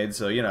pre-made,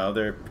 so, you know,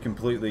 they're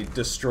completely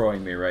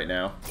destroying me right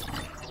now.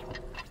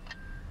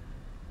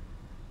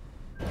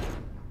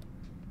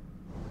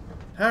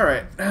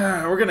 Alright,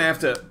 we're gonna have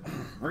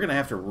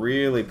to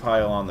really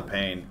pile on the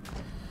pain.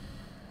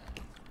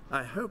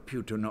 I hope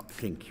you do not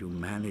think you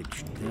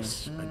managed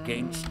this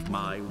against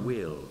my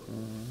will.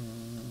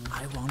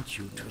 I want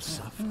you to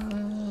suffer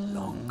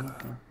longer.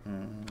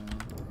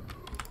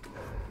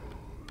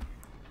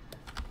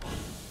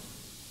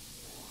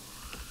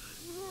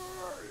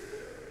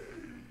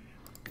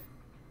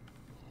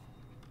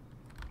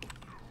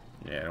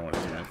 Yeah, I don't want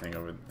to do anything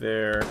over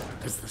there.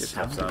 Does the Get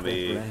sound tough of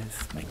zombie. their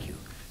breath make you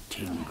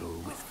tingle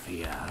with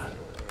fear?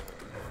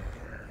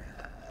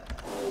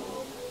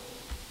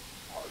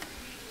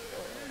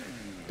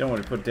 Don't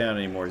want to put down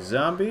any more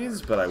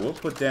zombies, but I will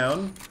put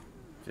down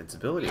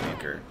Invincibility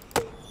Anchor.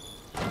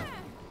 I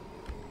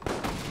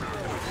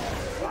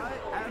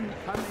am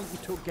coming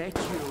to get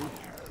you.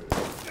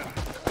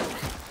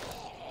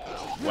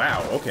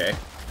 Wow, okay.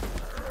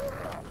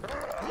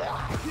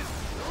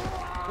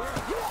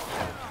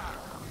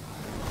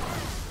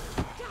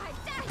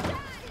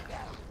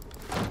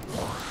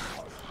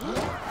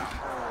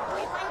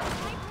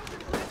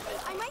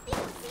 I might be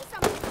able to see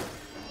something.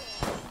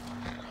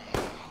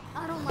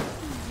 I don't like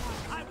seeing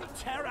that. I will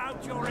tear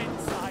out your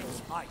insides,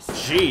 Spice.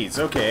 Jeez,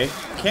 okay.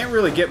 Can't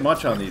really get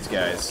much on these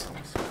guys.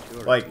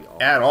 Like,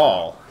 at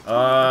all.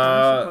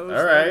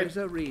 Alright. There's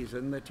a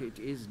reason that it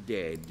is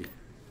dead.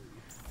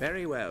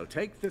 Very well,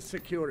 take the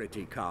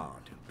security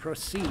card.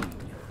 Proceed.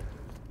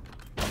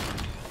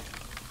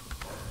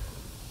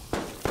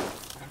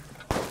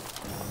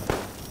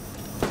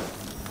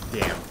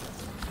 Damn.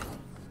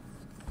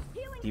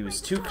 He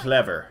was too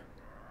clever.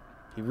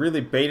 He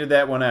really baited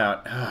that one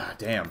out. Ah,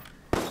 damn.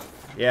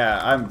 Yeah,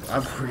 I'm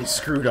pretty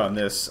screwed on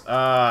this.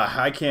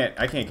 I can't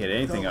get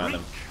anything on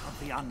them. Of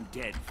the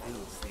undead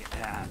fills the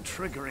air,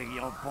 triggering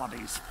your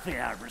body's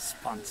fear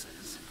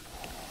responses.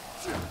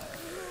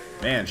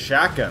 Man,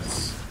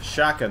 shotguns.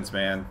 Shotguns,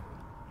 man.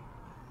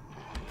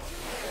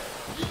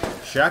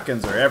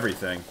 Shotguns are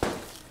everything.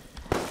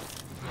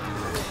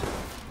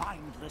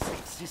 Mindless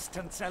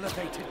existence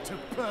elevated to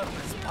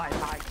purpose by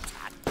my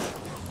touch.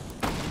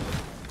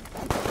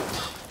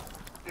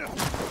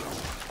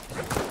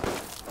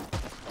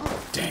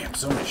 Damn,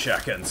 so many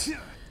shotguns.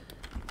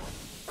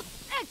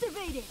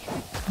 Activated.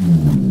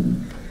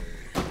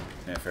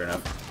 Yeah, fair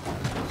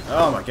enough.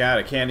 Oh my god,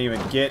 I can't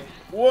even get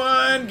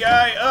one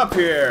guy up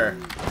here.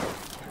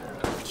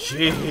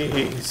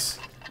 Jeez.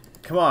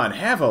 Come on,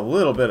 have a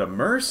little bit of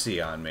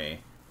mercy on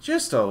me.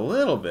 Just a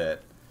little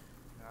bit.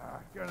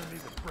 Gonna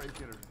need to break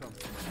it or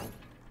something.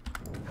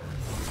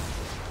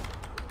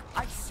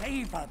 I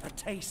savor the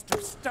taste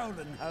of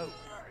stolen hope.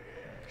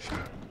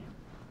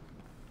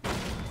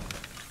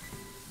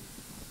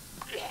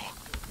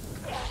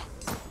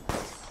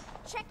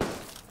 Check.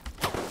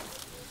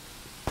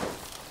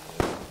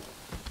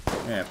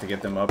 I have to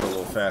get them up a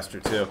little faster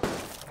too.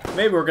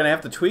 Maybe we're gonna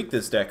have to tweak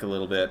this deck a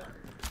little bit.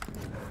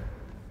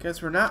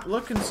 Guess we're not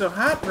looking so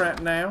hot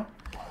right now.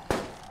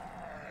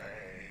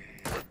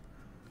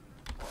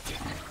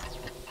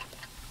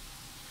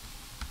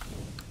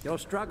 Your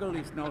struggle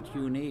is not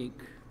unique,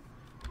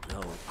 though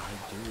I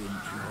do enjoy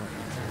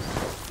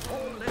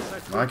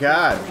it. My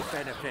god.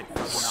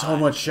 So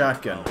much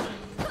shotgun.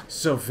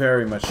 So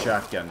very much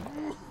shotgun.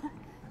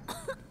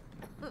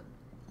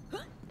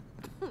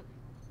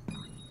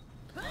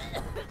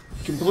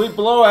 Complete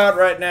blowout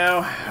right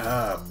now.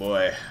 Oh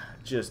boy.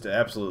 Just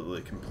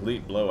absolutely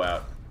complete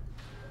blowout.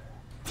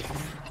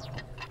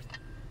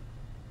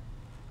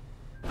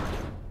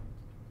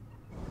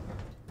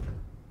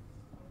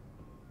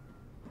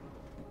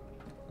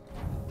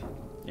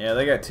 Yeah,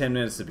 they got 10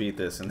 minutes to beat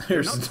this, and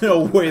there's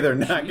no way they're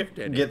not going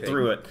to get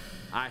through it.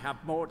 I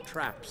have more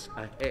traps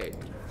ahead.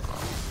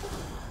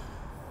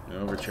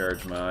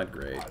 Overcharge mod,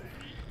 great.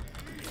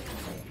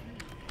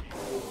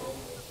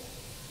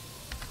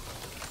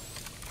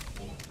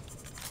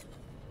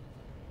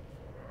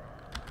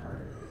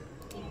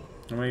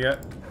 What do we got?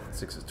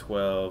 6 of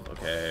 12.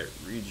 Okay,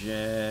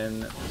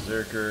 regen,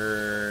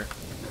 berserker,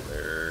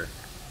 there.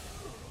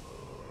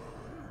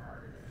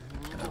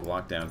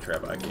 Lockdown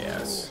trap, I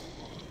guess.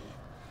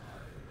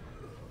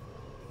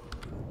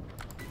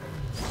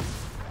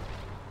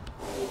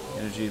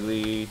 Energy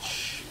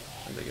leech.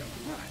 Where are they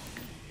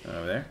going?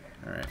 Over there?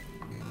 Alright.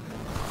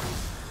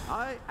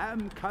 I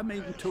am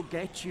coming to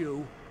get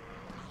you.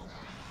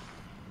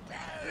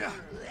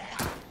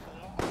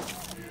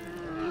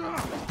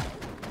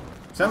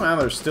 Somehow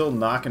they're still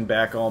knocking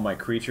back all my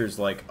creatures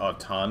like a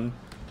ton.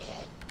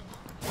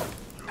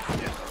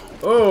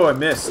 Oh, I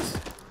missed.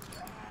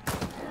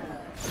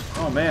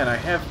 Oh man, I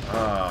have...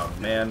 Oh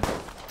man.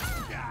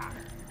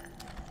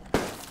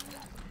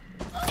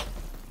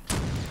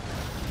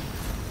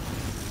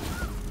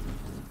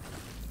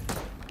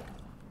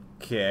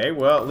 Okay,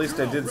 well at least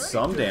I did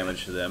some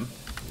damage to them.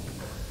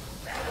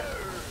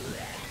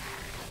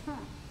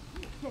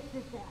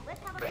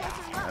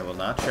 I will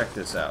not check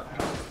this out.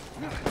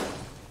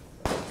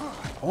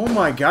 Oh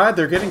my god,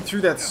 they're getting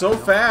through that so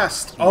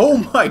fast! Oh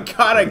my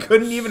god, I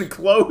couldn't even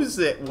close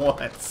it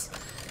once!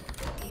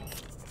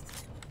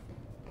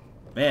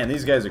 Man,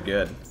 these guys are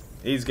good.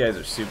 These guys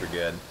are super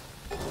good.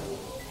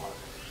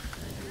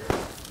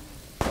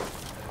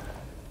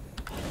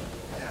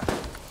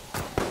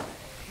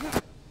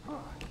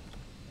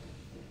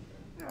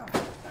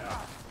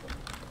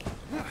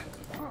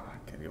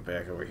 Gotta go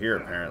back over here,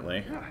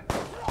 apparently.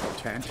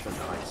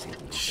 Tantalizing,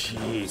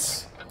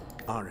 Jeez.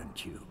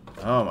 aren't you?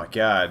 Oh my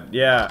god.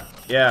 Yeah.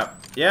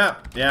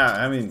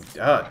 I mean,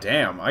 oh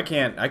damn. I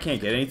can't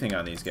get anything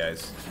on these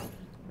guys.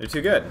 They're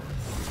too good.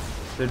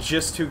 They're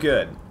just too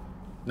good.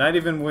 Not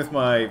even with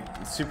my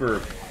super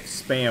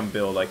spam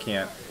build, I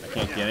can't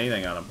get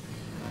anything on them.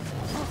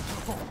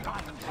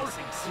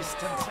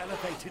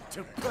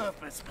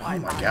 Oh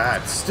my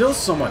god, still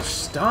so much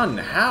stun.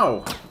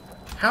 How?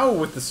 How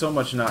with the so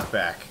much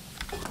knockback?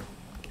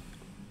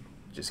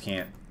 Just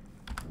can't.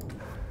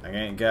 I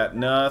ain't got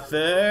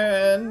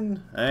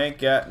nothing. I ain't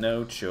got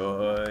no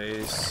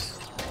choice.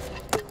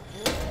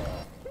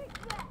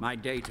 My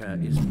data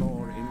is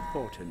more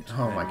important.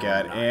 Oh my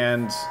god,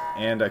 and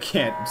I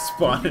can't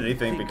spawn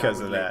anything because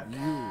of that. You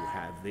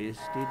have this,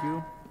 did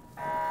you?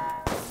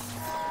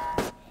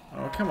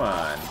 Oh, come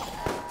on.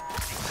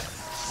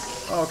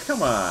 Oh,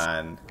 come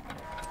on.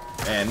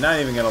 And not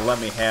even gonna let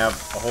me have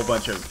a whole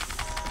bunch of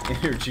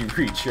energy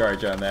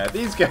recharge on that.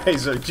 These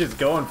guys are just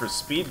going for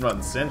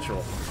speedrun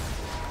central.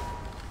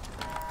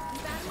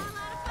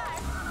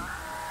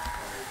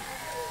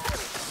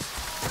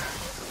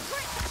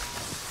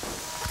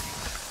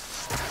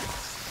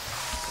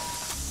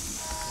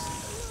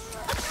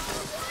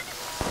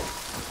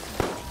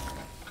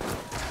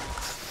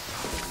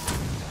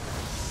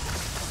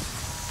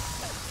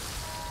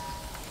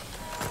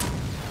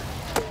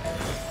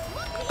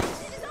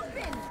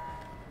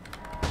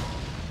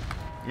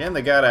 And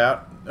they got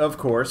out, of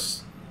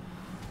course,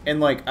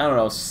 in like, I don't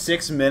know,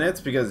 6 minutes,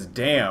 because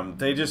damn,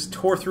 they just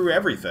tore through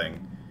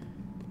everything.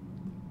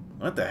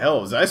 What the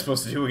hell was I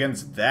supposed to do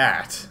against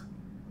that?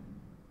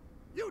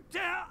 You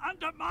dare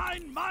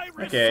undermine my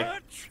research? Okay,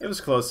 it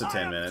was close to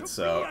 10 minutes,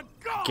 so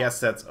I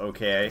guess that's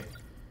okay.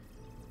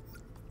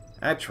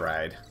 I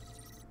tried.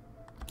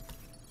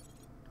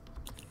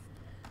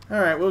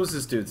 Alright, what was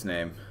this dude's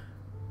name?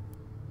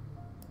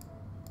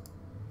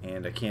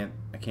 And I can't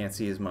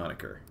see his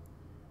moniker.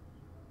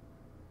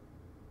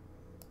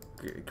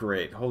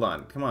 Great. Hold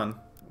on. Come on.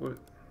 What?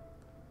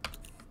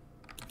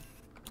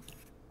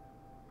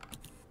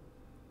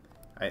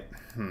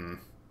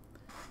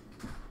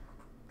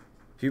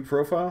 View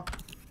profile?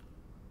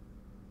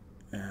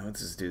 What's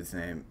this dude's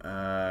name?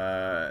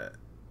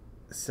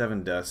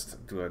 Seven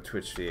Dust. Do a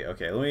Twitch feed.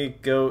 Okay, let me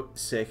go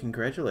say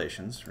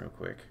congratulations real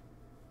quick.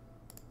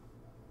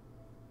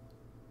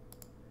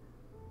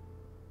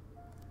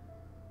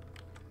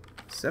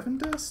 Seven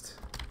Dust?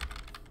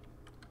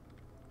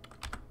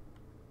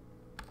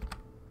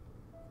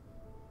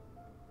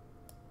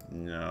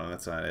 No,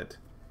 that's not it.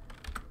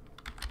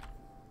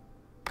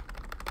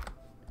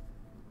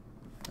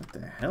 What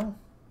the hell?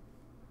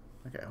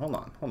 Okay, hold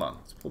on.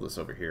 Let's pull this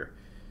over here.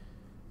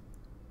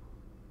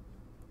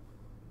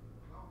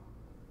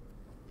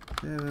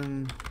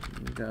 Seven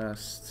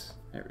Dust.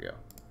 There we go.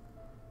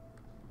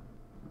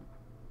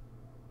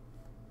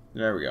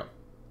 There we go.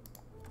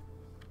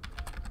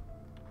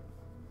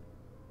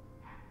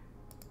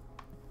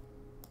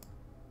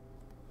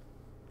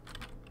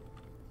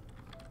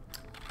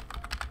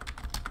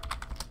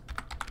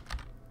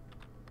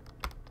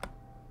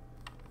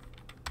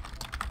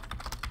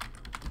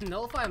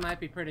 Nullify might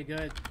be pretty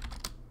good.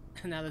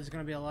 Now there's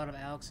going to be a lot of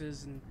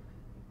Alexes and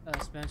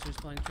Spencers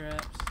playing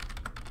traps.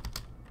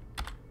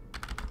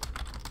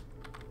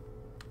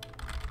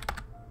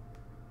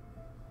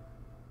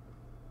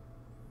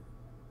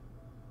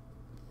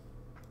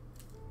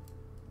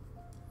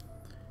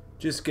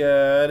 Just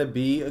gotta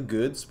be a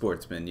good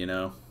sportsman, you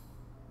know?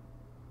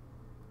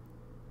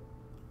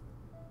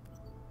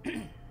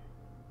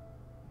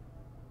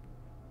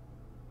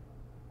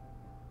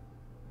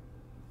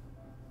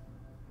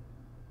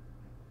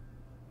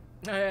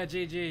 Oh yeah,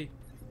 GG.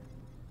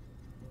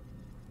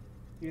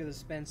 You're the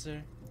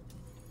Spencer.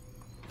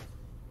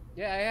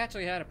 Yeah, I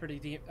actually had a pretty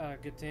deep,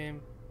 good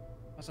team.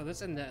 Also,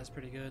 this Indet is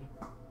pretty good.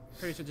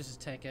 Pretty sure this is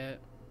Tech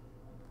It.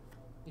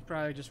 He's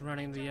probably just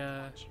running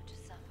the,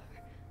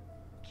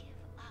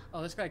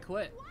 Oh, this guy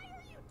quit. Why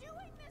are you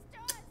doing this to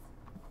us?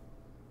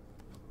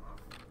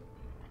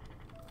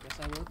 Guess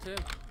I will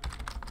too.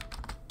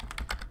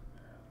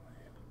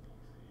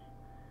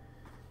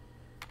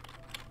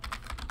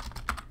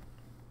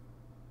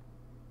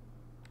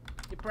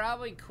 He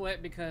probably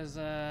quit because,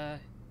 I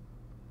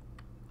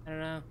don't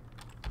know.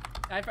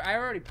 I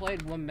already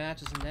played one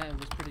match as a net and it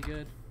was pretty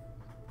good.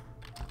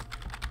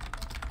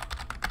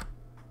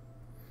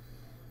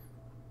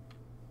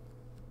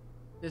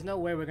 There's no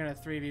way we're gonna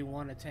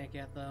 3v1 a tank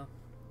yet, though.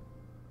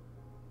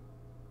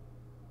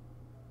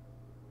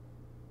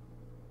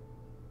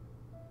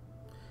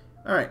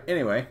 Alright,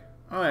 anyway,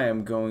 I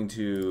am going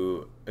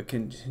to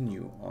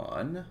continue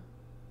on.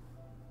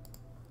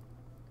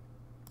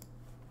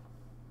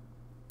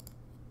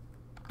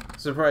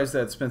 Surprised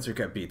that Spencer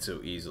got beat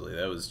so easily.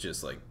 That was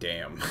just like,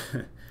 damn.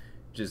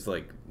 Just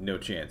like, no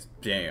chance.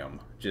 Damn.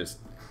 Just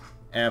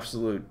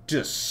absolute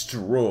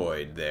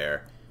destroyed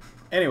there.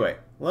 Anyway,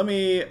 let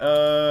me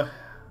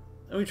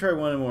try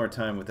one more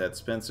time with that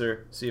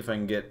Spencer. See if I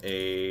can get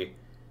a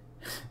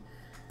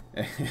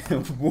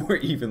more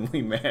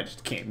evenly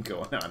matched game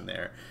going on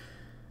there.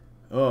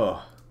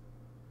 Oh.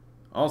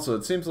 Also,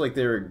 it seems like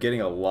they were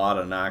getting a lot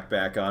of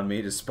knockback on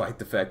me, despite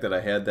the fact that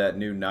I had that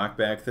new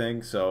knockback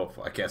thing, so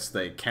I guess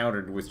they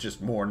countered with just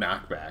more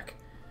knockback.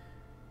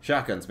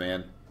 Shotguns,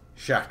 man.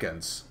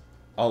 Shotguns.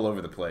 all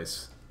over the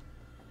place.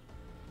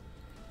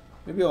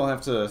 Maybe I'll have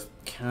to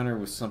counter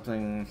with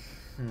something...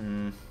 I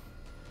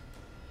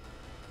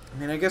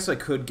mean, I guess I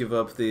could give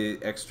up the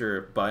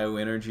extra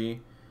bioenergy.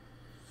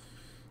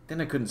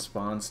 Then I couldn't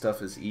spawn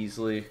stuff as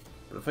easily.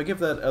 But if I give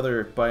that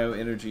other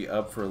bioenergy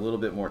up for a little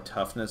bit more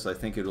toughness, I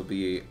think it'll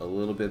be a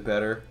little bit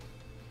better.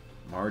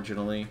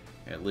 Marginally,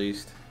 at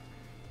least.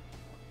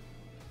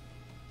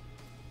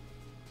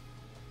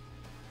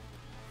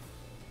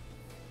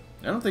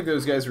 I don't think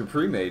those guys were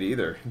pre-made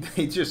either.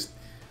 They just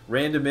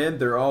random in,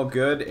 they're all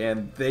good,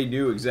 and they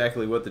knew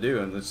exactly what to do.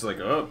 And it's like,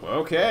 oh,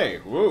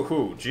 okay,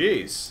 woohoo,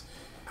 jeez.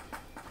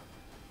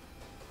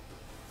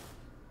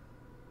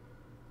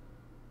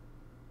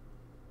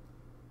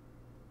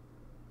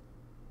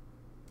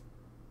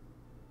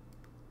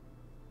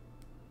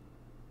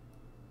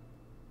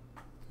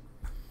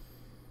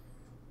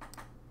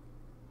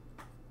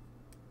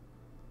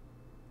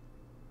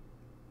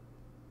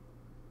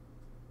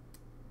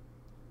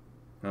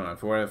 Oh,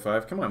 4 out of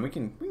 5. Come on, we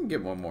can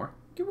get one more.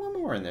 Get one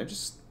more in there.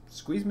 Just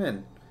squeeze them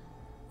in.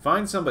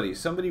 Find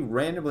somebody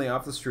randomly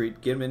off the street.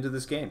 Get them into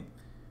this game,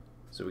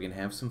 so we can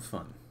have some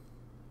fun.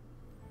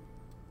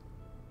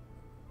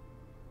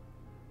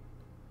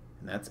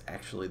 And that's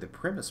actually the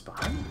premise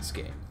behind this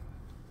game.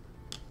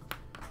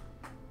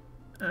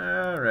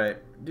 All right,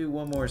 do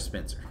one more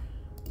Spencer.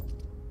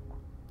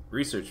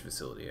 Research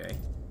facility, eh?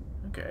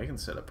 Okay, I can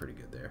set up pretty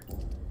good there.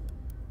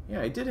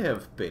 Yeah, I did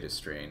have Beta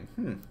Strain.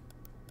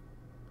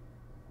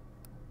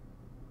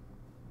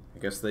 I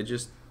guess they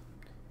just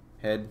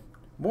had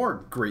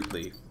more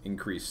greatly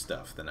increased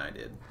stuff than I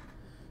did.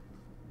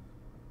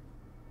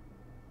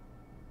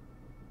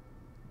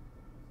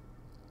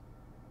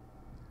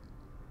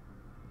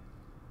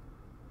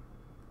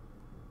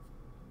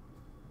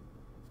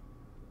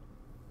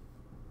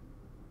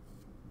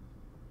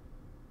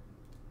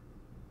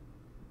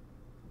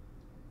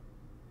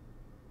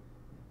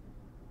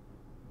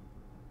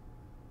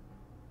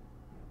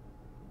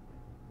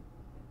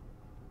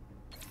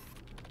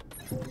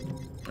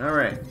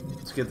 Alright,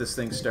 let's get this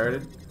thing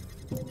started.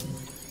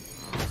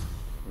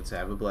 Let's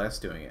have a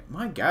blast doing it.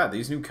 My god,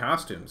 these new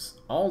costumes.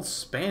 All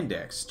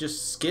spandex.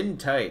 Just skin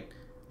tight.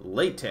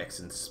 Latex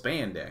and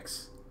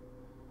spandex.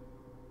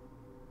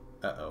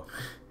 Uh-oh.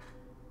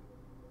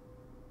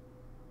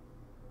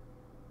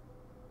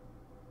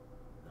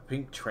 A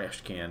pink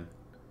trash can.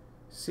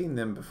 Seen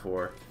them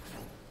before.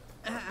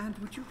 And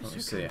would you be so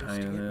say kind hi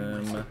as to to get me my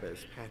them.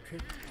 slippers,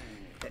 Patrick?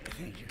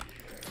 Thank you.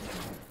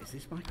 Is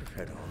this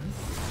microphone on?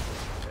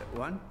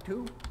 1,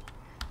 2.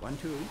 1,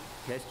 2.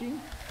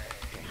 Testing.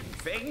 Damn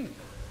thing.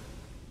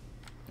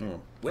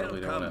 Oh,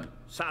 probably don't Welcome, wanna...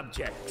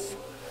 subjects.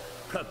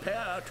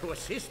 Prepare to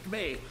assist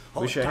me.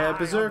 Wish or I had die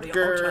Berserker. on the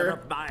altar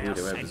of my We do have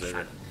ascension.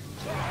 Berserker.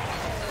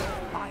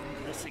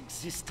 Mindless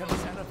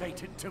existence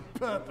elevated to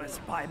purpose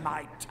by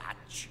my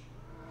touch.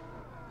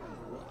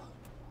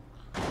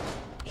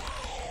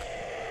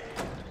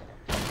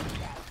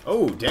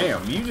 Oh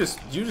damn! You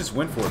just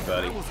went for it,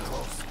 buddy. I might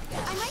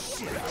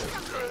be able to do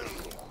something.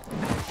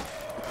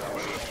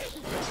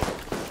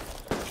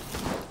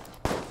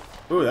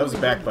 Ooh, that was a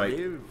backbite.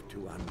 Live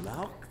to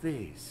unlock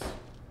this.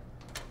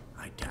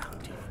 I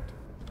doubt it.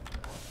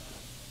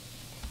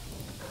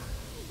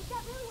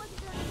 That really wasn't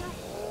very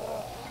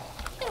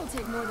nice. It'll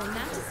take more than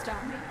that to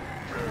stop me.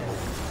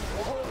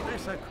 All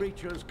lesser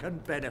creatures can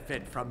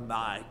benefit from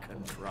my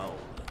control.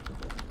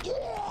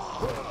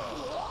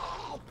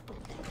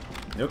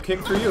 No kick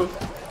for you. I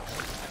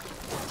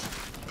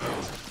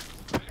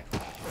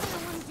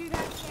don't want to do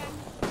that again.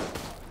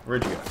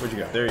 Where'd you go? Where'd you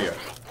go? There you go.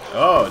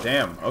 Oh,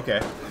 damn. Okay.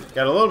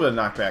 Got a little bit of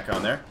knockback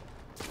on there.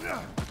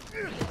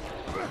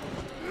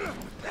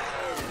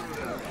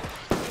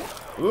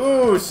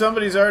 Ooh,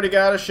 somebody's already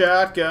got a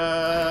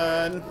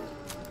shotgun.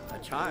 A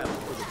child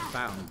could have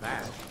found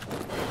that.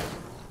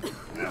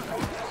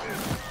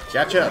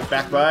 Gotcha.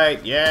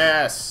 Backbite.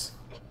 Yes.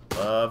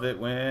 Love it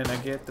when I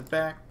get the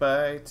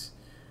backbite.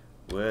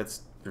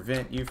 Let's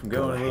prevent you from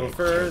going a little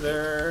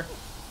further.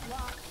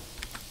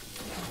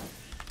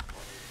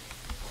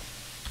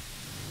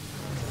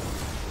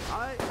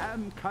 I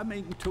am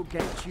coming to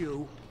get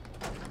you.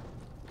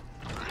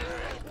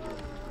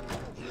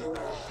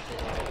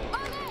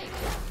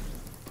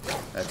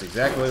 That's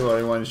exactly what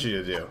I wanted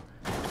you to do.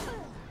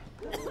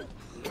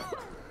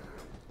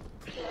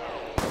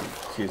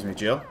 Excuse me,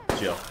 Jill.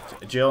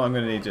 Jill, I'm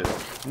gonna need you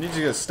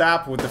to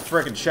stop with the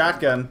frickin'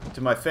 shotgun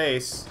to my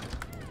face.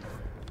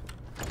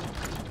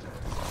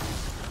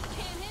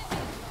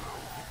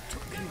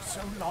 Took you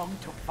so long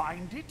to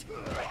find it?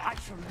 I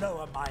shall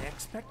lower my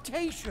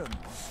expectations.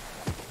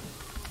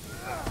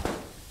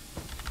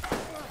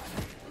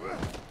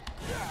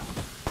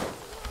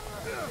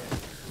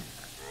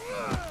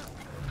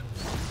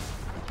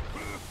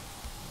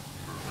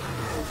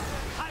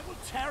 I will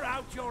tear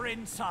out your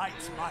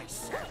insides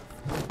myself.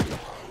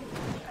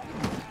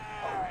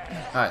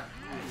 Hi.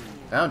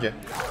 Found you.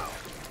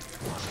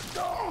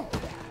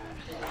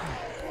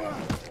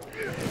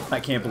 I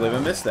can't believe I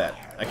missed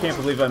that. I can't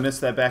believe I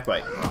missed that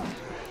backbite.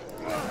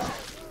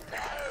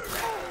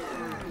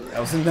 That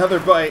was another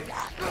bite.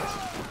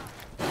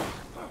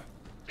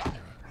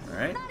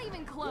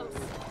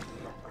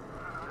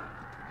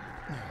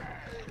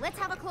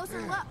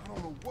 closer look. I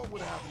don't know what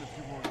would happen if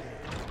you weren't there.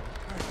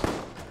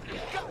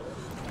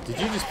 Did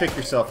you just pick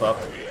yourself up?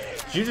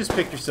 Did you just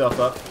pick yourself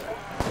up?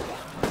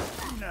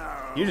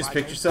 You just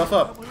picked yourself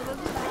up.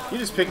 You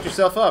just picked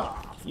yourself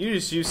up. You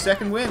just used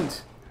second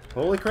wind.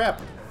 Holy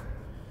crap.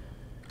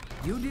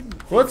 You didn't.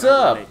 What's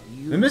up?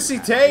 The Missy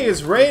Tay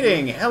is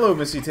raiding. Hello,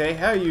 Missy Tay.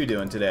 How are you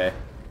doing today?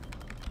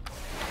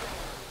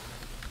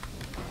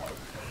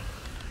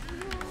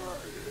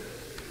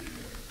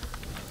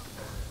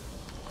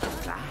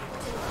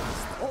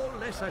 All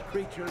lesser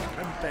creatures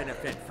can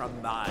benefit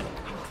from my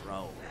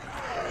control.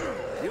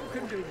 You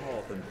can do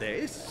more than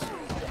this.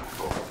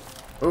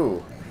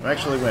 Ooh, I'm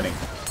actually winning.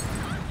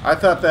 I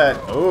thought that...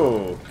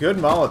 Oh, good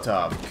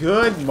Molotov.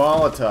 Good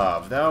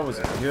Molotov. That was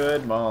a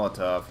good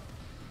Molotov.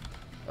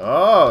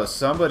 Oh,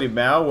 somebody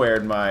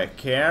malwared my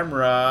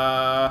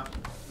camera.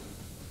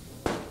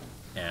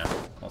 Yeah,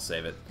 I'll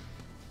save it.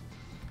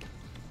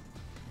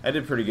 I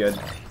did pretty good.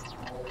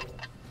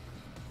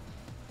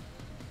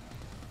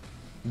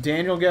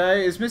 Daniel guy,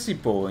 is Missy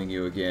bullying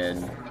you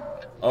again?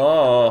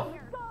 Oh.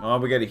 Oh,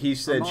 we got a he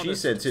said, she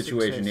said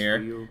situation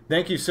here.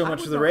 Thank you so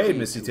much for the raid,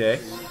 Missy Tay.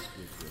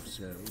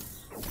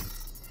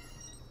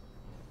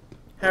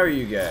 How are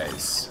you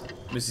guys?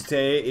 Missy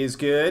Tay is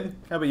good.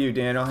 How about you,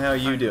 Daniel? How are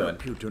you doing? I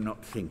hope you do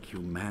not think you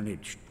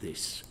managed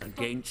this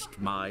against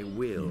my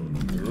will.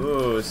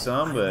 Ooh,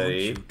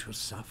 somebody. I want you to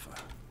suffer.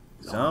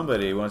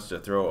 Somebody wants to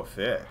throw a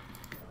fit.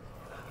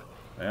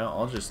 Well,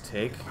 I'll just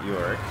take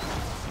York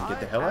and get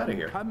the hell out of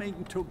here.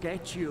 Coming to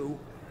get you.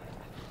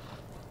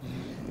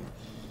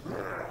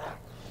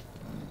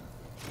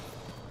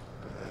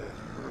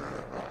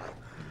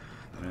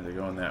 No, they're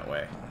going that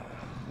way.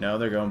 No,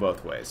 they're going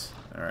both ways.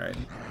 All right.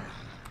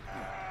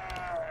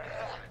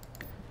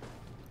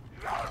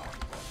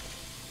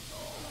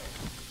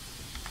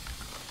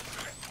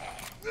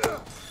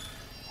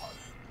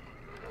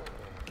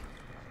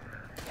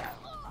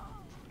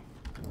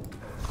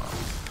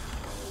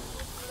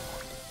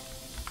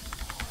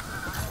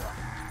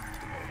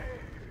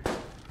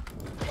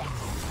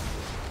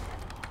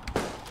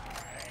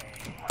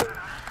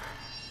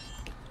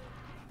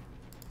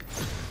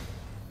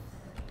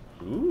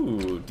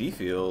 Ooh,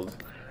 D-Field.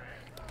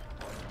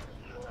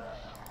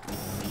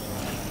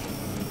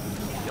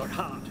 Your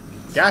heart.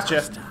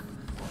 Gotcha.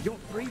 Your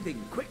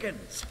breathing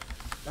quickens.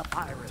 The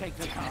pirate. Take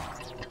the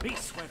card. Be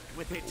swift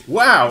with it.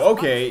 Wow,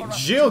 okay.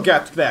 Jill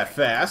got that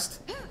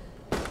fast.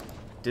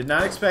 Did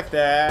not expect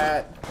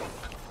that.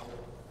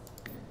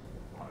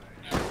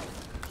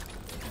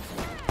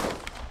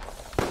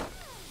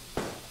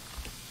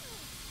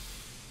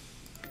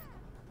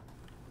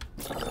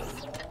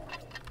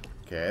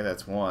 Okay,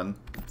 that's one.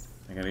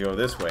 I'm gonna go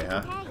this way,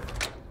 huh? Okay,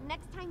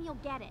 next time you'll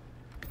get it.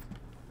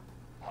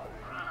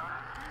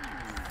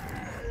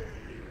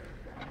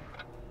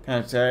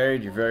 Kind of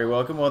tired. You're very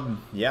welcome. Well,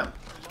 yeah.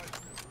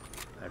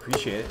 I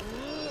appreciate it.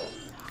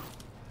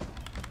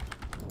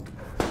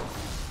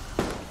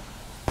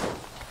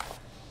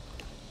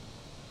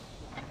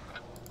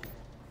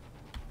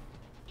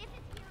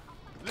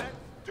 Let's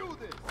do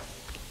this.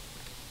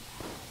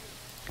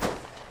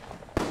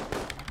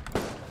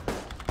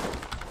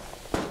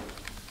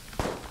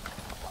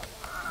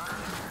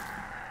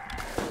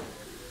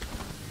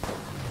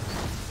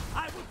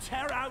 I will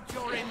tear out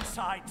your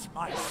insides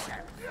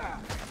myself.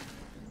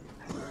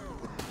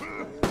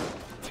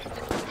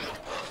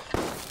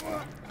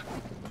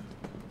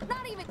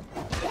 Not even.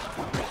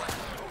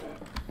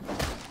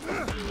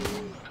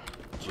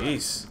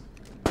 Jeez.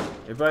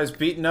 Everybody's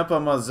beating up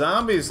on my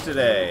zombies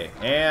today.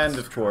 And,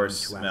 of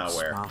course,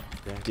 malware.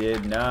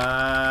 Did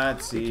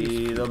not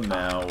see the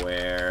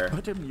malware.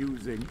 But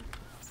amusing.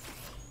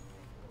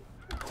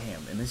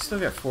 Damn, and they still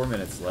got 4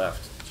 minutes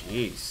left.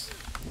 Jeez.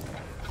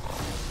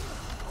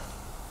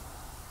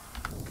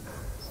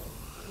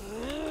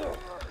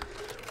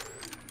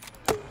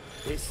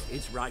 This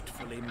is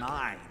rightfully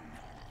mine.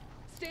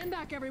 Stand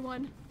back,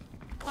 everyone.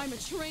 I'm a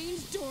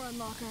trained door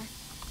unlocker.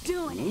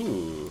 Doing it.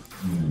 Ooh.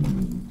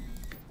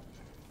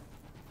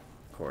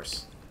 Of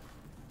course.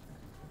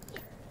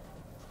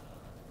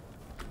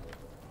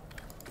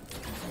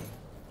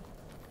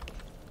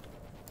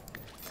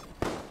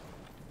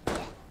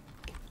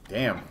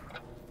 Damn.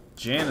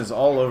 Jan is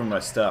all over my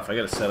stuff. I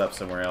gotta set up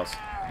somewhere else.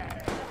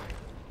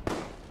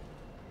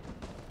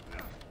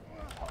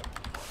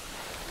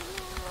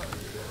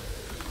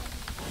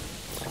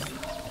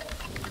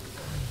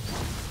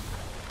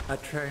 A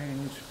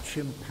trained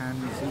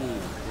chimpanzee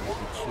could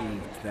have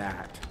achieved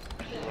that.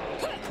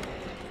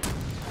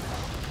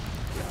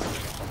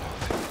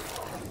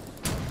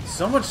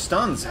 So much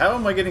stuns. How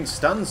am I getting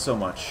stunned so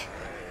much?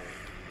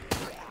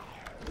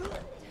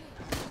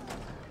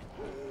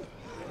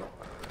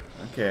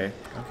 Okay.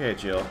 Okay,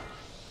 Jill.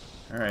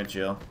 Alright,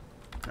 Jill.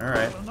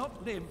 Alright. They will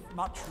not live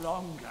much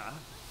longer.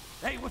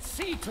 They will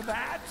see to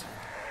that.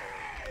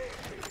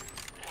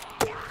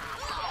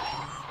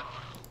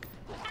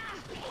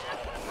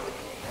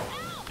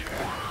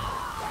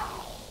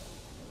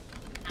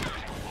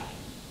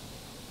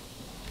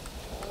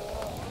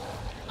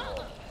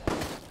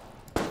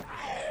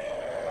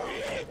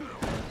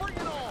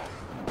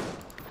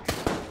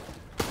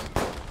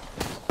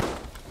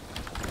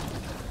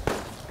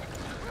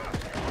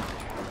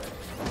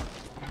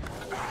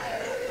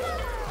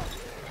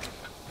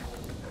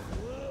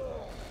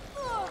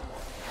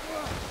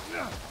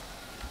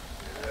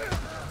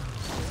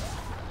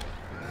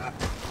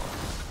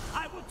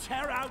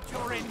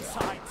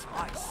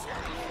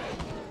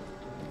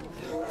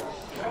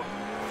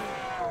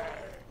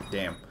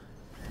 Damn.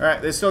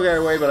 Alright, they still got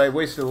away, but I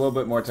wasted a little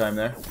bit more time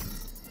there.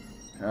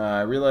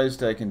 I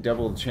realized I can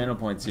double channel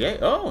points. Yay!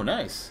 Oh,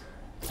 nice!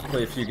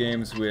 Play a few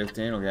games with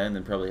Daniel Guy and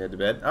then probably head to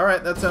bed.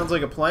 Alright, that sounds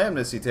like a plan,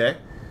 Missy Tay.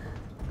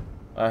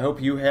 I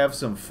hope you have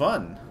some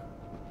fun.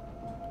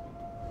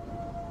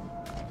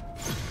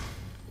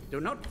 Do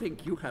not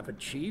think you have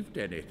achieved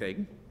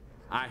anything.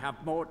 I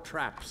have more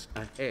traps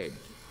ahead.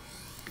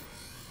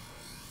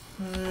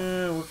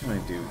 What can I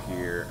do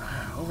here?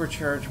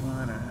 Overcharge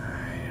one.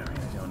 I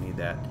really don't need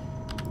that.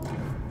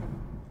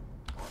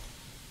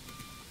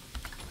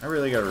 I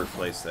really gotta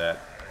replace that.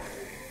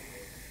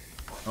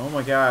 Oh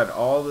my god,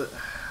 all the...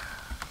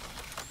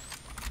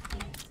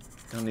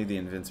 Don't need the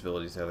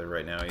invincibility tether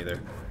right now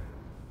either.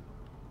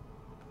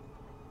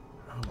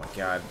 Oh my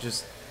god,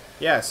 just...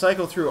 Yeah,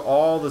 cycle through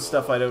all the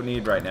stuff I don't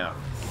need right now.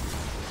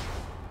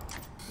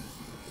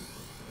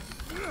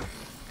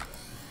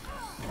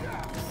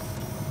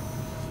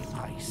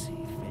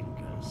 Icy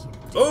fingers.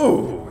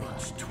 Oh!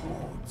 Reach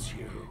towards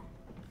you.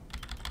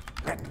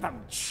 Let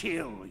them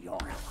chill your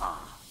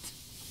heart.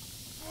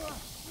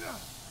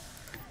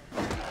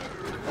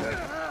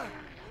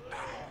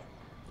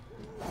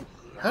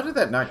 How did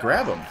that not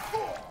grab him?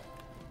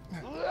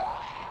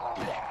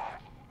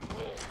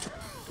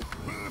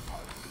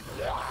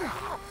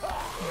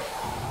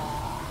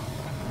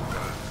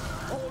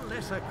 All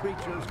lesser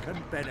creatures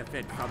can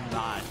benefit from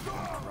thy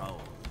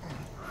control.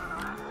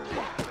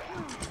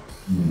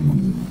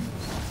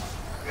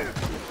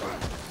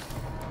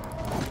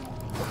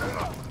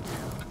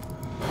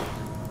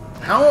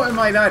 How am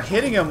I not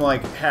hitting him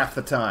like half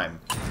the time?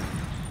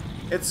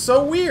 It's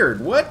so weird.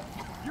 What?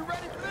 You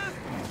ready for this?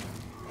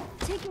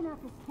 Taking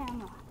off his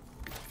camera.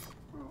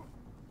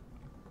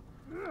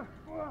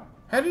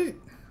 How did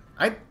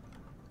I?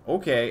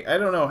 Okay, I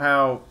don't know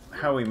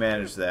how we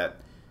managed that.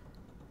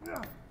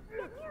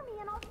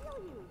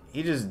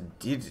 He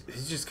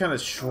just kind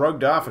of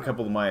shrugged off a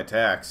couple of my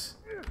attacks.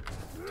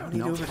 Don't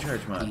need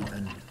overcharge mod.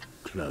 Even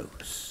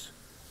close.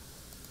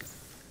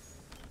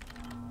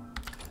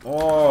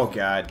 Oh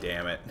god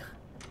damn it!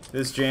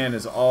 This Jan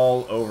is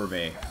all over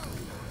me.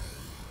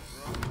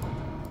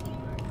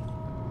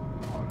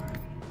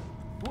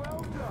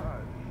 Well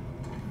done.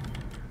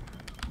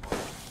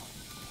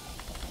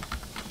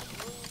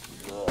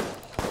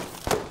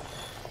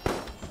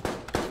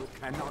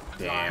 Cannot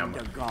Damn.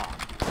 blind a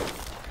god.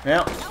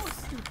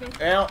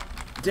 Well,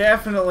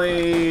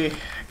 definitely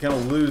gonna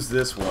lose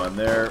this one.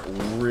 They're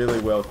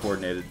really well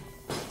coordinated.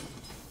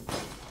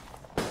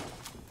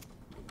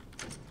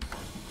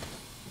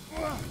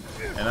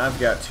 And I've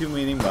got too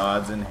many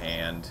mods in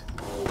hand.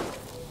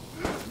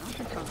 Not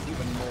become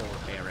even more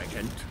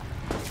arrogant.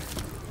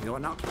 You're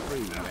not free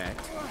yet.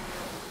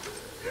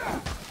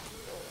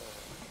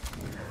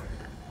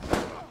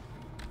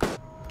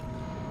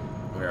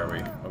 Where are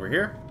we? Over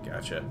here?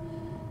 Gotcha.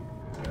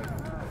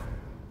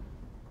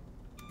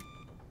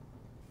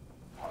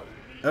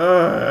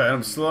 Ugh,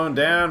 I'm slowing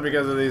down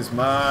because of these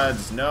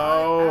mods.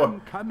 No!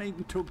 I'm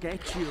coming to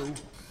get you.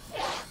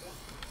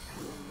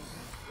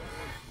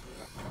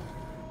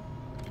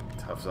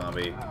 Tough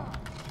zombie.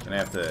 Gonna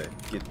have to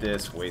get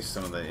this, waste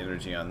some of the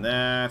energy on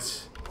that.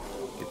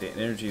 Get the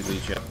energy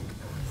leech up.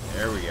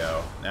 There we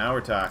go. Now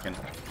we're talking.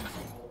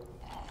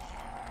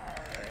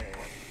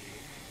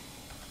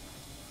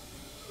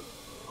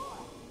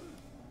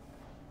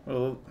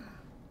 Well,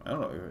 I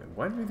don't know.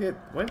 Why did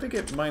they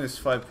get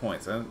 -5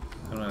 points? I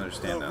don't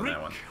understand on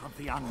that one. The reek of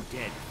the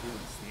undead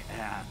fills the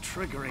air,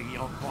 triggering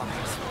your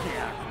body's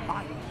fear.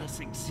 Mindless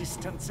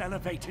existence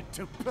elevated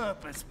to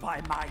purpose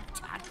by my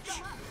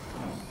touch.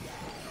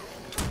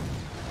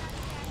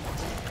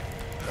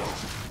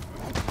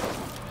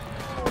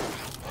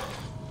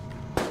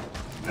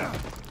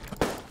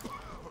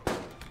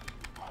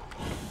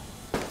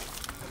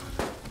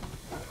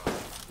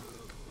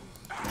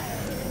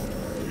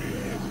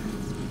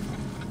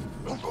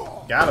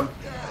 Got him.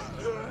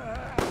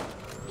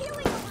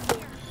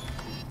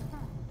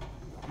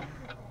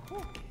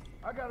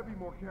 I gotta be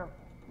more careful.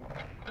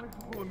 Thanks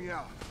for pulling me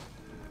out.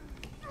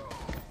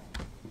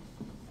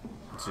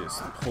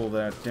 Just pull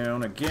that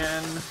down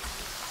again.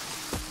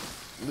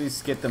 At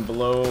least get them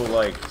below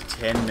like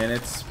 10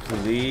 minutes,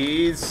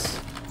 please.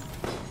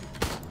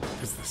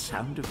 Does the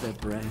sound of their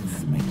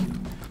breath make you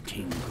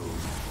tingle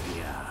with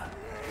fear?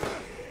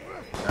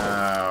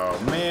 Oh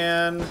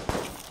man,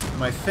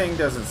 my thing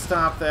doesn't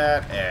stop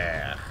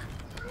that.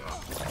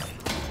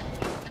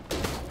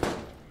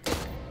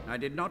 I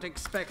did not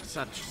expect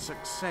such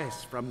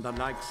success from the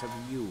likes of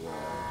you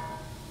all.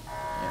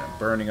 Yeah,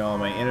 burning all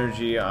my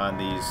energy on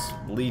these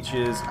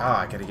leeches. Ah,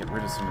 I gotta get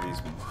rid of some of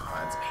these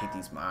mods. I hate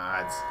these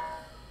mods.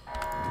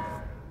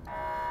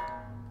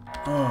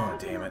 Oh,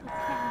 damn it.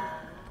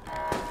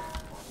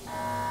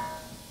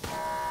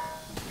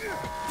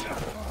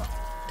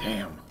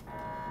 Damn.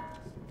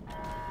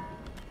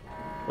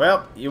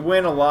 Well, you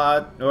win a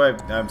lot. Oh,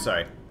 I'm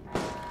sorry.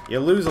 You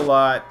lose a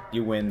lot,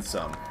 you win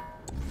some.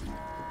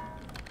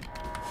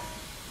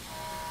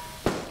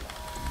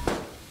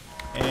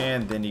 And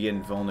and then you get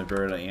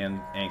invulnerability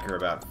and anchor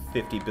about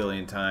 50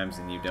 billion times,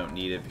 and you don't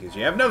need it because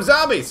you have no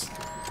zombies!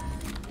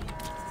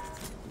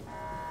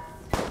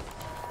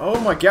 Oh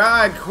my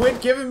god,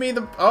 quit giving me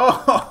the...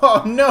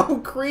 Oh, no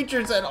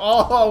creatures at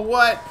all,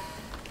 what?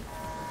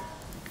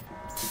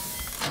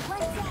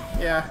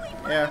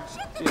 Yeah,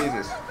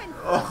 Jesus.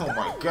 Oh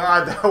my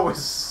god, that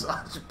was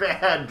such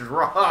bad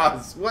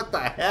draws. What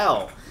the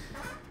hell?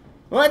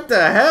 What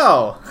the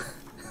hell?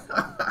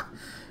 I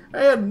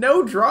had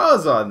no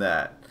draws on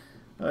that.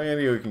 I'm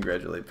gonna go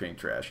congratulate Pink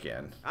Trash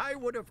Can. I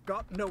would have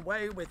gotten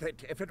away with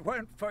it if it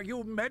weren't for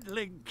you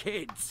meddling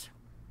kids.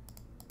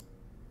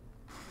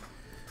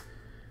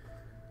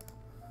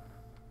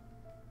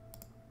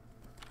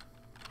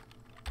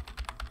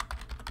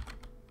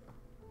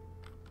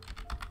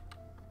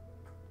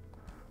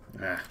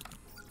 Ah,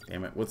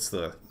 damn it, what's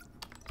the...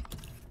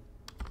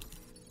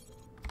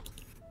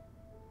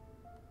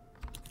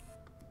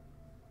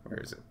 Where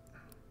is it?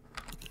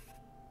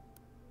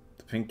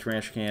 The Pink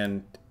Trash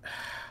Can...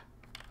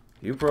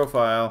 View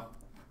profile.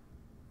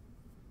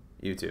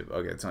 YouTube.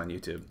 Okay, it's on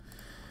YouTube.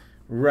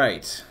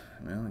 Right.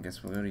 Well, I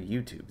guess we'll go to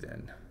YouTube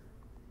then.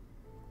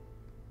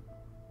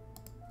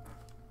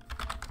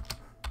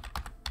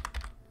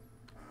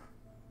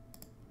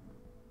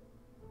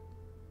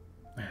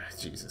 Ah,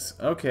 Jesus.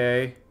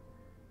 Okay.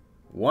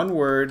 One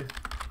word.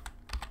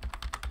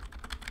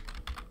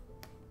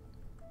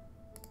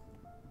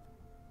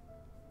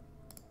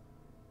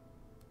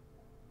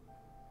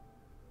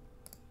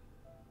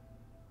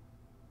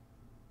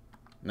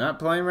 Not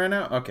playing right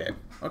now? Okay.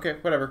 Okay,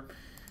 whatever.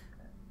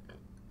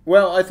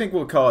 Well, I think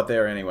we'll call it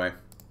there anyway.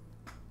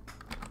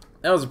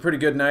 That was a pretty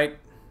good night.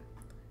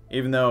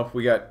 Even though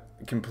we got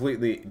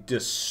completely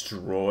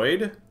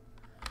destroyed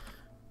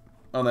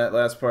on that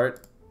last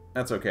part.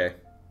 That's okay.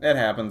 That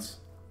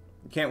happens.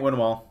 You can't win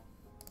them all.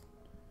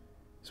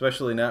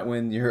 Especially not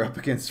when you're up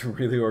against a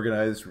really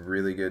organized,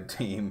 really good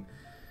team.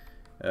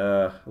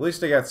 At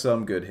least I got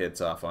some good hits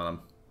off on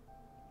them.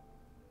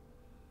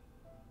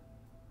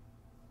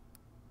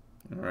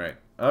 Alright.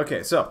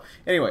 Okay, so,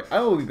 anyway,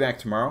 I will be back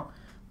tomorrow.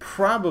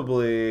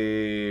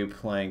 Probably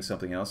playing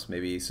something else.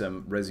 Maybe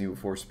some Resident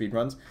Evil 4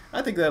 speedruns.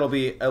 I think that'll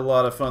be a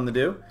lot of fun to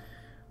do.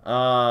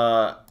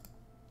 Well,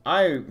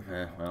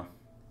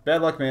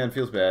 Bad Luck Man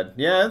feels bad.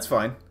 Yeah, it's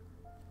fine.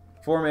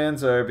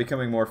 4-mans are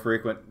becoming more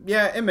frequent.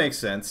 Yeah, it makes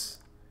sense.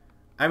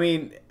 I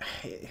mean,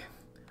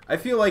 I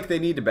feel like they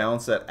need to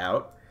balance that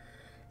out.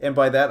 And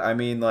by that, I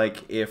mean,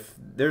 like, if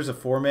there's a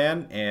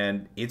 4-man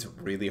and it's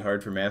really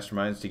hard for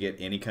masterminds to get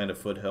any kind of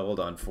foothold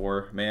on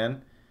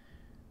 4-man,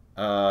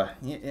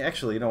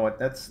 actually, you know what?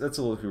 That's a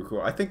little too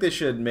cool. I think they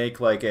should make,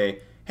 like, a,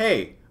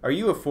 hey, are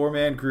you a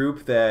 4-man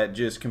group that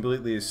just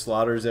completely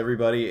slaughters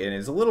everybody and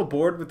is a little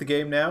bored with the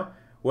game now?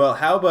 Well,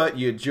 how about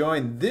you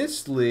join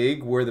this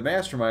league where the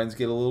masterminds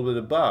get a little bit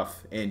of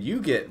buff and you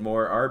get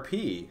more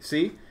RP?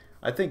 See?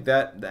 I think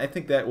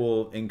that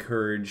will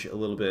encourage a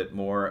little bit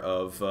more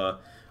of...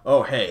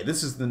 oh, hey,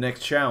 this is the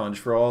next challenge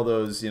for all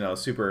those, you know,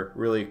 super,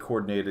 really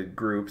coordinated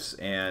groups,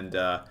 and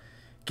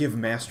give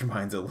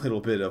masterminds a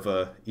little bit of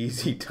a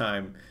easy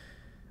time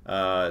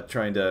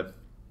trying to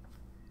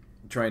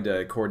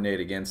coordinate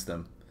against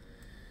them.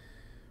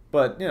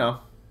 But, you know,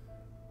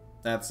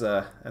 that's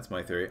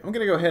my theory. I'm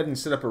gonna go ahead and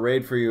set up a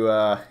raid for you,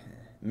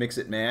 Mix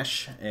It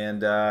Mash,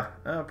 and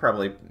I'll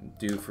probably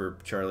do for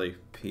Charlie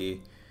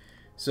P.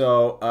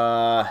 So,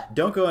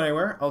 don't go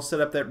anywhere. I'll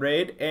set up that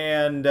raid,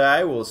 and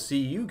I will see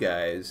you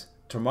guys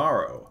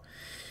tomorrow.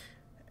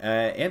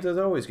 And as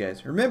always,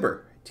 guys,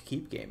 remember to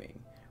keep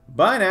gaming.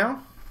 Bye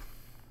now.